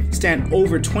pet, stand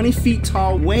over 20 feet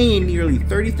tall, weighing nearly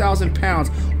 30,000 pounds,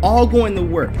 all going to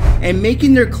work, and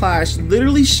making their clash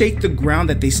literally shake the ground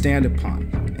that they stand upon.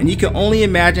 And you can only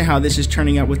imagine how this is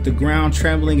turning out with the ground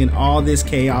trembling and all this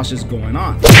chaos is going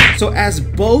on. So as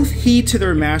both heed to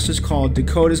their masters called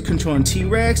Dakota's controlling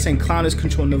T-Rex and Clown is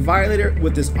controlling the Violator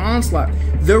with this onslaught,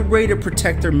 they're ready to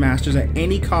protect their masters at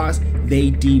any cost they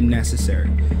deem necessary.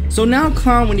 So now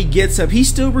Clown, when he gets up, he's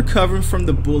still recovering from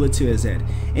the bullet to his head.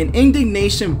 An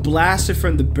indignation blasted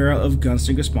from the barrel of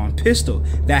Gunslinger Spawn pistol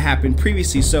that happened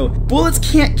previously, so bullets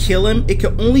can't kill him, it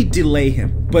can only delay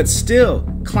him. But still,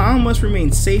 Clown must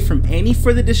remain safe from any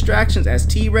further distractions as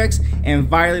T-Rex and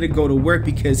Violator go to work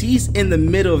because he's in the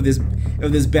middle of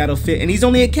this battlefield and he's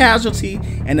only a casualty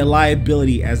and a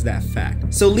liability as that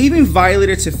fact. So leaving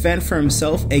Violator to fend for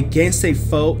himself against a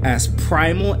foe as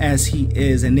primal as he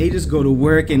is, and they just go to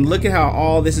work, and look at how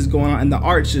all this is going on, and the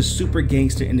art's just super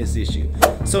gangster in this issue.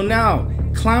 So now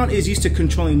Clown is used to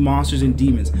controlling monsters and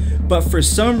demons, but for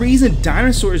some reason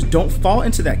dinosaurs don't fall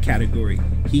into that category.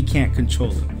 He can't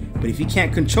control it. But if he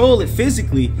can't control it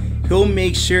physically, he'll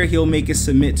make sure he'll make it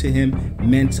submit to him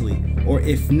mentally. Or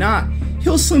if not,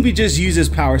 he'll simply just use his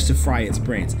powers to fry its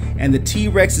brains. And the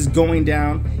T-Rex is going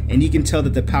down, and you can tell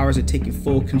that the powers are taking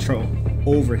full control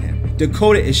over him.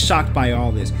 Dakota is shocked by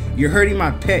all this. "You're hurting my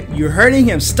pet. You're hurting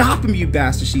him. Stop him, you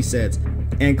bastard," she says.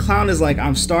 And Clown is like,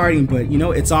 "I'm starting, but you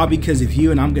know, it's all because of you,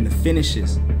 and I'm gonna finish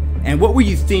this." "And what were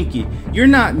you thinking? You're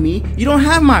not me. You don't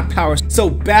have my powers. So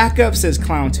back up," says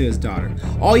Clown to his daughter.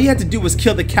 "All you had to do was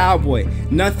kill the cowboy,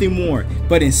 nothing more.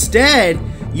 But instead,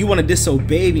 you want to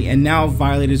disobey me, and now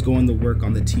Violator's going to work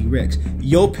on the T-Rex.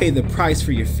 You'll pay the price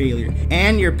for your failure,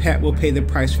 and your pet will pay the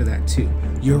price for that too."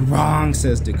 "You're wrong,"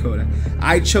 says Dakota.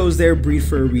 "I chose their breed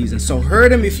for a reason, so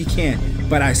hurt him if you can,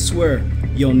 but I swear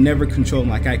you'll never control him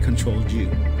like I controlled you."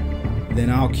 "Then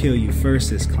I'll kill you first,"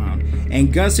 says Clown.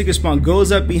 And Gunslinger Spawn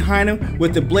goes up behind him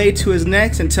with the blade to his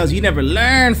neck and tells, "You never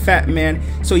learn, fat man."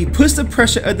 So he puts the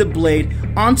pressure of the blade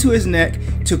onto his neck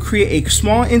to create a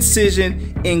small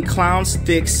incision in Clown's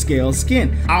thick scaled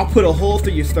skin. "I'll put a hole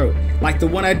through your throat, like the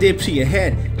one I did to your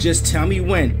head. Just tell me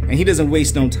when." And he doesn't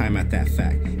waste no time at that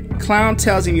fact. Clown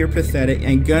tells him, "You're pathetic,"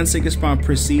 and Gunslinger Spawn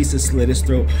proceeds to slit his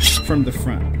throat from the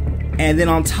front. And then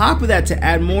on top of that, to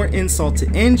add more insult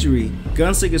to injury,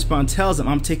 Gunslinger Spawn tells him,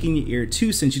 "I'm taking your ear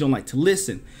too since you don't like to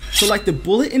listen." So like the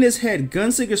bullet in his head,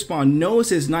 Gunslinger Spawn knows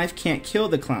his knife can't kill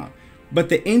the Clown. But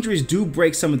the injuries do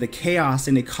break some of the chaos,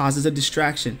 and it causes a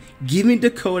distraction, giving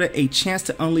Dakota a chance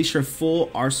to unleash her full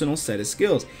arsenal set of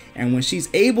skills. And when she's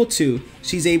able to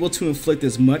inflict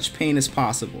as much pain as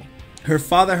possible. Her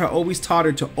father had always taught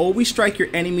her to always strike your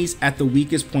enemies at the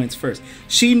weakest points first.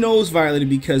 She knows Violator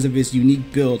because of his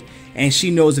unique build, and she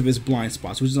knows of his blind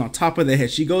spots, which is on top of the head.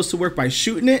 She goes to work by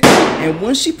shooting it, and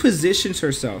once she positions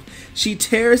herself, she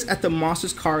tears at the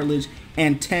monster's cartilage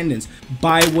and tendons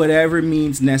by whatever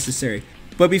means necessary.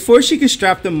 But before she can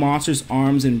strap the monster's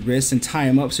arms and wrists and tie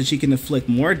him up so she can inflict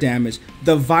more damage,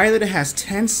 the Violator has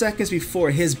 10 seconds before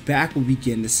his back will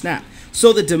begin to snap.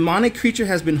 So the demonic creature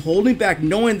has been holding back,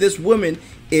 knowing this woman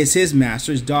is his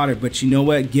master's daughter. But you know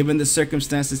what? Given the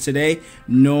circumstances today,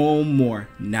 no more.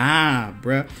 Nah,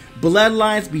 bruh.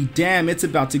 Bloodlines be damned, it's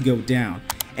about to go down.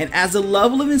 And as the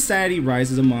level of insanity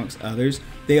rises amongst others,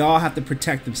 they all have to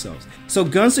protect themselves. So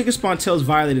Gunslinger Spawn tells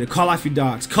Violator to call off your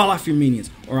dogs, call off your minions,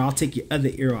 or I'll take your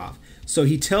other ear off. So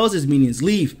he tells his minions,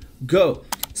 leave, go.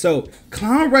 So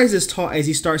Clown rises tall as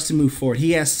he starts to move forward.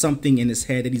 He has something in his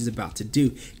head that he's about to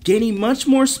do, gaining much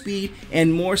more speed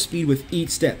and more speed with each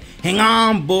step. "Hang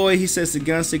on, boy," he says to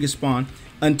Gunslinger Spawn,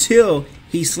 until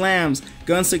he slams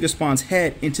Gunslinger Spawn's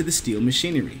head into the steel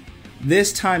machinery.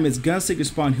 This time it's Gunslinger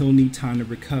Spawn who'll need time to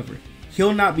recover.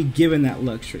 He'll not be given that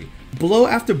luxury. Blow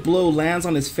after blow lands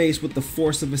on his face with the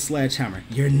force of a sledgehammer.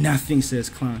 "You're nothing," says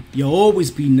Clown. "You'll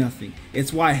always be nothing.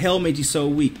 It's why hell made you so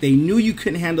weak. They knew you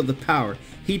couldn't handle the power."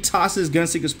 He tosses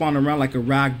Gunslinger Spawn around like a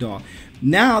rag doll.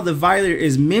 Now the Violator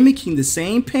is mimicking the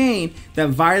same pain that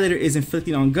Violator is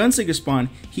inflicting on Gunslinger Spawn.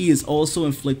 He is also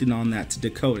inflicting on that to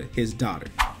Dakota, his daughter.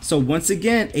 So once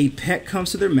again, a pet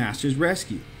comes to their master's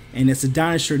rescue. And it's a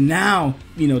dinosaur now,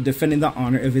 defending the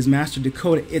honor of his master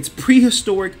Dakota. It's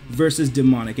prehistoric versus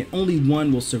demonic, and only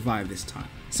one will survive this time.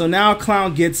 So now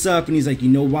Clown gets up and he's like, you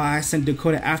know why I sent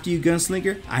Dakota after you,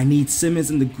 Gunslinger? I need Simmons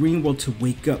and the Green World to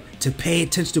wake up, to pay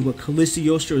attention to what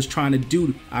Calypso is trying to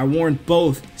do. I warned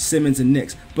both Simmons and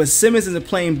Nix, but Simmons isn't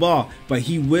playing ball, but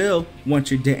he will once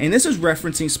you're dead. And this is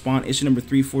referencing Spawn issue number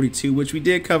 342, which we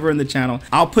did cover in the channel.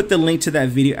 I'll put the link to that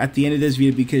video at the end of this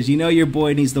video because your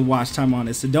boy needs the watch time on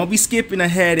this. So don't be skipping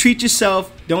ahead. Treat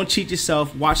yourself, don't cheat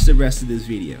yourself. Watch the rest of this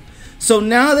video. So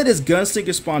now that his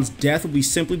Gunslinger Spawn's death will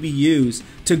simply be used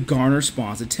to garner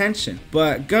Spawn's attention.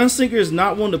 But Gunslinger is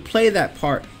not willing to play that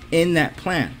part in that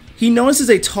plan. He notices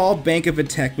a tall bank of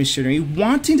attack machinery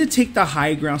wanting to take the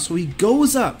high ground, so he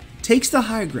goes up, takes the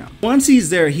high ground. Once he's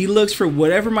there, he looks for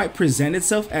whatever might present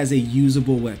itself as a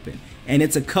usable weapon. And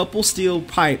it's a couple steel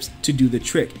pipes to do the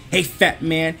trick. Hey fat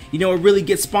man, you know what really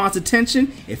gets Spawn's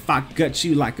attention? If I gut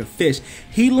you like a fish.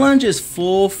 He lunges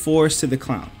full force to the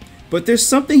Clown. But there's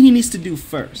something he needs to do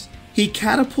first. He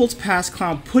catapults past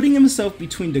Clown, putting himself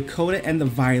between Dakota and the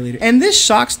Violator. And this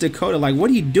shocks Dakota, like, what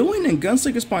are you doing? And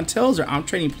Gunslinger Spawn tells her, I'm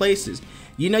trading places.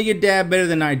 You know your dad better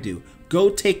than I do. Go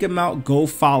take him out, go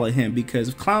follow him,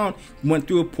 because Clown went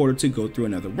through a portal to go through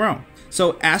another realm.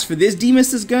 So as for this demon,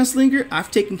 says Gunslinger, I've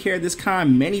taken care of this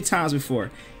kind many times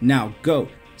before. Now go.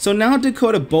 So now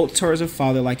Dakota bolts towards her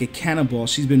father like a cannonball.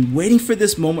 She's been waiting for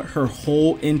this moment her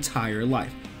whole entire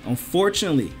life.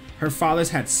 Unfortunately, her father's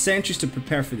had centuries to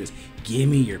prepare for this. Give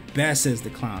me your best, says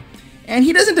the Clown. And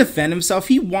he doesn't defend himself.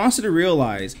 He wants her to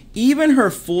realize even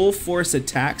her full force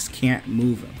attacks can't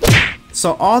move him.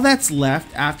 So all that's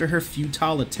left after her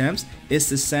futile attempts is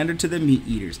to send her to the meat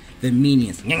eaters, the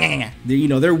minions.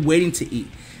 They're waiting to eat.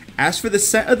 As for the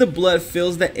scent of the blood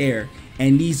fills the air,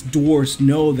 and these dwarves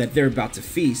know that they're about to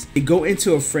feast, they go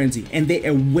into a frenzy and they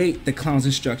await the Clown's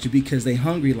instruction because they're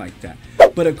hungry like that.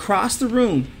 But across the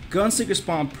room, Gunslinger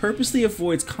Spawn purposely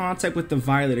avoids contact with the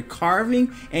Violator,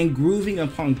 carving and grooving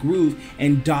upon groove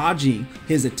and dodging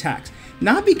his attacks.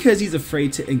 Not because he's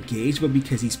afraid to engage, but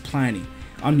because he's planning.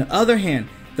 On the other hand,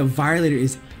 the Violator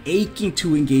is aching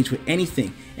to engage with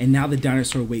anything, and now the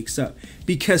dinosaur wakes up.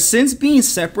 Because since being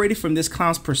separated from this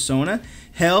Clown's persona,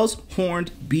 Hell's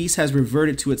horned beast has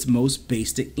reverted to its most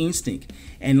basic instinct.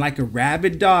 And like a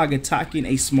rabid dog attacking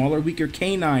a smaller, weaker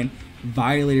canine,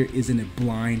 Violator is in a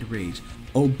blind rage,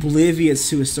 oblivious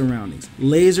to his surroundings,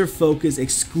 laser focused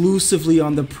exclusively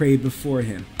on the prey before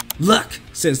him. Look,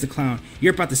 says the Clown,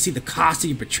 you're about to see the cost of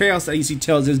your betrayal, he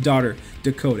tells his daughter,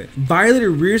 Dakota. Violator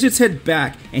rears its head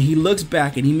back, and he looks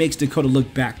back, and he makes Dakota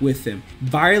look back with him.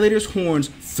 Violator's horns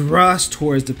thrust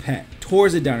towards the pet,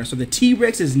 towards the dinosaur. The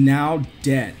T-Rex is now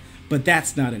dead, but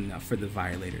that's not enough for the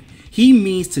Violator. He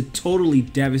means to totally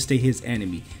devastate his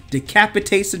enemy,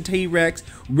 decapitates the T-Rex,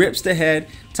 rips the head.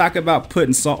 Talk about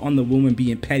putting salt on the woman,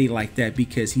 being petty like that,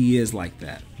 because he is like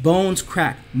that. Bones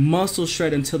crack, muscles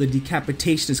shred until the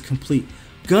decapitation is complete.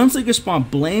 Gunslinger Spawn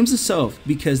blames himself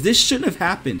because this shouldn't have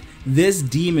happened. This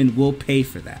demon will pay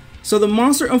for that. So the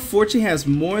monster unfortunately has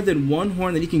more than one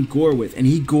horn that he can gore with, and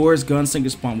he gores Gunslinger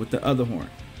Spawn with the other horn.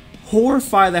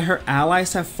 Horrified that her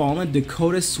allies have fallen,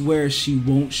 Dakota swears she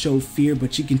won't show fear,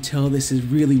 but you can tell this is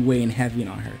really weighing heavy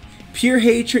on her. Pure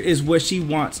hatred is what she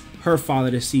wants her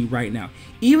father to see right now.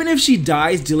 Even if she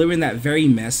dies delivering that very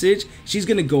message, she's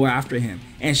gonna go after him.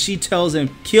 And she tells him,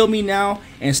 kill me now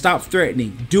and stop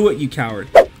threatening. Do it, you coward.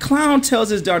 Clown tells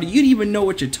his daughter, you don't even know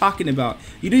what you're talking about.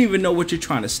 You don't even know what you're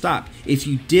trying to stop. If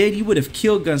you did, you would have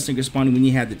killed Gunslinger Spawn when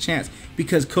you had the chance.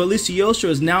 Because Calypso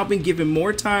has now been given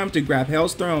more time to grab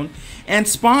Hell's throne. And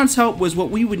Spawn's help was what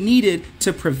we would needed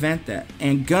to prevent that.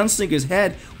 And Gunslinger's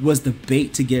head was the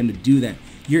bait to get him to do that.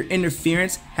 Your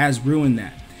interference has ruined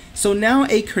that. So now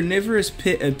a carnivorous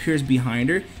pit appears behind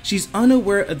her. She's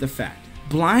unaware of the fact.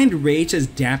 Blind rage has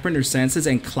dampened her senses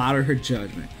and clouded her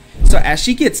judgment. So as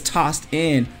she gets tossed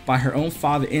in by her own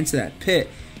father into that pit,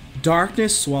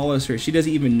 darkness swallows her. She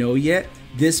doesn't even know yet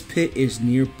this pit is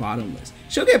near bottomless.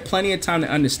 She'll get plenty of time to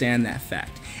understand that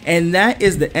fact. And that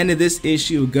is the end of this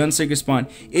issue of Gunslinger Spawn,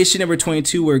 issue number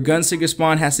 22, where Gunslinger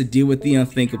Spawn has to deal with the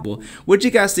unthinkable. What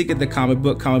you guys think of the comic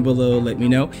book? Comment below, let me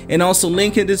know. And also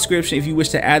link in the description if you wish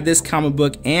to add this comic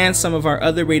book and some of our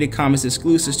other Rated Comics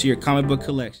exclusives to your comic book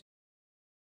collection.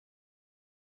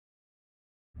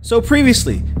 So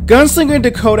previously, Gunslinger and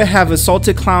Dakota have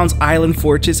assaulted Clown's island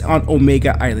fortress on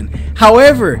Omega Island.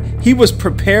 However, he was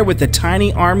prepared with a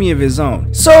tiny army of his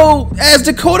own. So as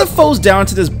Dakota falls down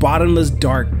to this bottomless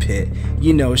dark pit,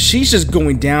 she's just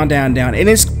going down, and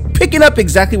it's picking up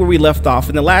exactly where we left off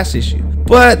in the last issue.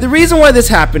 But the reason why this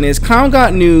happened is Clown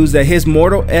got news that his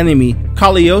mortal enemy,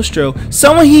 Cagliostro,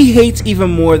 someone he hates even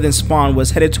more than Spawn,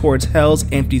 was headed towards Hell's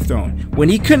empty throne. When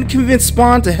he couldn't convince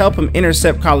Spawn to help him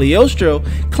intercept Cagliostro,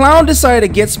 Clown decided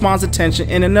to get Spawn's attention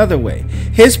in another way.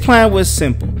 His plan was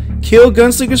simple: kill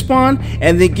Gunslinger Spawn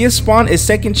and then give Spawn a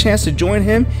second chance to join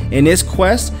him in his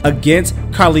quest against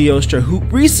Cagliostro, who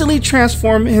recently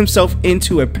transformed himself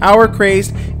into a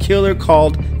power-crazed killer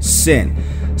called Sin.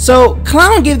 So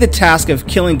Clown gave the task of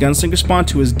killing Gunslinger Spawn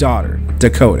to his daughter,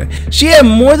 Dakota. She had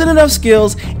more than enough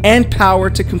skills and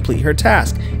power to complete her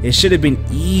task. It should have been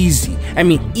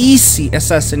easy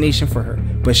assassination for her,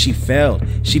 but she failed.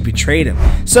 She betrayed him.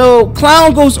 So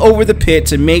Clown goes over the pit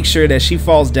to make sure that she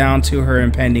falls down to her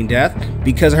impending death.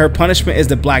 Because her punishment is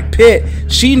the Black Pit,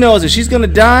 she knows if she's gonna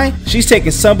die, she's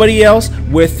taking somebody else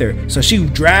with her. So she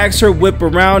drags her whip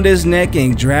around his neck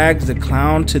and drags the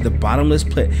Clown to the bottomless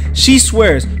pit. She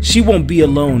swears she won't be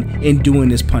alone in doing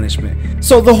this punishment.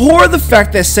 So the horror of the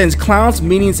fact that sends Clown's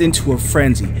minions into a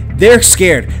frenzy. They're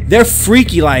scared, they're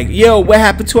freaky, like, yo, what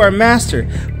happened to our master?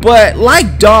 But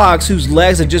like dogs whose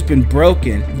legs have just been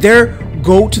broken, they're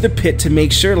go to the pit to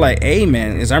make sure, like, hey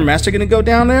man, is our master gonna go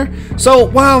down there? So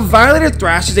while Violator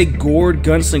thrashes a gored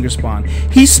Gunslinger Spawn,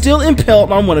 he's still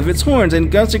impaled on one of its horns,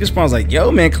 and Gunslinger Spawn's like, yo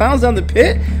man, Clown's down the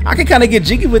pit, I can kind of get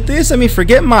jiggy with this. I mean,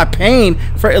 forget my pain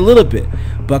for a little bit.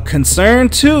 But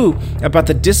concerned too about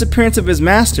the disappearance of his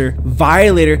master,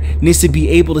 Violator needs to be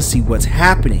able to see what's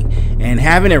happening, and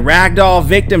having a ragdoll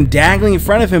victim dangling in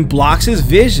front of him blocks his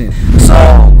vision.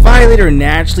 So Violator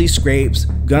naturally scrapes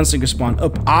Gunslinger Spawn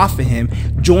up off of him,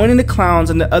 joining the clowns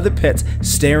and the other pets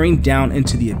staring down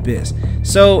into the abyss.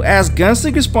 So as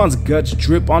Gunslinger Spawn's guts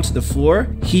drip onto the floor,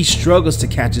 he struggles to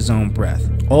catch his own breath.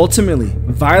 Ultimately,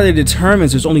 Violator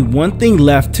determines there's only one thing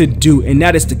left to do, and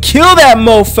that is to kill that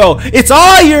mofo. It's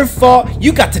all your fault.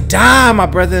 You got to die, my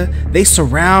brother. They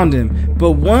surround him,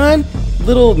 but one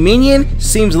little minion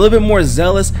seems a little bit more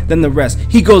zealous than the rest.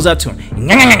 He goes up to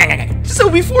him. So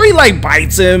before he like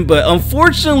bites him, but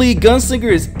unfortunately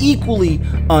Gunslinger is equally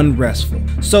unrestful.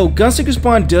 So Gunslinger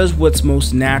Spawn does what's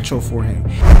most natural for him.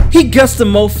 He guts the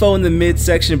mofo in the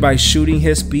midsection by shooting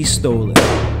his pistola.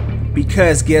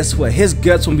 Because guess what? His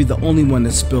guts won't be the only one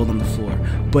that's spilled on the floor,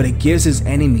 but it gives his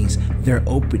enemies their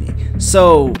opening.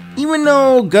 So even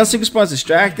though Gunslinger Spawn's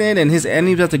distracted and his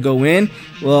enemies have to go in,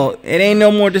 well, it ain't no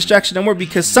more distraction no more,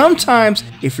 because sometimes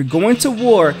if you're going to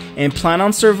war and plan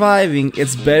on surviving,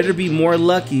 it's better to be more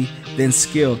lucky than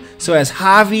skilled. So as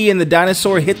Javi and the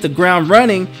dinosaur hit the ground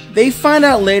running, they find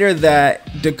out later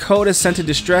that Dakota sent a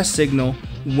distress signal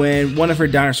when one of her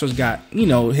dinosaurs got, you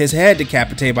know, his head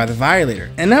decapitated by the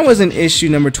Violator. And that was in issue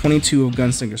number 22 of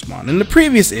Gunslinger Spawn, in the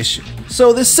previous issue.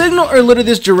 So the signal alerted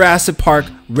this Jurassic Park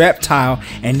reptile,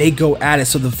 and they go at it.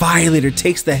 So the Violator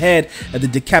takes the head of the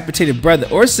decapitated brother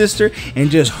or sister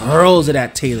and just hurls it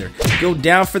at Taylor. Go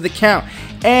down for the count.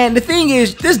 And the thing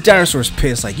is, this dinosaur's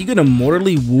pissed. Like, you gonna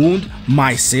mortally wound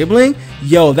my sibling?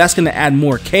 Yo, that's gonna add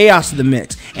more chaos to the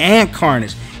mix and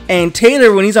carnage. And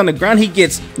Taylor, when he's on the ground, he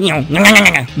gets, you know,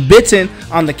 bitten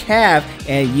on the calf,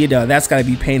 and you know, that's gotta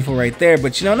be painful right there.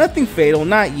 But you know, nothing fatal,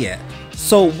 not yet.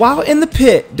 So while in the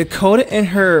pit, Dakota and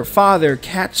her father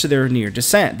catch their near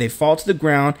descent. They fall to the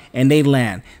ground and they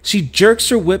land. She jerks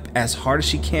her whip as hard as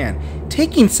she can,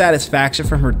 taking satisfaction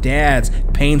from her dad's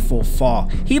painful fall.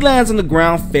 He lands on the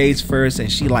ground face first, and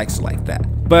she likes it like that.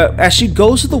 But as she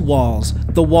goes to the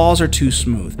walls are too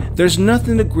smooth. There's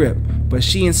nothing to grip, but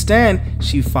she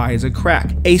finds a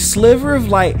crack, a sliver of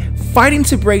light fighting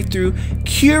to break through.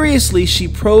 Curiously, she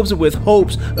probes it with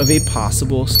hopes of a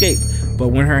possible escape. But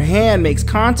when her hand makes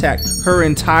contact, her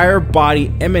entire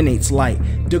body emanates light.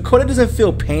 Dakota doesn't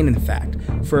feel pain, in fact.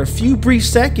 For a few brief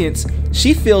seconds,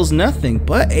 she feels nothing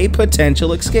but a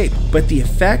potential escape. But the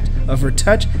effect of her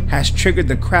touch has triggered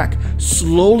the crack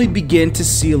slowly begin to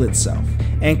seal itself.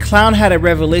 And Clown had a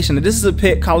revelation that this is a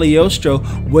pit Cagliostro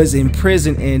was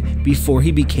imprisoned in before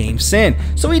he became Sin.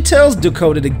 So he tells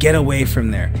Dakota to get away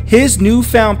from there. His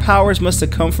newfound powers must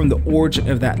have come from the origin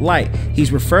of that light.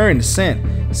 He's referring to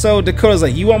Sin. So Dakota's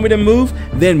like, you want me to move?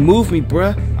 Then move me,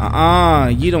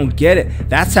 bruh. You don't get it.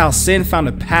 That's how Sin found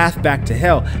a path back to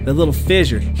hell, the little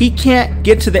fissure. He can't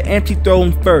get to the empty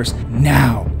throne first.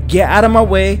 Now, get out of my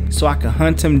way so I can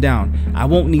hunt him down. I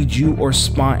won't need you or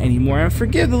Spawn anymore. And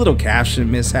forgive the little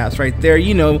caption mishaps right there.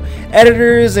 You know,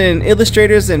 editors and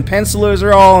illustrators and pencilers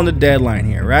are all on the deadline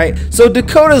here, right? So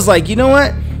Dakota's like, you know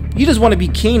what? You just want to be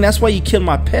king, that's why you killed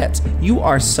my pets. You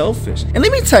are selfish. And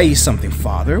let me tell you something,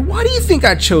 father. Why do you think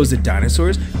I chose the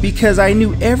dinosaurs? Because I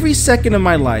knew every second of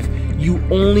my life you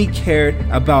only cared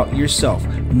about yourself.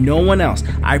 no one else.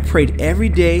 I prayed every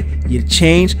day you'd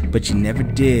change, but you never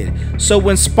did. So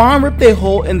when Spawn ripped a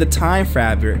hole in the time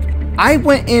fabric, I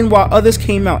went in while others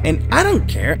came out, and I don't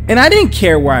care. And I didn't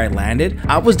care where I landed.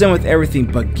 I was done with everything,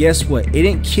 but guess what? It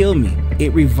didn't kill me.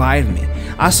 It revived me.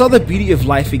 I saw the beauty of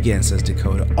life again, says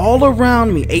Dakota, all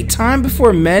around me, a time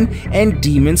before men and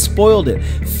demons spoiled it,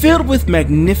 filled with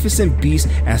magnificent beasts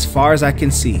as far as I can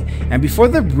see. And before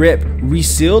the rip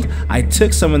resealed, I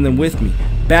took some of them with me,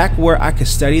 back where I could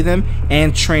study them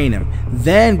and train them.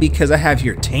 Then, because I have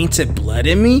your tainted blood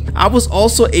in me, I was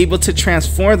also able to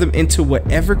transform them into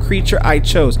whatever creature I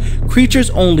chose. Creatures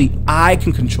only I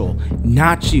can control,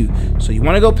 not you. So you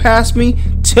want to go past me?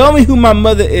 Tell me who my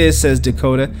mother is, says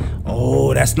Dakota.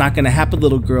 Oh, that's not gonna happen,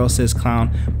 little girl, says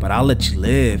Clown, but I'll let you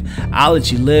live. I'll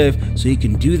let you live so you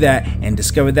can do that and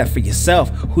discover that for yourself,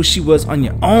 who she was on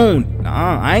your own.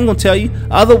 I ain't gonna tell you.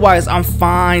 Otherwise, I'm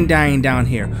fine dying down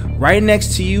here, right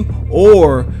next to you,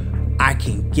 or I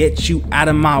can get you out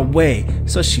of my way.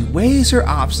 So she weighs her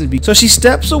options. So she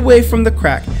steps away from the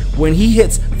crack. When he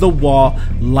hits the wall,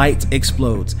 light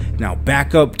explodes. Now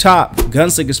back up top,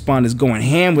 Gunslinger Spawn is going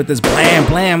ham with this blam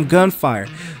blam gunfire.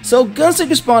 So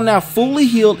Gunslinger Spawn, now fully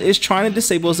healed, is trying to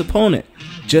disable his opponent.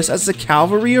 Just as the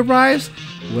cavalry arrives,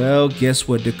 well, guess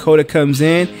what? Dakota comes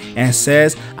in and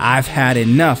says, I've had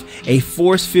enough. A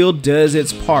force field does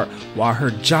its part while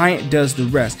her giant does the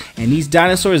rest. And these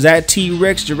dinosaurs, that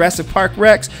T-Rex, Jurassic Park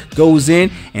Rex, goes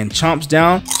in and chomps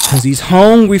down because he's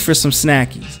hungry for some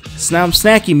snackies. Some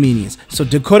snacky minions. So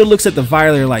Dakota looks at the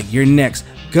Violator like, you're next.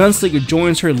 Gunslinger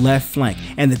joins her left flank,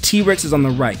 and the T-Rex is on the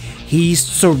right. He's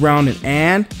surrounded,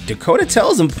 and Dakota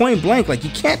tells him point blank, like, you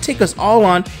can't take us all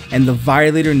on, and the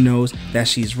Violator knows that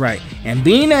she's right. And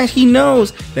being that he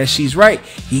knows that she's right,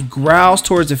 he growls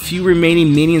towards a few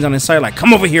remaining minions on his side, like,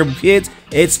 come over here, kids.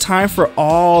 It's time for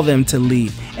all them to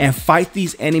leave and fight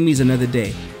these enemies another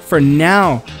day. For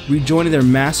now, rejoining their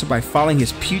master by following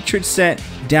his putrid scent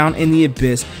down in the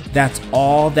abyss, that's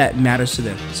all that matters to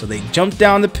them. So they jump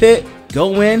down the pit,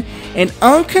 go in, and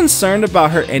unconcerned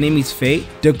about her enemy's fate,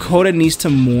 Dakota needs to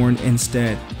mourn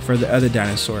instead for the other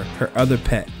dinosaur, her other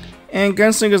pet. And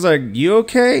Gunslinger's like, you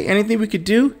okay? Anything we could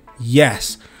do?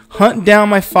 Yes. Hunt down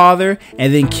my father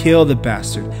and then kill the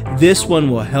bastard. This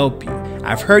one will help you.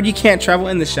 I've heard you can't travel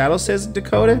in the shadows, says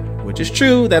Dakota, which is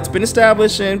true. That's been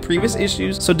established in previous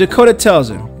issues. So Dakota tells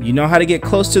him, you know how to get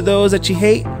close to those that you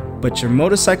hate, but your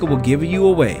motorcycle will give you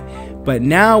away. But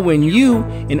now when you,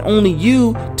 and only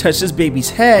you, touch this baby's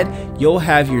head, you'll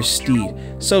have your steed.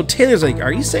 So Taylor's like,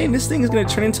 are you saying this thing is going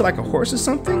to turn into like a horse or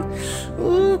something?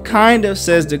 Ooh, kind of,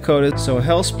 says Dakota. So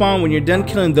Hellspawn, when you're done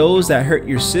killing those that hurt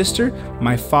your sister,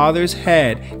 my father's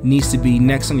head needs to be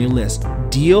next on your list.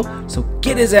 Deal? So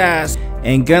get his ass.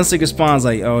 And Gunslinger Spawn's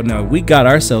like, oh no, we got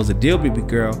ourselves a deal, baby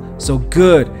girl. So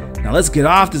good. Now let's get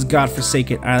off this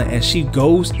godforsaken island. And she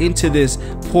goes into this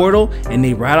portal and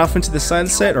they ride off into the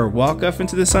sunset, or walk off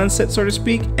into the sunset, so to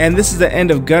speak. And this is the end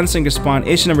of Gunslinger Spawn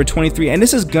issue number 23. And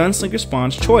this is Gunslinger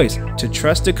Spawn's choice, to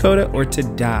trust Dakota or to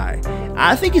die.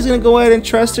 I think he's gonna go ahead and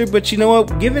trust her, but you know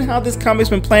what? Given how this comic's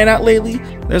been playing out lately,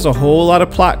 there's a whole lot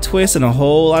of plot twists and a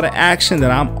whole lot of action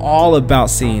that I'm all about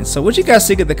seeing. So what you guys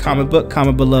think of the comic book?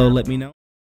 Comment below, let me know.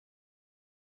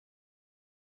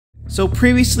 So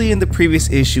previously in the previous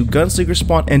issue, Gunslinger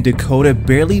Spawn and Dakota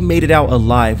barely made it out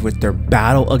alive with their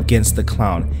battle against the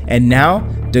clown. And now,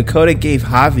 Dakota gave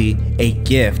Javi a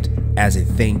gift as a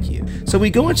thank you. So we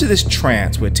go into this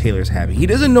trance with Taylor's having. He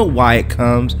doesn't know why it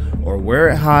comes or where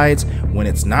it hides when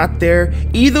it's not there.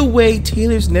 Either way,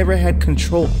 Taylor's never had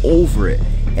control over it.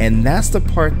 And that's the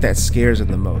part that scares him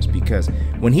the most, because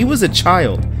when he was a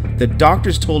child, the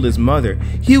doctors told his mother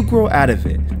he'll grow out of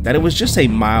it, that it was just a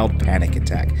mild panic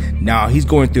attack. Now he's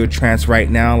going through a trance right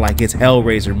now, like it's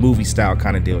Hellraiser movie style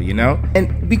kind of deal, you know?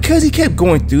 And because he kept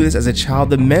going through this as a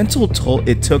child, the mental toll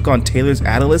it took on Taylor's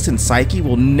adolescent psyche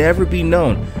will never be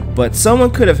known. But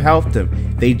someone could have helped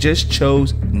him, they just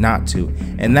chose not to,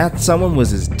 and that someone was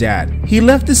his dad. He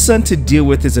left his son to deal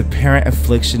with his apparent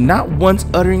affliction, not once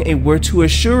uttering a word to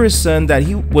assure his son that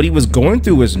what he was going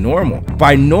through was normal.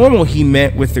 By normal, he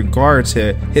meant with regard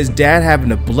to his dad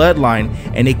having a bloodline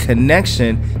and a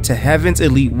connection to heaven's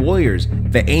elite warriors,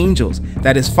 the angels,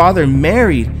 that his father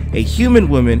married a human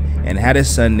woman and had a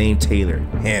son named Taylor,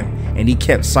 him. And he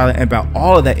kept silent about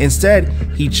all of that. Instead,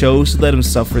 he chose to let him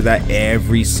suffer that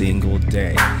every single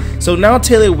day. So now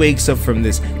Taylor wakes up from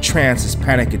this trance, this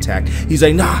panic attack. He's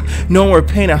like, nah, no more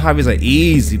pain. And Javi's like,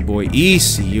 easy boy,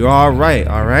 easy, you're all right,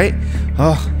 all right?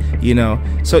 Oh, you know.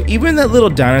 So even that little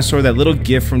dinosaur, that little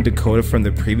gift from Dakota from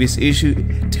the previous issue,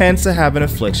 tends to have an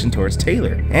affliction towards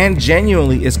Taylor and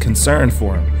genuinely is concerned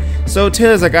for him. So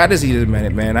Taylor's like, I just need a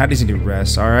minute, man. I just need to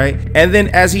rest, all right? And then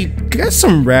as he gets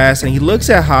some rest and he looks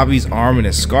at Javi's arm and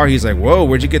his scar, he's like, whoa,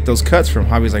 where'd you get those cuts from?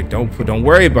 Javi's like, don't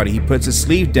worry about it. He puts his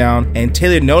sleeve down and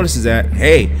Taylor notices that,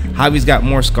 hey, Javi's got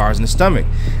more scars in the stomach.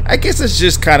 I guess it's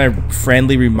just kind of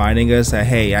friendly reminding us that,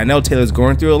 hey, I know Taylor's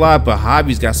going through a lot, but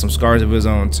Javi's got some scars of his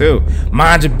own too.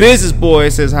 Mind your business, boy,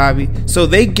 says Javi. So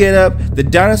they get up, the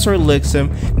dinosaur licks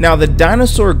him. Now the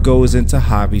dinosaur goes into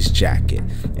Javi's jacket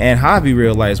and Javi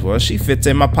realized, well, she fits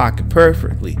in my pocket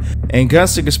perfectly. And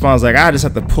Gunslinger Spawn's like, I just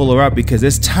have to pull her up because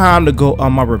it's time to go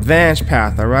on my revenge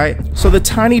path, all right? So the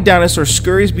tiny dinosaur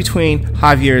scurries between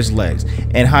Javier's legs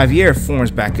and Javier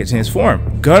forms back into his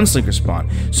form, Gunslinger Spawn.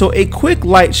 So a quick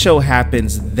light show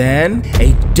happens, then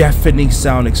a deafening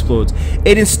sound explodes.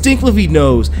 It instinctively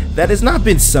knows that it's not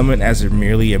been summoned as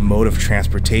merely a mode of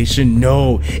transportation.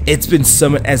 No, it's been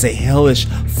summoned as a hellish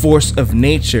force of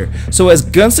nature. So as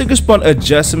Gunslinger Spawn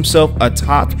adjusts himself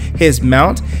atop his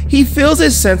mount, he feels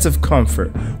a sense of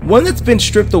comfort, one that's been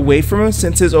stripped away from him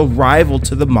since his arrival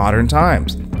to the modern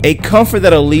times. A comfort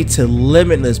that'll lead to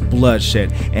limitless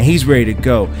bloodshed, and he's ready to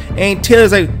go. And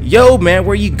Taylor's like, yo man,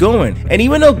 where you going? And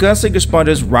even though Gunslinger Spawn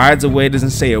just rides away,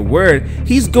 doesn't say a word,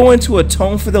 he's going to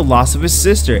atone for the loss of his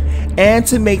sister and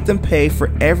to make them pay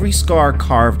for every scar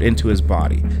carved into his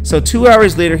body. So 2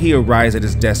 hours later he arrives at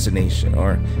his destination,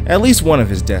 or at least one of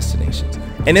his destinations,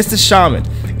 and it's the shaman.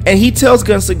 And he tells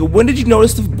Gunslinger, when did you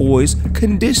notice the boy's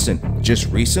condition?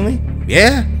 Just recently?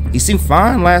 Yeah, he seemed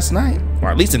fine last night. Or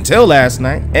at least until last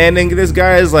night. And then this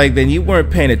guy is like, then you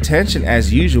weren't paying attention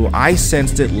as usual. I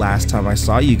sensed it last time I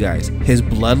saw you guys. His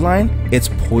bloodline, it's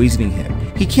poisoning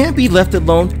him. He can't be left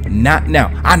alone, not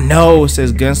now. I know,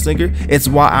 says Gunslinger. It's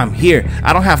why I'm here.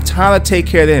 I don't have time to take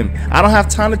care of him. I don't have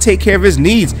time to take care of his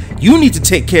needs. You need to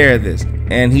take care of this.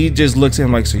 And he just looks at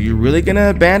him like, so you're really gonna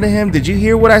abandon him? Did you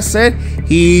hear what I said?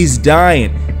 He's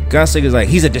dying. Gunslinger's like,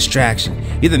 he's a distraction.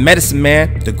 You're the medicine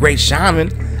man, the great shaman.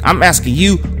 I'm asking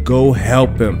you, go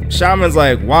help him. Shaman's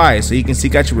like, why? So you can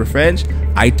seek out your revenge?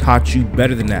 I taught you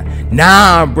better than that.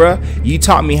 Nah, bruh. You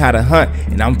taught me how to hunt,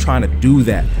 and I'm trying to do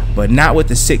that. But not with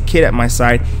the sick kid at my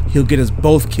side. He'll get us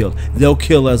both killed. They'll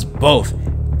kill us both.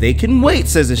 They can wait,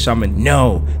 says the shaman.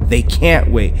 No, they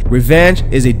can't wait. Revenge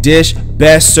is a dish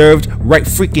best served right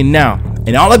freaking now.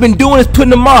 And all I've been doing is putting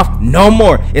them off. No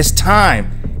more. It's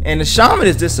time. And the shaman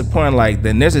is disappointed, like,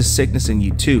 then there's a sickness in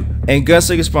you too. And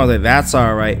Gunslinger Spawn's like, that's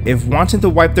alright. If wanting to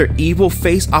wipe their evil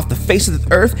face off the face of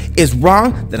the earth is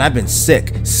wrong, then I've been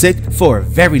sick for a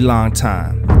very long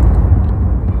time.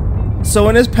 So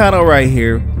in this panel right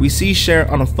here, we see Sharon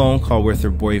on a phone call with her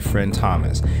boyfriend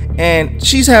Thomas, and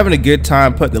she's having a good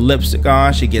time putting the lipstick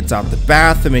on. She gets out the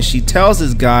bathroom and she tells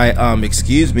this guy,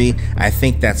 excuse me, I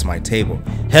think that's my table.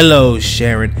 Hello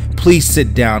Sharon, please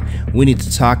sit down. We need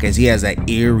to talk, as he has that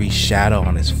eerie shadow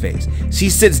on his face.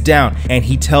 She sits down and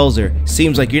he tells her,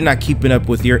 seems like you're not keeping up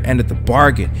with your end of the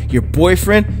bargain. Your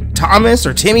boyfriend, Thomas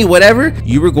or Timmy, whatever,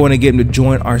 you were going to get him to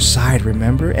join our side,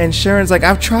 remember? And Sharon's like,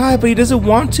 I've tried, but he doesn't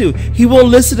want to. He won't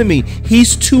listen to me.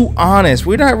 He's too honest.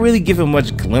 We're not really giving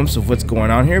much glimpse of what's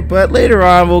going on here, but later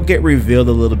on we'll get revealed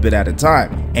a little bit at a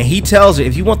time. And he tells her,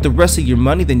 if you want the rest of your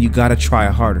money, then you gotta try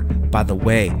harder. By the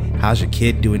way, how's your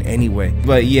kid doing anyway?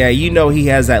 But yeah, you know he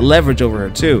has that leverage over her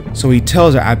too. So he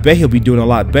tells her, I bet he'll be doing a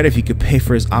lot better if he could pay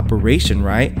for his operation,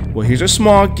 right? Well, here's a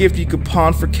small gift you could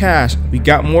pawn for cash. We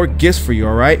got more gifts for you,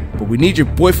 all right? But we need your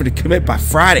boyfriend to commit by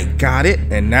Friday. Got it?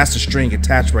 And that's the string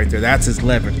attached right there. That's his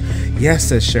leverage. Yes,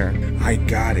 says Sharon. I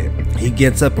got it. He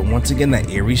gets up, and once again that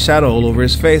eerie shadow all over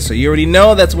his face. So you already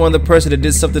know that's one of the person that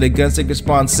did something to Gunslinger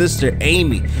Spawn's sister,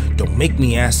 Amy. Don't make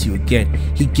me ask you again.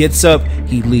 He gets up,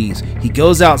 he leaves. He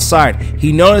goes outside.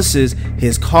 He notices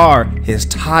his car, his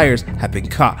tires have been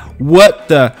caught. What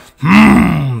the?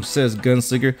 Says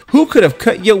Gunslinger. Who could have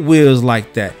cut your wheels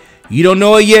like that? You don't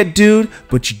know it yet, dude,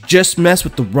 but you just messed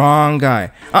with the wrong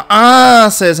guy.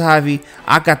 Says Javi.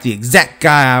 I got the exact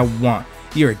guy I want.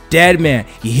 You're a dead man.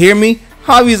 You hear me?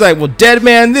 Javi's like, well, dead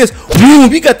man this.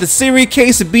 Boom, you got the serious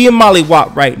case of being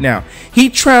mollywop right now. He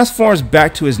transforms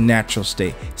back to his natural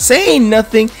state, saying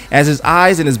nothing as his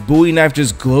eyes and his Bowie knife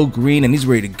just glow green and he's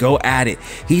ready to go at it.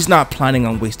 He's not planning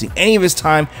on wasting any of his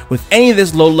time with any of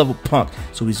this low-level punk,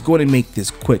 so he's going to make this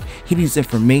quick. He needs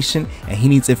information, and he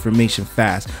needs information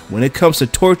fast. When it comes to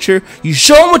torture, you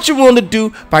show him what you're willing to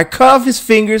do by cut off his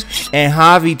fingers, and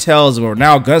Javi tells him, or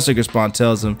now Gunslinger Spawn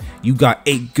tells him, you got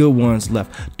 8 good ones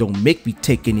left. Don't make me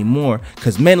take any more,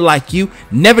 because men like you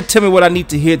never tell me what I need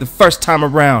to hear the first time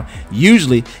around.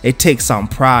 usually it takes some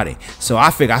prodding. So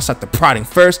I figure I'll start the prodding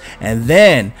first, and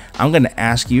then I'm gonna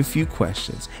ask you a few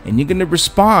questions, and you're gonna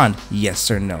respond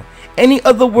yes or no. Any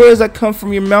other words that come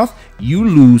from your mouth, you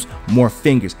lose more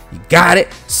fingers. You got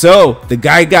it? So the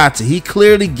guy got it. He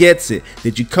clearly gets it.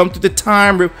 Did you come through the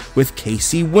time rip with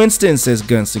Casey Winston, says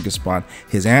Gunslinger Spawn.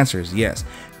 His answer is yes.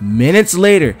 Minutes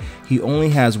later, he only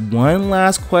has one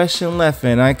last question left,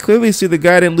 and I clearly see the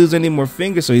guy didn't lose any more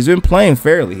fingers, so he's been playing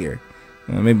fairly here.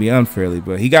 Maybe unfairly,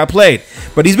 but he got played.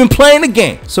 But he's been playing the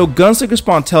game. So Gunslinger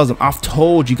Spawn tells him, I've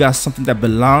told you got something that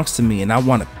belongs to me, and I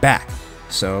want it back.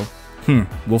 So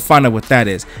we'll find out what that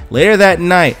is. Later that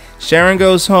night, Sharon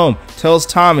goes home, tells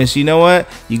Thomas, you know what,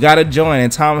 you gotta join.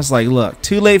 And Thomas like, look,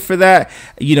 too late for that.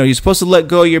 You know, you're supposed to let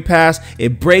go of your past.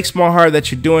 It breaks my heart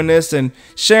that you're doing this. And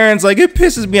Sharon's like, it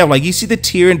pisses me off. Like, you see the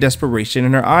tear and desperation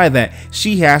in her eye that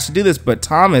she has to do this. But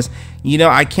Thomas, you know,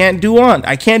 I can't do it.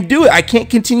 I can't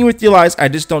continue with your lies. I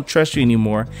just don't trust you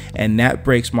anymore. And that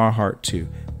breaks my heart too.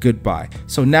 Goodbye.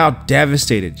 So now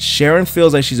devastated, Sharon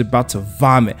feels like she's about to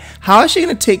vomit. How is she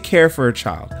going to take care of her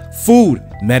child? Food,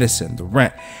 medicine, the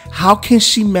rent. How can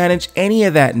she manage any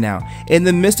of that now? In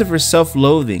the midst of her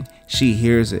self-loathing, she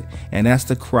hears it, and that's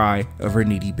the cry of her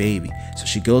needy baby. So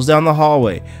she goes down the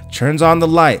hallway, turns on the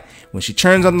light. When she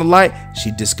turns on the light,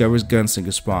 she discovers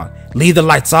Gunslinger Spawn. Leave the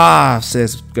lights off,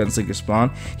 says Gunslinger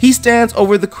Spawn. He stands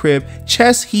over the crib,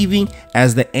 chest heaving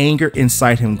as the anger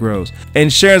inside him grows.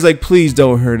 And Sharon's like, please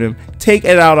don't hurt him. Take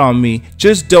it out on me.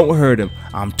 Just don't hurt him.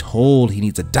 I'm told he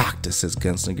needs a doctor, says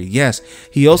Gunslinger. Yes,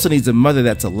 he also needs a mother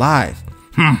that's alive.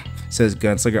 Says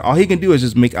Gunslinger. All he can do is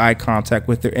just make eye contact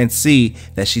with her and see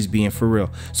that she's being for real.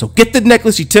 So get the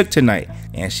necklace you took tonight.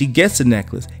 And she gets the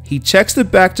necklace. He checks the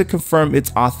back to confirm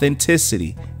its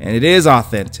authenticity. And it is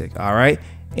authentic, all right?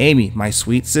 Amy, my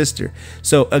sweet sister.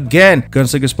 So again,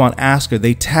 Gunslinger Spawn asks her,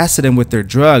 they tested him with their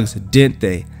drugs, didn't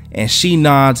they? And she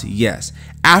nods yes.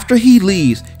 After he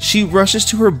leaves, she rushes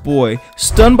to her boy,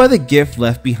 stunned by the gift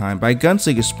left behind by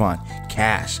Gunslinger Spawn.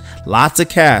 Cash. Lots of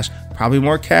cash. Probably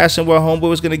more cash than what Homeboy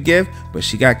was going to give, but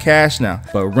she got cash now.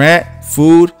 But rent,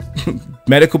 food,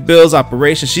 medical bills,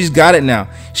 operations, she's got it now.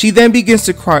 She then begins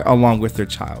to cry along with her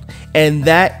child. And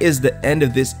that is the end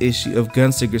of this issue of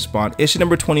Gunslinger Spawn. Issue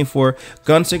number 24,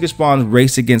 Gunslinger Spawn's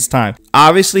race against time.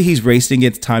 Obviously, he's racing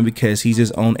against time because he's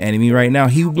his own enemy right now.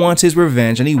 He wants his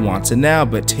revenge and he wants it now,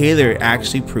 but Taylor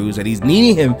actually proves that he's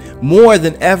needing him more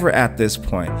than ever at this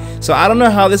point. So I don't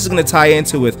know how this is going to tie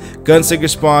into with Gunslinger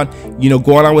Spawn, you know,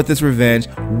 going on with this revenge.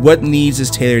 What needs does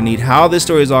Taylor need? How this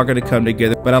story is all going to come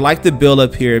together. But I like the build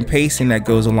up here and pacing that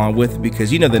goes along with it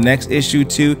because, you know, the next issue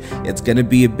too, it's going to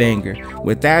be a banger.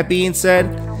 With that being said,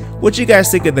 what you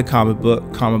guys think of the comic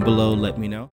book? Comment below, let me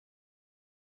know.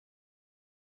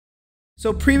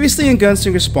 So previously in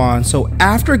Gunslinger Spawn, so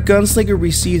after Gunslinger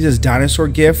receives his dinosaur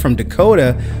gift from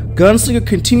Dakota, Gunslinger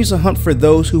continues to hunt for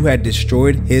those who had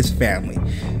destroyed his family.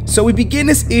 So we begin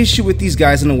this issue with these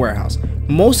guys in the warehouse.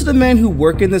 Most of the men who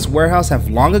work in this warehouse have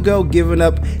long ago given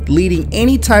up leading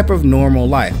any type of normal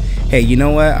life. Hey, you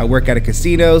know what? I work at a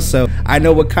casino, so I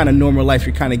know what kind of normal life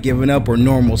you're kind of giving up, or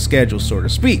normal schedule, so to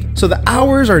speak. So the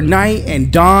hours are night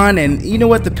and dawn, and you know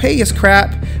what? The pay is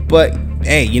crap, but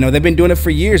hey, you know, they've been doing it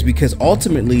for years because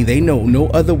ultimately they know no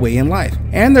other way in life,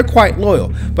 and they're quite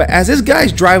loyal. But as this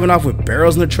guy's driving off with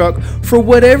barrels in the truck, for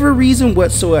whatever reason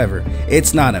whatsoever,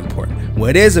 it's not important.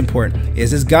 What is important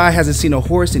is this guy hasn't seen a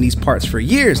horse in these parts for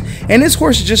years, and this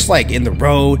horse is just like in the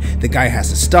road. The guy has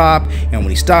to stop, and when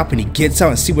he stops and he gets out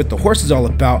and see what the horse is all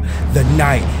about, the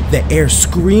night, the air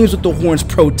screams with the horn's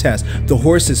protest. The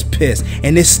horse is pissed,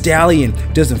 and this stallion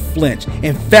doesn't flinch.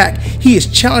 In fact, he is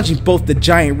challenging both the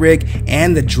giant rig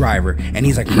and the driver, and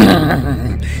he's like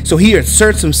so he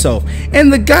asserts himself,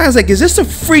 and the guy's like, is this a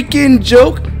freaking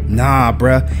joke? Nah,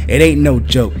 bruh, it ain't no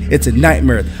joke. It's a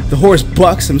nightmare. The horse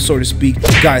bucks him, so to speak.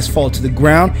 The guys fall to the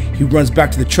ground. He runs back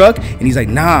to the truck, and he's like,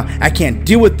 nah, I can't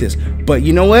deal with this. But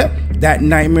you know what? That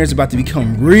nightmare is about to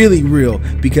become really real,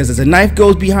 because as a knife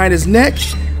goes behind his neck,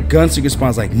 Gunslinger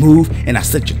Spawn's like, move and I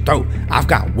slit your throat. I've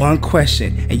got one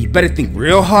question, and you better think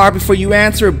real hard before you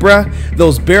answer it, bruh.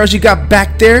 Those barrels you got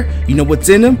back there, you know what's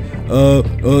in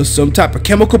them? Some type of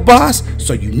chemical, boss?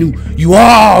 So you knew. You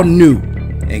all knew.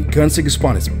 And Gunslinger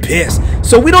Spawn is pissed.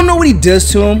 So we don't know what he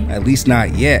does to him, at least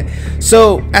not yet.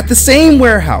 So at the same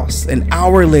warehouse, an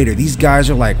hour later, these guys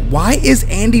are like, why is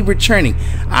Andy returning?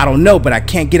 I don't know, but I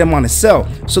can't get him on his cell.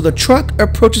 So the truck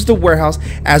approaches the warehouse.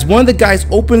 As one of the guys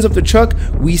opens up the truck,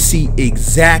 we see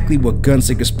exactly what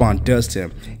Gunslinger Spawn does to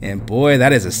him. And boy,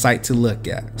 that is a sight to look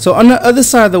at. So on the other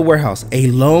side of the warehouse, a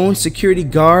lone security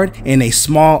guard in a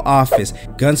small office.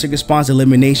 Gunslinger Spawn's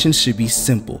elimination should be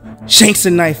simple. Shanks a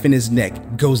knife in his neck.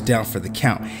 goes down for the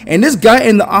count. And this guy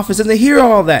in the office doesn't hear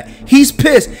all that. He's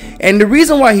pissed. And the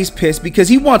reason why he's pissed, because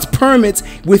he wants permits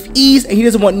with ease and he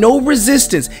doesn't want no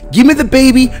resistance. Give me the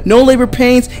baby, no labor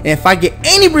pains, and if I get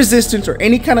any resistance or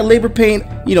any kind of labor pain,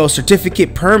 you know,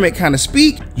 certificate, permit kind of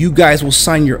speak, you guys will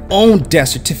sign your own death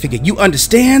certificate. You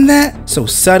understand that? So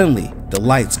suddenly the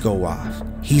lights go off.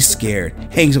 He's scared,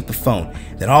 hangs up the phone.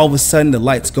 Then all of a sudden the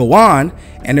lights go on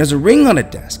and there's a ring on the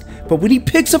desk. But when he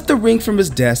picks up the ring from his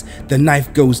desk, the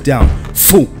knife goes down.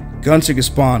 Phoom! Gunslinger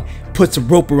Spawn puts a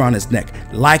rope around his neck.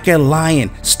 Like a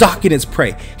lion stalking its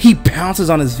prey, he pounces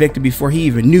on his victim before he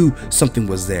even knew something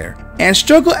was there. And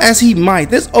struggle as he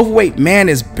might, this overweight man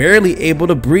is barely able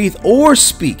to breathe or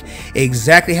speak.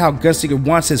 Exactly how Gunslinger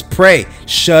wants his prey.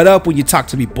 Shut up when you talk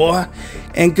to me, boy.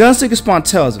 And Gunslinger Spawn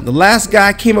tells him the last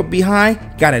guy came up behind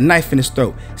got a knife in his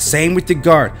throat. Same with the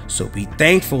guard, so be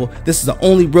thankful this is the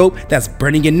only rope that's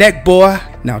burning your neck, boy.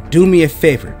 Now do me a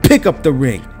favor, pick up the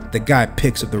ring. The guy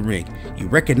picks up the ring. You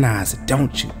recognize it,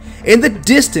 don't you? In the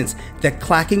distance, the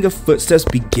clacking of footsteps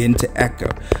begin to echo.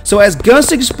 So as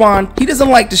Gunslinger Spawn, he doesn't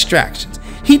like distractions.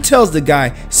 He tells the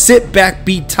guy, sit back,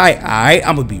 be tight, alright?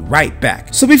 I'm gonna be right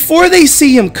back. So before they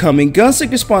see him coming,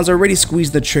 Gunslinger Spawn's already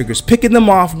squeezed the triggers, picking them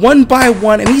off one by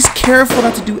one, and he's careful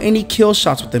not to do any kill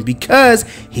shots with them because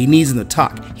he needs them to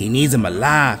talk. He needs them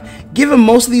alive. Given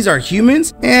most of these are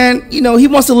humans, and you know, he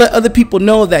wants to let other people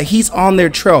know that he's on their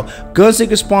trail.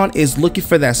 Gunslinger Spawn is looking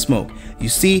for that smoke. You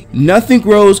see, nothing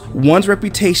grows one's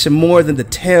reputation more than the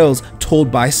tales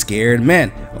told by scared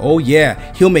men. Oh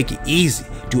yeah, he'll make it easy.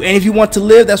 Do any of you want to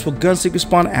live? That's what Gunslinger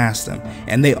Spawn asked them,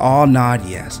 and they all nod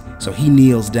yes. So he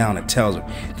kneels down and tells them,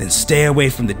 then stay away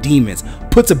from the demons,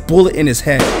 puts a bullet in his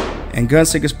head. And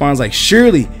Gunslinger Spawn's like,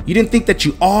 surely you didn't think that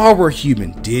you all were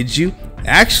human, did you?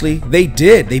 Actually, they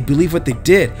did. They believe what they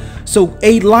did. So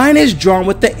a line is drawn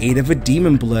with the aid of a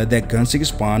demon blood that Gunslinger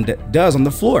Spawn does on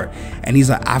the floor. And he's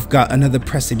like, I've got another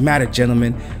pressing matter,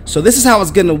 gentlemen. So this is how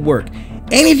it's gonna work.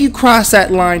 Any of you cross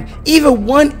that line, even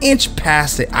 1 inch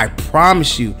past it, I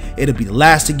promise you, it'll be the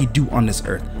last thing you do on this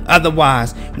earth.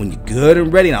 Otherwise, when you're good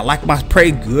and ready, and I like my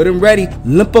prey good and ready,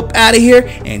 limp up out of here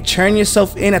and turn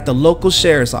yourself in at the local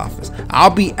sheriff's office. I'll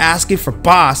be asking for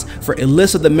boss for a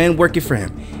list of the men working for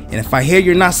him. And if I hear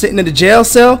you're not sitting in the jail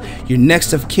cell, your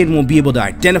next of kin won't be able to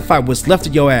identify what's left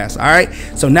of your ass, alright?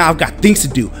 So now I've got things to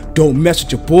do. Don't mess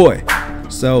with your boy.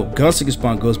 So Gunslinger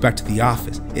Spawn goes back to the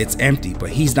office. It's empty, but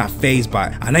he's not fazed by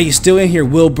it. I know you're still in here,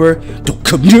 Wilbur. Don't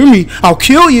come near me, I'll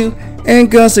kill you.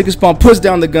 And Gunslinger Spawn puts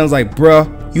down the guns like,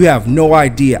 bruh, you have no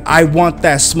idea. I want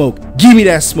that smoke. Give me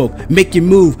that smoke. Make your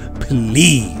move,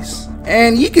 please.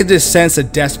 And you can just sense a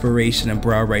desperation in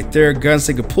bro right there.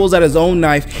 Gunslinger pulls out his own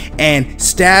knife and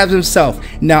stabs himself.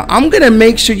 Now I'm gonna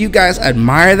make sure you guys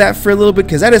admire that for a little bit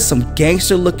because that is some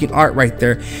gangster looking art right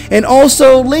there. And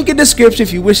also link in description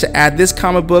if you wish to add this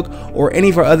comic book or any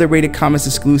of our other Rated Comics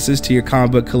exclusives to your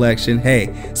comic book collection.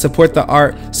 Hey, support the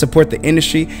art, support the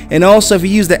industry. And also if you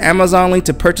use the Amazon link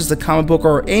to purchase the comic book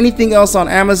or anything else on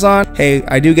Amazon, hey,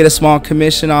 I do get a small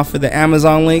commission off of the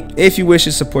Amazon link if you wish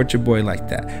to support your boy like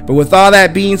that. But with all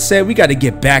that being said, we got to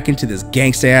get back into this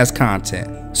gangsta ass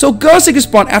content. So Gunslinger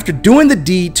Spawn, after doing the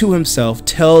deed to himself,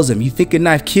 tells him, you think a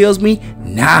knife kills me?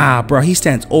 Nah, bro. He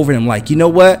stands over him like, you know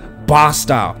what? Boss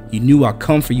style. You knew I'd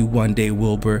come for you one day,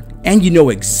 Wilbur. And you know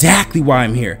exactly why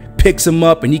I'm here. Picks him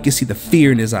up and you can see the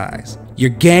fear in his eyes. Your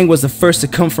gang was the first to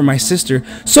come for my sister.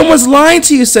 Someone's lying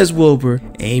to you, says Wilbur.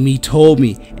 Amy told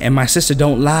me, and my sister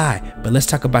don't lie. But let's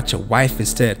talk about your wife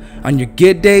instead. On your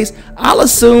good days, I'll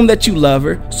assume that you love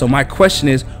her. So my question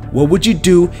is, what would you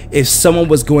do if someone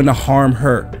was going to harm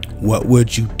her? What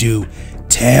would you do?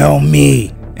 Tell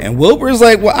me. And Wilbur's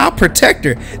like, well, I'll protect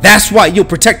her. That's right, you'll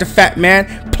protect the fat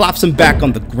man. Plops him back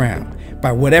on the ground.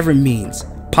 By whatever means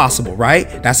possible,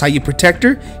 right? That's how you protect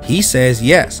her? He says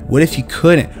yes. What if you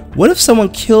couldn't? What if someone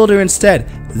killed her instead?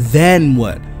 Then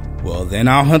what? Well, then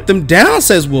I'll hunt them down,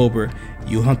 says Wilbur.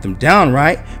 You hunt them down,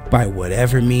 right? By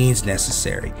whatever means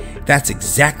necessary. That's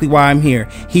exactly why I'm here.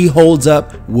 He holds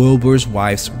up Wilbur's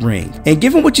wife's ring. And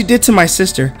given what you did to my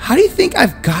sister, how do you think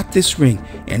I've got this ring?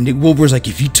 And Wilbur's like,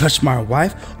 if you touched my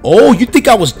wife? Oh, you think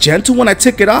I was gentle when I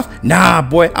took it off? Nah,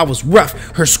 boy, I was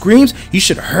rough. Her screams, you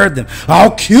should have heard them.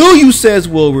 I'll kill you, says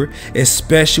Wilbur,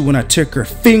 especially when I took her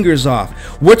fingers off.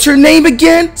 What's her name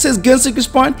again? Says Gunslinger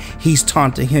Spawn. He's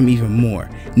taunting him even more.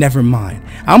 Never mind.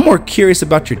 I'm more curious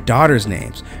about your daughter's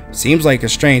names. Seems like a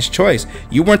strange choice.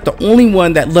 You weren't the only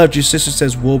one that loved your sister,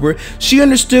 says Wilbur. She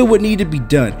understood what needed to be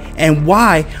done and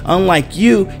why, unlike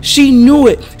you, she knew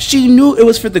it. She knew it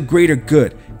was for the greater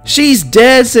good. She's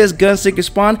dead, says Gunslinger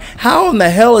Spawn. How in the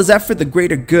hell is that for the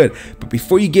greater good? But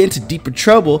before you get into deeper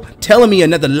trouble, telling me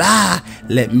another lie,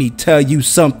 let me tell you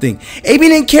something. Amy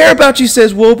didn't care about you,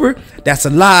 says Wilbur. That's a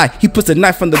lie. He puts a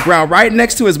knife on the ground right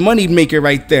next to his money maker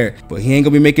right there. But he ain't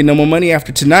gonna be making no more money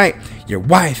after tonight. Your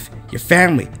wife, your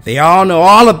family, they all know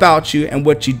all about you and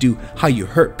what you do, how you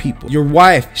hurt people. Your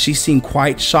wife, she seemed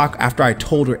quite shocked after I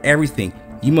told her everything.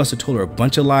 You must have told her a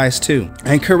bunch of lies too.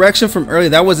 And correction from earlier,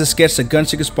 that was a sketch that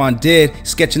Gunslinger Spawn did,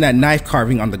 sketching that knife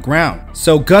carving on the ground.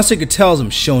 So Gunslinger tells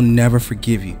him she'll never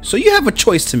forgive you. So you have a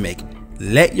choice to make.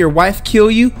 Let your wife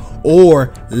kill you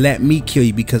or let me kill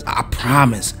you, because I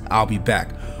promise I'll be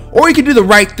back. Or you can do the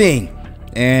right thing.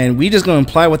 And we just gonna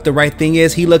imply what the right thing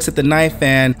is. He looks at the knife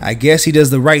and I guess he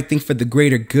does the right thing for the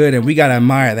greater good, and we gotta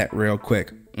admire that real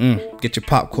quick. Get your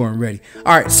popcorn ready.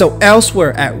 Alright, so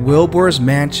elsewhere at Wilbur's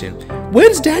mansion.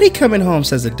 When's daddy coming home,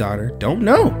 says the daughter. Don't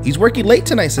know. He's working late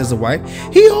tonight, says the wife.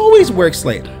 He always works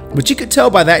late. But you could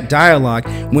tell by that dialogue,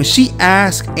 when she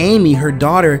asked Amy, her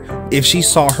daughter, if she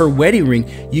saw her wedding ring,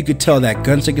 you could tell that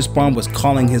Gunslinger Spawn was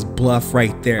calling his bluff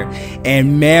right there.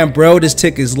 And man, bro, this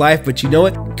took his life, but you know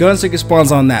what? Gunslinger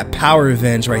Spawn's on that power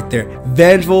revenge right there.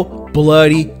 Vengeful,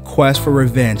 bloody quest for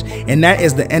revenge. And that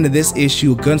is the end of this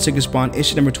issue of Gunslinger Spawn,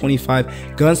 issue number 25,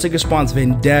 Gunslinger Spawn's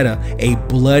Vendetta, a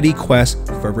bloody quest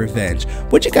for revenge.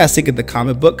 What you guys think of the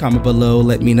comic book? Comment below,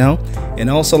 let me know. And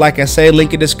also, like I say,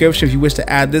 link in the description if you wish to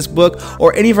add this book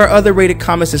or any of our other Rated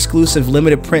Comics exclusive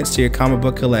limited prints to your comic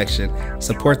book collection.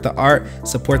 Support the art,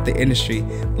 support the industry.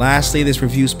 Lastly, this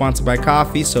review is sponsored by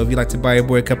coffee, so if you'd like to buy your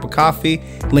boy a cup of coffee,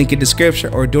 link in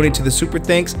description or donate to the Super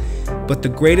Thanks. But the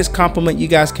greatest compliment you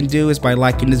guys can do is by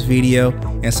liking this video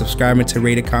and subscribing to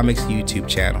Rated Comics YouTube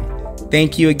channel.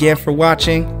 Thank you again for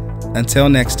watching. Until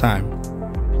next time.